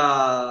call the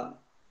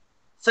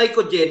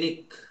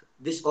psychogenic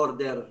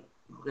disorder.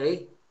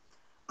 Okay?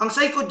 Ang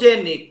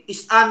psychogenic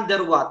is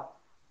under what?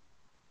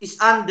 Is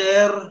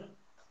under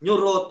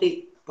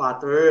neurotic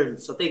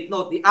patterns. So take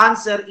note, the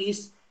answer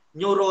is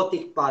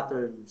neurotic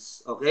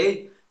patterns.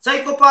 Okay?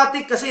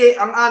 Psychopathic kasi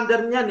ang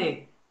under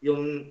niyan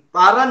yung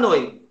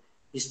paranoid,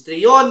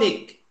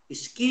 histrionic,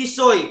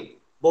 schizoid,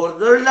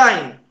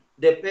 borderline,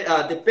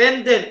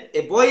 dependent,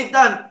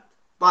 avoidant,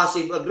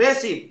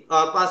 passive-aggressive,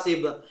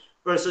 passive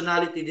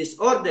personality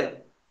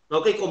disorder.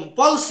 Okay?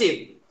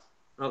 Compulsive.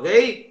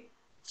 Okay?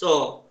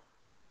 So,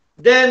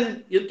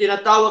 then, yung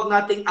tinatawag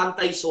nating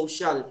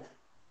antisocial.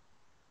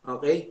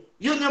 Okay?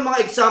 Yun yung mga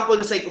example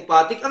ng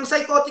psychopathic. Ang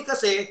psychotic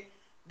kasi,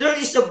 there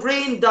is a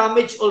brain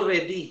damage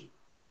already.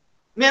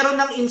 Meron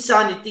ng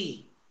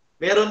insanity.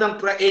 Meron ng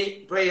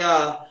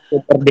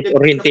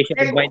Disorientation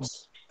of mind.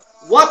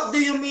 What do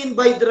you mean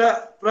by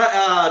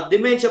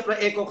dementia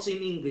praecox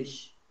in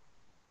English?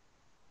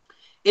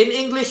 In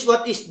English,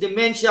 what is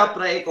dementia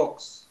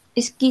praecox?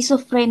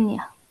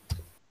 Schizophrenia.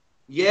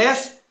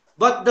 Yes,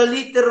 but the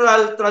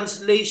literal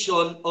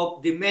translation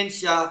of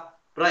dementia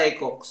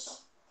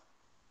praecox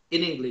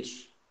in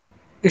English?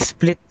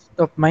 Split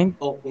of mind.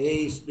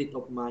 Okay, split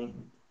of mind.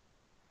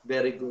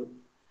 Very good.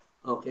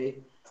 Okay.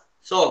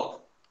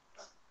 So,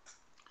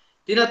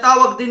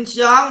 tinatawag din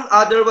siyang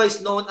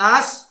otherwise known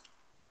as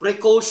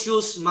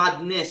precocious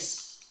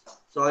madness.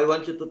 So, I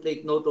want you to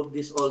take note of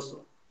this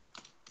also.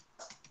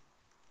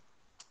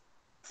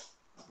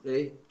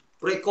 Okay?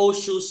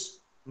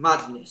 Precocious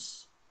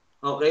madness.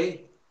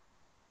 Okay?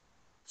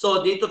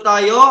 So, dito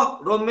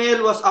tayo.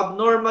 Romel was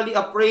abnormally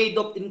afraid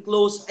of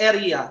enclosed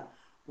area.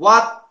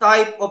 What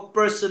type of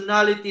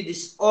personality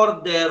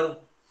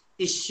disorder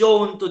is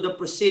shown to the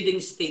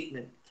preceding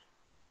statement?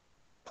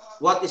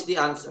 What is the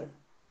answer?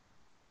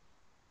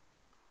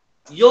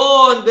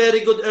 Yon,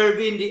 very good,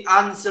 Erwin. The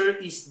answer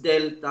is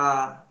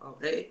delta.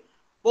 Okay?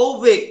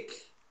 Phobic.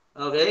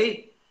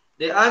 Okay?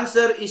 The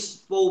answer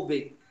is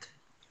phobic.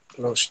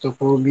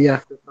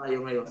 Claustrophobia. Ito tayo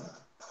ngayon.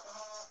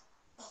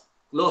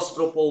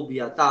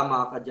 Claustrophobia.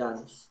 Tama ka,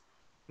 Janice.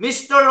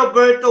 Mr.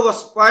 Roberto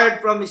was fired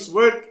from his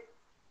work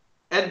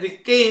and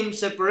became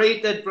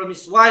separated from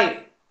his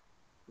wife.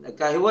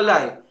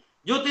 Nagkahiwalay.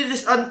 Due to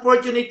this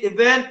unfortunate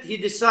event, he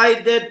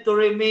decided to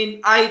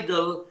remain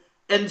idle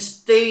and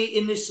stay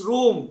in his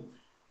room.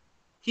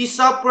 He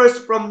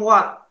suffers from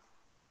what?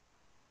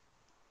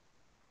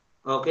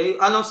 Okay,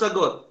 anong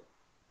sagot?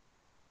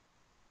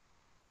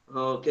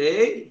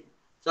 Okay.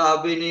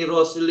 Sabi ni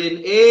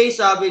Roselyn A,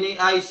 sabi ni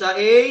Aisa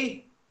A,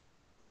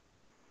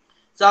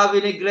 sabi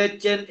ni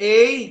Gretchen A.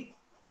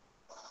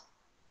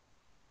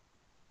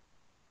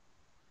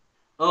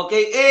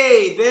 Okay,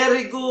 A,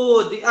 very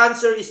good. The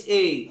answer is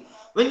A.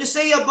 When you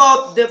say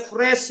about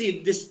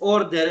depressive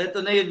disorder, ito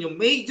na yun, yung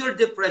major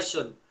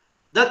depression.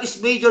 That is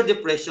major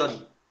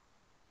depression.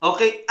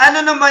 Okay,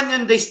 ano naman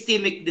yung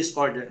dystemic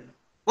disorder?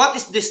 What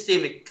is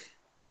dystemic?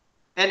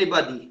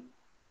 Anybody?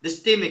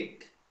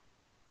 Dystemic.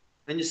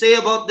 When you say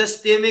about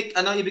dystemic,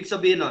 anong ibig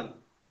sabihin nun?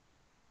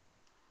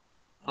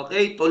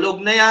 Okay,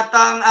 tulog na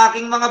yata ang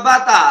aking mga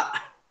bata.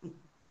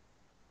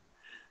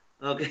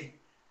 Okay.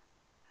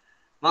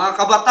 Mga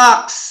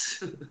kabataks.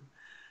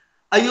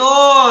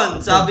 Ayun,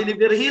 sabi ni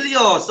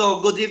Virgilio.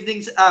 So, good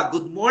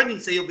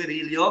morning sa iyo,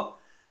 Virgilio.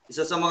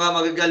 Isa sa mga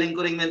magagaling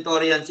ko ring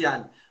mentorians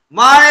yan.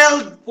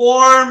 Mild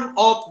form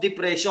of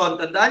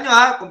depression. Tandaan nyo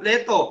ha,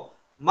 kompleto.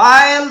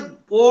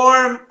 Mild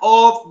form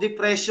of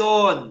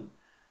depression.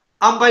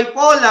 Ang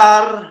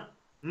bipolar,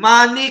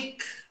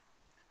 manic,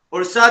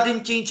 or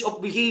sudden change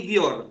of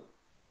behavior.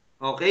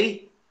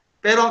 Okay?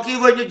 Pero ang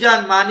keyword nyo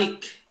dyan,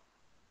 manic.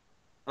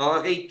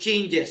 Okay,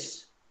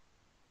 changes.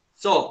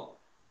 So,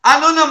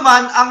 ano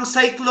naman ang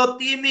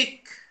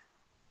cyclothymic?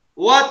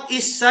 What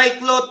is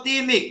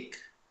cyclothymic?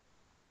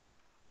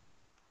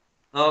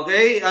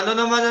 Okay, ano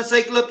naman ang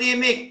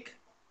cyclothymic?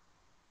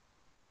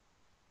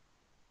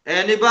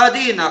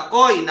 Anybody?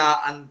 Nako,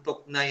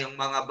 inaantok na yung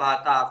mga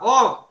bata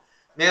ko.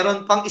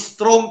 Meron pang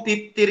strong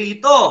 50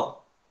 rito.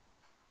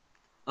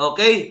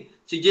 Okay,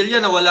 si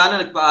Jillian nawala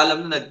na,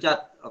 nagpaalam na,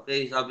 nagchat.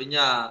 Okay, sabi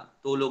niya,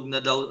 tulog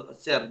na daw,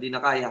 sir, di na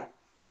kaya.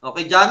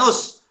 Okay,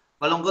 Janus,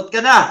 malungkot ka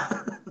na.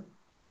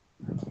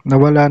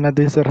 Nawala na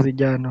din, sir, si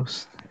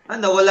Janos.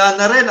 Nawala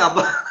na rin.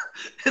 Aba,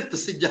 ito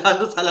si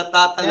Janus,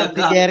 halata talaga.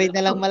 Sir, si Jerry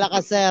na lang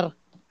malakas, sir.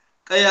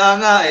 Kaya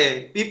nga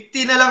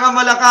 50 na lang ang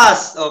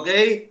malakas.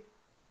 Okay?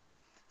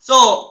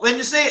 So, when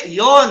you say,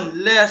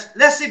 yon, less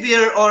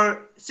severe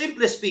or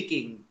simply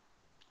speaking,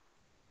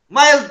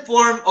 mild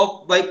form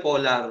of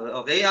bipolar.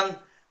 Okay?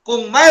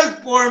 Kung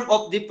mild form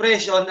of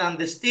depression ang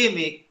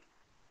dystemic,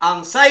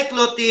 ang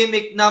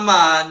cyclothymic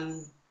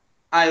naman,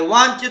 I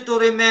want you to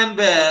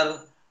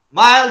remember,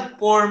 mild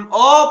form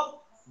of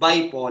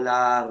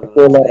bipolar.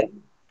 Okay?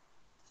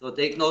 So,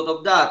 take note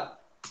of that.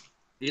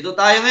 Dito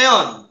tayo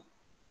ngayon.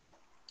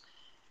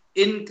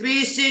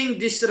 Increasing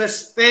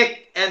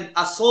disrespect and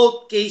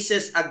assault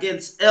cases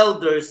against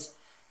elders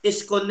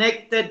is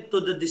connected to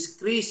the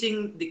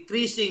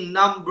decreasing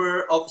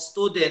number of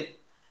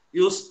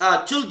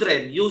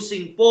children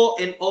using po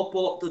and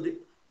opo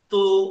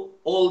to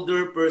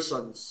older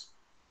persons.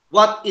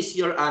 What is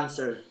your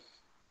answer?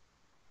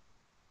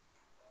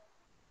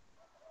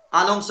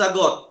 Anong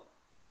sagot?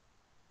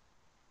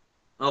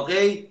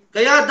 Okay?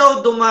 Kaya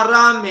daw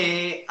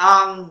dumarami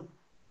ang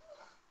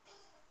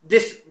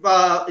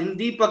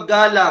hindi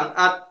paggalang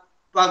at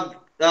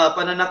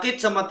pananakit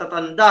sa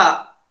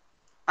matatanda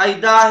ay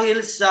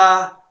dahil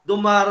sa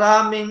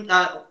dumaraming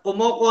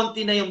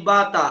kumukonti na yung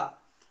bata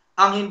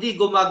ang hindi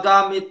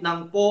gumagamit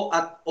ng po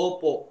at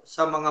opo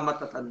sa mga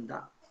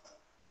matatanda.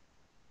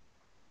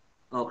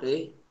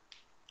 Okay?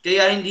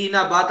 Kaya hindi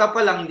na, bata pa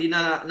lang, hindi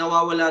na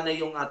nawawala na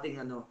yung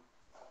ating ano.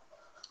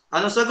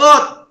 Anong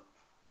sagot?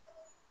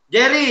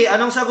 Jerry,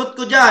 anong sagot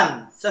ko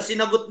dyan sa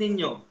sinagot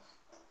ninyo?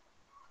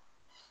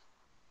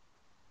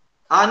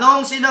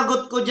 Anong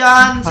sinagot ko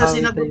dyan sa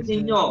sinagot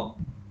ninyo?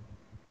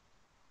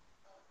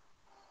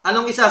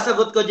 Anong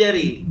isasagot ko,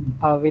 Jerry?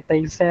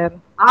 Awitay, sir.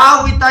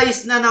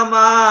 Awitize na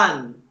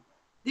naman.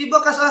 Di ba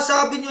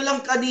kasasabi nyo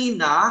lang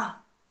kanina?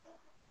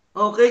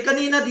 Okay,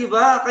 kanina di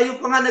ba? Kayo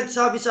pa nga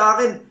nagsabi sa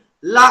akin,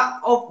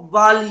 lack of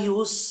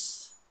values,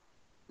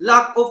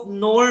 lack of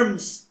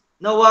norms.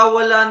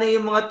 Nawawala na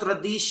yung mga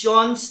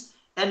traditions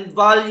and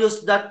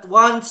values that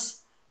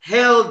once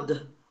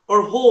held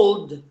or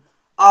hold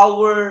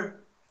our,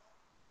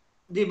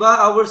 di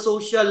ba, our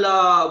social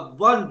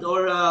bond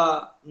or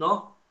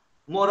no,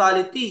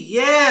 morality.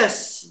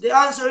 Yes, the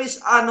answer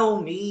is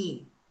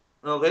anomie.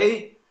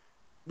 Okay?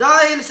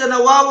 Dahil sa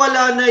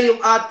nawawala na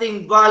yung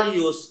ating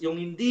values, yung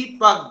hindi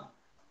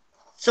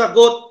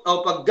pagsagot o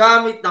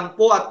paggamit ng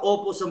po at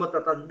opo sa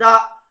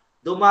matatanda,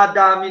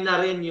 dumadami na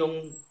rin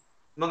yung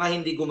mga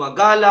hindi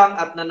gumagalang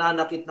at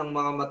nananakit ng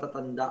mga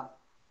matatanda.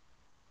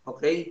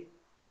 Okay?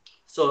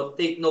 So,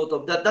 take note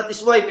of that. That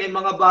is why may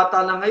mga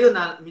bata na ngayon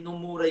na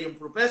minumura yung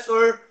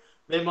professor,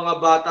 may mga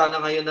bata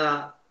na ngayon na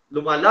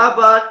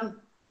lumalaban,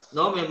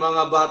 no? May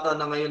mga bata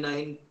na ngayon na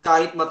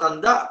kahit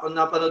matanda, kung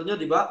napanood nyo,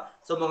 di ba?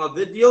 Sa mga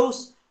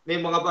videos, may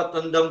mga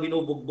batandang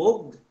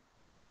binubugbog,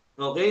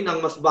 okay,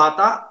 ng mas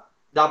bata.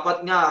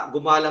 Dapat nga,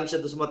 gumalang siya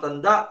doon sa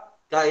matanda,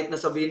 kahit na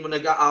sabihin mo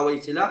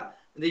nag-aaway sila,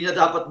 hindi niya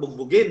dapat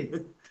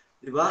bugbugin.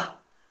 Di ba?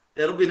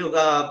 Pero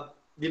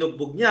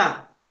binugbog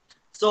niya.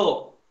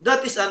 So,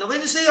 that is ano. When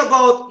you say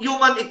about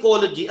human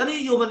ecology, ano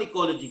yung human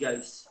ecology,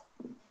 guys?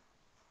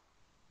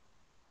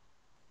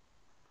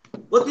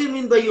 What do you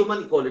mean by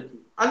human ecology?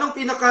 Anong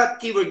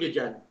pinaka-keyword nyo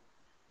dyan?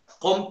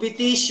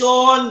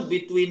 Competition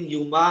between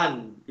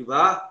human.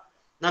 Diba?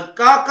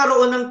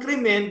 Nagkakaroon ng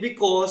krimen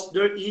because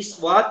there is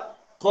what?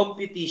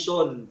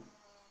 Competition.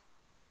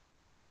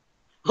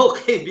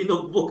 Okay,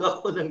 binugbog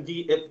ako ng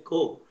DF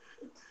ko.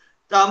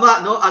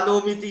 Tama, no?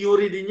 Anomie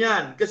theory din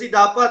yan. Kasi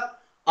dapat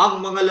ang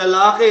mga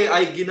lalaki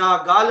ay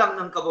ginagalang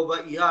ng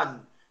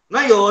kababaihan.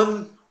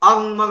 Ngayon,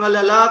 ang mga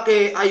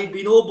lalaki ay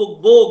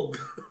binubugbog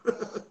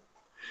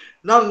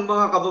ng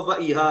mga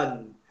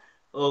kababaihan.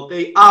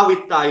 Okay,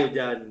 awit tayo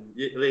dyan,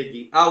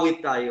 Reggie. Awit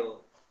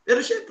tayo.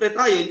 Pero syempre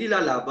tayo, hindi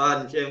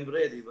lalaban.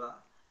 Syempre, di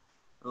ba?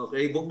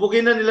 Okay,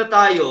 bugbugin na nila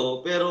tayo,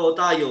 pero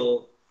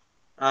tayo,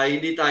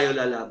 hindi tayo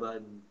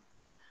lalaban.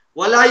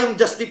 Wala yung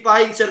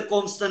justifying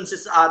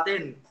circumstances sa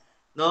atin,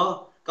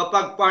 no?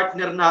 Kapag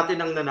partner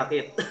natin ang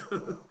nanakit.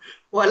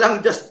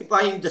 Walang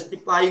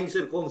justifying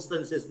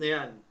circumstances na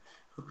yan.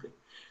 Okay.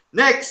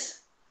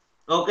 Next,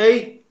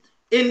 okay?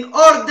 In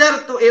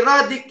order to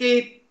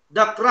eradicate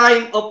the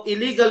crime of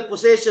illegal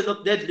possession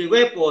of deadly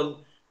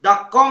weapon, the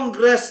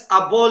Congress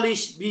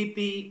abolished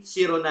BP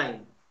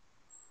 09.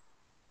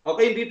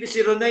 Okay, BP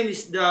 09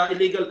 is the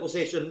illegal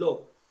possession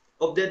law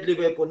of deadly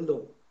weapon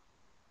law.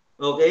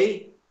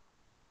 Okay?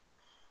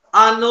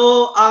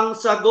 Ano ang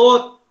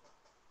sagot?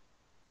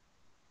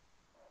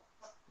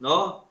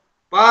 No?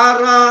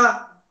 Para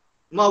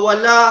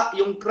mawala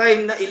yung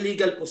crime na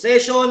illegal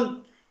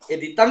possession,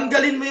 edi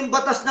tanggalin mo yung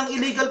batas ng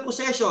illegal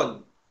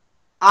possession.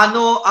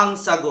 Ano ang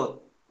sagot?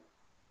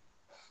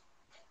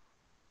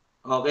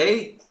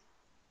 Okay?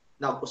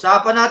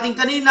 Usapan natin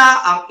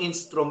kanina, ang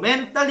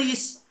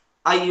instrumentalist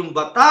ay yung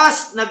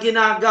batas na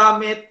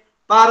ginagamit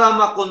para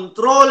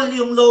makontrol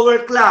yung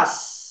lower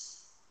class.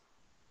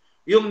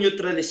 Yung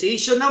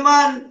neutralization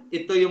naman,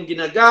 ito yung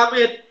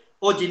ginagamit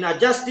o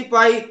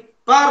ginajustify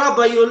para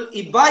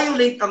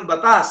i-violate ang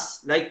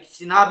batas. Like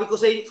sinabi ko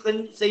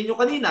sa inyo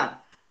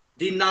kanina,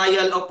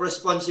 denial of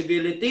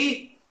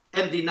responsibility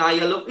and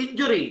denial of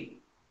injury.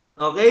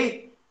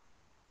 Okay?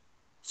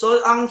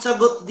 So, ang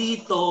sagot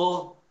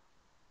dito,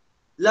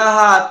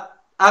 lahat,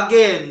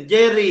 again,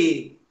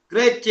 Jerry,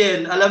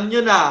 Gretchen, alam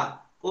nyo na.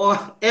 Kung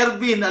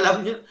Ervin,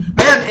 alam nyo.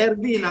 Ayan,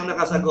 Ervin ang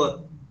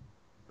nakasagot.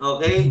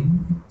 Okay?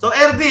 So,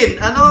 Ervin,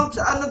 anong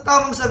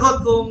tamang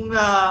sagot kung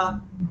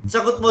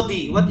sagot mo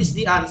D? What is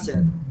the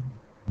answer?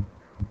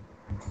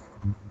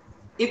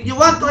 If you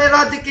want to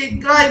eradicate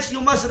crimes,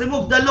 you must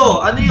remove the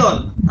law. Ano yon?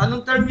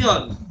 Anong term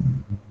yon?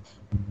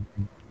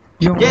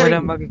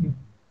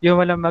 Yung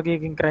walang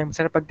magiging crime,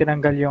 sir, pag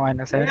tinanggal yung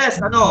ano, sir.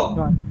 Yes, ano?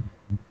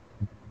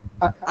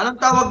 Anong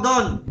tawag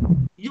doon?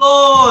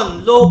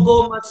 Yon,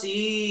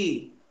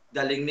 logomacy.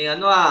 Galing ni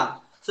ano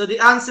ah. So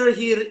the answer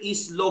here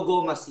is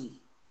logomacy.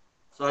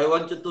 So I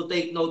want you to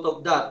take note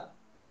of that.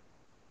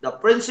 The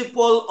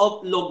principle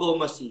of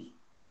logomacy.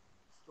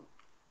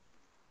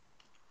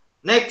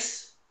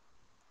 Next.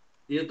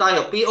 Dito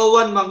tayo.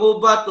 PO1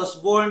 Magubat was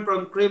born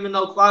from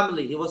criminal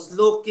family. He was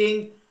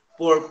looking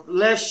for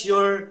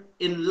pleasure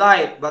in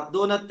life, but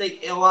do not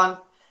take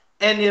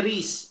any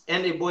risk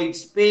and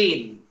avoids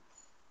pain.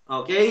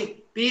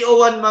 Okay?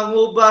 PO1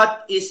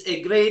 Mangubat is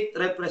a great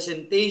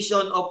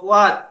representation of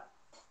what?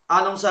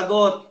 Anong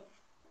sagot?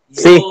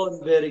 Yun,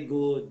 very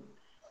good.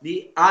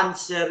 The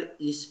answer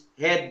is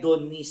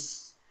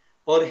hedonist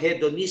or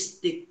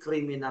hedonistic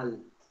criminal.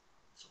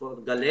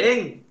 So,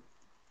 galing.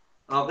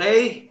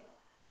 Okay?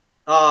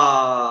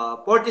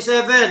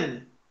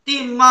 47.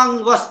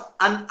 Timang was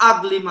an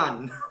ugly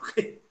man.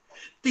 Okay?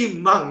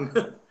 Timang.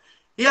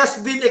 He has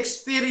been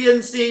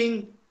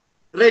experiencing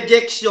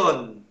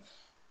rejection.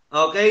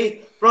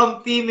 Okay?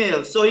 from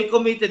female. So he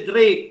committed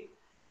rape.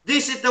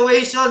 This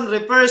situation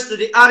refers to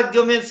the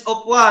arguments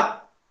of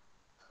what?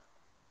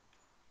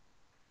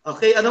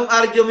 Okay, anong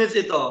arguments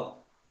ito?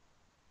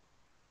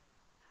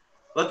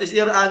 What is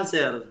your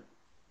answer?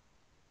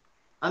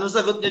 Anong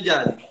sagot nyo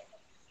dyan?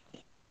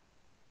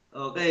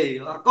 Okay,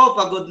 ako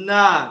pagod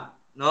na,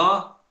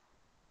 no?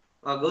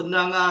 Pagod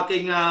na ang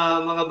aking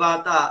mga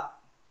bata.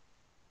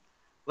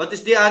 What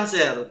is the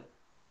answer?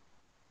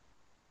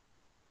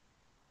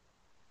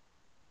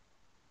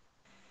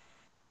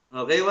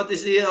 Okay, what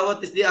is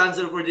the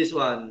answer for this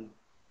one?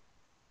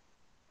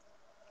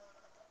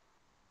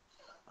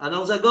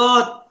 Anong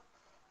sagot?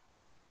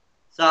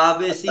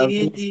 Sabi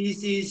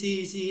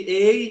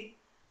A.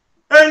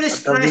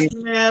 Ernest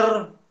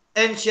Kreshmer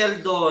and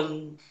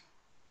Sheldon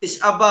is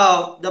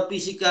about the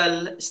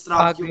physical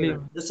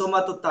structure, the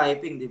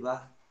somatotyping, di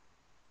ba?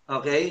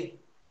 Okay?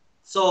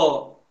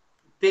 So,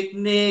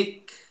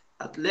 picnic,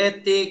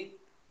 athletic,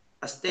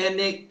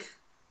 asthenic,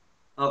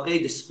 okay,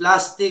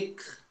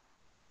 dysplastic,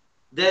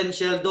 then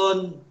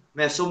Sheldon,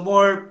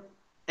 mesomorph,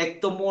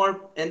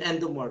 ectomorph, and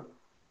endomorph.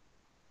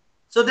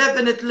 So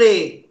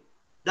definitely,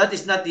 that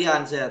is not the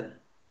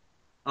answer.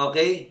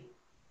 Okay?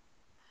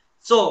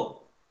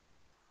 So,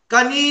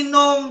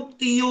 kaninong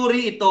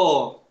theory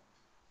ito?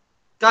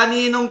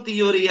 Kaninong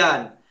theory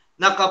yan?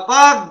 Na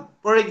kapag,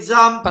 for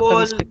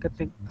example,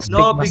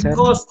 no,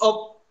 because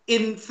of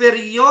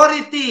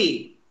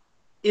inferiority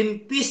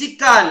in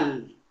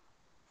physical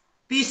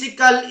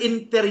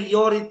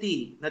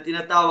inferiority na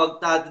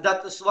tinatawag tayo.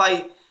 That is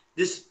why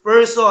this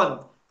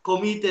person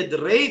committed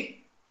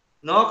rape,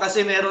 no?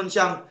 Kasi meron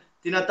siyang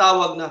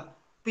tinatawag na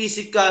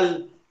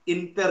physical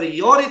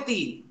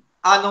inferiority.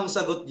 Anong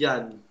sagot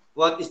diyan?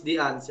 What is the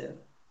answer?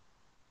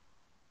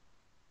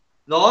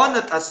 No,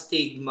 not a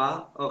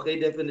stigma. Okay,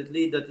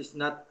 definitely that is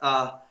not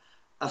a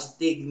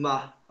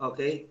stigma.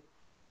 Okay?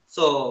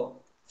 So,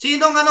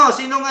 sinong ano?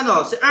 Si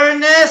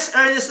Ernest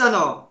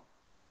ano?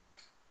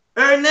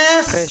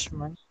 Ernest?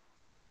 Freshman.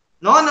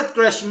 No, not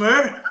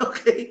Kreshmer.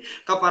 Okay,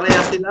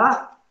 kapareha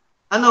sila.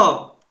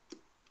 Ano?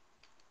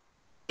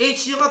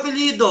 H yung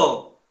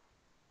apelido.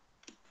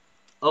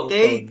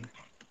 Okay?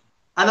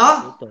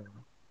 Ano?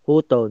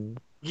 Hutton.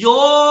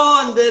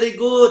 Yon, very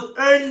good.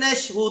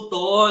 Ernest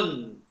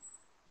Hutton.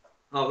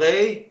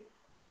 Okay?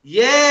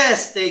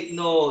 Yes, take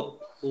note.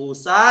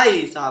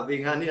 Husay,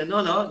 sabi nga ni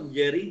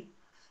Jerry.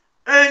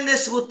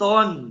 Ernest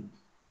Hutton.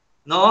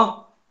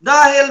 No?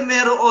 Dahil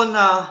meron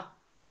na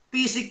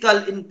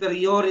physical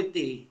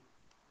inferiority.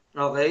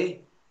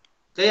 Okay?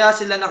 Kaya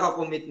sila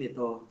nakakommit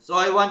nito. So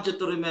I want you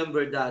to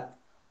remember that.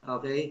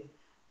 Okay?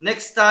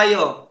 Next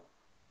tayo.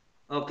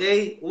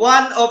 Okay?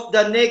 One of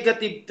the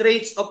negative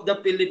traits of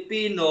the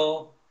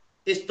Filipino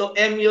is to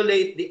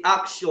emulate the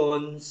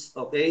actions,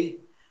 okay,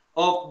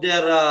 of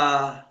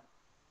their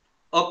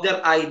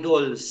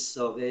idols,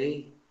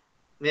 okay?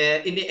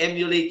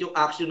 Ini-emulate yung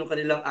action ng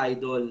kanilang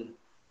idol.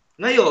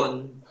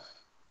 Ngayon,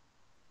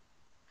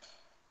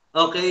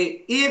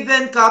 okay,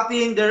 even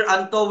copying their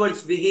untoward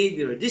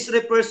behavior. This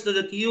refers to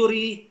the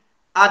theory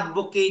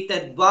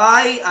advocated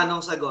by,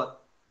 anong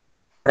sagot?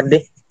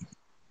 Tarde.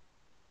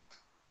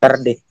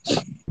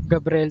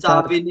 Gabriel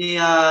Sabi ni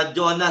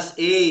Jonas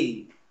A.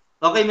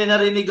 Okay, may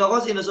narinig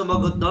ako. Sino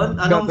sumagot doon?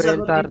 Anong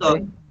Gabriel sagot Tarde. dito?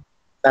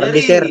 Tarde,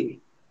 Jerry. sir.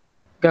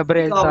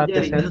 Gabriel Ikaw, Tarde,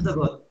 Jerry, sir. anong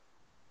sagot?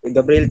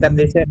 Gabriel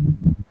Tarde, sir.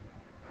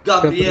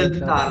 Gabriel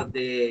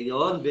Tarde.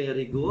 Yon,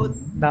 very good.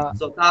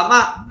 So,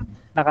 tama.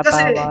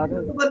 Kasi,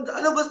 Nakatama.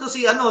 ano ba ito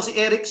si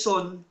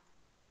Erickson?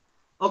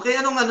 Okay,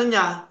 anong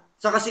niya?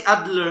 Saka si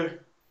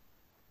Adler.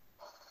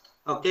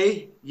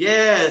 Okay?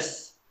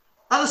 Yes.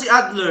 Ano si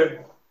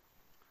Adler?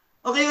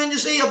 Okay, when you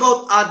say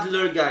about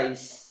Adler,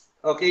 guys,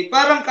 okay,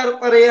 parang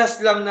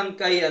parehas lang ng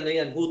kay,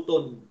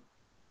 Hutton.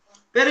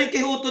 Pero yung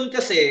kay Hutton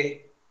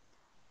kasi,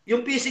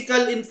 yung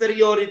physical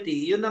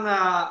inferiority, yun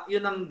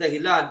ang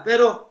dahilan.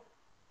 Pero,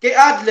 kay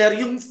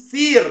Adler, yung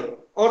fear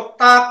or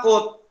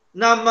takot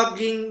na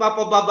maging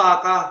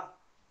mapababa ka.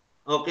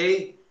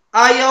 Okay?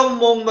 Ayaw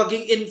mong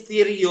maging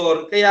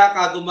inferior, kaya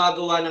ka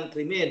gumagawa ng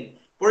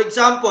krimen. For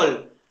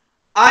example,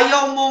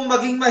 ayaw mong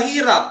maging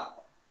mahirap.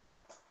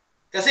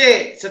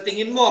 Kasi sa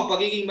tingin mo, ang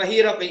pagiging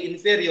mahirap ay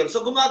inferior. So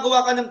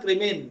gumagawa ka ng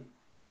krimen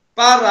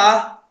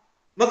para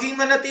maging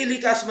manatili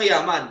ka as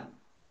mayaman.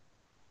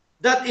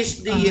 That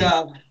is the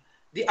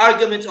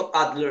arguments of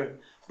Adler.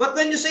 But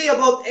when you say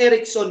about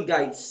Erickson,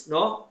 guys,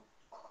 no?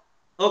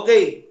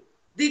 Okay,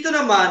 dito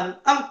naman,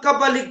 ang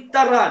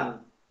kabaligtaran,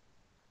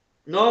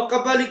 no?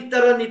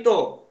 Kabaligtaran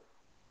nito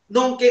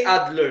nung kay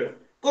Adler.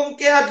 Kung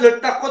kay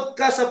Adler, takot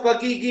ka sa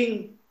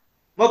pagiging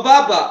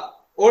mababa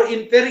or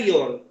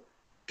inferior,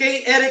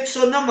 kay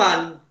Erickson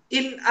naman,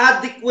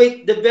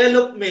 inadequate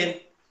development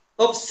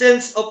of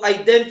sense of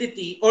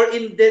identity or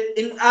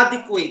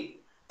inadequate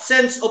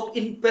sense of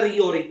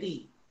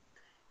inferiority.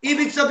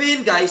 Ibig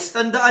sabihin, guys,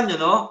 tandaan nyo,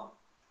 no?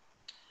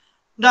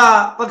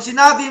 Na pag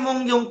sinabi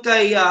mong yung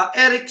kay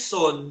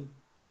Erickson,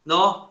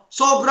 no?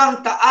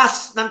 Sobrang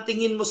taas ng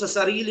tingin mo sa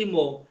sarili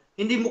mo,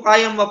 hindi mo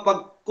kayang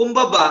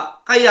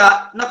mapagkumbaba,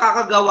 kaya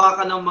nakakagawa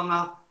ka ng mga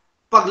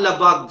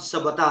paglabag sa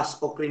batas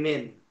o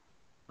krimen.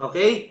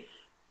 Okay?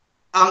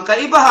 Ang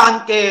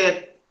kaibahan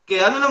kay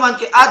ano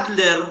naman kay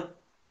Adler,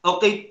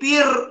 okay,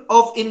 fear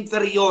of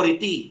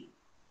inferiority.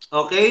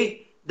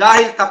 Okay?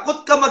 Dahil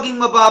takot ka maging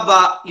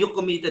mababa, you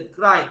committed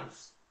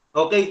crimes.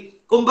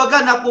 Okay?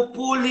 Kumbaga,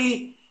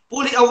 fully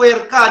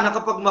aware ka na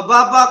kapag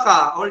mababa ka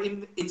or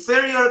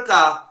inferior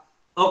ka,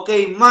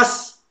 okay,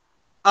 mas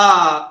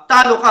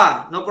talo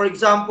ka. No, for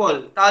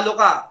example, talo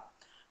ka.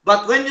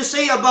 But when you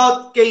say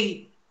about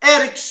kay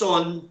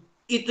Erickson,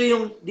 ito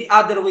yung the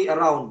other way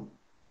around.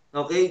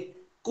 Okay?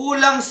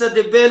 Kulang sa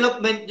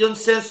development yung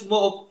sense mo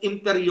of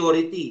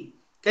inferiority.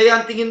 Kaya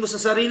ang tingin mo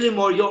sa sarili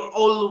mo, you're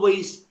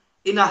always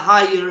in a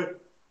higher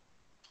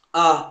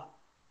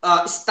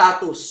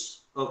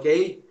status.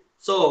 Okay?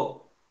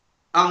 So,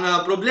 ang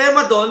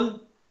problema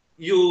doon,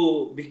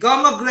 you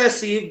become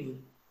aggressive,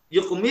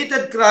 you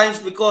committed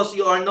crimes because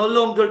you are no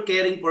longer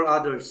caring for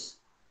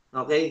others.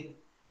 Okay?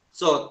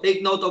 So,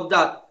 take note of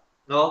that.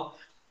 No?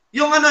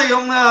 Yung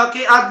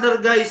kay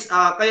Adler guys,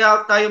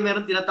 kaya tayo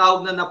meron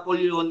tinatawag na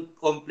Napoleonic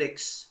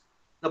complex.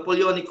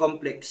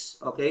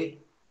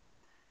 Okay?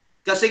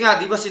 Kasi nga,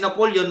 di ba si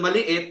Napoleon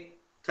maliit,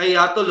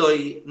 kaya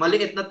tuloy,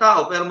 maliit na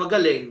tao pero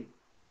magaling.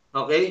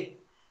 Okay?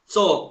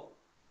 So,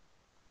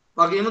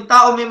 pag yung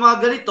tao may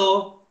mga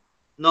ganito,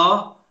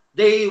 no,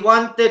 they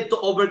wanted to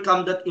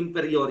overcome that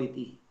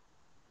inferiority.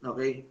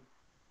 Okay?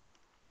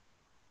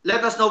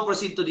 Let us now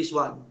proceed to this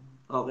one.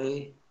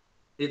 Okay?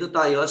 Dito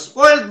tayo. A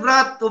spoiled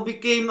brat who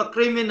became a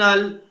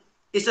criminal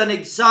is an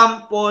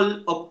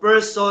example of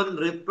person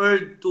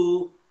referred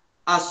to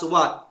as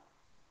what?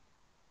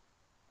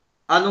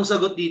 Anong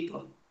sagot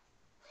dito?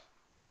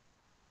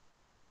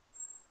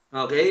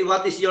 Okay,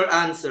 what is your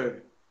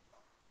answer?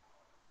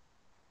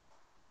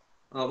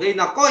 Okay,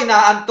 nako,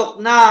 inaantok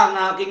na ang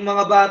aking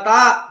mga bata.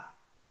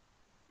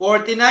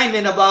 49,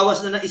 may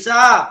nabawas na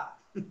isa.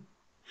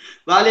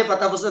 Bale,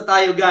 patapos na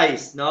tayo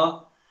guys,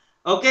 no?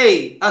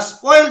 Okay, a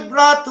spoiled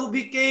brat who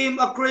became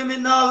a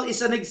criminal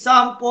is an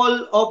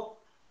example of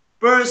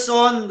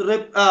person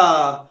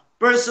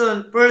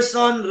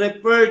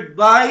referred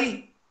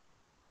by.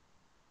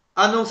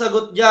 Anong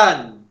sagot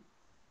diyan?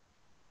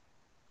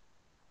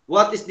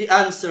 What is the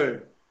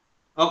answer?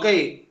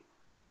 Okay.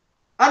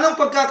 Anong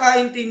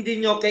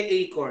pagkakaintindi nyo kay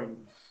Acorn?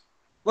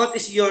 What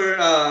is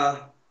your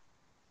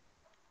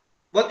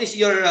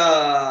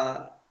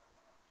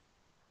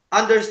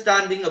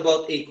understanding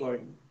about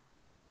Acorn?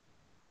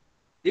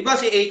 Diba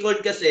si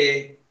Acorn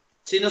kasi,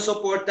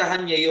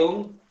 sinusuportahan niya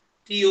yung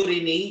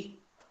theory ni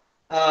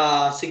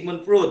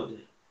Sigmund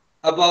Freud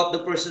about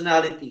the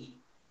personality,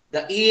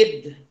 the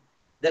id,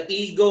 the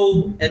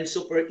ego, and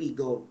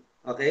superego.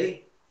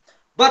 Okay?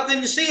 But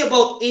when you say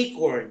about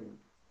Acorn,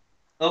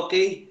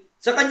 okay,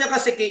 sa kanya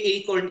kasi kay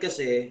Acorn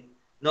kasi,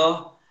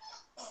 no,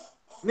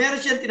 meron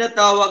siyang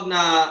tinatawag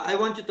na, I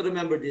want you to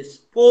remember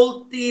this,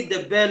 faulty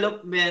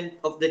development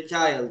of the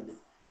child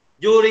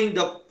during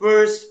the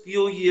first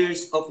few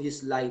years of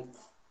his life.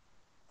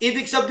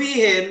 Ibig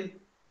sabihin,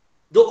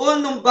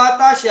 doon nung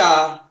bata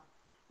siya,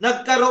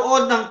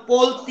 nagkaroon ng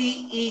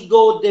faulty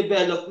ego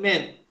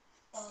development.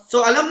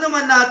 So alam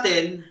naman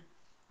natin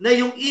na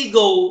yung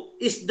ego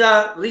is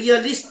the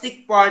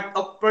realistic part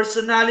of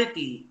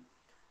personality.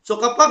 So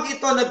kapag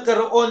ito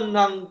nagkaroon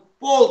ng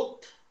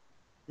fault,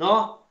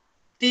 no,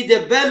 the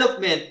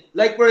development,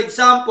 like for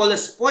example, a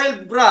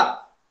spoiled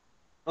brat,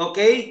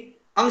 okay?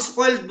 Ang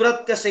spoiled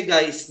brat kasi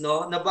guys,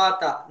 no, na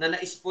bata na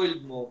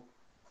na-spoiled mo,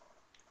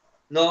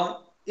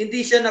 no,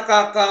 hindi siya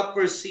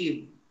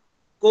nakaka-perceive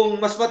kung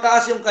mas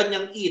mataas yung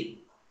kanyang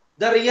id.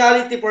 The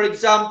reality, for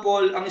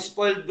example, ang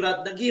spoiled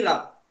brat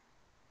naghirap.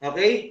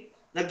 Okay?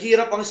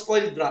 Naghirap ang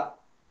spoiled brat.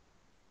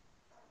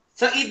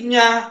 Sa id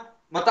niya,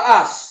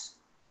 mataas.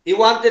 He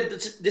wanted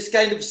this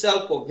kind of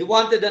cell phone. He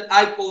wanted an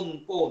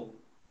iPhone phone.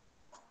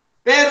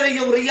 Pero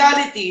yung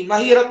reality,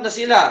 mahirap na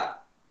sila.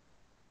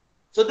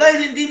 So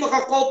dahil hindi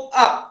makakope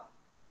up,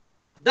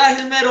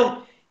 dahil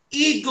merong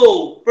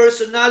ego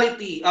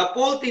personality, a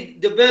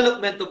faulty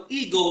development of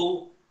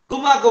ego,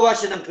 gumagawa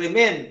siya ng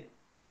krimen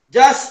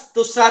just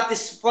to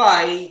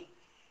satisfy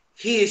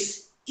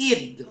his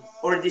id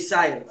or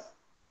desire.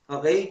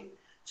 Okay?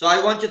 So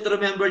I want you to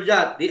remember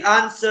that. The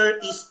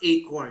answer is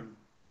Acorn.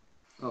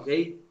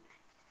 Okay?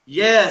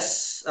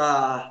 Yes,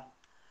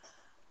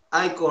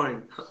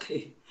 Acorn.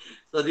 Okay.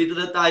 So dito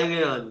na tayo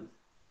ngayon.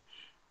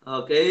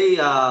 Okay,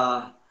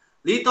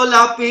 Lito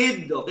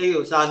Lapid. Okay,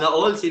 sana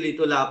all si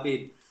Lito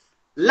Lapid.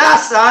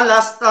 Last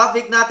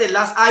topic natin,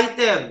 last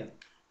item.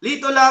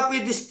 Lito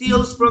Lapid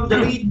steals from the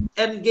rich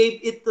and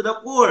gave it to the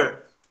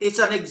poor. It's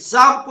an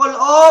example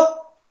of...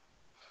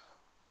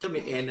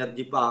 May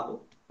energy pa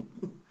ako.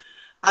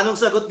 Anong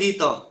sagot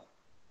dito?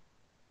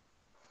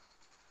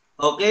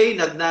 Okay,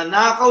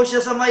 nagnanakaw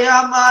siya sa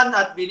mayaman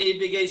at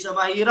binibigay sa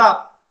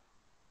mahirap.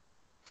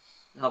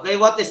 Okay,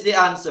 what is the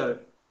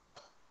answer?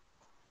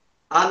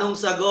 Anong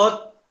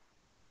sagot?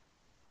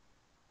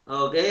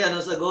 Okay,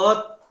 anong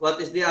sagot? What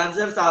is the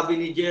answer? Sabi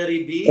ni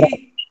Jerry B.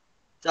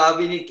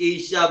 Sabi ni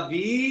Keisha B.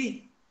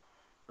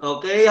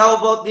 Okay, how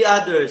about the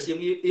others?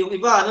 Yung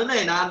iba, ano na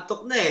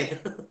naantok na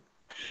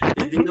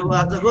Hindi na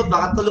masagot.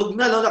 Baka tulog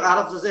na, no?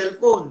 Nakaharap sa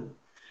cellphone.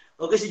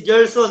 Okay, si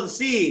Gerson,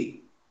 C.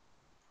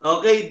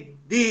 Okay,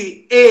 D,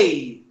 A.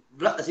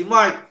 Si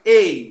Mark,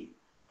 A.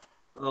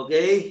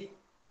 Okay.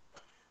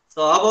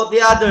 So, how about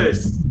the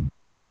others?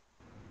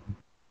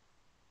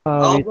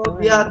 How about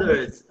the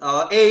others?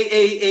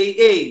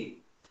 A.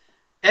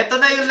 Ito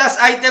na yung last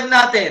item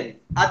natin.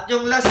 At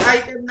yung last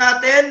item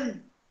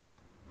natin,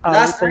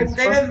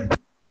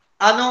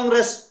 anong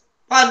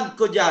respond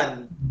ko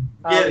dyan?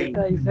 Jerry.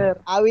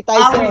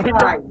 Awitizer.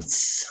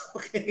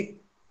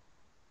 Okay.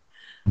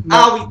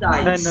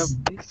 Awitize.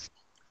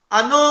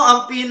 Ano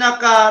ang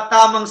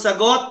pinaka-tamang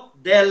sagot?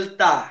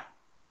 Delta.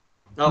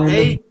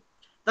 Okay?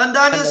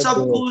 Tandaan nyo,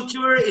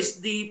 subculture is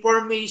the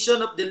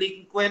formation of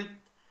delinquent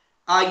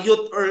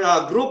youth or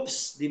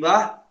groups, di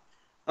ba?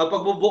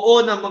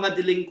 Pagbubuo ng mga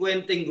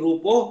delinquenteng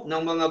grupo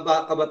ng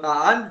mga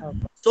kabataan.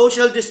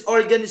 Social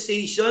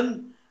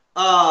disorganization,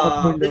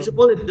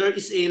 principle, if there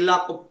is a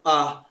lack of,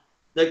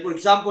 like for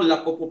example,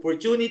 lack of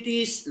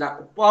opportunities, lack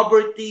of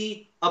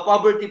poverty,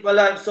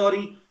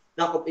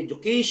 lack of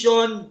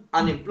education,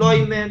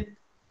 unemployment.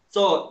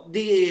 So,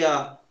 the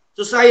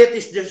society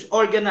is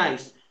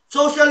disorganized.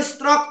 Social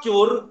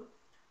structure,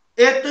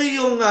 ito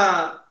yung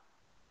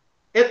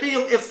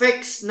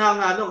effects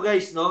ng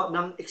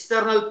ng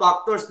external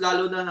factors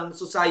lalo na ng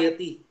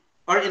society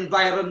or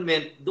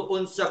environment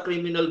doon sa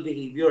criminal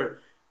behavior.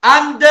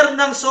 Under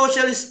ng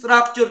social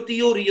structure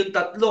theory yung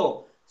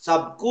tatlo,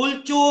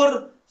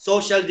 subculture,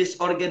 social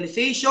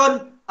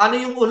disorganization, ano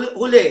yung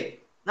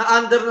huli na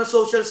under ng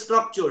social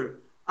structure?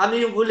 Ano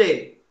yung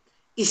huli?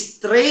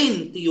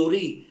 Strain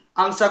theory.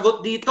 Ang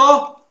sagot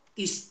dito,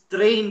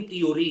 strain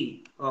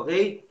theory.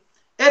 Okay?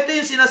 Ito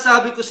yung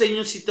sinasabi ko sa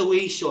inyong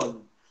situation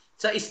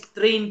sa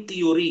strain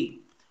theory.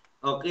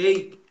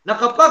 Okay? Na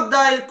kapag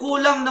dahil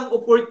kulang ng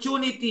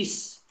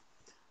opportunities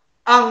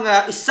ang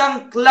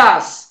isang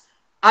class,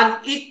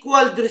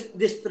 unequal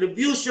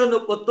distribution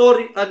of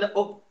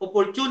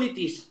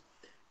opportunities,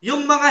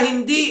 yung mga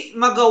hindi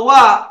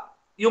magawa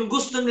yung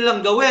gusto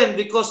nilang gawin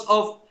because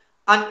of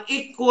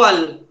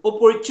unequal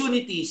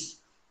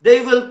opportunities, they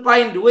will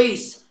find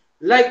ways.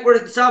 Like for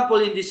example,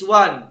 in this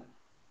one,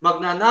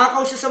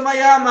 magnanakaw siya sa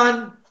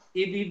mayaman,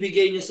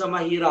 ibibigay niya sa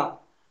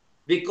mahirap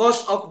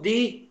because of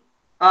the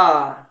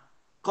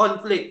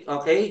conflict.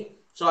 Okay?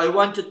 So I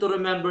want you to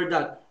remember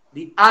that.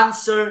 The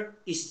answer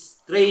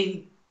is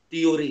strain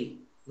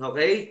theory.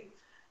 Okay?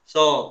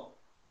 So,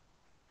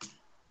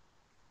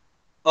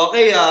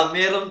 okay,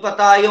 meron pa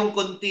tayong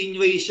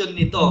continuation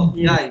nito.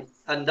 Guys,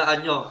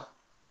 tandaan nyo.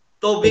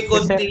 To be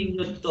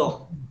continued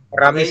to.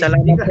 Maraming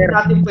salamat, sir.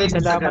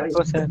 Salamat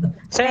po, sir.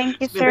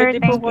 Thank you, sir.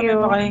 Pwede po Thank kami you.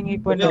 makahingi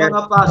po May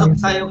mga pasok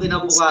tayo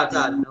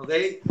kinabukasan.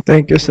 Okay?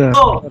 Thank you, sir.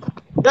 So,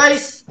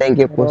 guys,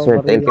 Thank you po, sir.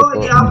 Thank you ito po.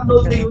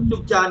 i-upload sa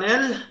YouTube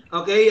channel.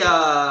 Okay?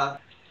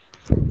 Sa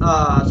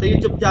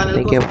YouTube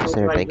channel Thank ko. you po,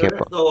 sir. Thank you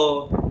po. So,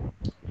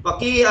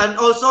 and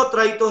also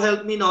try to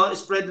help me, no?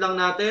 Spread lang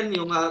natin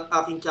yung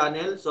aking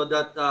channel so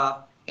that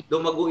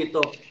lumago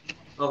ito.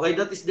 Okay?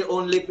 That is the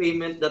only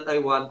payment that I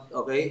want.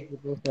 Okay?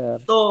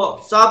 So,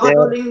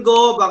 Sabado,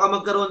 Linggo, baka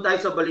magkaroon tayo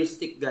sa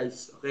ballistic,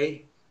 guys.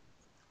 Okay?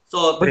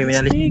 So,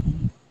 Criminality.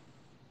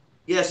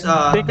 yes,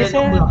 10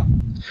 o'clock.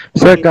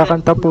 Sir,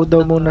 kakanta po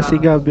daw muna si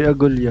Gabi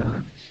Agulya.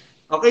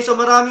 Okay, so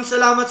maraming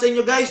salamat sa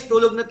inyo, guys.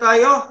 Tulog na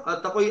tayo.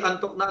 At ako'y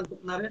antok na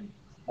rin.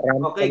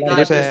 Okay, Salamat,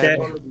 God bless sir.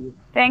 all of you.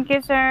 Thank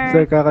you, sir.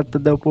 Sir, kakanta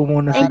daw po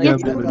muna si Thank you,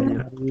 Gabi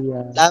sir. Agulya.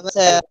 Salamat,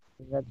 sir.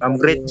 Ma'am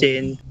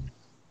Gretchen.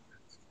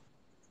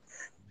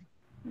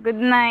 Good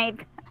night.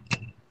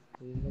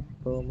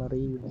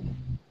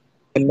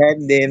 Good night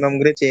din, Ma'am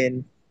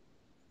Gretchen.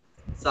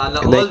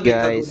 Sana Good all night, may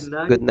guys.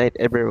 kagunay. Good night,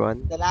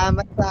 everyone.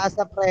 Salamat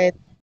sa Fred.